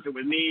and co-host it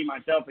with me,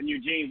 myself, and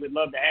Eugene, we'd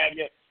love to have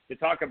you to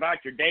talk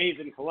about your days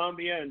in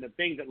Columbia and the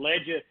things that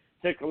led you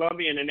to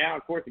Columbia, and then now,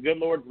 of course, the good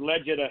Lord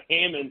led you to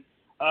Hammond.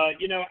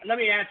 Let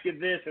me ask you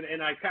this,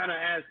 and I kind of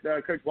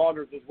asked Coach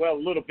Walters as well a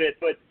little bit,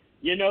 but,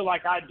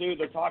 like I do,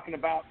 they're talking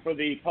about for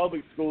the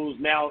public schools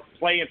now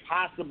playing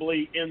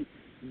possibly in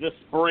the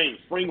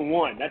spring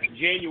 1. That's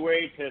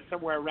January to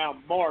somewhere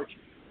around March.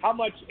 How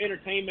much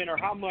entertainment or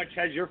how much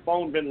has your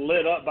phone been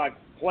lit up by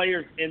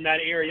players in that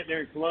area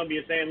there in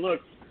Columbia saying,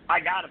 look, I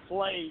got to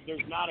play. There's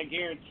not a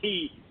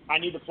guarantee. I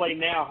need to play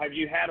now. Have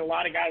you had a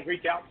lot of guys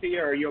reach out to you,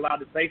 or are you allowed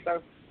to say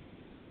so?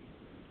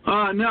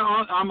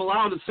 No, I'm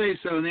allowed to say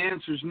so, and the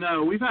answer is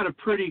no. We've had a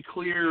pretty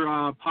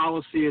clear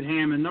policy at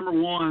Hammond. Number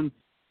one,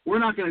 we're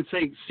not going to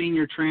take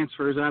senior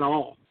transfers at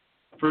all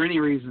for any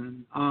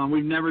reason.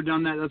 We've never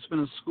done that. That's been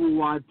a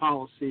school-wide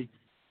policy.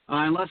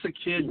 Unless a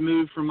kid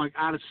moved from,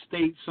 out of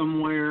state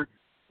somewhere,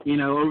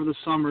 over the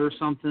summer or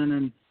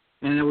something,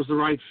 and it was the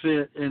right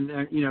fit, and,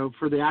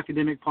 for the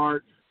academic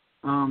part,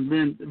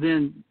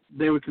 then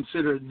they would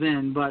consider it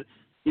then. But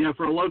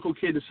for a local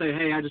kid to say,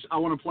 hey, I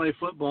want to play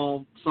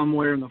football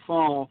somewhere in the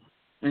fall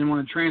and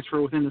want to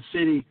transfer within the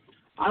city,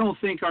 I don't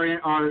think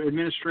our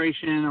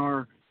administration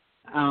or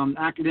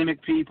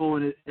academic people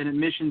and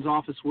admissions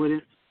office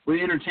would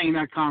entertain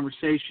that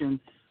conversation.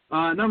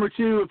 Number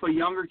two, if a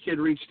younger kid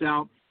reached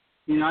out,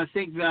 I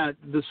think that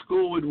the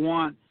school would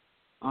want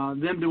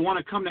them to want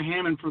to come to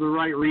Hammond for the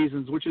right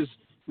reasons, which is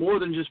more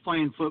than just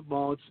playing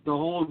football. It's the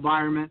whole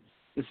environment.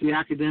 It's the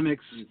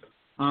academics.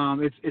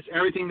 It's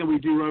everything that we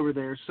do over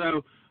there.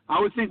 So I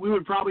would think we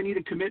would probably need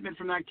a commitment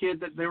from that kid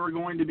that they were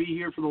going to be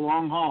here for the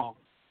long haul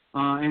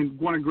and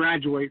want to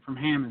graduate from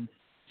Hammond.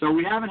 So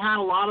we haven't had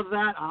a lot of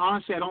that.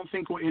 Honestly, I don't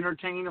think we'll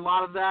entertain a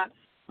lot of that.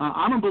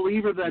 I'm a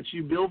believer that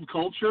you build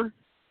culture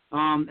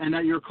and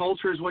that your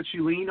culture is what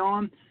you lean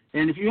on.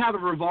 And if you have a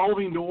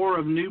revolving door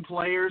of new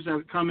players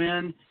that come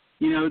in,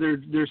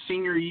 their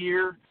senior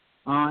year,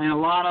 and a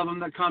lot of them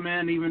that come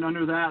in even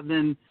under that,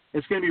 then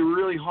it's going to be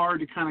really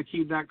hard to kind of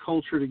keep that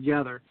culture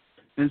together.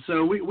 And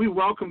so we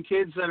welcome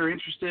kids that are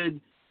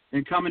interested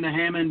in coming to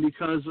Hammond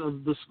because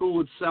of the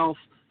school itself,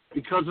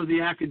 because of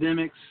the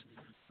academics,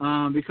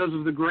 because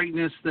of the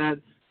greatness that,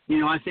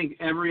 I think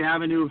every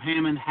avenue of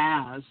Hammond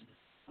has.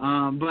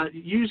 But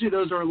usually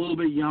those are a little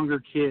bit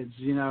younger kids,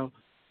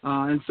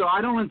 and so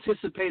I don't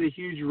anticipate a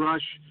huge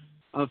rush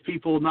of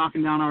people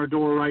knocking down our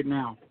door right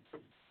now.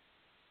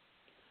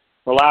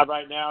 We're live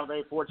right now.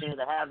 Very fortunate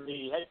to have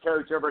the head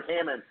coach over at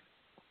Hammond,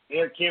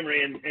 Eric Kimmery,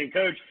 and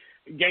Coach,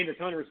 gained a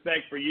ton of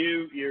respect for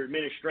you, your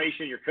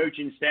administration, your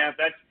coaching staff.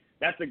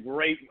 That's a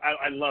great –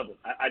 I love it.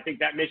 I think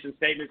that mission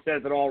statement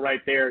says it all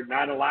right there,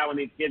 not allowing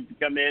these kids to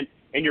come in.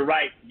 And you're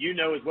right.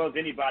 As well as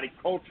anybody,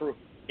 culture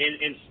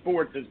in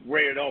sports is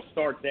where it all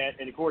starts at.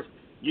 And, of course,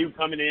 you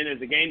coming in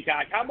as a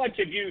Gamecock, how much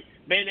have you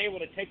been able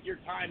to take your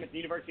time at the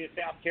University of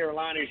South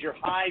Carolina as your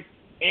highs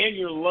and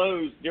your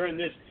lows during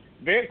this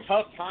very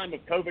tough time of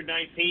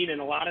COVID-19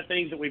 and a lot of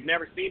things that we've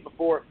never seen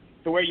before,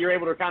 to where you're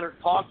able to kind of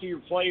talk to your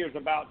players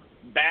about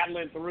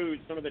battling through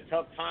some of the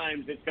tough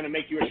times that's going to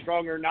make you a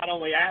stronger, not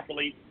only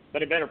athlete,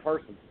 but a better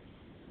person?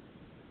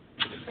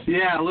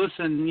 Yeah,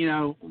 listen,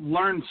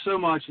 learned so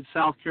much at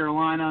South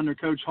Carolina under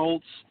Coach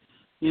Holtz.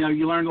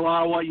 You learned a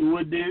lot of what you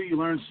would do. You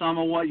learned some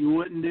of what you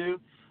wouldn't do.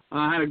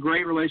 I had a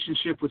great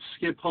relationship with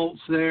Skip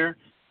Holtz there.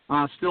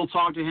 Still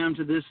talk to him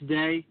to this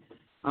day.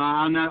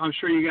 I'm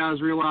sure you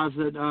guys realize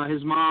that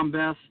his mom,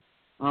 Beth,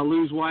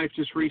 Lou's wife,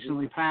 just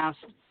recently passed.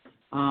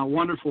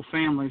 Wonderful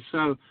family.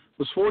 So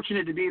was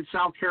fortunate to be at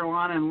South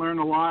Carolina and learn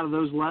a lot of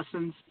those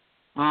lessons.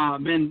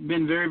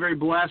 Been very, very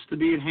blessed to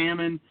be at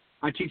Hammond.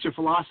 I teach a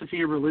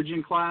philosophy of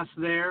religion class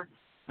there.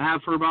 I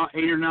have for about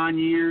 8 or 9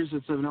 years.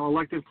 It's an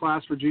elective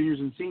class for juniors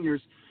and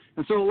seniors.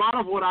 And so a lot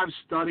of what I've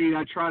studied,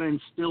 I try to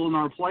instill in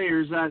our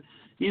players that,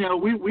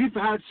 we've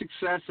had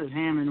success at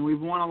Hammond. We've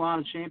won a lot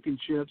of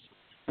championships.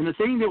 And the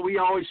thing that we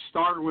always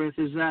start with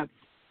is that,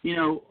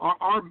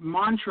 our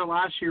mantra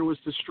last year was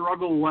to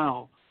struggle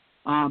well,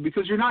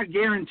 because you're not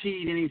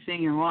guaranteed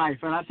anything in life.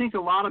 And I think a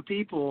lot of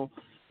people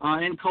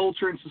in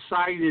culture and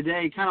society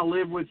today kind of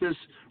live with this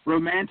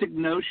romantic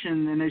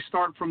notion, and they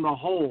start from the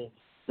whole,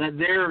 that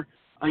they're,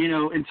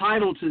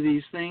 entitled to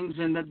these things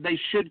and that they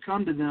should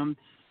come to them.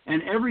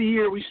 And every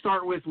year we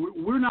start with,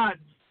 we're not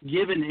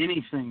given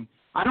anything.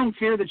 I don't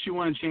care that you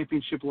won a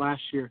championship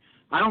last year.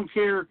 I don't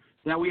care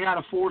that we had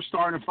a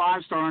 4-star and a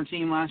 5-star on our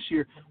team last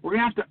year. We're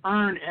going to have to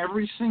earn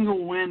every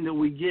single win that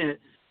we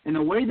get. And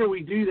the way that we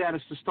do that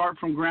is to start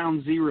from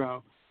ground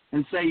zero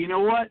and say, you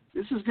know what,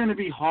 this is going to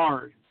be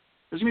hard.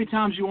 There's going to be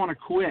times you want to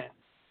quit.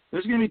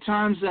 There's going to be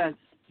times that,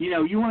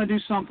 you want to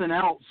do something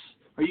else,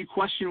 or you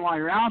question why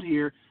you're out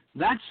here.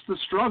 That's the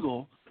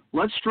struggle.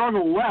 Let's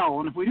struggle well.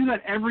 And if we do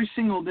that every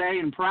single day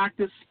in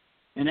practice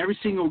and every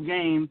single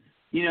game,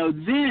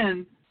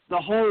 then the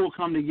whole will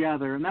come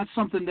together. And that's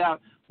something that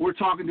we're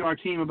talking to our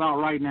team about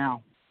right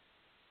now.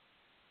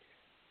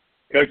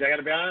 Coach, I got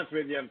to be honest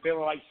with you. I'm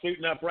feeling like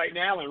suiting up right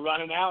now and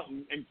running out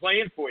and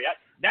playing for you.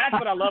 That's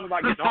what I love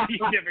about getting all these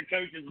different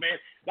coaches, man.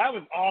 That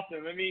was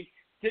awesome. I mean,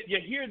 you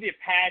hear the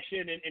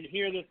passion and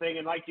hear the thing,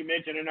 and like you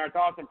mentioned, in our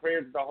thoughts and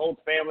prayers with the whole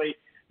family,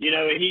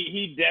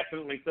 he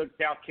definitely took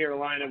South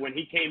Carolina when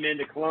he came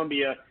into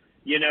Columbia,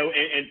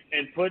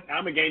 and put –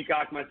 I'm a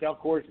Gamecock myself, of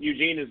course,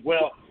 Eugene as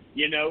well,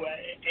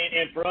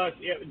 and for us,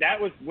 that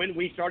was when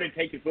we started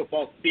taking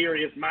football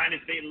serious,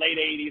 minus the late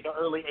 80s or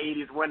early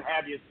 80s, what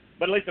have you.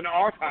 But at least in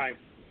our time,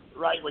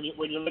 right, when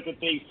you look at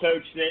things,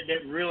 Coach,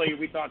 that really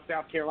we thought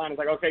South Carolina was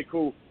like, okay,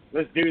 cool,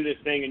 let's do this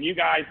thing. And you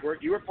guys were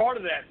part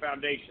of that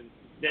foundation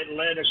that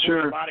led us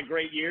to a lot of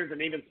great years,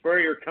 and even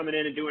Spurrier coming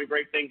in and doing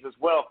great things as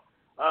well.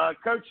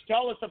 Coach,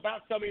 tell us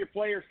about some of your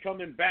players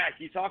coming back.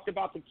 You talked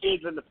about the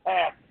kids in the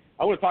past.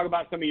 I want to talk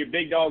about some of your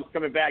big dogs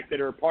coming back that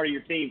are a part of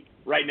your team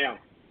right now.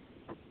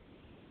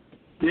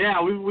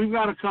 Yeah, we've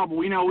got a couple.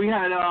 We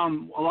had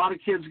a lot of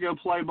kids go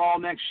play ball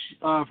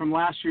from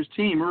last year's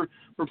team. We're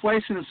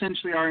replacing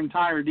essentially our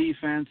entire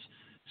defense.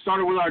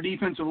 Started with our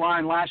defensive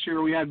line last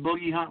year. We had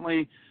Boogie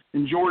Huntley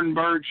and Jordan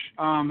Birch,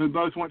 who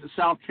both went to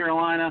South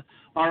Carolina.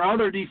 Our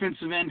other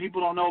defensive end,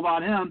 people don't know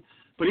about him,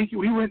 but he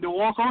went to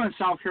walk on in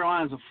South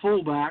Carolina as a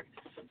fullback,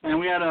 and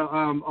we had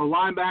a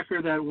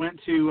linebacker that went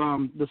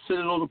to the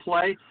Citadel to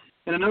play,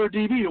 and another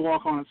DB to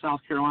walk on at South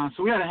Carolina.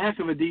 So we had a heck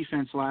of a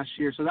defense last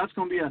year. So that's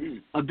going to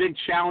be a big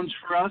challenge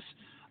for us.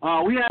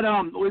 We had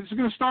it's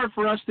going to start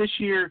for us this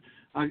year.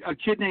 A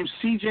kid named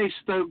C.J.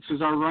 Stokes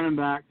is our running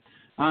back.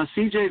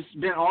 C.J.'s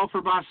been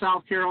offered by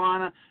South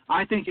Carolina.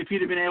 I think if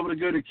he'd have been able to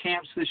go to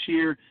camps this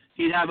year,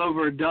 he'd have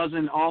over a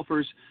dozen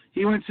offers.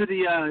 He went to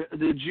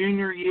the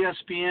junior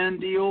ESPN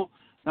deal.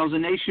 That was a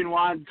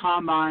nationwide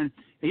combine.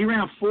 He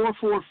ran a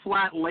 4.4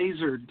 flat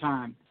laser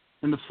time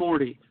in the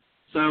 40.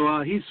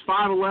 So he's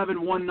 5'11",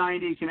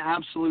 190, can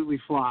absolutely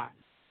fly.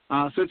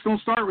 So it's going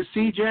to start with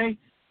C.J.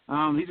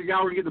 He's a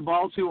guy we're going to get the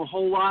ball to a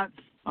whole lot.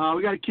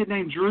 We got a kid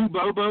named Drew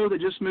Bobo that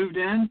just moved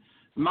in.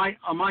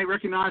 I might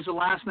recognize the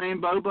last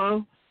name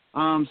Bobo.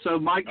 So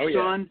Mike's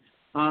son,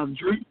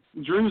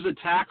 Drew's a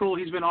tackle.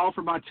 He's been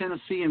offered by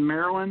Tennessee and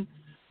Maryland.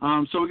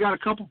 So we got a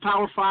couple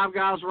Power 5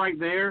 guys right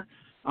there.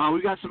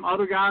 We got some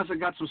other guys that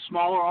got some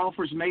smaller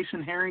offers.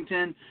 Mason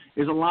Harrington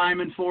is a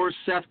lineman for us.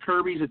 Seth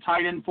Kirby's a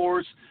tight end for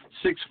us,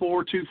 6'4",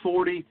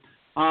 240.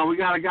 We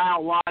got a guy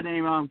out wide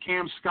named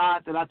Cam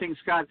Scott that I think's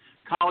got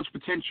college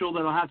potential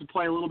that'll have to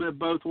play a little bit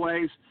both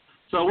ways.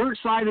 So we're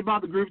excited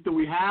about the group that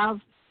we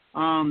have,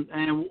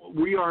 and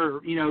we are,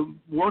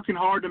 working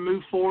hard to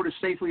move forward as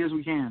safely as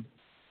we can.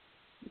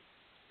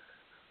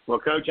 Well,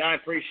 Coach, I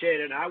appreciate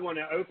it. I want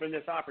to open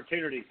this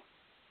opportunity.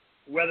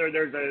 Whether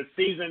there's a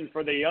season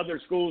for the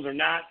other schools or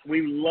not,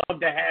 we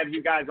love to have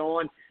you guys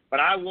on, but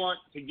I want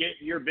to get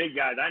your big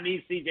guys. I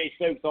need C.J.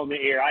 Stokes on the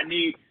air. I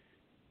need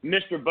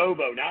Mr.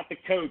 Bobo, not the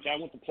coach. I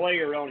want the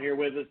player on here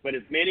with us, but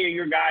as many of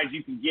your guys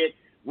you can get.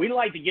 We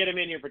like to get them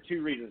in here for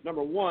two reasons.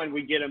 Number one,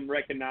 we get them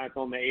recognized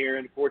on the air,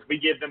 and, of course, we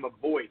give them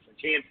a voice,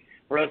 a chance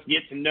for us to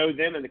get to know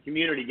them, and the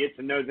community gets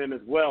to know them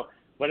as well.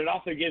 But it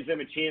also gives them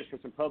a chance for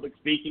some public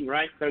speaking,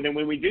 right? So then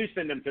when we do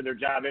send them to their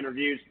job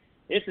interviews,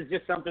 this is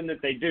just something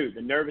that they do.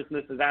 The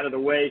nervousness is out of the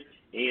way,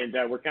 and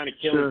we're kind of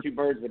killing two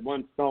birds with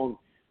one stone.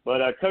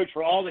 But, Coach,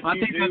 for all that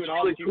you do and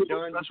all that you've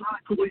done. That's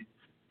really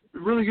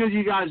cool. Really good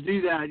you guys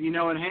do that.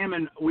 At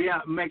Hammond, we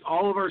make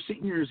all of our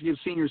seniors give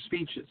senior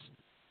speeches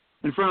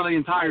in front of the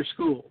entire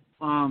school.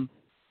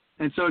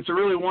 And so it's a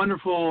really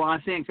wonderful, I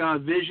think,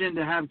 vision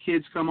to have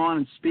kids come on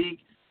and speak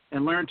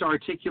and learn to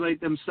articulate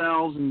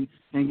themselves and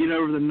get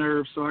over the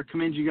nerves. So I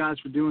commend you guys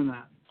for doing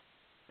that.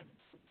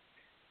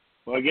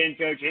 Well, again,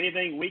 Coach,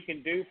 anything we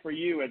can do for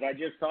you, as I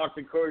just talked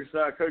to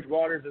Coach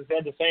Waters and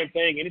said the same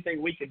thing,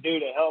 anything we can do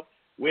to help,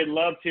 we'd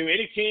love to.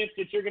 Any chance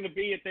that you're going to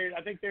be at there?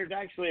 I think there's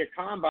actually a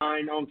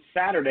combine on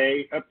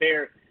Saturday up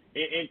there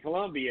in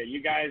Columbia.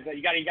 You got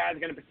any guys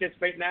going to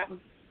participate in that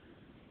one?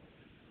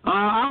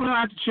 I'm gonna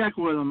have to check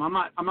with them. I'm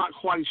not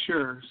quite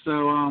sure.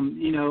 So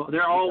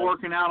they're all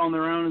working out on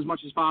their own as much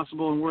as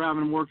possible, and we're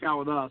having them work out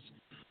with us.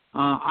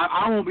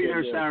 I won't be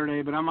there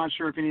Saturday, but I'm not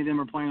sure if any of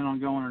them are planning on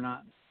going or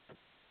not.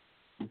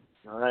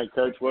 All right,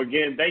 Coach. Well,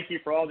 again, thank you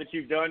for all that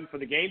you've done for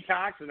the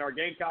Gamecocks and our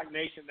Gamecock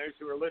Nation, those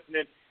who are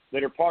listening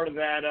that are part of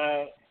that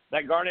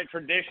Garnet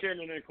tradition.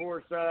 And, of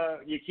course,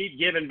 you keep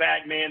giving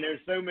back, man. There's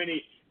so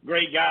many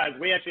great guys.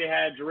 We actually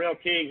had Jarrell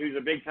King, who's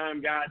a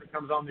big-time guy that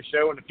comes on the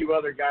show, and a few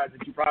other guys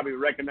that you probably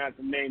recognize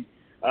the name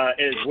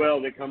as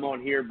well that come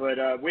on here.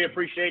 But we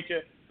appreciate you.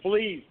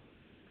 Please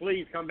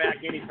come back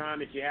anytime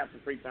that you have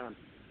some free time.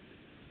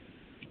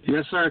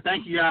 Yes, sir.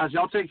 Thank you, guys.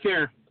 Y'all take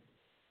care.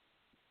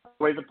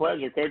 Always a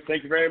pleasure, Coach.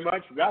 Thank you very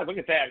much. Guys, look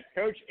at that.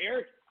 Coach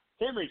Eric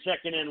Timmery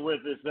checking in with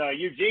us.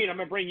 Eugene, I'm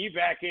going to bring you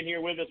back in here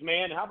with us,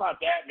 man. How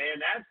about that,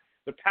 man? That's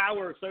the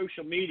power of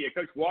social media.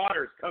 Coach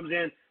Waters comes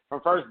in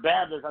from First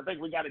Baptist. I think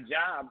we got a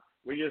job.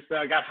 We just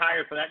got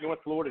hired for that North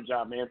Florida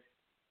job, man.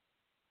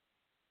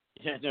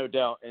 Yeah, no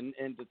doubt. And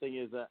the thing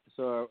is,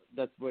 so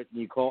that's what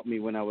you caught me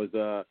when I was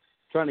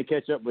trying to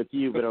catch up with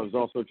you, but I was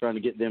also trying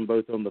to get them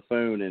both on the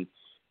phone,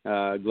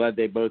 and glad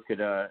they both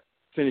could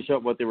finish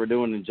up what they were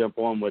doing and jump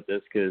on with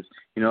us because,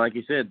 like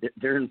you said,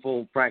 they're in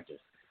full practice.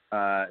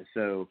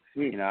 So,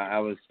 I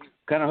was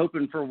kind of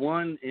hoping for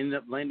one, ended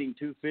up landing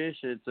two fish.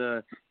 It's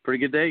a pretty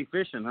good day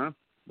fishing, huh?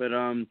 But,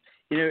 no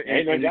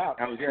doubt.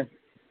 I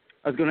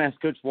was going to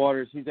ask Coach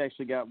Waters. He's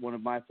actually got one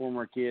of my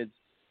former kids,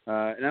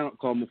 and I don't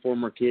call him a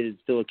former kid.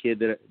 It's still a kid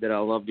that I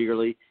love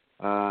dearly.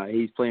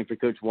 He's playing for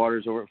Coach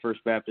Waters over at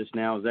First Baptist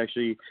now. He's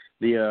actually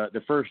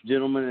the first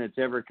gentleman that's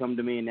ever come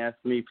to me and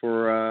asked me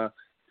for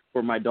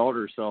my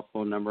daughter's cell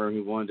phone number.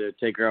 He wanted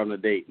to take her out on a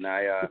date, and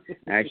I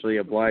actually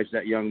obliged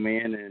that young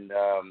man. And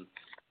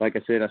like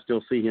I said, I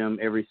still see him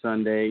every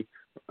Sunday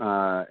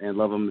and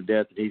love him to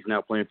death. He's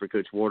now playing for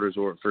Coach Waters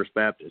over at First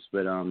Baptist.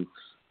 But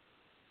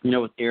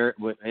with Eric,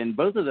 and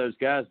both of those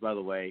guys, by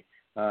the way,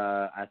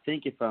 I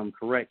think if I'm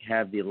correct,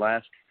 have the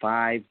last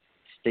 5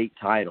 state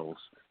titles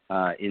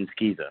in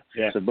Skeeza.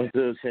 Yeah. So both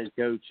of those head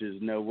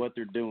coaches know what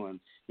they're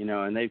doing,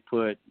 and they've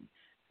put.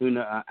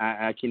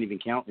 I can't even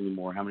count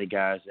anymore how many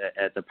guys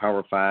at the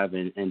Power 5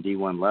 and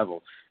D1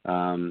 level.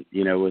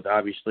 With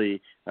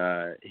obviously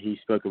he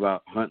spoke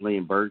about Huntley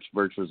and Birch.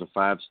 Birch was a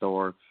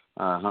 5-star.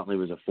 Huntley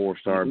was a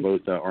 4-star,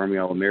 both Army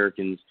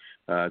All-Americans.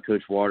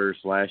 Coach Waters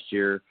last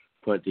year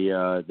put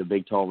the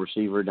big tall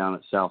receiver down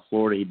at South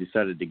Florida. He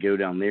decided to go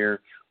down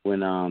there when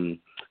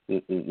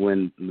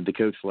the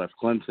coach left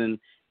Clemson.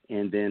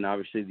 And then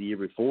obviously the year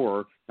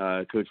before,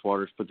 Coach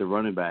Waters put the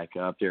running back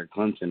up there at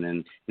Clemson.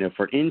 And,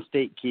 for an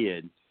in-state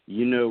kid,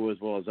 as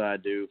well as I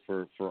do,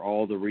 for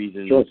all the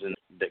reasons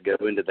that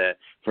go into that,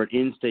 for an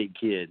in-state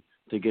kid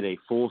to get a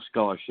full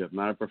scholarship,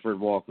 not a preferred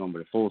walk-on,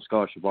 but a full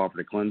scholarship offer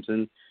to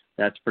Clemson,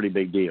 that's a pretty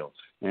big deal.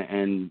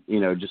 And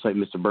just like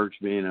Mr. Birch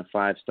being a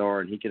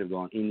 5-star, and he could have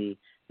gone any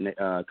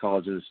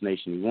college in this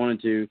nation he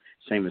wanted to,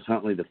 same as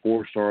Huntley, the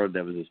 4-star,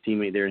 that was his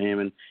teammate there at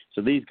Hammond.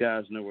 So these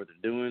guys know what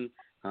they're doing.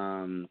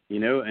 And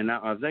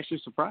I was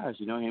actually surprised.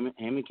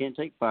 Hammond can't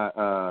take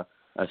a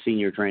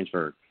senior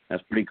transfer.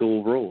 That's a pretty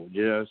cool rule.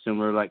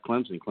 Similar like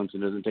Clemson. Clemson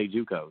doesn't take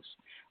JUCOs.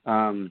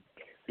 And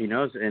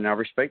I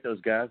respect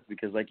those guys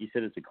because, like you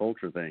said, it's a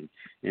culture thing.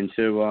 And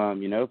so,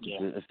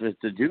 if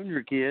it's a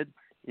junior kid,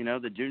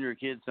 the junior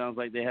kid sounds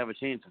like they have a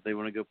chance if they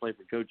want to go play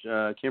for Coach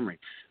Kimry.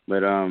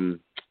 But I'm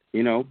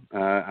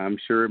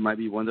sure it might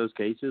be one of those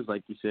cases,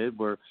 like you said,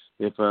 where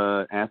if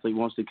an athlete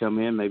wants to come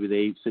in, maybe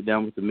they sit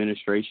down with the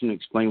administration and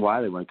explain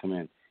why they want to come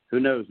in.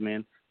 Who knows,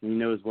 man? You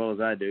know as well as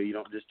I do, you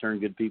don't just turn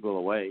good people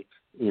away.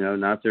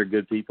 Not if they're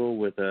good people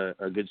with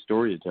a good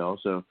story to tell.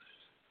 So,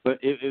 but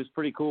it was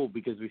pretty cool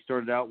because we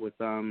started out with,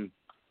 some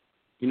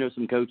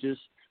coaches.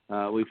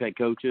 We've had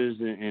coaches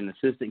and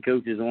assistant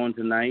coaches on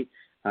tonight.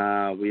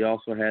 We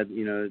also had,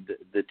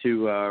 the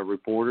two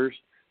reporters.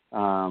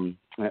 And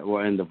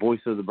the voice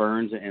of the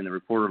Burns and the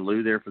reporter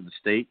Lou there for the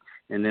state,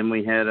 and then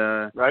we had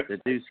the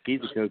two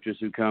Skeezer coaches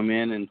who come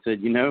in and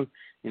said,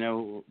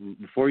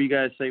 before you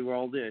guys say we're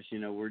all this,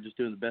 we're just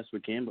doing the best we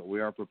can, but we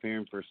are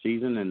preparing for a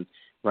season. And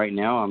right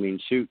now,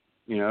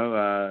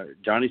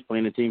 Johnny's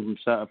playing a team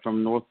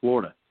from North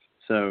Florida,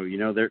 so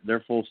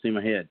they're full steam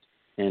ahead.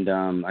 And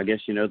I guess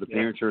the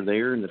parents are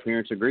there and the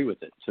parents agree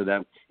with it. So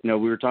that we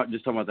were talking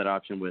about that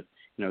option with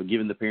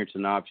giving the parents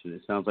an option.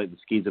 It sounds like the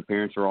Skeezer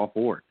parents are all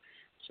for it.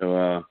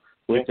 So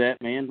with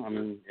that, man,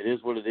 it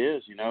is what it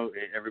is.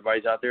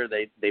 Everybody's out there.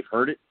 They've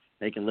heard it.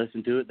 They can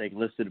listen to it. They can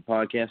listen to the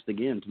podcast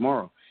again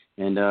tomorrow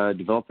and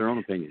develop their own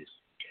opinions.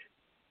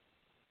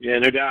 Yeah,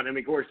 no doubt. And,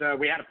 of course,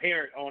 we had a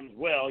parent on as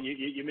well.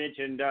 You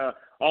mentioned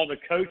all the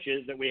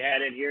coaches that we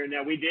had in here.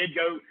 Now, we did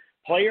go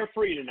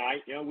player-free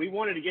tonight. We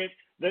wanted to get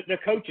the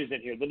coaches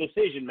in here, the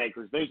decision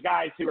makers, those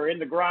guys who are in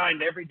the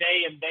grind every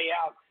day and day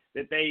out,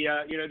 that they,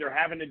 they're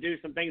having to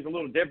do some things a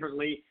little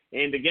differently.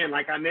 And, again,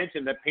 like I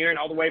mentioned, the parent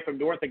all the way from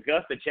North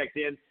Augusta checked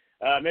in,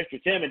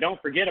 Mr. Tim. And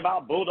don't forget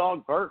about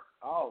Bulldog Burke.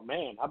 Oh,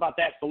 man, how about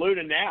that?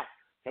 Saluting now.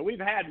 So we've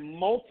had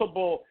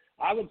multiple,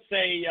 I would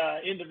say,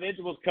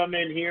 individuals come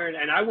in here.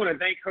 And I want to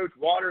thank Coach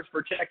Waters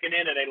for checking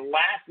in at a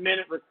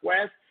last-minute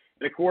request.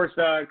 And, of course,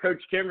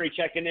 Coach Kimry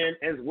checking in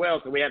as well.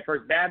 So we had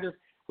First Baptist,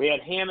 we had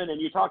Hammond, and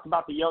you talked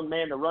about the young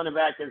man, the running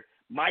back, is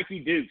Mikey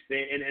Dukes.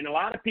 And a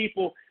lot of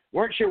people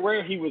weren't sure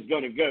where he was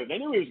going to go. They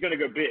knew he was going to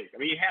go big.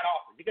 He had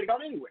offers. He could have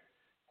gone anywhere.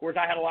 Of course,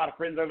 I had a lot of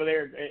friends over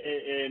there,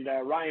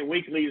 and Ryan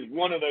Weekly is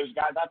one of those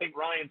guys. I think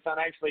Ryan's son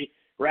actually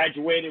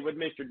graduated with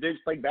Mr.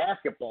 Dukes, played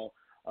basketball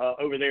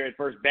over there at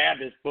First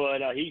Baptist. But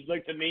he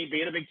looked at me,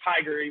 being a big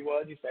Tiger he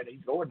was. He said,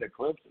 he's going to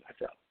Clemson. I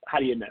said, how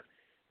do you know?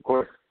 Of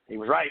course, he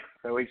was right.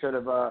 So he should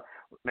have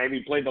maybe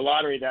played the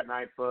lottery that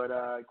night. But,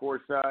 of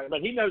course, but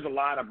he knows a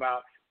lot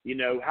about,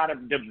 how to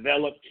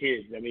develop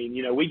kids.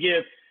 We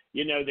give –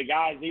 the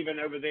guys even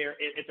over there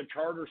at the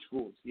charter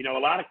schools, a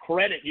lot of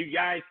credit. You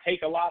guys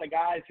take a lot of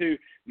guys who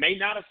may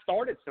not have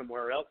started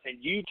somewhere else, and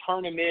you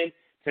turn them in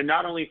to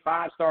not only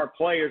 5-star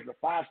players, but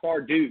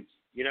 5-star dudes.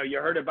 You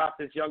heard about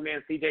this young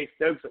man, C.J.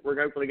 Stokes, that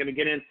we're hopefully going to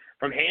get in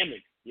from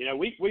Hammond.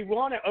 We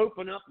want to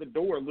open up the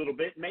door a little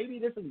bit. Maybe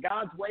this is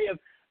God's way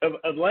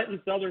of letting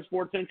Southern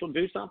Sports Central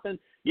do something,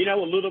 a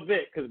little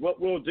bit, because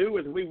what we'll do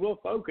is we will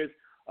focus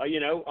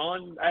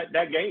on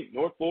that game,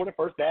 North Florida,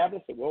 First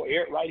Baptist. We'll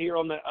air it right here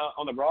on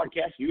the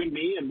broadcast, you and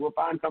me, and we'll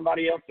find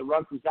somebody else to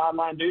run some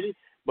sideline duty.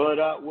 But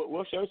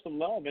we'll show some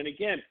love. And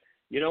again,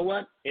 you know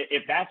what?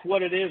 If that's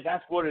what it is,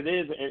 that's what it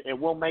is, and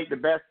we'll make the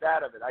best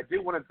out of it. I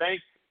do want to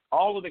thank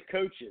all of the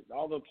coaches,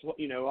 all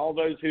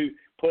those who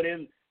put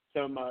in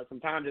some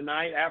time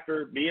tonight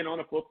after being on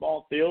a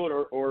football field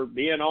or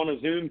being on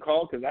a Zoom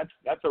call, because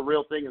that's a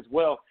real thing as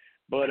well.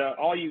 But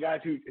all you guys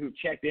who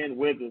checked in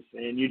with us,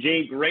 and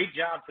Eugene, great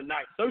job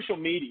tonight. Social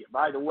media,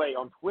 by the way,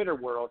 on Twitter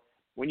world,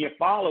 when you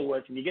follow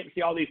us and you get to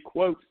see all these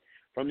quotes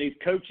from these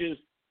coaches,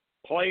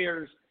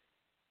 players,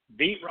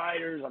 beat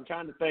writers, I'm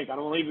trying to think. I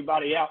don't want to leave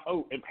anybody out.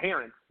 Oh, and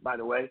parents, by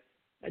the way.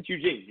 That's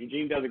Eugene.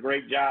 Eugene does a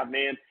great job,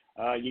 man.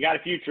 You got a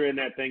future in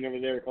that thing over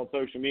there called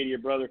social media,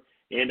 brother.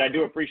 And I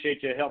do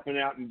appreciate you helping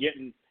out and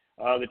getting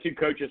the two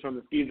coaches from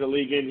the Skeezer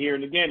League in here.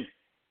 And, again,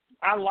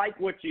 I like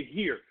what you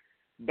hear.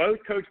 Both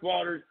Coach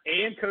Waters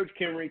and Coach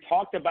Kimry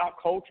talked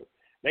about culture.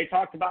 They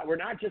talked about we're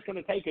not just going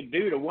to take a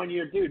dude, a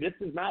one-year dude. This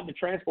is not the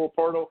transfer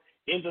portal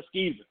into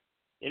Skeezer.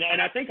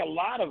 And I think a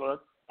lot of us,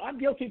 I'm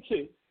guilty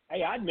too.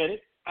 Hey, I admit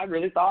it. I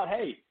really thought,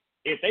 hey,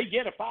 if they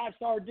get a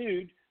 5-star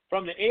dude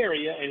from the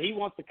area and he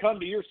wants to come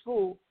to your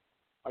school,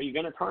 are you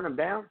going to turn him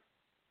down?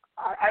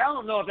 I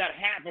don't know if that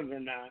happens or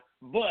not,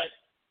 but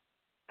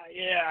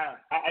yeah,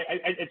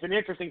 it's an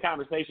interesting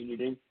conversation,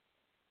 Eugene.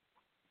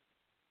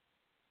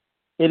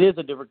 It is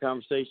a different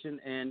conversation,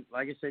 and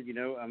like I said,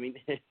 I mean,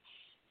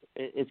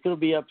 it's going to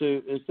be up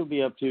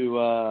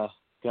to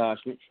gosh,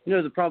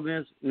 the problem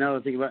is, now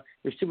that I think about it,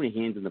 there's too many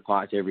hands in the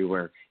pots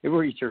everywhere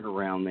you turn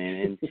around,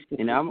 man.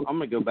 And I'm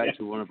going to go back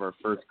to one of our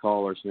first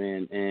callers,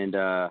 man,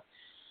 and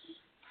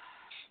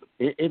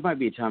it might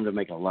be a time to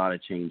make a lot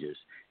of changes.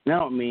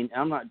 Now, I mean,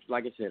 I'm not,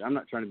 like I said, I'm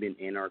not trying to be an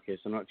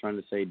anarchist. I'm not trying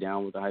to say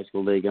down with the high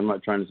school league. I'm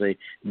not trying to say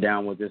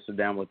down with this or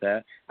down with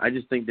that. I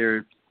just think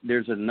there's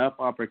enough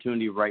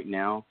opportunity right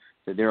now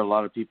that there are a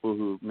lot of people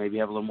who maybe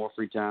have a little more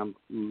free time,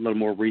 a little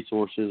more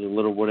resources, a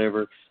little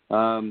whatever.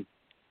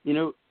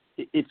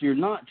 If you're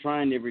not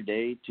trying every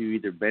day to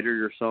either better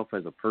yourself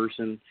as a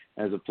person,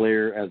 as a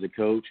player, as a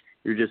coach,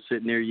 you're just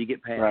sitting there, you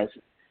get past. Right.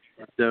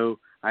 So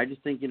I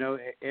just think,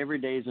 every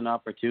day is an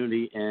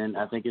opportunity, and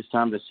I think it's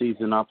time to seize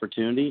an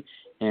opportunity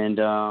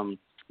and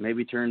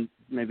maybe turn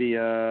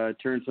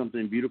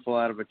something beautiful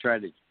out of a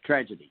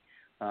tragedy.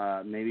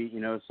 Maybe,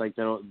 it's like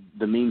the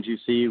memes you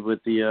see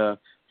with the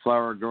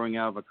flower growing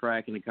out of a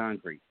crack in the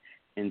concrete.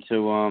 And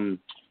so,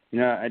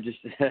 I just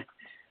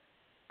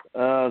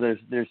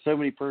there's so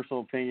many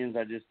personal opinions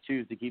I just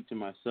choose to keep to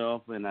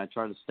myself, and I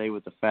try to stay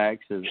with the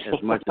facts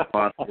as much as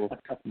possible.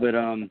 But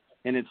and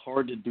it's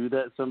hard to do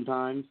that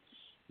sometimes.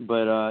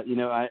 But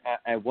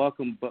I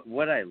welcome. But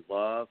what I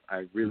love,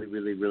 I really,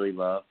 really, really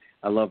love.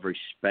 I love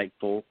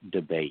respectful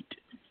debate.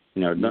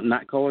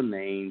 Not calling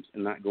names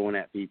and not going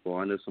at people.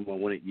 I know someone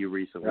went at you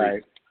recently.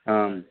 Right.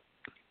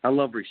 I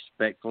love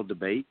respectful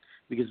debate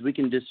because we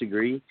can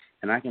disagree,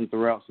 and I can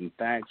throw out some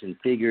facts and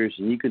figures,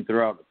 and you can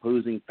throw out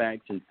opposing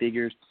facts and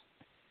figures.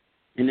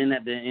 And then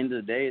at the end of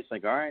the day, it's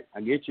like, all right,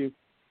 I get you.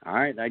 All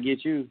right, I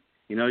get you.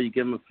 You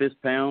give them a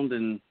fist pound,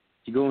 and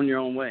you go on your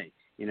own way.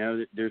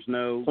 There's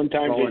no.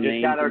 Sometimes you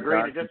just got to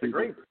agree to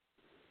disagree.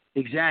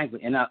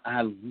 Exactly, and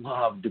I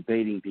love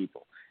debating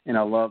people, and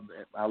I love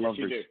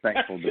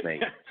respectful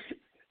debate.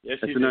 Yes,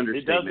 That's you an do. understatement.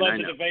 He does love I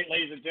the know. debate,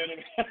 ladies and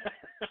gentlemen.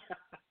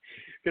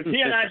 Because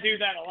he and I do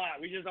that a lot.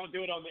 We just don't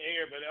do it on the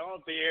air, but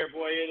off the air,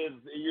 boy,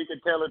 you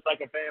can tell it's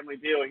like a family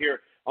deal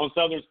here on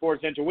Southern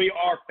Sports Central. We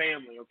are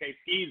family, okay?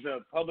 SCISA,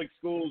 public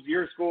schools,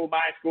 your school,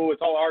 my school,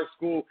 it's all our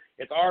school.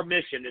 It's our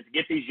mission is to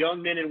get these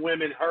young men and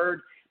women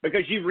heard,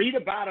 because you read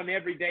about them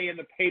every day in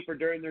the paper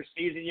during their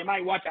season. You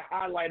might watch a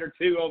highlight or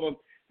two of them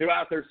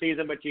throughout their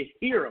season, but you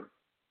hear them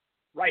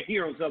right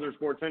here on Southern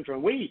Sports Central.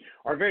 And we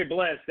are very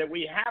blessed that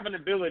we have an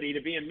ability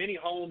to be in many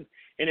homes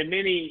and in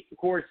many, of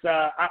course,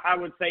 I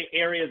would say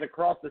areas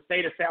across the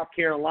state of South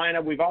Carolina.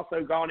 We've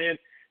also gone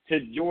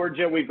into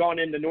Georgia. We've gone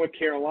into North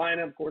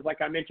Carolina. Of course,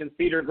 like I mentioned,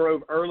 Cedar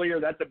Grove earlier.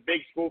 That's a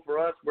big school for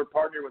us. We're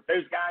partnered with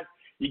those guys.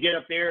 You get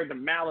up there to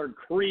Mallard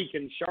Creek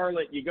in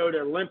Charlotte. You go to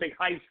Olympic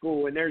High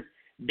School, and there's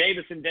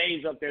Davis and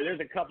Days up there. There's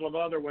a couple of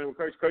other ones.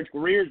 Coach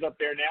Greer's up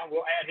there now.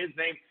 We'll add his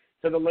name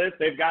to the list.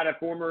 They've got a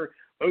former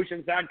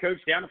Oceanside coach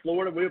down in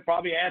Florida. We'll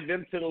probably add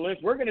them to the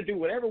list. We're going to do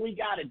whatever we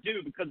got to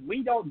do because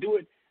we don't do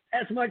it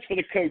as much for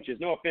the coaches.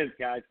 No offense,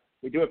 guys.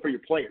 We do it for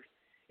your players.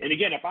 And,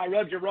 again, if I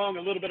rubbed you wrong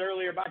a little bit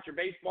earlier about your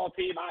baseball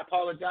team, I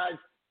apologize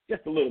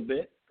just a little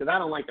bit because I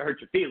don't like to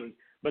hurt your feelings.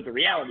 But the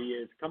reality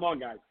is, come on,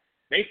 guys,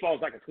 baseball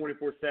is like a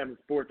 24/7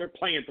 sport. They're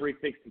playing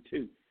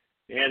 362.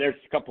 Yeah, there's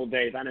a couple of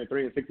days. I know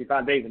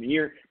 365 days in a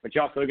year, but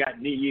you also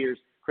got New Year's,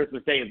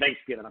 Christmas Day, and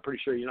Thanksgiving. I'm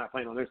pretty sure you're not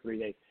playing on those 3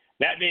 days.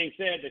 That being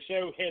said, the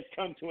show has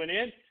come to an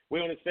end. We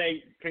want to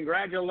say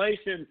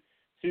congratulations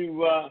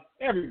to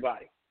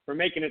everybody for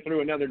making it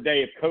through another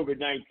day of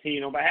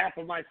COVID-19. On behalf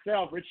of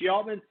myself, Richie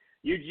Altman,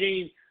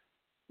 Eugene,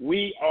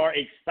 we are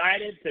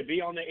excited to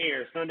be on the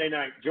air Sunday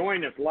night.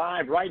 Join us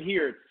live right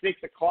here at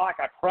 6 o'clock.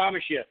 I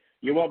promise you,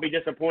 you won't be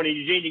disappointed.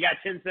 Eugene, you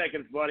got 10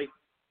 seconds, buddy.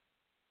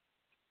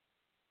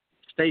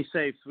 Stay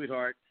safe,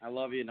 sweetheart. I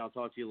love you, and I'll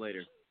talk to you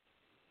later.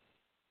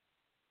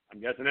 I'm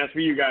guessing that's for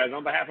you guys.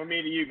 On behalf of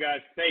me to you guys,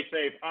 stay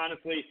safe.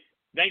 Honestly,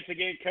 thanks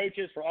again,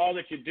 coaches, for all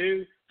that you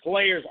do.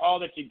 Players, all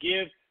that you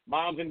give.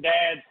 Moms and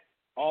dads,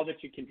 all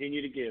that you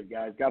continue to give,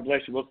 guys. God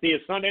bless you. We'll see you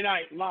Sunday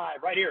night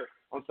live right here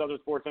on Southern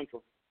Sports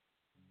Central.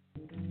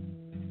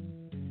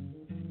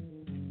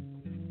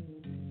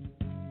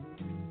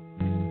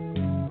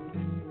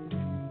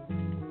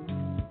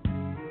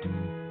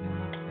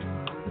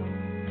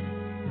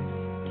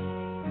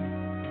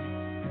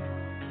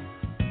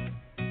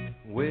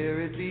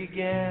 Where it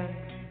began,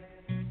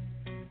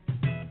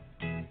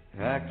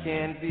 I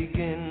can't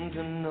begin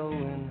to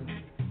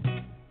knowing,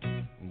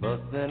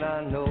 but then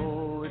I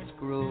know it's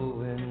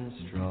growing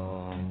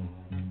strong.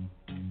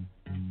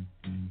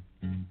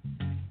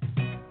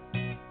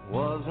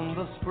 Wasn't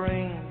the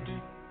spring,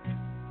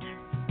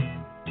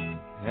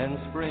 and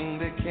spring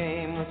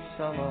became the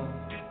summer.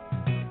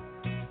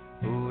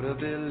 Who'd have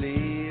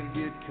believed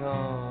you'd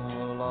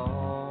come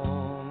along?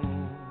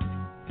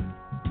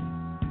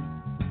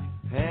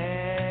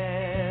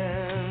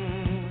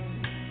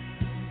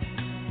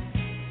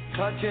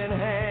 Touching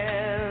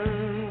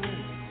hands,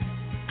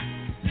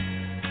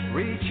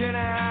 reaching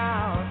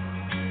out,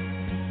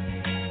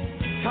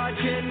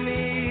 touching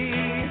me,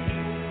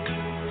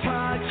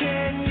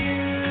 touching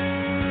you.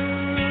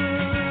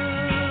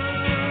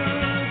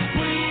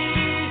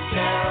 Sweet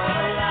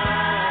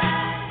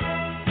Caroline,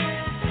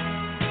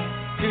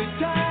 good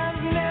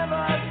times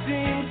never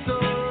seem so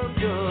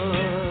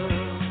good.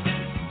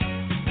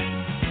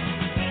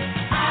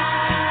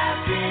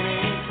 I've been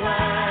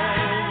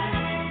inclined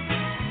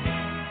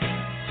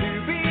to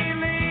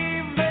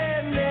believe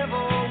there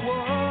never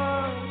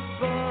was,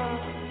 but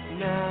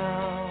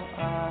now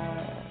I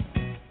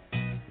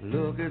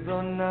look at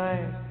the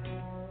night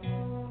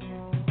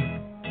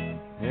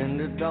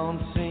and it don't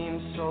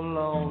seem so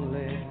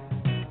lonely.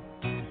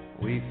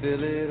 We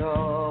fill it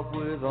up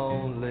with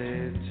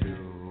only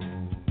two.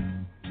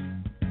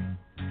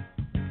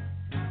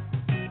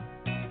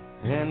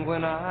 And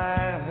when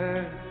I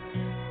hurt,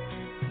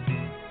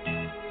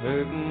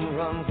 hurting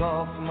runs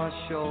off my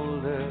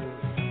shoulders.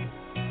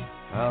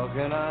 How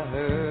can I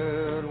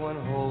hurt when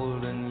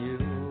holding you?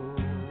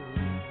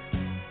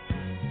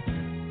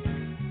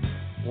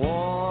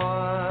 One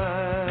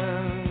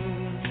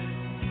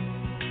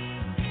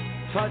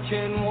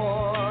touching one.